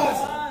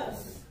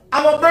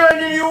 I'm a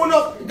burning you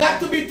up. Got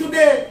to be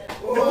today.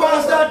 The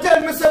pastor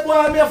tell me, say, boy,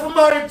 I'm here for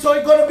marriage, so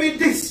it's gonna be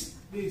this.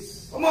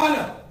 Come on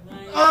now.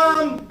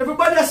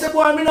 Everybody I said,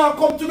 boy, I'm now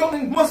come to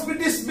nothing. It must be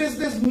this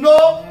business.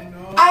 No.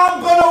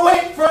 I'm gonna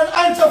wait for an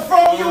answer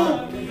from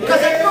you,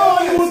 because I know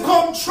you will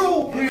come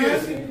true.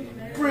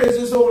 Praise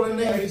his holy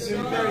name.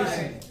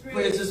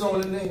 Praise his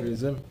holy name.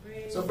 Praise him.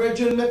 So,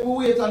 brethren, make we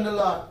wait on the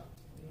Lord.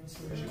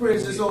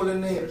 Praise his holy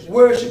name.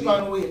 Worship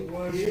and wait.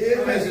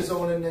 Praise his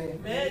holy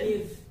name.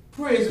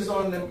 Praise his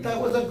holy name.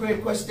 That was a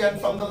great question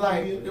from the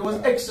line. It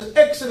was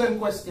excellent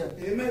question.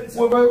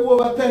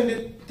 Whoever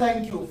attended,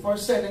 thank you for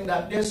sending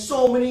that. There's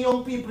so many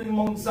young people in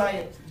Mount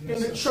Zion, in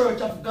the church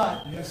of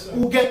God,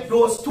 who get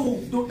those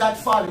two that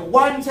follow.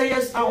 One say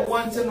yes and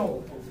one say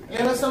no. You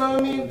understand what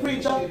I mean,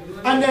 preacher?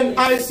 And then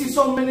I see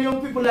so many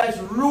young people that's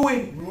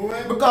ruined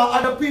because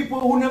other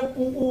people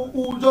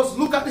who just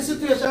look at the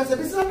situation and say,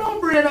 this is a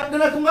no-brainer. They're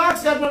not going to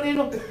ask God nothing, you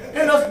know. It's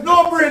just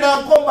no-brainer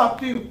and come back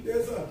to you.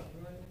 Yes, sir.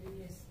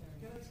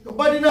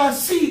 But you not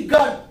see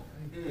God.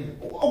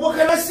 What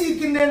kind of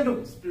seeking then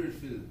do?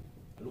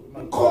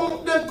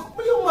 Come,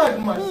 you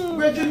mad man.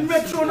 Brethren,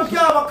 make sure you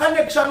have a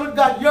connection with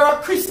God. You're a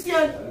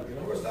Christian.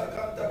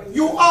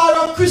 You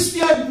are a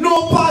Christian.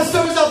 No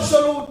pastor is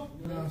absolute.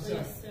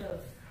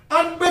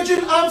 And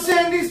brethren, I'm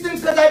saying these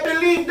things because I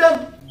believe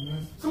them.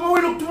 Some of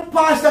we look to the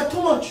pastor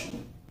too much.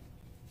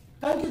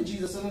 Thank you,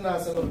 Jesus. And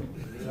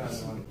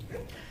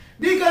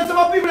because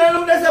some people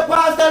look at the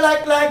pastor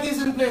like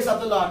he's in place of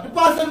the Lord. The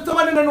pastor, some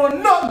of them don't know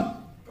nothing.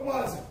 Come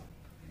on, sir.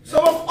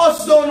 Some of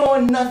us don't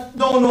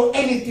know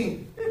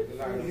anything.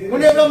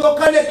 We have no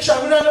connection.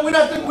 We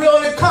don't think we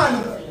only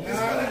can.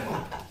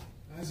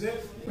 That's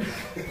it.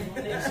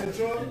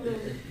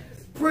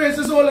 Praise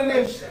his holy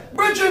name.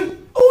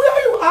 Brethren, who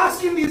are you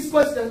asking these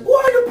questions? Who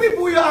are the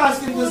people you're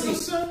asking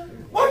this?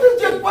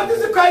 What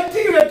is the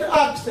criteria to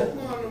ask them?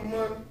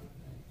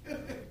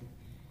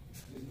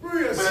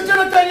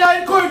 Jonathan,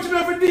 you encourage me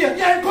every day.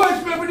 You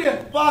encourage me every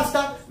day.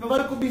 Pastor,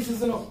 nobody could be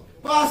business enough.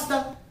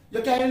 Pastor,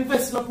 you can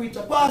invest in a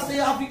preacher. Pastor,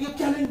 you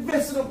can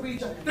invest in a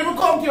preacher. They will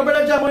come to you,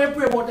 Brother John, when you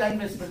pray about that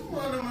investment.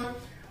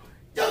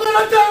 You're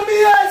going to tell me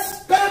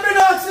yes. Tell me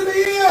asking me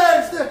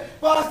yes.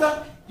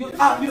 Pastor,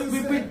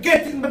 we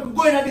getting,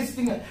 going at this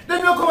thing. Then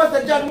you come and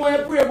say, John, when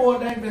you pray about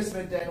that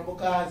investment there,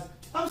 because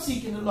I'm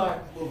seeking the Lord.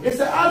 He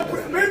said, I'll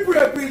pray,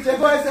 preacher.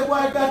 Go and say,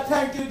 boy, God,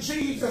 thank you,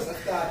 Jesus.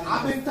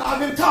 I've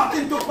been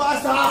talking to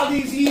Pastor all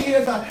these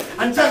years,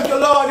 and thank you,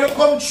 Lord, you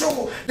come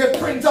true. The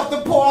prince of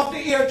the poor of the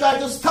ear tried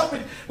to stop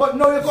it, but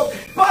no, you come.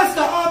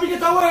 Pastor, we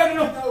get a word, you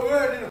know.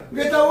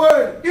 Get a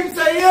word. Him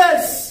say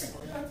yes.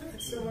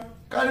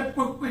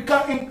 We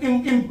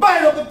can't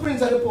bind up the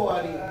prince of the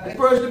poor.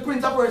 The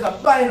prince of Persia,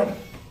 bind up.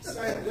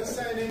 Just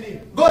sign in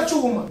him. Go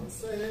through, man.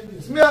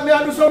 Me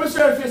I do some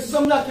research,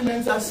 some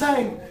documents and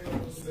sign.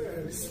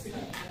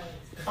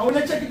 And when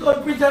I check it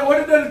out, preacher,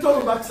 what did they tell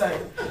me backside?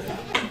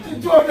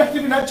 You throw that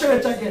in a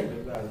church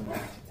again.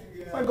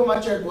 I go to my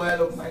church, boy, I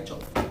love my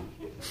church.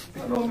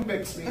 I don't me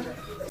beg, preacher.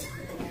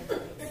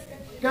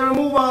 Can we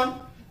move on?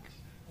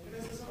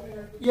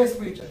 Yes,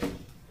 preacher.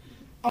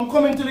 I'm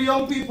coming to the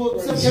young people.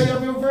 So can you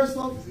have your verse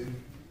now?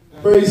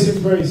 Praise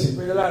him, praise him.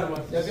 Praise the Lord,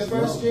 man. You have your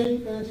verse,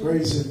 Jane?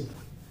 Praise him.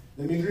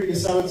 Let me greet the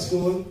Sabbath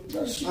school.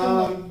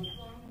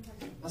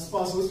 As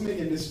Pastor was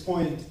making this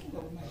point,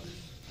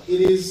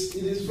 it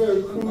is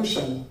very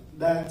crucial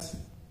that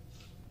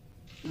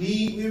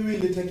we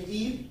really take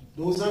heed.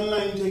 Those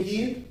online take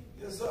heed.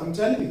 Yes, sir. I'm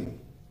telling you.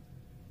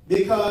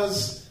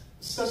 Because,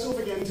 Sister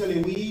Sophie can tell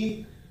you,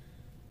 we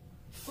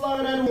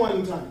Florida at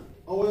one time,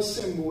 our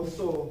assembly was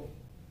so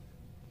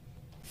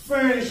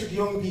furnished with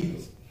young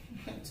people.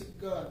 To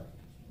God.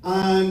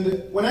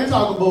 And when I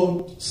talk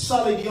about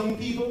solid young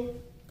people,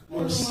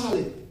 they're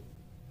solid.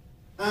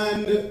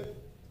 And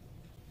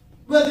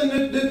well,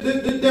 then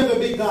the devil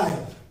big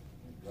guy.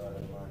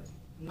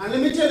 And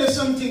let me tell you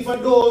something for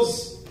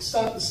those,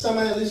 stand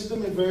and listen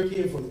to me very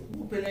carefully.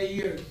 Open your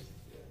ears.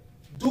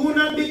 Do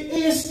not be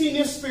hasty in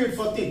your spirit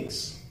for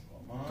things.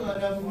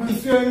 God,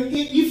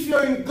 if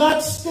you're in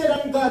God's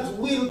stead and God's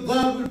will,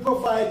 God will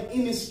provide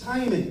in His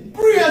timing.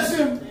 Praise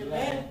Him.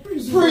 Amen.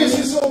 Praise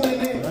His holy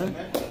name.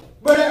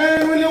 Brother,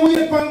 and when you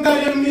wait upon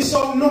God, you miss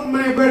out, not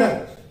my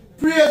brother.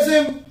 Praise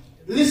Him.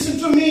 Listen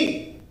to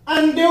me.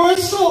 And they were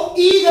so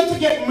eager to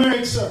get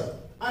married, sir.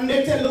 And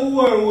they tell the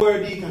whole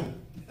world, deacon,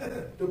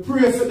 to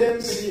pray for them,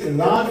 to see the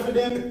Lord for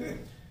them.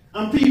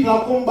 And people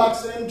have come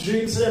back to them,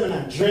 dreams to them in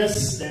a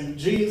dress, them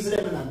dreams to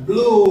them in a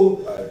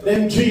blue,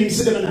 them dreams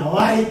to them in a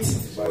white,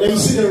 them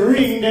see the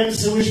ring, them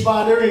see which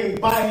part of the ring,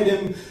 buy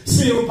them,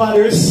 see which part of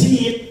the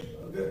receipt.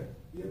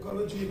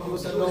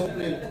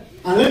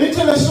 And let me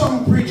tell you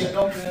something, preacher.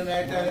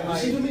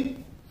 Listen to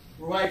me.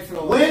 Right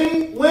flow.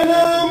 When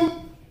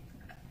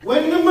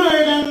the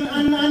marriage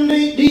and the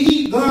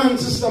heat gone,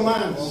 Sister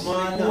Man. Oh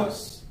man,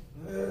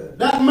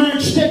 that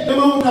marriage take them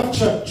out of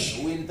church.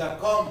 Winter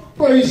come.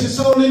 Praise His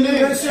holy name.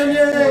 Bless your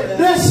name.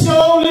 Bless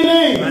your holy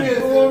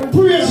name.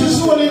 Praise His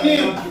holy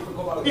name.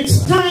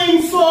 It's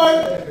time for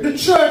the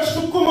church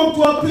to come up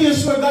to a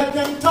place where God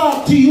can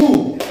talk to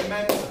you.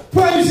 Amen.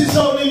 Praise His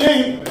holy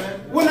name.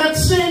 Amen. We're not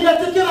saying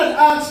that you cannot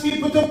ask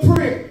people to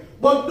pray,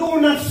 but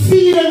do not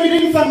feed them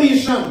with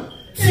information.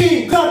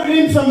 Feed God with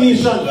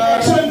information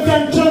so He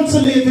can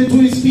translate it to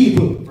His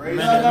people. Praise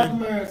God have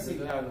mercy.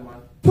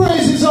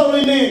 Praise His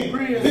holy name.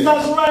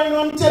 Because right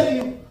now I'm telling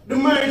you, the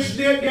marriage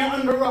they're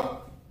under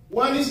rock.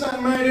 One is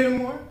not married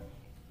anymore.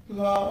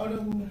 Lord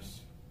have mercy.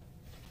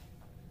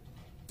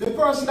 The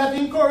person that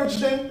encouraged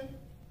them,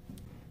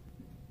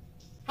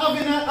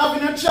 having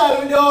a child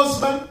with the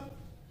husband,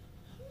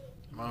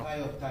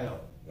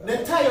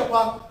 they tie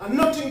up and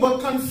nothing but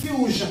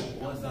confusion.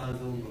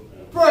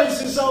 Praise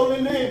His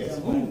holy name.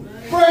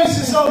 Praise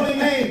His holy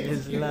name.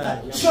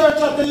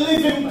 Church of the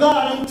living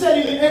God, I'm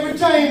telling you, every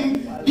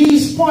time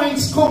these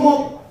points come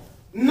up,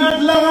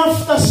 not long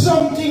after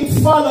something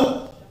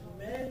follows.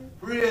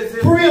 Praise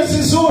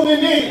His holy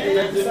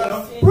name.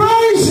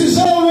 Praise His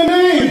holy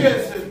name.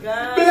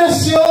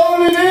 Bless your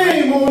holy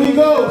name, Holy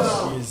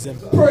Ghost.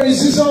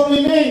 Praise His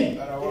holy name.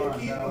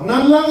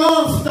 Not long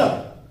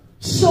after,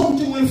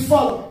 something will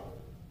follow.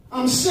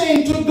 I'm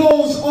saying to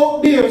those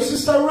out there,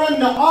 Sister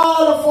Randa,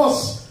 all of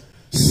us,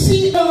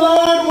 seek the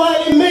Lord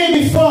while He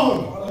may be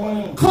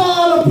found.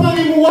 Call upon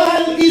Him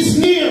while He's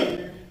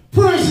near.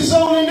 Praise His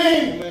holy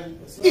name.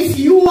 If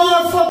you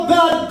are for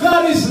God,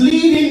 God is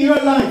leading your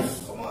life.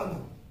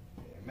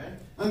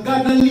 And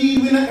God will lead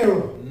you in an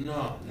error.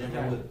 No,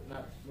 never will.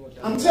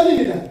 I'm telling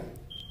you that.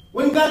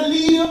 When God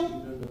leads you,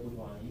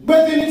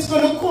 brethren, it's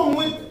going to come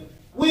with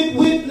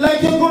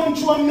like you're going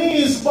through a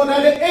maze, but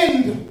at the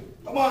end,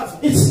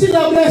 it's still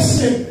a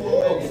blessing.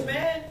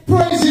 Amen.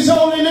 Praise His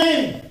holy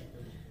name.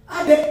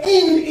 At the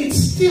end, it's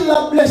still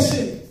a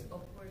blessing.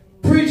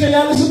 Preacher,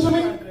 you listen to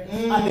me?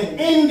 At the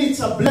end, it's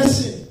a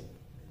blessing.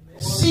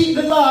 Seek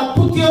the Lord.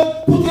 Put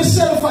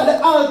yourself at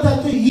the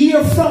altar to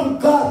hear from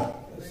God.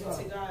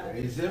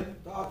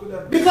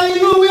 Because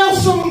you know we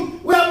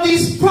have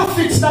these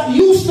prophets that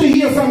used to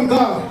hear from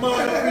God.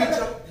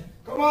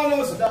 Come on,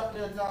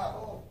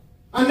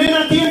 and they're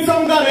not hearing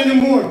from God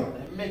anymore.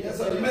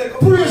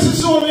 Praise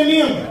His holy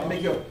name.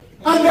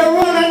 And they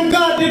run and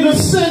God didn't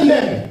send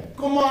them.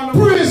 Come on.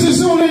 Praise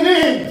His holy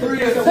name.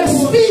 They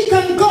speak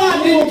and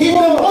God didn't give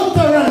them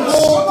utterance.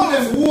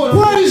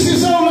 Praise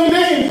His holy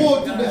name.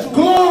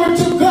 Glory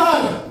to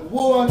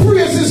God.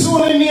 Praise His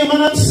holy name.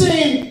 And I'm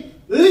saying,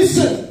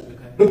 listen.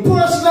 The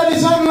person that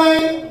is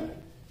online,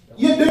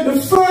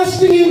 the first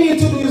thing you need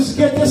to do is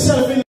get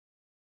yourself in.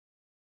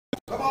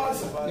 Come on,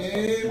 sir.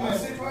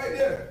 Sit right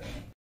there.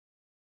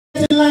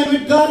 Get in line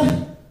with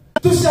God.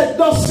 To say,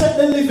 thus said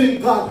the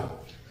living God.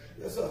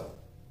 Yes, sir.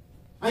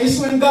 And you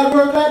see when God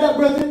works like that,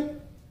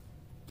 brethren,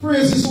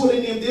 praise His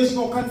holy name. There's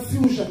no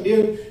confusion.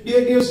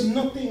 There's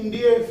nothing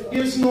there.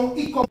 There's no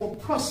hiccup or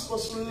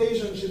prosperous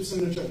relationships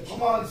in the church.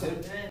 Come on, sir.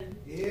 Amen.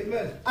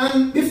 Amen.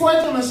 And before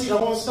I turn my seat, I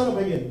want to stand up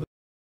again.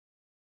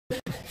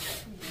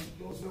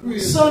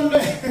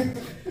 Sunday,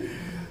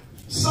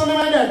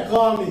 my dad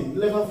called me,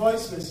 left a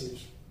voice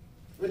message.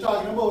 We're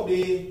talking about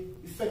the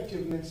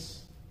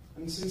effectiveness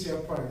and sincere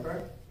prayer,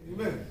 right?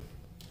 Amen.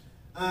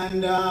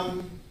 And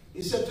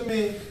he said to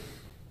me,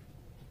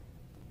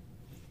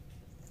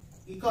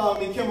 he called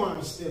me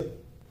Kemar still.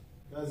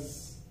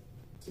 Because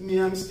to me,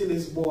 I'm still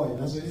his boy.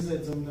 That's what he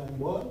said sometimes,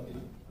 boy. You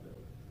know,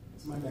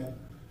 it's my dad.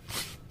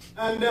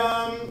 And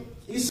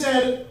he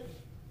said,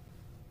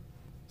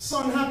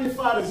 son, happy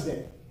Father's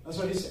Day. That's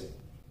what he said.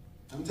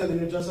 I'm telling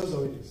you just as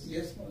how it is.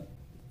 Yes, man.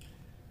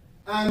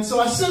 And so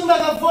I sent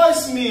back a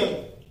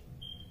voicemail.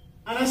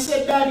 And I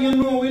said, Dad, you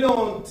know we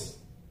don't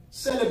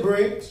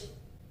celebrate.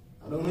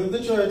 I don't know if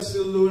the church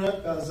still do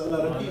that because a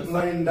lot of people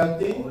are in that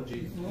thing.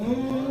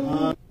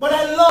 But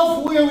I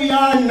love where we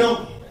are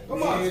now.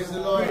 Come on. Praise the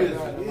Lord.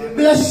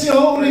 Bless your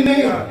holy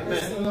name.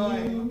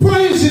 Amen.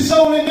 Praise His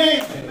holy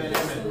name. Amen.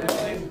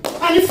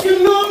 And if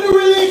you know the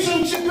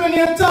relationship when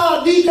you're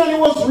taught, Deacon, it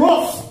was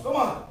rough. Come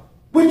on.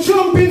 We're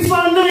jumping for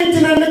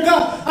 19 and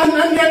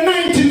they're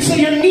 19, so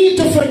you need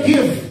to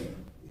forgive.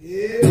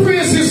 Yeah.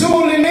 Praise His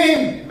holy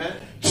name. Amen.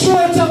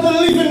 Church of the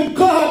living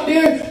God,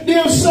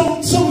 there's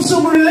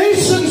some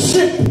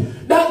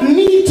relationship that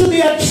need to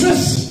be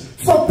addressed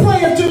for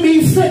prayer to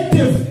be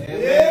effective.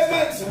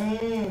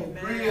 Amen.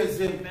 Praise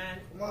Him.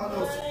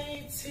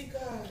 Mighty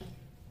God.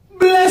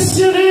 Bless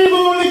your name,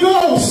 Holy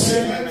Ghost.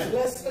 Amen.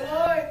 Bless the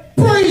Lord.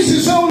 Praise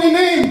His holy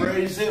name.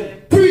 Praise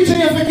Him. Preacher,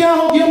 if you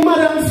can't hug your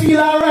mother and feel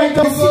alright,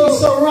 or feel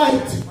so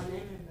right.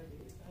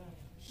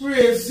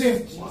 Praise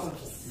Him.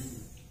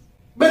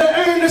 But I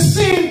earn the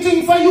same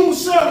thing for you,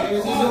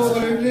 sir.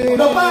 The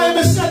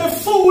Bible said the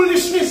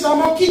foolishness, I'm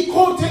going to keep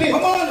quoting it,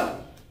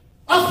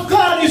 of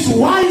God is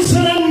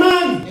wiser than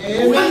man.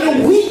 Amen.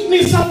 And the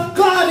weakness of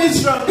God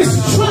is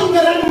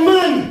stronger than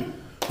man.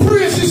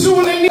 Praise His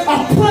holy name.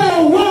 A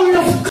prayer warrior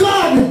of God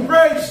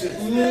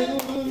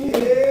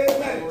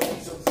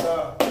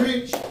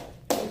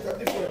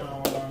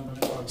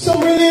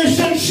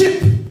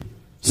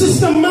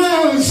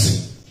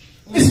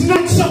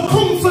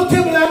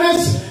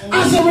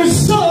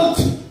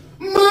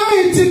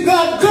Mighty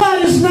God,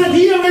 God is not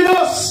hearing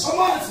us. Come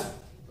on, sir.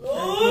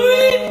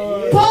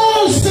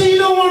 Paul said he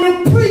don't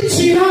want to preach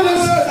in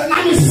others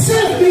and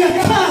himself be a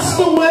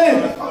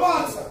castaway. Come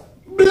on, sir.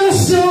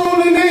 Bless your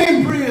holy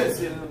name.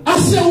 I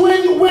said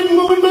when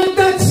my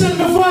dad sent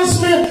the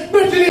voice mail,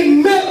 but it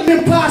melt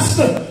me,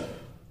 Pastor.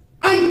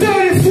 I'm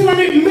 34 and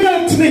it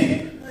melt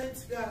me.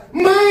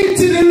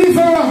 Mighty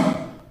deliverer.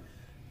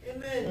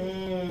 Amen.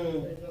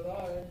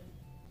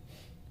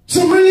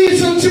 Some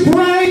relationship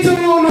right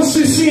around us,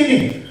 we see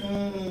it.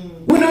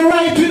 When I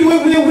write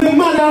with the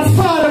mother and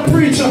father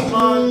preacher,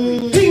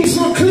 things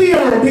were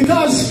clear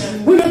because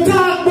when I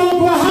talk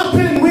about what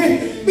happened,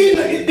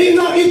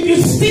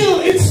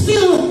 it's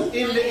still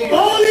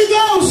Holy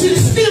Ghost, it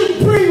still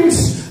brings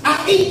an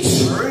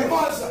itch.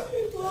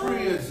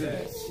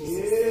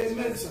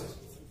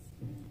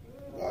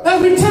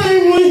 Every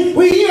time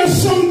we hear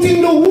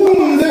something, the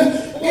wound,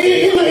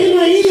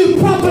 heal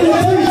properly,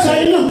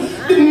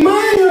 the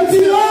mind of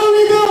the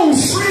Holy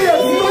Ghost.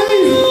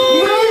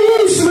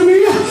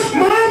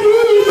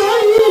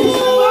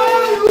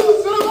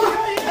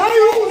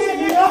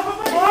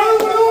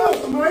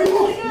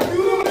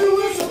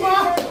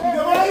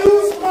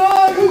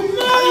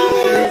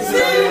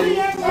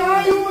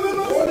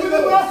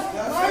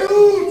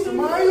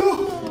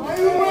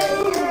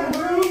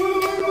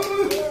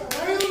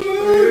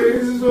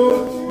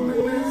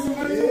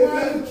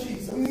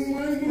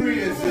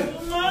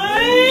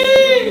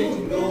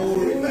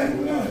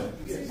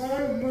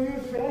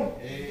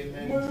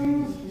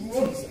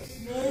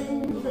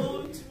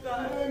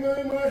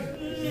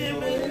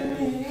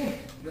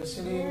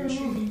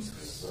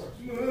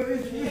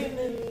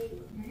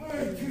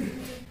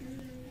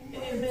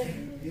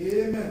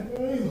 Amen.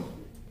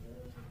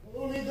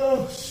 Holy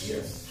Ghost.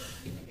 Yes.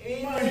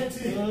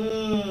 Mighty.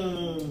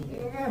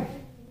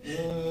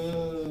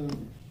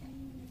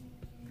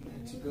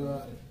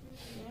 God.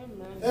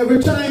 Every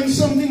time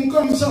something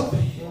comes up,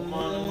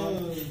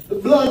 the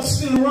blood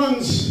still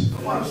runs.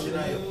 Come on.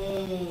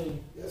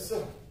 Yes,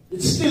 sir.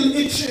 It still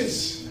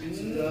itches.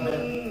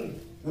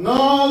 And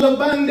all the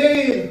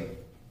band-aid,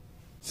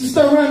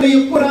 Sister Randy,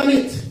 you put on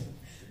it,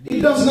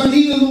 it does not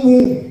heal the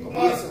wound. Come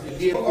on, sir.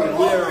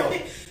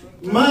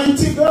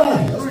 Mighty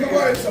God.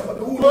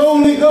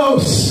 Holy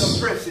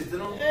Ghost.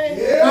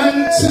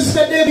 And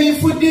Sister Debbie,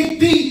 if we dig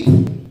deep,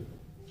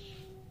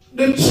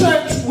 the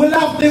church will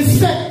have the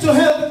effect to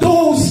help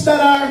those that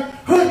are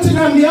hurting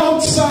on the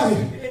outside.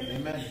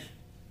 Amen.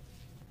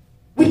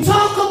 We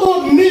talk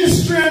about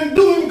ministry and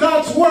doing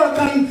God's work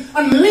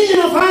and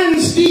laying of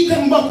hands,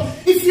 deacon, but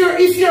if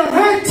you're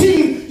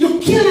hurting, you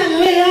cannot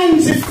lay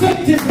hands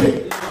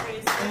effectively.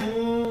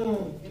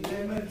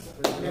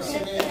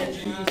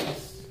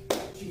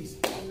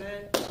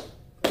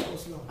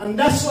 And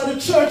that's what the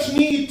church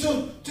needs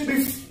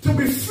to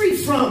be free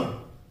from.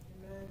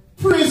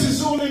 Praise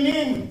His holy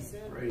name.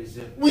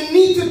 We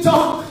need to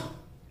talk.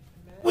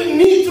 We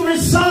need to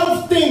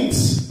resolve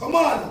things. Come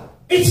on.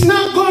 It's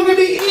not going to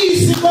be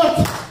easy,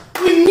 but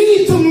we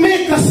need to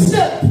make a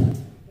step.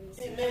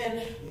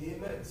 Amen.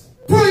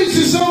 Praise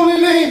His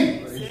holy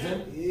name.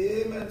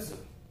 Amen.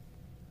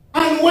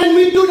 And when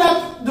we do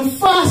that, the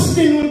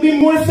fasting will be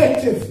more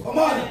effective. Come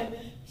on.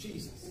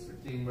 Jesus.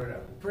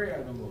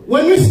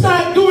 When we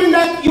start doing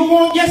that, you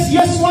won't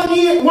yes one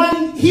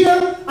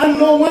here and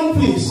no one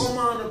please. Come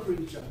on,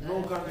 preacher.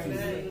 No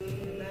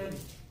confusion.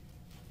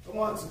 Come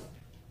on, sir.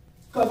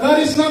 Because God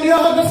is not the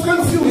author of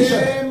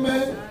confusion.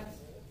 Amen.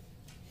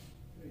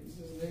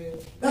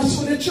 That's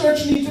what the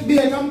church needs to be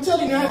like. I'm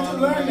telling you, I have to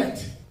learn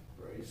it.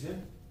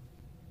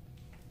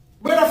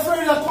 Brother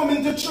Fred, I come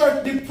into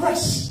church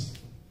depressed.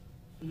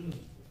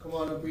 Come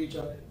on,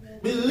 preacher.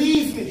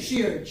 Believe me.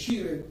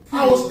 Cheer.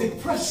 I was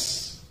depressed.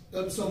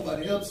 Help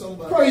somebody.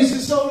 Praise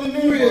His holy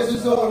name. Praise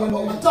His holy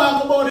name. I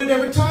talk about it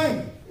every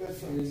time.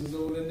 Praise His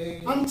holy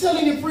name. I'm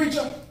telling you,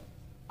 preacher,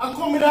 I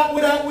come with a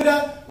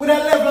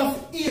level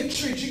of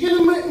hatred. You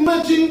can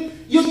imagine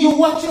you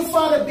watch your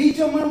father beat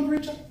your man,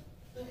 preacher.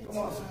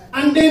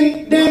 And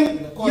then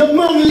your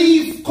man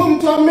leave, come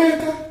to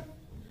America,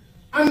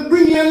 and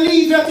bring you and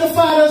leave you at your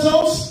father's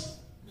house.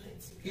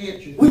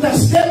 Hatred. With a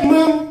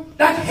stepmom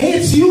that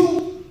hates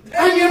you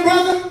and your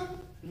brother.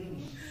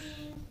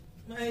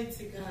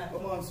 Mighty God.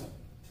 Come on, sir.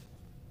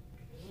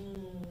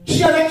 She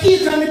had a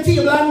cake on the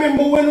table. I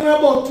remember when we were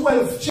about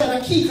 12, she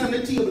had a cake on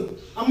the table.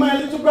 And my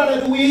little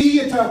brother, the way he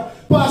ate her,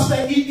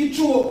 Pastor, he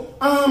threw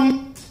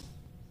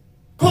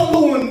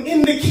cologne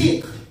in the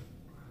cake.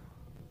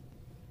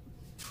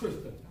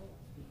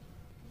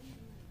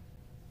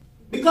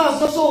 Because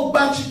that's how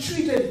bad she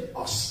treated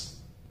us.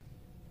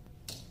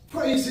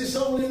 Praise His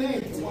holy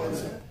name.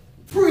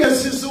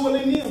 Praise His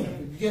holy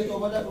name. Get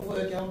over that before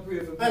you can pray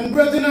for me. And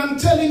brethren, I'm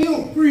telling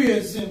you,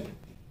 praise Him.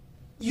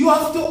 You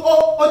have to go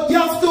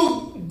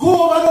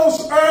over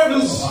those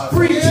hurdles,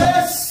 preacher,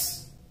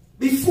 yes,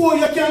 before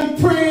you can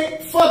pray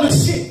for the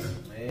sick.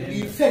 To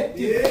be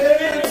effective.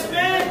 Yes.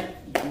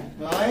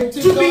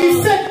 To be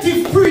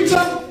effective,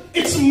 preacher,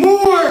 it's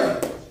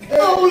more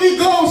Holy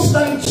Ghost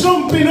than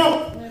jumping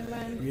up.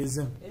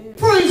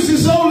 Praise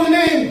His holy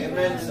name.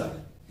 Amen, sir.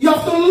 You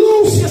have to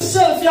lose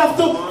yourself. You have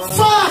to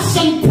fast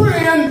and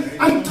pray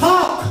and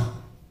talk.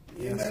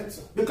 Yes.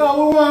 Because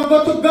we want to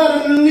go to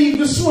God and leave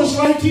the source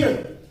right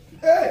here.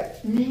 Hey.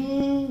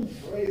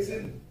 Praise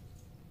Him.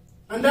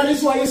 And that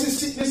is why you see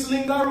sickness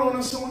linger around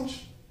us so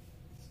much.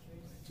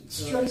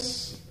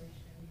 Stress.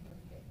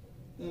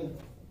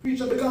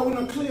 Preacher, because we're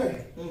not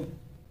clear.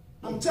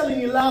 I'm telling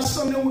you, last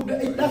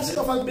Sunday, that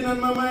stuff has been on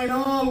my mind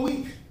all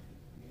week.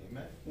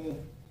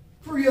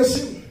 Praise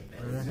Him.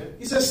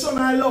 He says, son,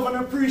 I love and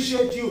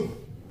appreciate you.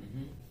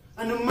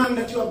 And the man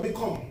that you have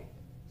become.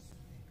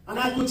 And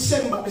I could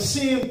send back the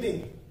same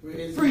thing.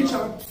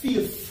 Preacher,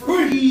 feel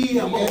free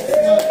about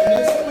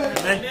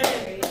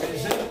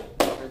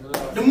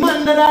the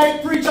man that I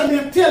preach, I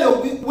may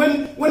tell you,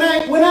 when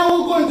I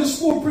was going to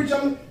school,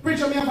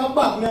 preacher, me have a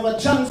bag, me have a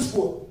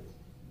transport.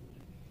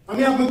 And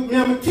me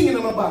have a thing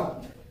in my bag.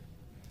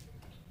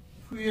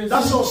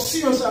 That's how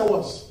serious I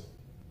was.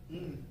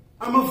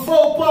 I'm a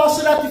vow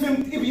pastor that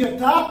if you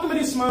talk to me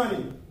this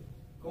morning,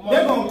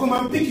 they're going to come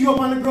and pick you up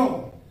on the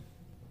ground.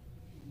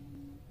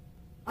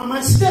 And my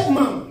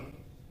stepmom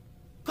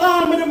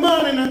call me in the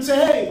morning and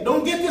say, hey,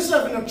 don't get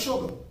yourself in a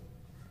trouble.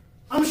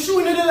 I'm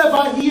showing you the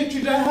level of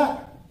hatred I have.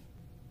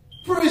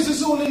 Praise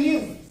His holy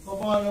name.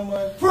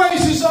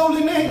 Praise His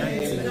holy name.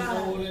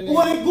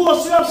 Holy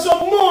Ghost, we have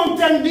some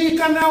mountain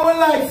beacon in our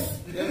life.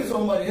 Help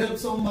somebody, help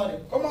somebody.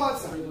 Come on,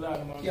 sir.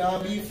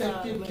 Can't be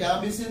effective,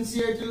 can't be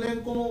sincere till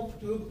then come up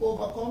to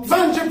overcome.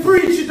 Vanja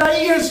preach it, I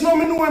hears no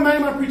me know when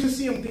I preach the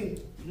same thing.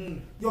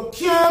 You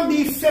can't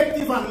be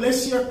effective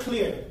unless you're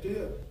clear.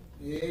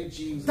 Yeah,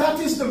 Jesus. That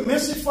is the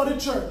message for the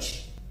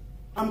church.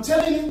 I'm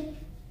telling you,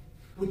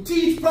 we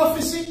teach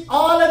prophecy,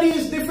 all of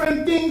these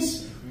different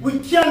things. We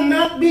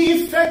cannot be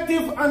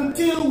effective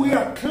until we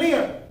are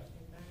clear.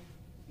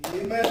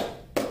 Amen.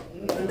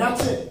 And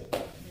that's it.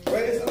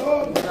 Praise the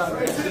Lord.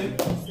 Praise Him.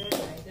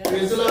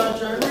 Praise the Lord,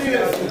 church.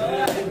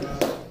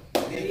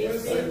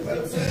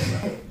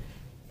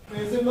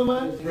 Praise Him,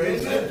 man.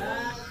 Praise Him.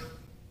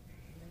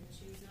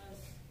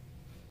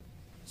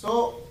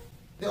 So,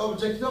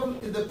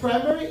 the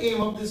primary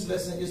aim of this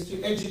lesson is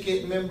to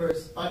educate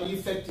members on the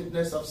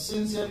effectiveness of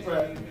sincere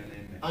prayer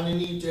and the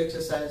need to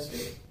exercise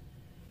faith.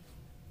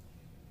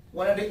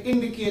 One of the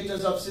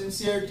indicators of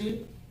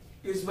sincerity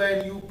is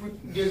when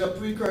there's a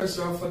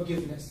precursor of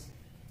forgiveness.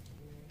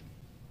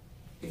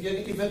 If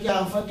you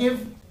can't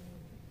forgive,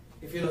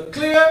 if you're not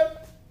clear,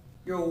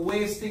 you're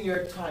wasting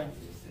your time.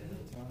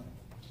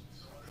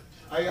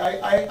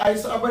 I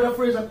saw a brother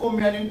Fraser come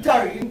here and in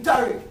Tarry.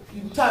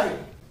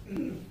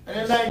 And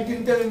then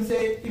 19 tell him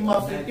say, he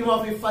must forgive. He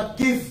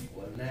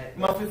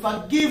must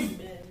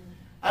forgive.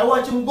 I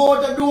watch him go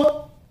out the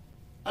door.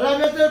 And I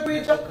tell the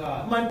preacher,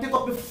 man, take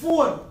up the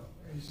phone.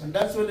 And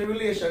that's when the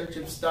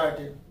relationship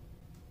started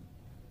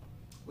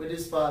with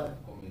his father.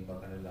 And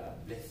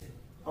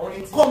when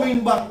he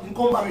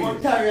come back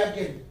on Terry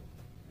again.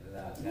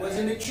 It was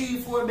in the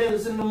 3-4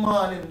 bells in the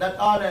morning, that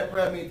all night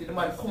prayer meeting, the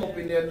man come up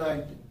in there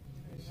 90.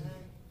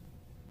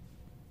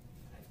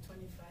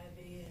 5:25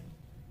 a.m.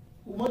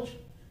 How much? 5:25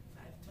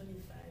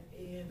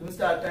 a.m. You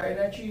start Terry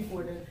at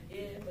 3-4 then?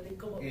 Yeah, but they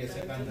come up.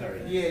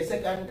 Yeah,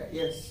 second,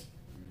 yes.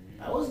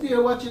 I was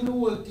there watching the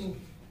whole thing.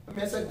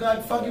 I said,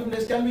 God,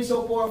 forgiveness can be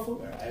so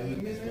powerful.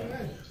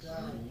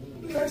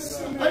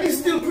 Yes. And he's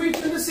still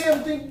preaching the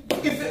same thing.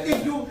 If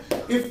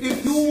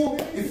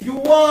you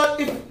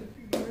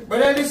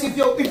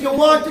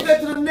want to get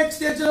to the next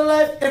stage of your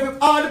life,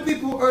 all the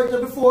people who hurt you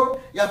before,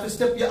 you have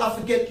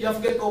to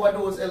get over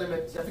those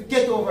elements. You have to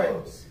get over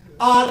it.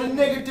 All the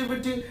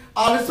negativity,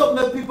 all the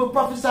something that people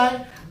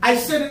prophesy. I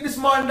said it this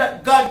morning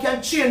that God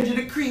can change the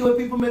decree when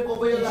people make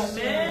over your life.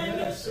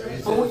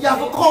 So you have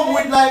to come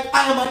with like,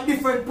 I am a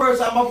different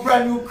person, I'm a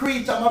brand new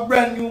creature, I'm a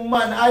brand new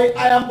man. I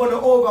am going to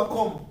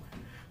overcome.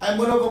 I'm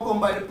going to overcome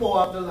by the power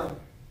of the Lamb.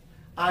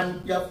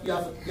 And you have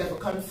to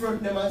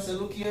confront them and say,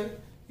 look here,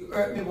 you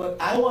hurt me, but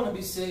I want to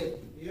be saved.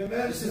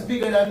 This is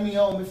bigger than me,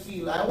 how I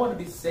feel. I want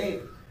to be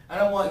saved. And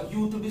I want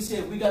you to be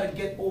saved. We got to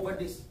get over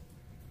this.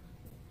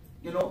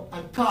 You know,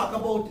 and talk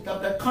about it,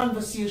 have that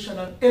conversation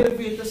and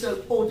elevate yourself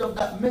out of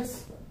that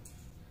mess.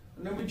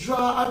 And then we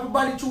draw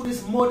everybody through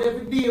this mud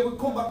every day. We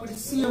come back with the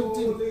same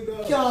thing.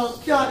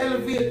 Can't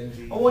elevate.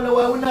 I wonder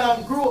why we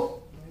not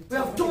grow. We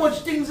have too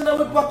much things in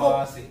our back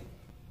up.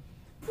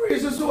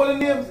 Praise His holy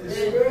name.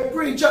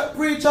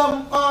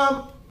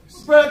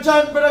 Brother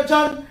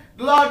John,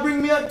 the Lord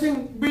bring me a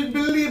thing.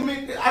 Believe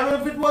me, I don't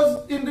know if it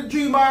was in the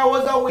dream or I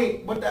was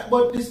awake, but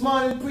this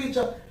morning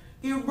preacher,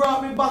 he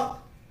brought me back.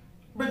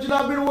 But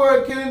I've been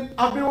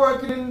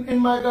working in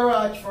my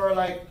garage for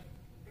like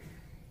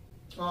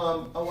a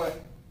while.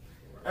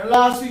 And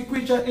last week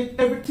preacher,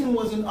 everything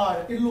was in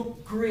order. It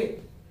looked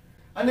great.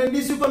 And then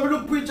this week when we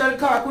look preacher, the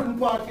car couldn't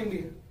park in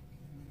there.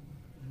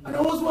 And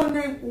I was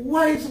wondering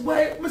why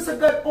Mr.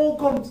 God, how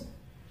comes?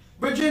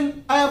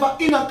 Virgin, I have an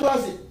inner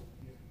closet.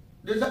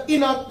 There's an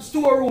inner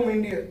storeroom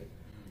in there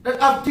that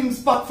have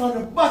things packed from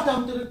the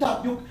bottom to the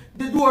top.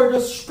 The door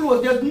just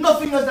closed. There's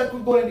nothing else that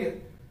could go in there.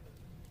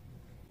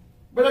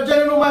 But I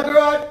know my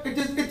garage, it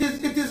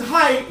is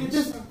high. It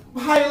is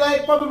high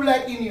like probably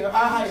like in here or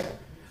higher.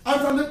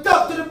 And from the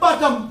top to the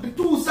bottom, the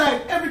two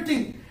sides,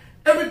 everything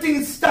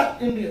is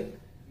stacked in there.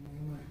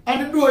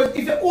 And the door,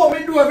 if you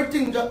open the door,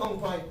 everything just on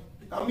fire.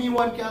 I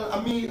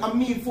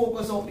mean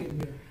focus on it.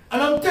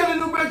 And I'm telling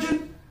you,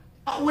 brethren,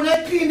 when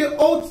I cleaned the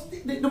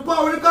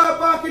part of the car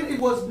parking, it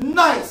was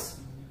nice.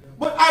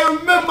 But I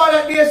remember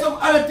that there's some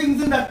other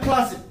things in that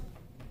closet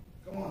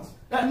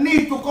that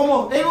need to come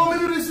out. You know what I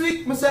do this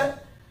week? I said,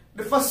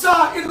 the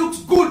facade, it looks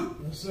good.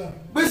 Yes,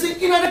 but you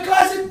see, in the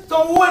closet,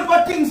 some whole lot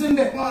of things in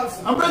there.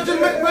 And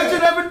brethren,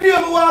 every day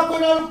I walk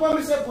around and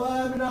I say,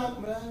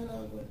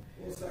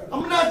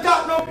 I'm not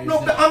talking, no,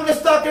 I'm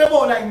just talking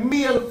about like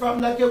mail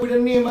from like with a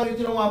name and it,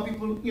 you know, want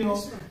people, you know,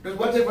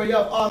 whatever you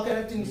have, all kind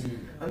of things.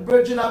 And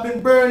brethren, I've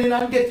been burning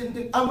and getting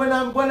things. And when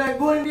I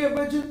go in there,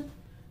 brethren,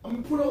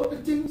 I'm pull out the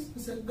things, I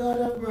said, God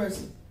have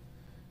mercy.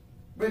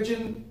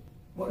 Brethren,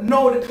 but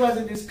now the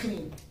closet is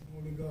clean.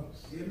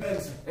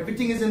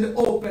 Everything is in the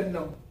open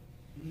now.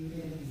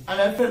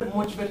 And I felt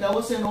much better. I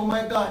was saying, oh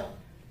my God,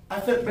 I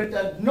felt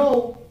better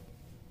now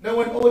than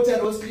when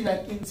outside was clean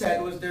and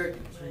inside was dirty.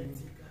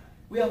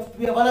 We have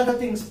a lot of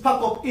things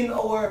packed up in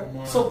our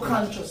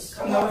subconscious,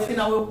 in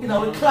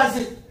our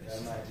closet.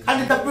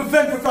 And it will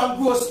prevent you from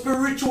growing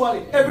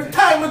spiritually. Every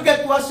time we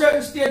get to a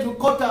certain stage, we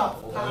cut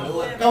off. We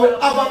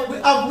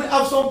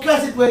have some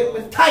closet where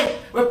we're tight,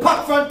 we're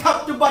packed from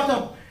top to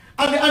bottom.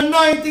 And the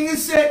anointing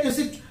is said, you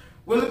see,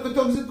 well, look at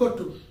tongues it got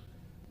to.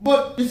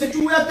 But you see,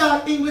 we are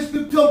talking English,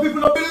 some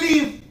people don't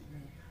believe.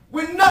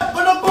 We're not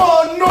going to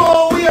go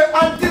nowhere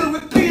until we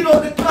clean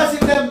out the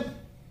closet them.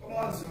 Come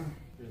on, sir.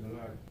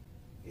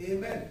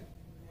 Amen.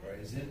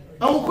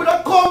 And we could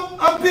have come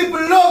and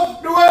people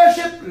love the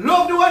worship,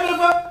 love the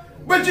whatever.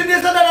 But you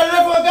there's another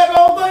level of God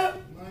over.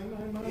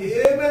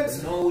 Amen.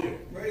 Nowhere.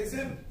 Praise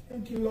Him.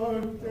 Thank you,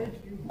 Lord. Thank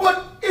you.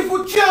 But if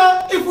we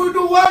can't, if we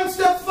do one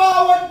step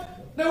forward,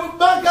 then we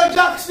back at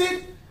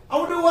Jackson,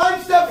 and we do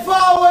one step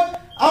forward,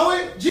 and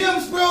we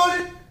James Brown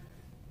it.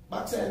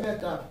 Backside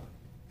better.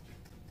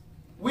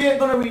 We ain't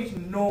gonna reach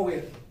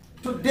nowhere.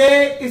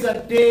 Today is a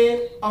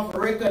day of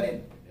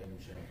reckoning.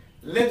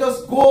 Let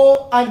us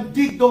go and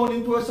dig down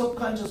into our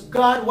subconscious.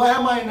 God, why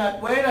am I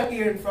not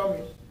hearing from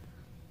you?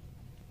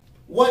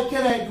 What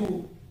can I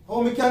do?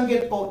 How we can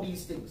get out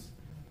these things?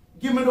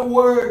 Give me the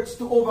words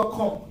to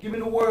overcome. Give me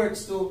the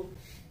words to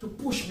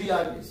push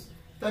beyond this.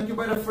 Thank you,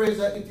 Brother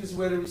Fraser. It is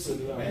well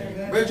received.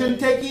 Brethren,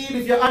 take heed.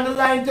 If you're on the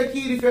line, take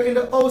heed. If you're in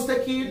the house,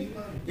 take heed.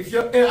 If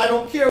you're, I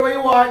don't care where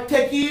you are,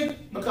 take heed.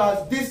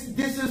 Because this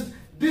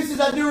is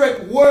a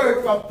direct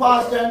word from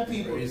pastor and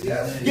people.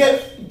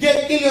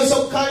 Get in your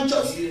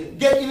subconscious.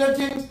 Get in your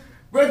things.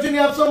 Brethren, you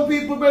have some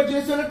people,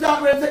 brethren, so they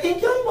talk, brethren, say, you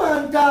can go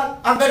and talk.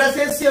 I'm going to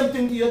say the same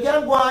thing to you. You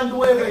can go and do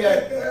whatever you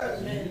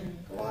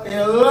are.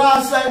 You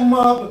lost like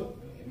marble.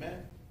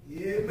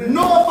 Amen.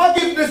 No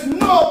forgiveness,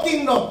 no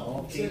kingdom.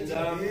 No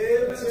kingdom.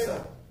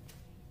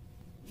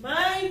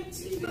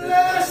 Mighty,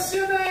 bless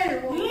your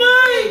name.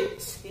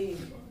 Mighty.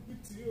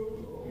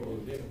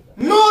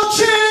 No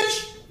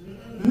change,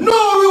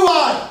 no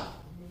reward.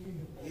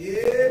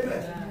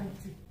 Amen.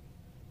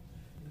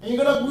 And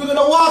you're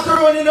gonna walk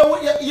around,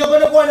 you're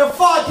gonna go on a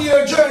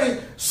 40-year journey.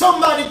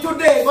 Somebody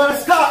today gonna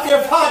start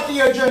their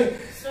 40-year journey.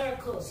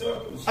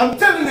 I'm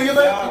telling you,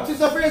 it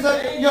is a phrase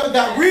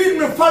that read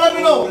me, follow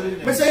me now.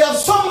 I say you have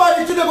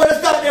somebody today gonna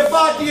start their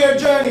 40-year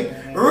journey.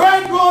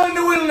 Right now in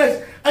the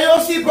wilderness. And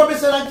you see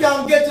promise and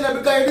can't get to them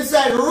because you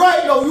decide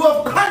right now, you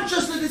have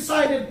consciously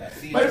decided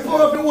by the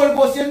power of the Holy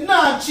Ghost, you're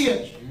not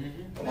change.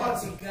 Come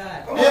on,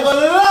 God. You're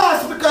gonna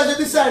last because you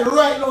decide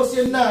right now, so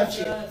you're not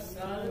change.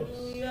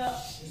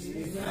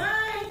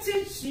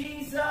 Mighty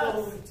Jesus,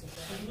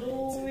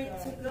 glory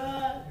to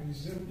God.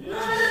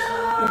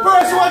 The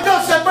person who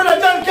just said, Brother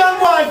John can't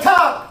go and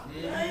talk.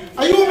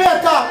 And you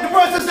may talk. The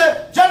person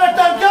said,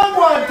 Jonathan can't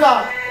go and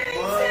talk.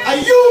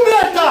 And you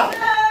may talk.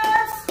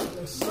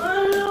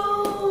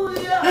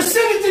 You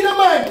sing it in the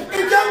mind. He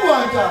can't go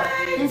and talk.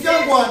 He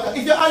can't go and talk.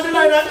 If you're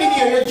underline and in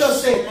here, you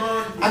just say,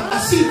 I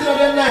see it in the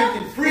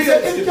anointing. He said,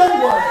 he can't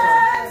go and talk.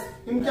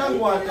 Him can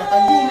go and talk,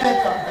 and you may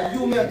talk, and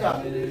you may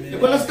talk. You're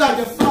going to start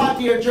your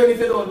 40-year journey if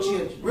you don't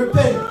change.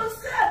 Repent.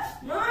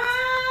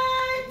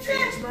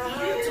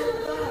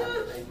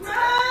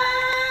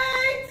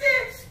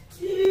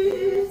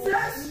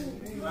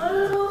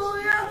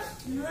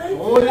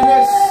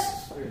 Holiness.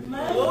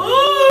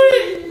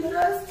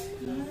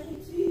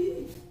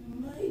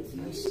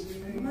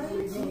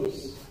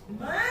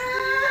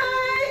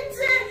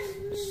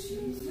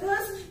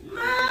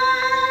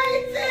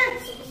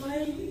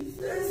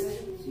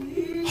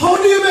 How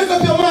do you make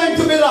up your mind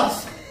to be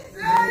lost?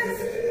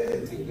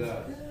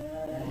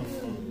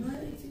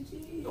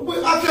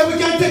 Actually, we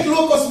can take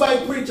locusts by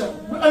preacher.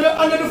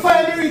 Under the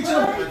fire reach.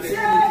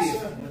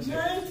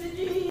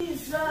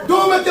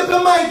 Don't make up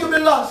your mind to be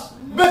lost.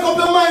 Make up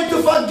your mind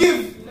to forgive.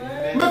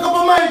 Make up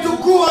your mind to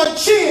grow and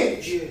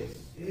change.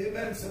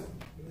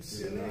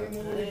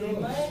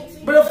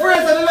 But the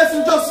phrase that the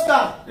lesson just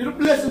start. The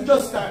lesson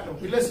just start now.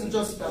 The lesson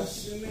just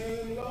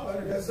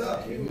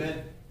start.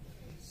 Amen.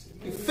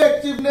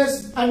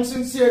 Effectiveness and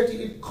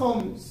sincerity, it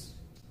comes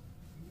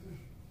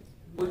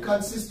with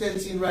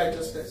consistency in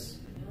righteousness.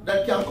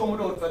 That can come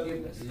without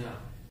forgiveness.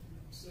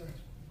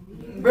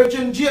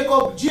 Brethren,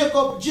 Jacob do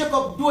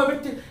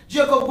everything.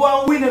 Jacob go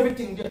and win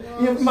everything.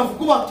 He must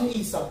go back to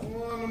Esau.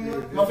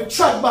 He must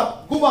track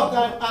back, go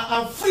back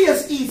and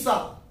face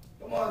Esau.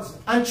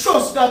 And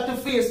trust God to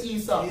face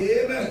Esau.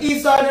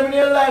 Esau and them in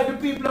their life, the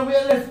people we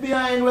left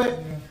behind where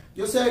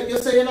you say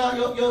you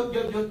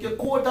know you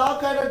quote all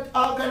kind of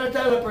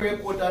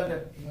teleprayer quote on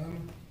them.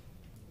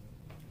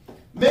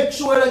 Make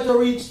sure that you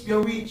reach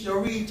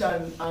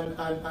and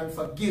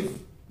forgive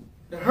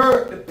the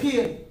hurt, the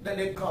pain that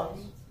they cause.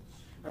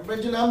 And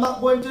brethren, I'm not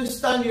going to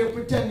stand here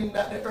pretending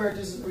that the earth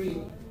isn't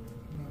real.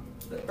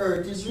 The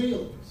earth is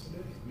real.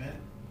 Amen.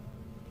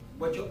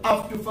 But you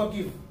have to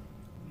forgive.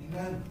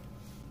 Amen.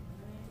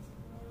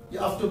 You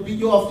have to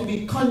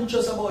be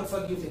conscious about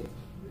forgiving.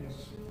 Yes.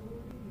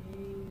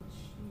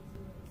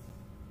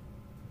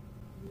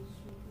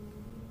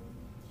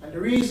 And the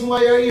reason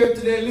why you're here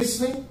today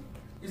listening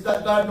is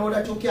that God knows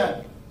that you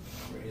can.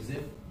 Praise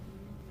Him.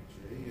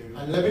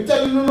 And let me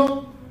tell you,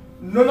 none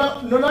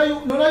of you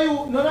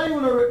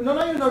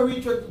know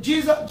reach what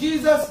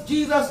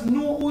Jesus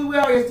knew who we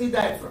are yesterday. He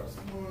died for us.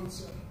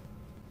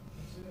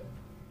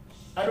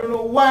 I don't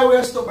know why we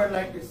are stubborn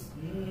like this.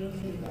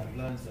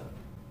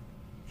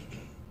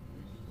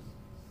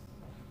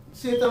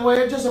 Satan,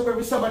 why you dress up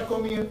every Sabbath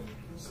come here?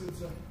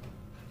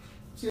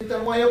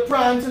 Satan, why you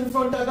prance in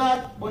front of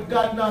God, but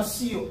God not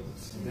see you?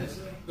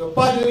 Your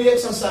bodily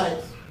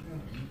exercise.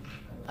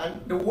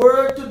 And the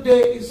word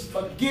today is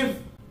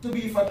forgive to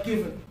be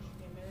forgiven.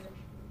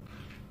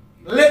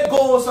 Let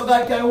go so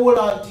God can hold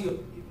on to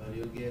you.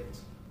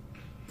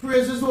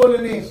 Praise His holy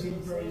name.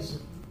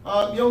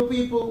 Young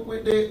people,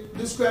 they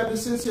describe the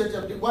sincerity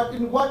of it. What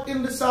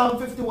in the Psalm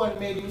 51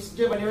 made you,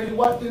 Jim, you ready?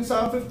 What in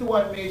Psalm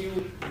 51 made you,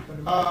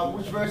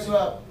 which verse you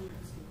have?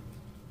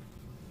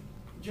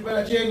 Jim,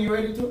 Jane, you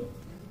ready to?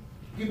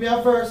 Give me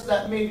a verse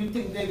that made you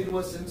think David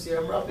was sincere.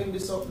 I'm wrapping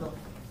this up now.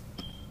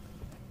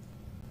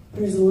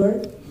 Praise the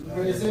Lord.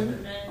 Praise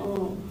Him.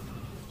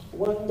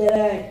 One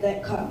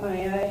that caught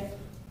my eye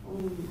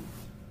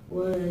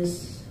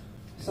was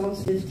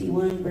Psalms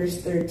 51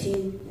 verse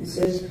 13. It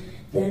says,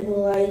 "Then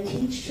will I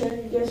teach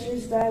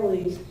transgressors thy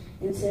ways,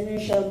 and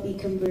sinners shall be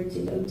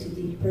converted unto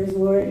thee." Praise the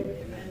Lord.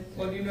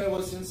 What do you know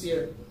was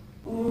sincere?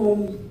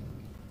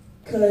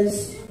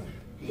 Because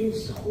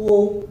his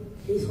whole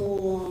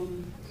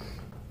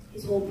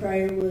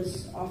prayer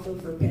was off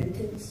of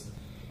repentance,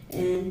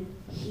 and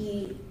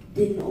he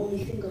didn't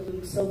only think of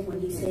himself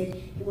when he said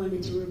he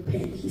wanted to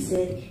repent. He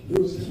said he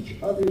will teach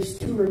others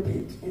to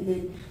repent and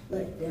then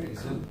let them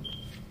come.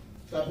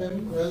 Clap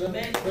him. Well done.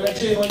 Brother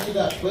Jay, what you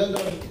got? Well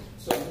done.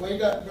 So, what you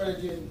got, Brother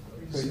Jay?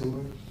 Praise the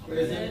Lord.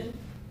 Praise Him.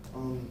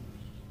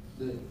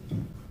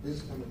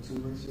 This kind of two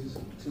verses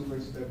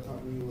that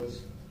caught me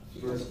was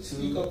verse 2.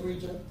 Speak up,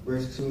 preacher.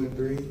 Verse 2 and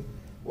 3.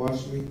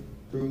 Wash me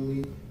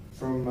thoroughly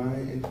from my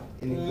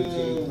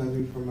iniquity and cleanse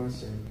me from my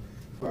sin.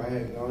 For I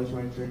acknowledge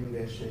my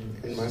transgression,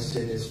 and my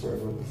sin is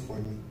forever before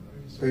me.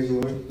 Praise the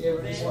Lord. Yeah,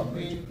 what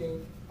made you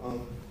think?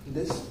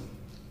 This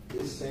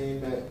is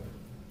saying that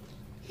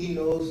he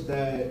knows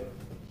that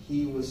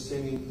he was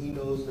sinning. He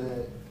knows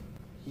that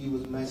he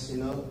was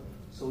messing up.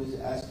 So he's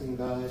asking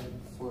God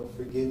for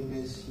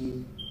forgiveness.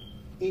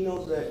 He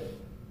knows that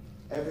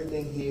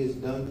everything he has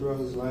done throughout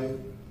his life,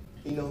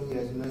 he knows he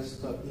has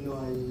messed up. He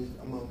knows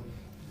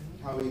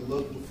how he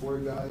looked before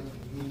God.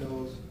 He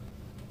knows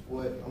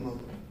what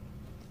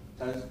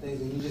types of things,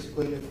 and he's just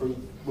putting it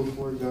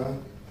before God,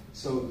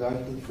 so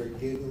God can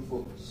forgive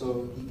him,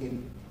 so he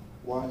can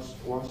wash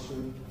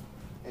him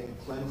and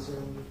cleanse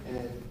him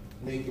and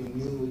make him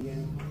new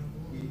again.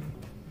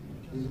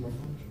 These are my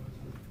phone.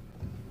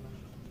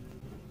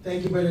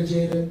 Thank you, Brother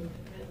Jaden.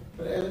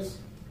 Brother Ellis?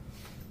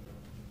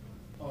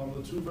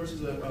 The two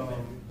verses that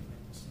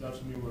stood out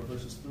to me were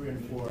verses 3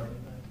 and 4.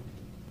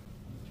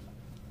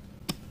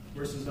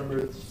 Verses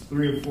number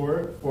 3 and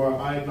 4. For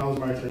I acknowledge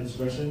my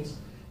transgressions,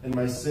 and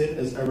my sin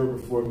is ever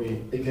before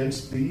me.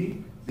 Against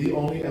thee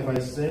only have I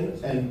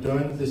sinned, and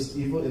done this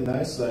evil in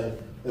thy sight,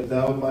 that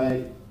thou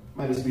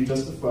mightest be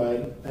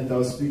justified, and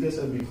thou speakest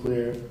and be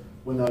clear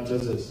when thou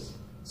judgest.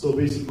 So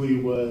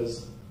basically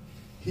was,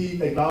 he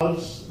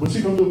acknowledged, once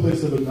you come to a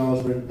place of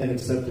acknowledgement and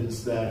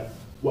acceptance that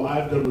what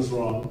I've done was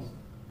wrong,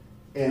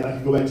 and I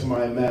can go back to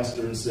my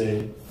master and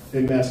say,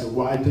 hey master,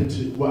 what I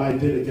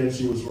did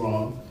against you was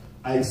wrong.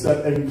 I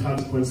accept every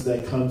consequence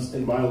that comes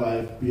in my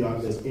life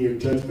beyond this, and your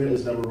judgment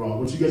is never wrong.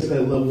 Once you get to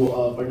that level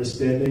of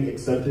understanding,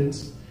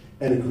 acceptance,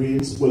 and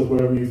agreement with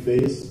whatever you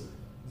face,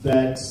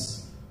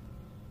 that's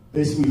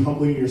basically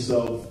humbling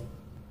yourself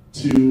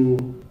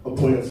to a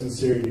point of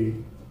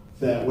sincerity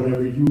that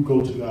whenever you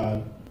go to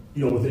God,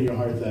 you know within your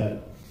heart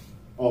that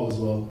all is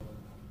well.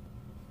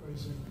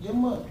 Yeah,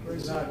 man.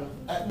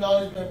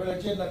 Acknowledgement,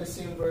 Brother Jay, not the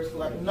same verse,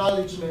 like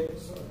acknowledgement.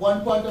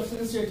 One part of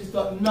sincerity is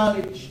to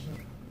acknowledge.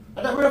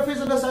 And that Brother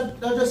Fraser does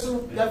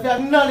you have to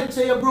acknowledge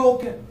that you're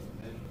broken.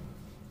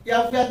 You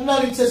have to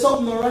acknowledge that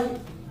something not right.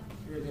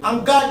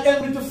 And God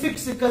help me to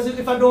fix it, because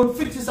if I don't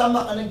fix this, I'm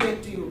not going to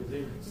get to you.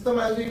 Sister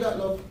Miles, we got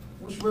love.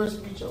 Which verse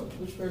reach out?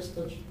 Which verse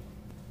touch?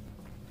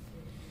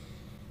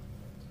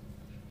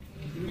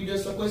 You read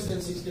us a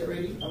question 6, get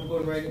ready. I'm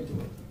going right into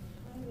it.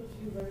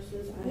 Few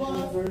verses. I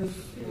have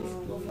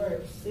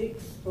verse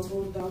 6.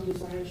 Behold, thou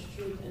desirest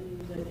truth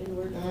in the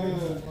inward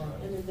parts,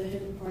 and in the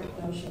hidden part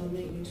thou shalt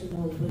make me to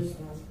know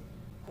wisdom.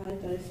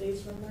 Hide thy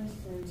face from my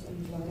sins,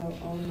 and blot out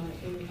all my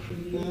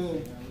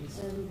iniquities.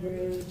 And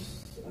verse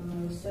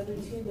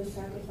 17, the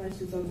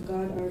sacrifices of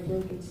God are a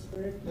broken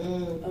spirit,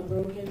 a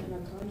broken and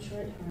a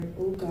contrite heart,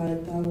 O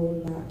God, thou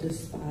wilt not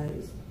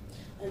despise.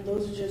 And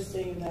those are just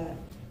saying that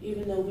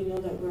even though we know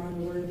that we're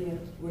unworthy and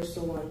we're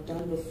so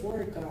undone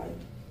before God,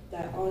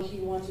 that all he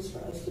wants is for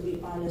us to be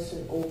honest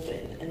and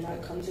open and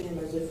not come to him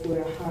as if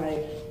we're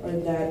high or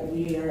that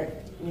we are,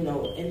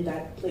 in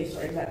that place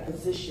or in that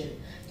position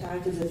to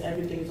act as if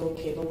everything's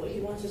okay. But what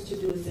he wants us to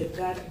do is say,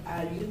 God,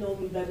 you know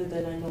me better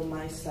than I know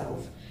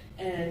myself.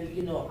 And,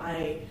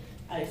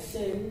 I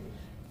sin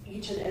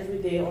each and every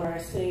day, or I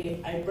say,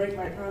 I break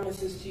my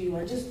promises to you,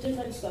 and just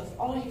different stuff.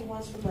 All he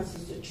wants from us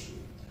is the truth.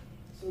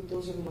 So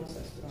those are the ones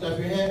that's clap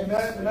your hands.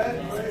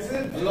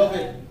 I love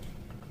it.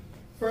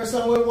 1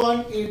 Samuel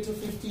 1, 8 to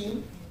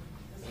 15.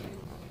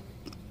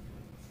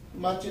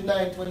 Matthew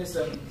 9,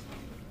 27.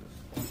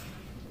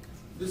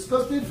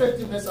 Discuss the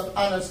effectiveness of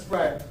Anna's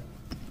prayer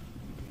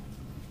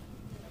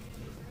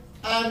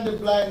and the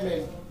blind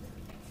men.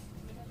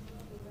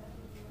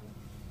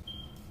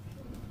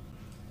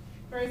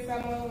 1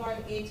 Samuel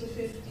 1, 8 to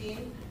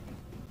 15.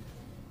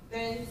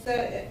 Then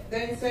said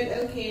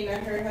Elkanah,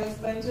 her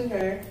husband, to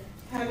her,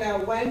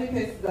 Hannah, why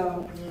weepest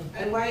thou?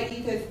 And why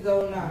eatest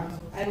thou not?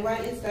 And why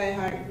is thy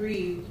heart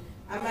grieved?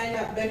 Am I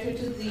not better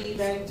to thee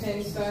than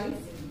 10 sons?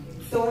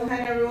 So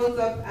Hannah rose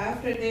up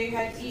after they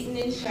had eaten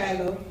in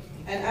Shiloh,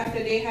 and after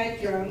they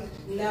had drunk.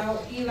 Now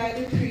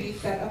Eli the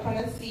priest sat upon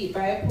a seat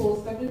by a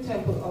post of the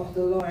temple of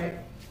the Lord.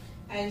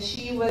 And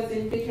she was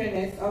in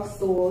bitterness of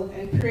soul,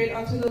 and prayed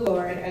unto the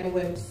Lord, and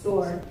wept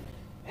sore.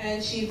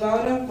 And she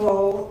vowed a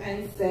vow,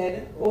 and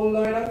said, O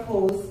Lord of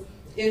hosts,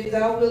 if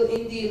thou wilt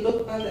indeed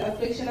look on the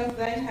affliction of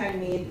thine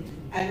handmaid,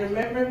 and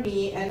remember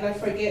me, and not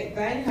forget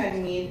thine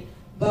handmaid,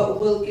 but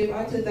will give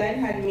unto thine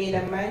handmaid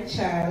a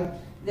man-child,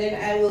 then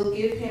I will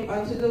give him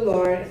unto the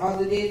Lord all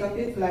the days of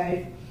his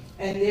life,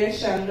 and there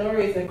shall no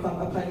razor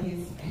come upon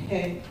his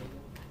head.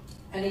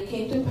 And it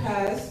came to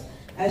pass,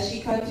 as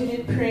she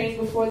continued praying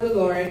before the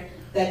Lord,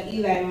 that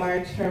Eli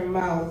marked her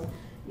mouth.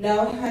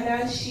 Now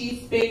Hannah,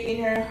 she spake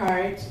in her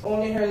heart,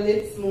 only her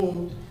lips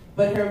moved,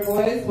 but her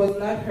voice was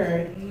not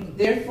heard.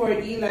 Therefore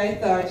Eli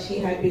thought she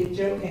had been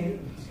drunken.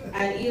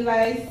 And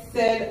Eli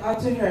said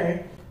unto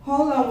her,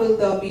 How long wilt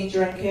thou be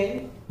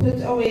drunken?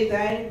 Put away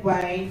thine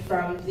wine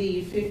from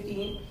thee.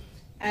 15.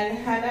 And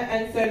Hannah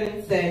answered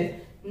and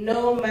said,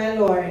 No, my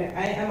Lord,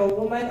 I am a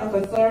woman of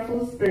a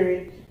sorrowful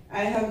spirit.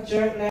 I have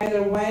drunk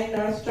neither wine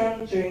nor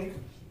strong drink,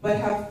 but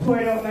have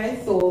poured out my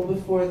soul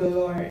before the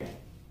Lord.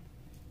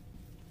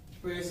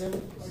 Praise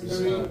him.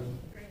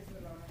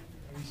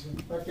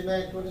 Matthew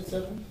 9,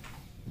 27.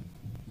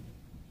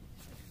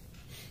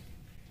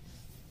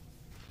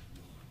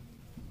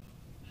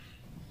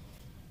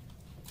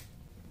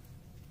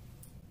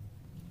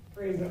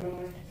 Praise the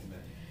Lord.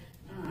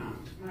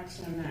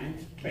 Matthew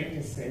 9,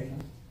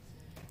 27.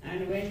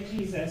 And when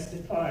Jesus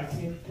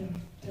departed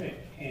to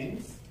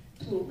hence,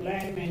 2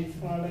 blind men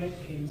followed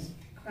him,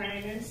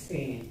 crying and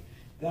saying,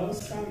 Thou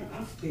Son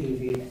of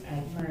David,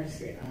 have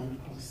mercy on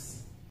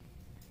us.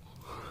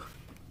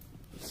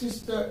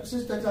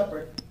 Sister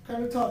Tapper,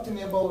 can you talk to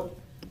me about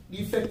the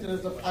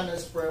effectiveness of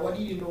Anna's prayer? What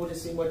did you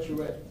notice in what you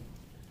read?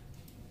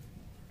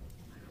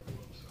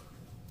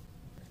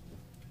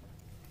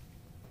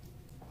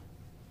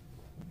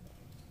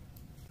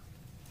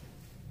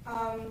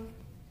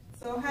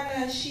 So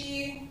Hannah,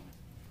 she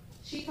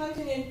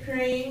continued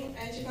praying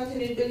and she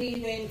continued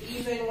believing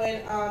even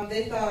when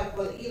they thought,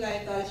 well,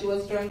 Eli thought she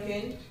was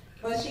drunken,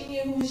 but she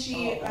knew who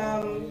she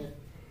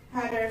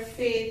had her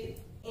faith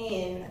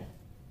in.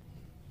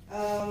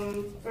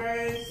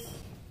 Verse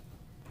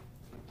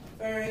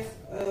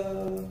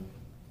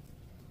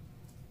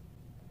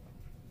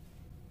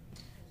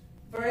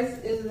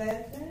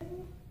 11.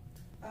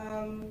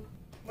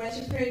 When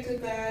she prayed to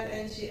God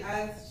and she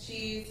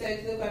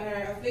said, Look on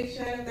her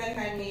affliction of thine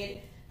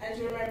handmaid, and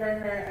to remember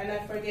her, and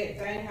not forget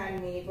thine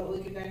handmaid, but will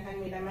give thine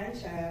handmaid a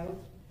man-child.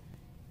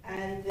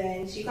 And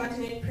then she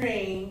continued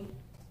praying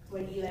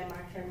when Eli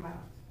marked her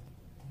mouth.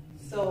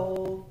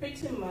 So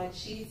pretty much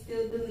she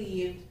still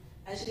believed,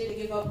 and she didn't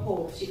give up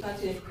hope. She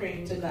continued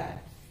praying to God.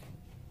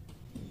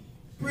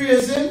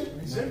 Praise him.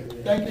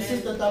 Thank you,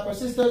 Sister Tapper.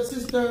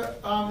 Sister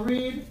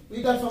Reed,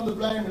 we got from the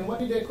blind men. What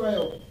did they cry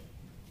out?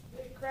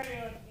 They cry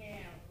out,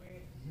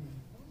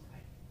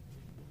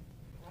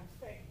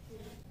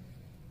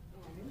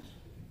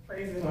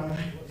 praise the Lord.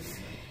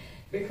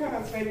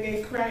 Because when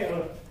they cry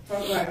out for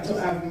God to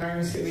have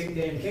mercy with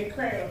them, they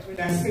cry out with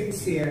a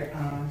sincere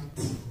heart.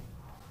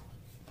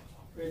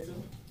 Praise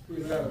him.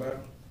 Praise God.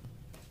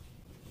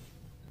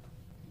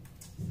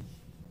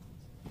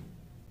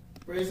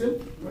 Praise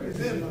him. Praise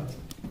him.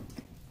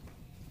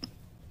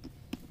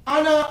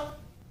 Anna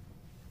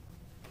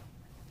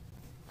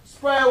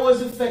prayer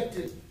was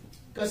effective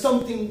because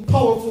something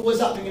powerful was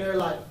happening in her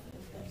life.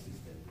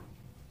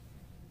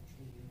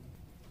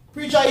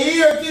 Preacher,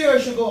 year to year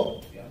she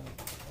go.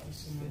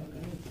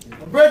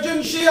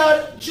 Brethren, she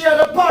had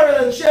a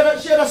parallel, she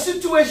had a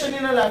situation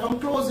in her life. I'm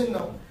closing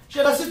now. She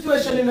had a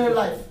situation in her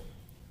life.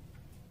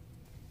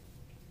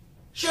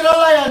 She had a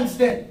lion's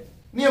den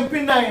named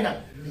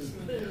Penina.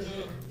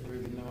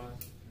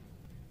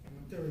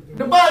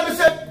 The Bible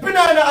said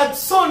Penina had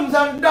sons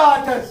and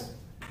daughters.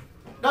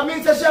 That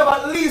means that she have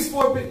at least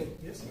 4 people.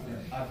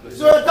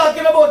 So we're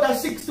talking about a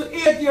 6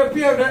 to 8 year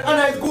period,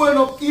 and it's going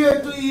up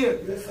year to year.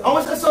 And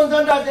what's the sons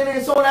and daughters?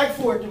 It sound like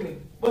 4 to me.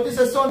 But it's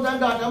a sons and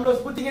daughters. I'm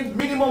just putting it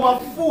minimum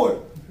of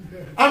 4.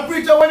 And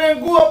preacher, when they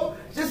go up,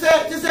 she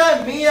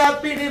said, me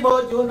happy,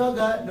 but you no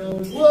got no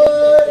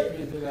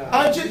word.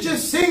 And she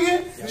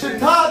singing, she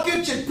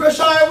talking, she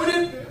pressure with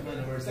it.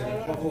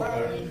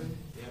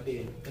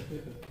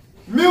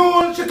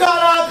 Mule, she call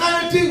all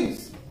kind of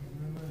things.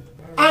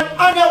 And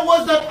Anna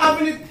was not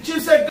having it. She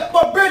said,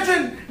 but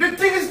brethren, the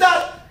thing is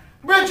that,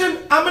 brethren,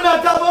 I'm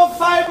not talking about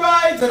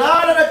fibroids and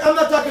all of that. I'm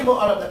not talking about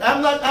all of that.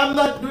 I'm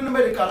not doing the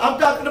medical. I'm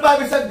talking, the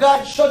Bible said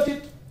God shut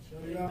it.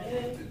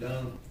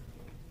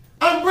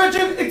 And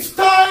brethren, it's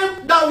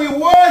time that we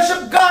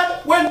worship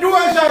God when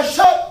doors are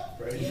shut.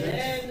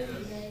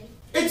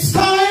 It's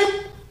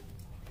time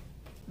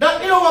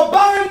that in our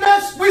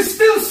barrenness we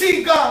still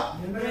see God.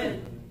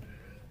 Amen.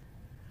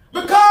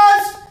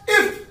 Because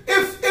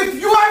if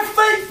you are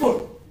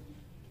faithful,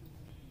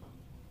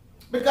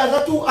 because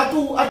a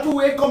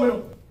two-way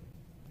coming.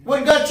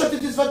 When God shut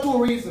it is for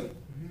 2 reasons.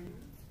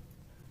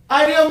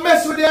 Either you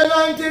mess with the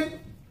anointing,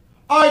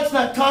 or it's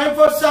not time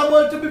for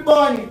someone to be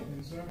born in.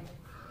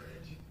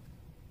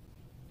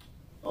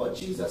 Oh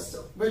Jesus,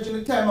 Virgin,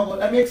 the time ago,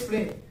 let me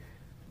explain.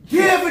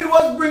 David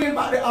was bringing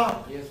back the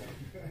ark.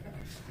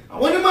 And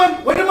when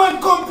the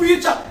man come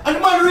preach, and the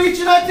man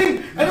reaching that thing,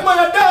 and the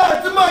man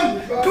dance, the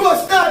man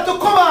close start to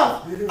come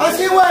out. And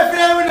see wife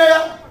there in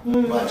there.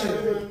 Watch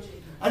it.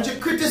 And she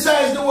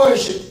criticized the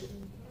worship.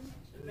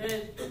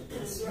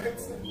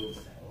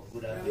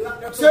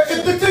 So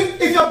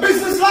if your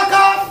business lock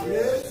off,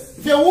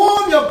 if your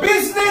home, your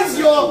business,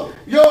 your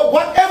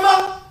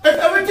whatever, if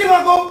everything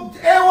will go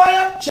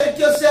haywire, check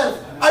yourself.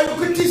 Are you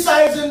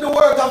criticizing the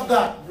work of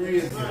God?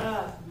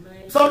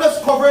 So I'm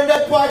just covering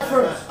that part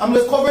first.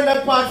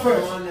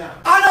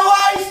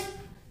 Otherwise,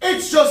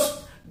 it's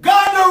just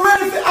God not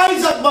ready for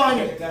Isaac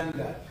Barnett.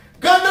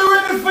 God not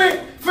ready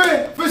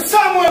for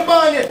Samuel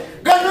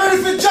Barnett. God not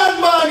ready for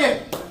John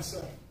Barnett.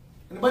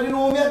 Anybody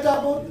know who I'm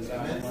talking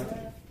about?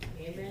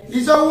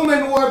 These are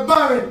women who are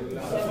barren.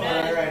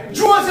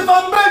 Joseph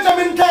and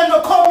Benjamin time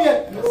to come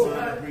yet.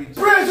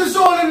 Praise his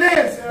holy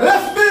name.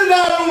 Let's build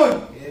that one.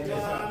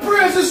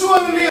 Praise his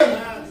holy name.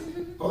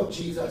 Oh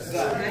Jesus.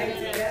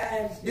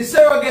 The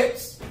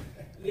surrogates.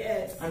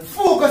 Yes. And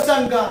focus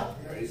on God.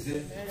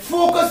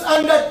 Focus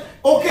on that.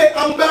 Okay,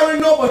 I'm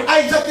barren now, but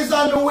Isaac is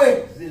on the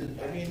way.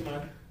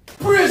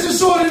 Praise his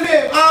holy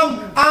name.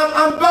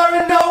 I'm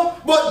barren now,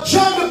 but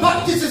John the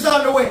Baptist is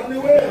on the way.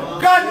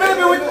 God may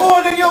be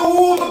withholding your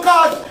womb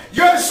because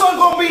your son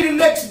gonna be the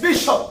next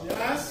bishop.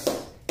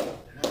 Yes.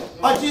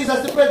 Oh Jesus,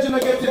 the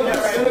president get to the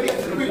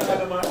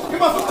you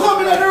must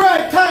come in at the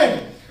right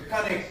time.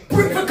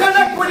 To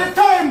connect with the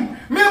time.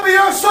 Maybe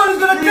your son is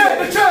going to get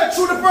the church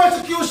through the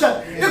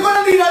persecution. You're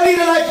going to need a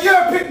leader like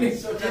your picnic.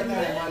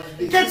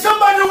 Get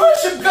somebody to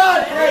worship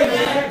God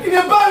in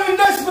your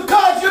barrenness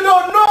because you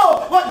don't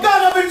know what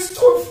God has in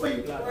store for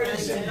you.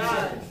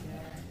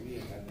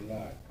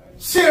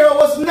 Sarah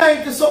was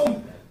 90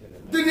 something.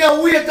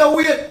 Didn't wait,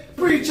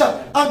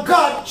 preacher. And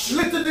God,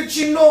 little did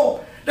she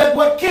know that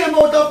what came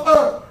out of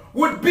her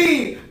would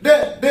be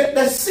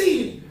the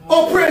seed.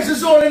 Oh, praise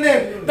his holy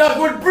name. That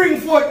would bring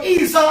forth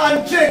Esau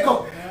and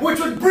Jacob. Which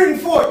would bring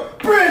forth,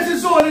 praise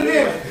his holy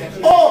name.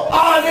 Oh,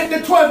 all the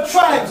 12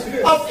 tribes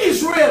of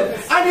Israel.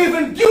 And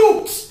even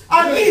dukes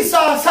on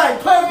Esau's side.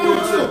 12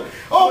 dukes too.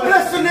 Oh,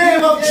 bless the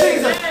name of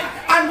Jesus.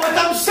 And what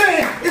I'm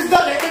saying is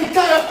that the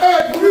entire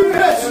earth will be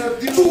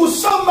blessed to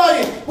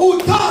somebody who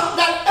thought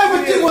that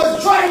everything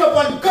was dried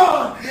up and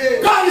gone.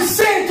 God is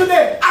saying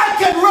today, I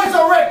can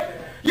resurrect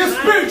your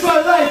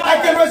spiritual life.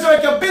 I can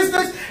resurrect your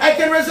business. I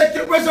can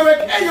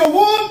resurrect your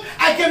womb.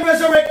 I can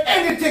resurrect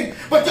anything.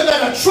 But you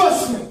gotta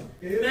trust me.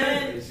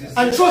 Amen.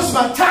 And trust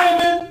my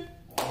timing.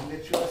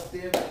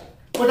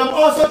 But I'm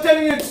also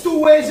telling you it's 2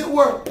 ways it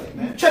works.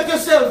 Check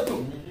yourself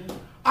too.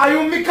 Are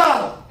you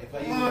Michael?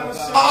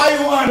 Or are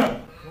you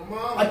Anna?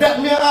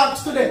 That me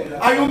ask today.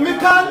 Are you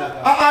Michael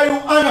or are you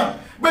Anna?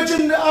 But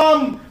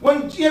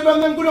when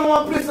Abraham go to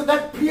one place,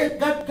 that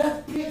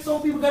plate,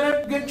 some people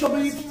gotta get trouble.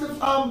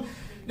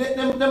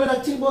 Them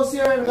that thing was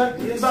here, and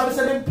the Bible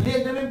said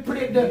them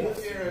prayed them.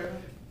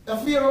 The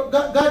fear of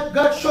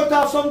God shut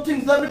off some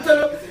things. Let me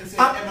tell you.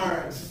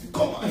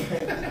 Come on.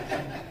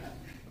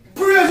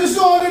 Praise his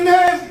holy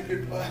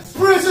name.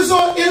 Praise his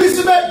holy.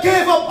 Elizabeth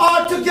gave up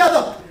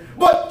altogether.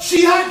 But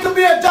she had to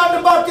be a John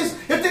the Baptist.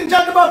 You think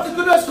John the Baptist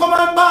could just come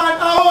and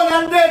born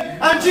and dead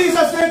and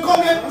Jesus didn't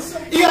come in?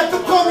 He had to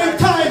come in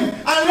time.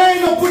 and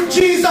line up with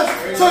Jesus.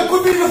 So it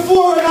could be the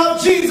forerunner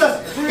of Jesus.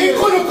 It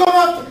could have come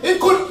up, it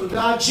could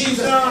not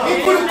Jesus.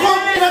 It could have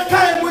come in a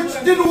time which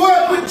didn't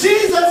work with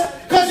Jesus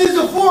because he's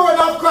the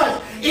forerunner of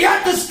Christ. He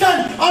had to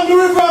stand on the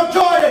river of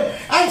Jordan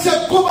and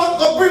say, come back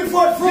and bring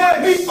forth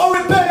fruit meet for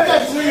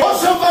repentance. Or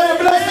somebody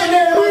bless the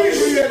name.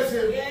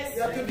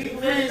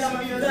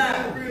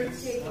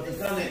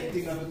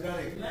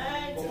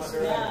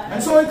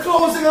 And so in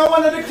closing, I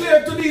want to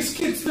declare to these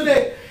kids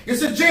today, you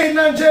see Jaden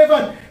and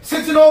Javan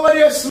sitting over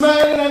there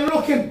smiling and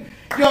looking.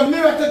 You're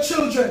miracle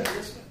children.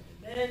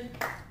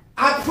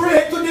 I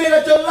pray today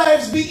that your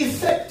lives be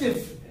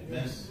effective.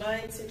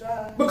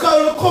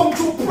 Because you come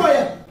through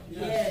prayer.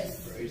 Yes.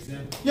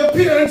 Your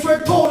parents were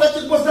told that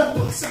it was not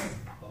possible.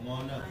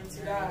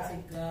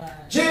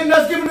 James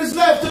has given his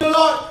life to the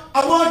Lord.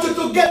 I want you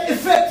to get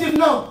effective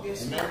now.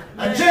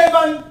 And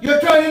Javan, you're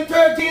turning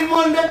 13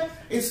 Monday.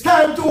 It's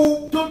time to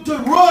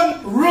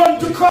run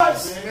to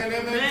Christ.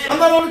 I'm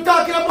not only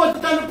talking about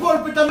it on the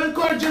pulpit, I'm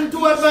encouraging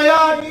towards my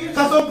yard.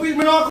 Because some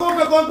people don't come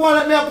back and go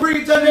and let me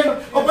preach and then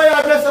up my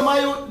yard bless my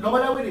youth.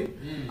 Nobody with it.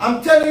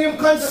 I'm telling him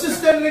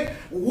consistently,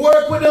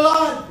 work with the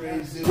Lord.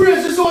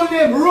 Praise his holy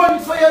name. Run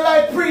for your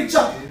life,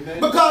 preacher.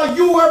 Because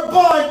you were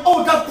born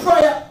out of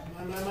prayer.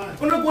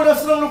 You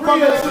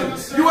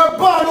were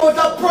born out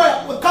of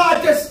prayer.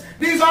 Because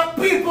these are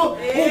people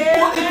who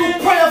put into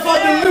prayer for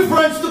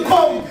deliverance to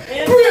come.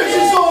 Praise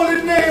his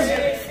holy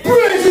name.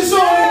 Praise his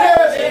holy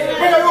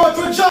name. When I wrote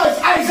rejoice,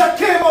 Isaac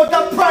came out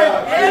of prayer.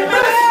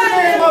 Bless the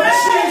name of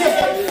Jesus.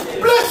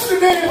 Bless the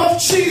name of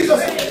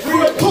Jesus. We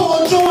were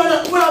told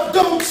Joanna will have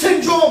Down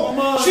syndrome.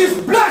 She's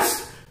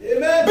blessed.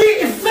 Amen. Be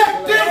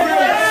effective.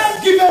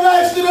 Yes. Give your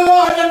lives to the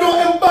Lord and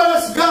don't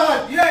embarrass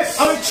God. Yes.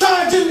 I'm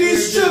charging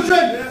these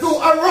children to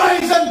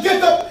arise and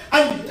get up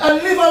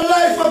and live a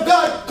life of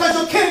God because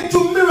you came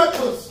to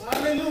miracles.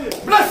 Hallelujah.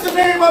 Bless the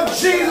name of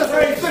Jesus.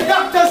 The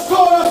doctors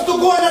told us to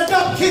go and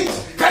adopt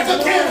kids because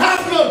you can't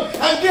have none.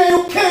 And there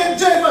you came,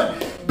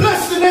 Jamin.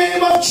 Bless the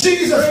name of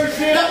Jesus.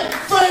 That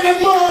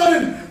Friday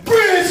morning,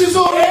 praise his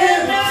holy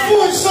name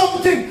for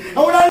something. And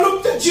when I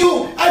looked at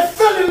you, I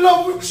fell in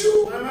love with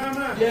you.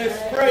 Yes,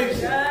 praise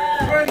him.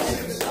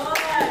 Praise him.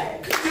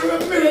 You're a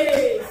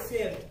miracle.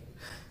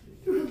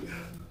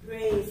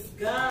 Praise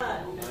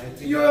God.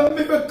 You're a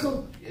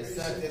miracle.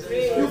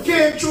 You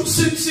came through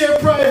sincere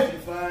prayer.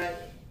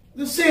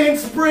 The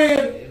saints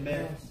prayed.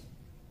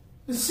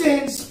 The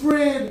saints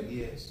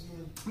prayed.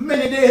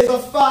 Many days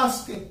of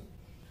fasting.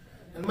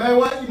 And my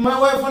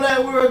wife and I,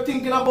 we were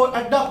thinking about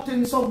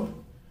adopting someone.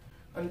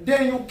 And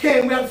then you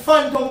came, we had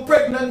phantom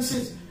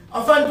pregnancies.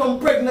 A phantom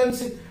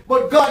pregnancy.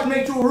 But God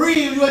made you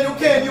real. When you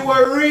came, you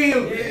were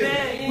real.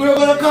 Amen. We were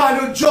going to call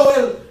you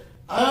Joel.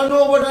 I don't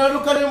know, but I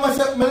look at him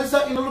myself.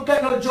 Melissa, you know, look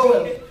at him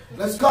Joel.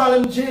 Let's call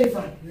him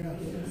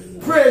Javan.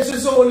 Praise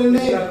his holy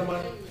name.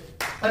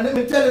 And let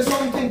me tell you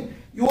something.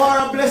 You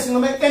are a blessing. I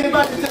mean,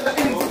 anybody tell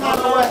you anything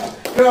otherwise.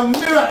 You're a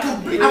miracle,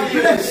 a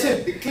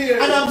blessing.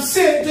 And I'm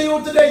saying to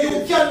you today,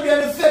 you can be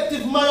an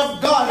effective man of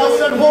God. I will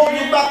not hold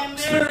you back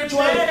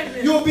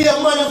spiritually. You'll be a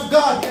man of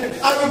God.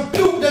 I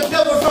rebuke the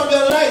devil from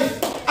your life.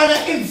 And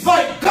I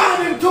invite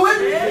God into it.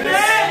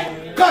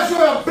 Because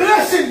you're a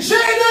blessing.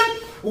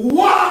 Jaden,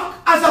 walk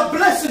as a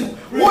blessing.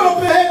 Hold up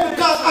your head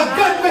because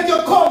God make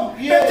you come.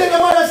 They tell the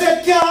man that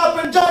said can't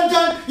happen. John,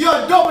 you're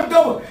a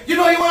double. You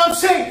know what I'm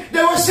saying?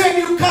 They were saying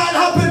you can't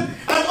happen.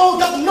 And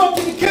out of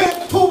nothing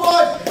came too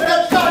much.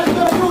 That God is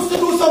going to use to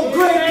do some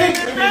great things.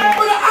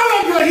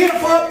 But you're here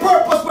for a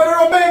purpose. But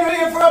Romain, you're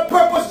here for a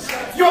purpose.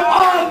 You're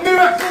all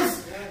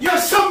miracles. You're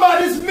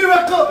somebody's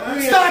miracle.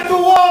 Start to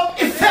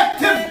walk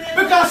effective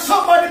because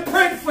somebody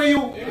prayed for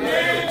you.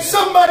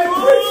 Somebody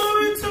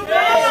prayed for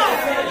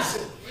you.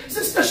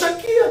 Sister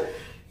Shakia,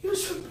 you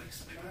should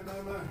praise me.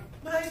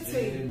 Mighty.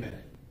 Amen.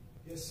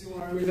 Yes, you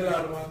are.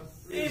 Amen.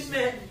 Praise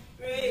Him.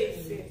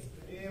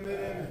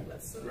 Amen.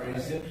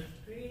 Praise Him.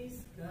 Praise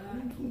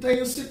God. Then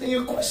you sit and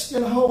you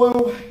question how and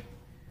why.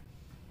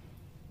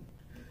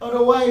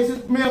 Otherwise,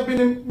 it may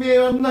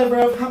have never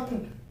have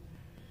happened.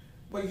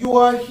 But you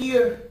are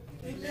here.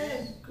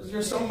 Because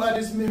you're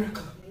somebody's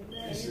miracle.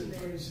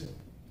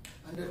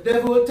 And the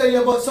devil will tell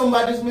you about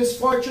somebody's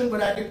misfortune,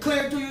 but I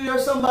declare to you, you're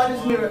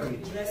somebody's miracle.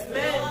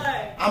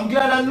 I'm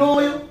glad I know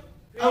you.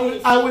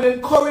 I will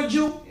encourage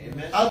you.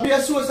 I'll be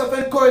a source of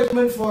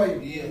encouragement for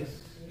you.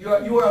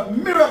 You are a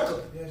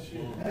miracle.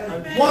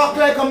 And walk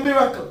like a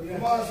miracle.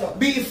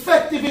 Be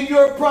effective in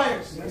your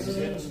prayers.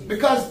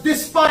 Because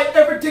despite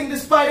everything,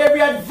 despite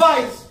every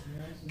advice,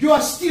 you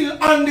are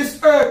still on this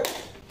earth.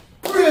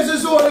 Praise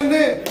his holy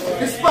name.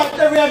 Despite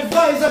every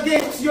advice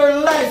against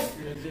your life,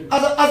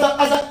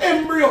 as an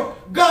embryo,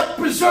 God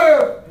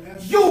preserved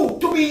you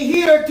to be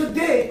here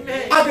today.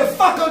 Have the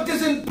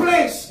faculties in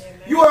place.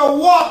 You are a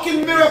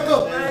walking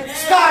miracle.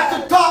 Start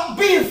to talk.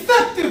 Be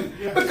effective.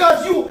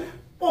 Because you,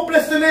 oh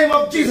bless the name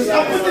of Jesus.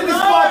 I'm putting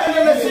this part in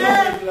the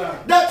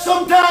lesson. That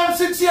sometimes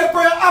sincere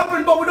prayer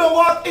happens, but we don't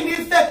walk in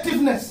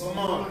effectiveness.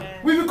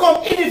 We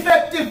become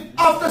ineffective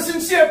after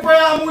sincere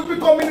prayer and we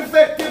become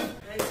ineffective.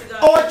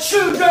 Our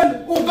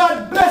children who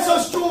God bless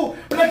us through,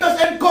 let us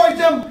encourage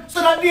them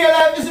so that their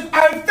life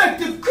are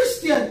effective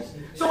Christians.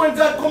 So when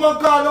God come and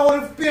call, not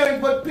only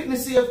parents but pick the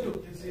safe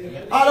too.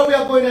 All we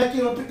are going to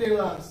kill and pick their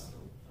last.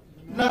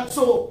 Not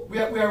so. We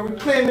are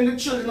reclaiming the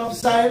children of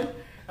Zion.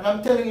 And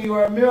I'm telling you, you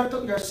are a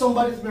miracle. You are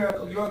somebody's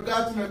miracle. You are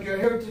God's miracle. You are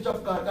a heritage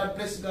of God. God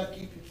bless you. God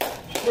keep you.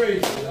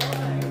 Praise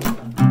God.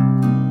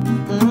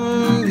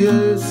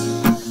 Yes.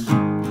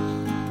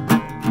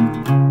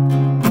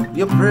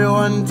 You pray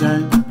one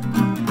time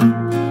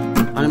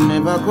and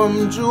never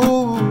come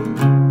true.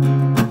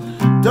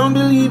 Don't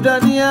believe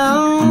that the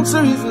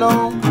answer is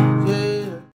no.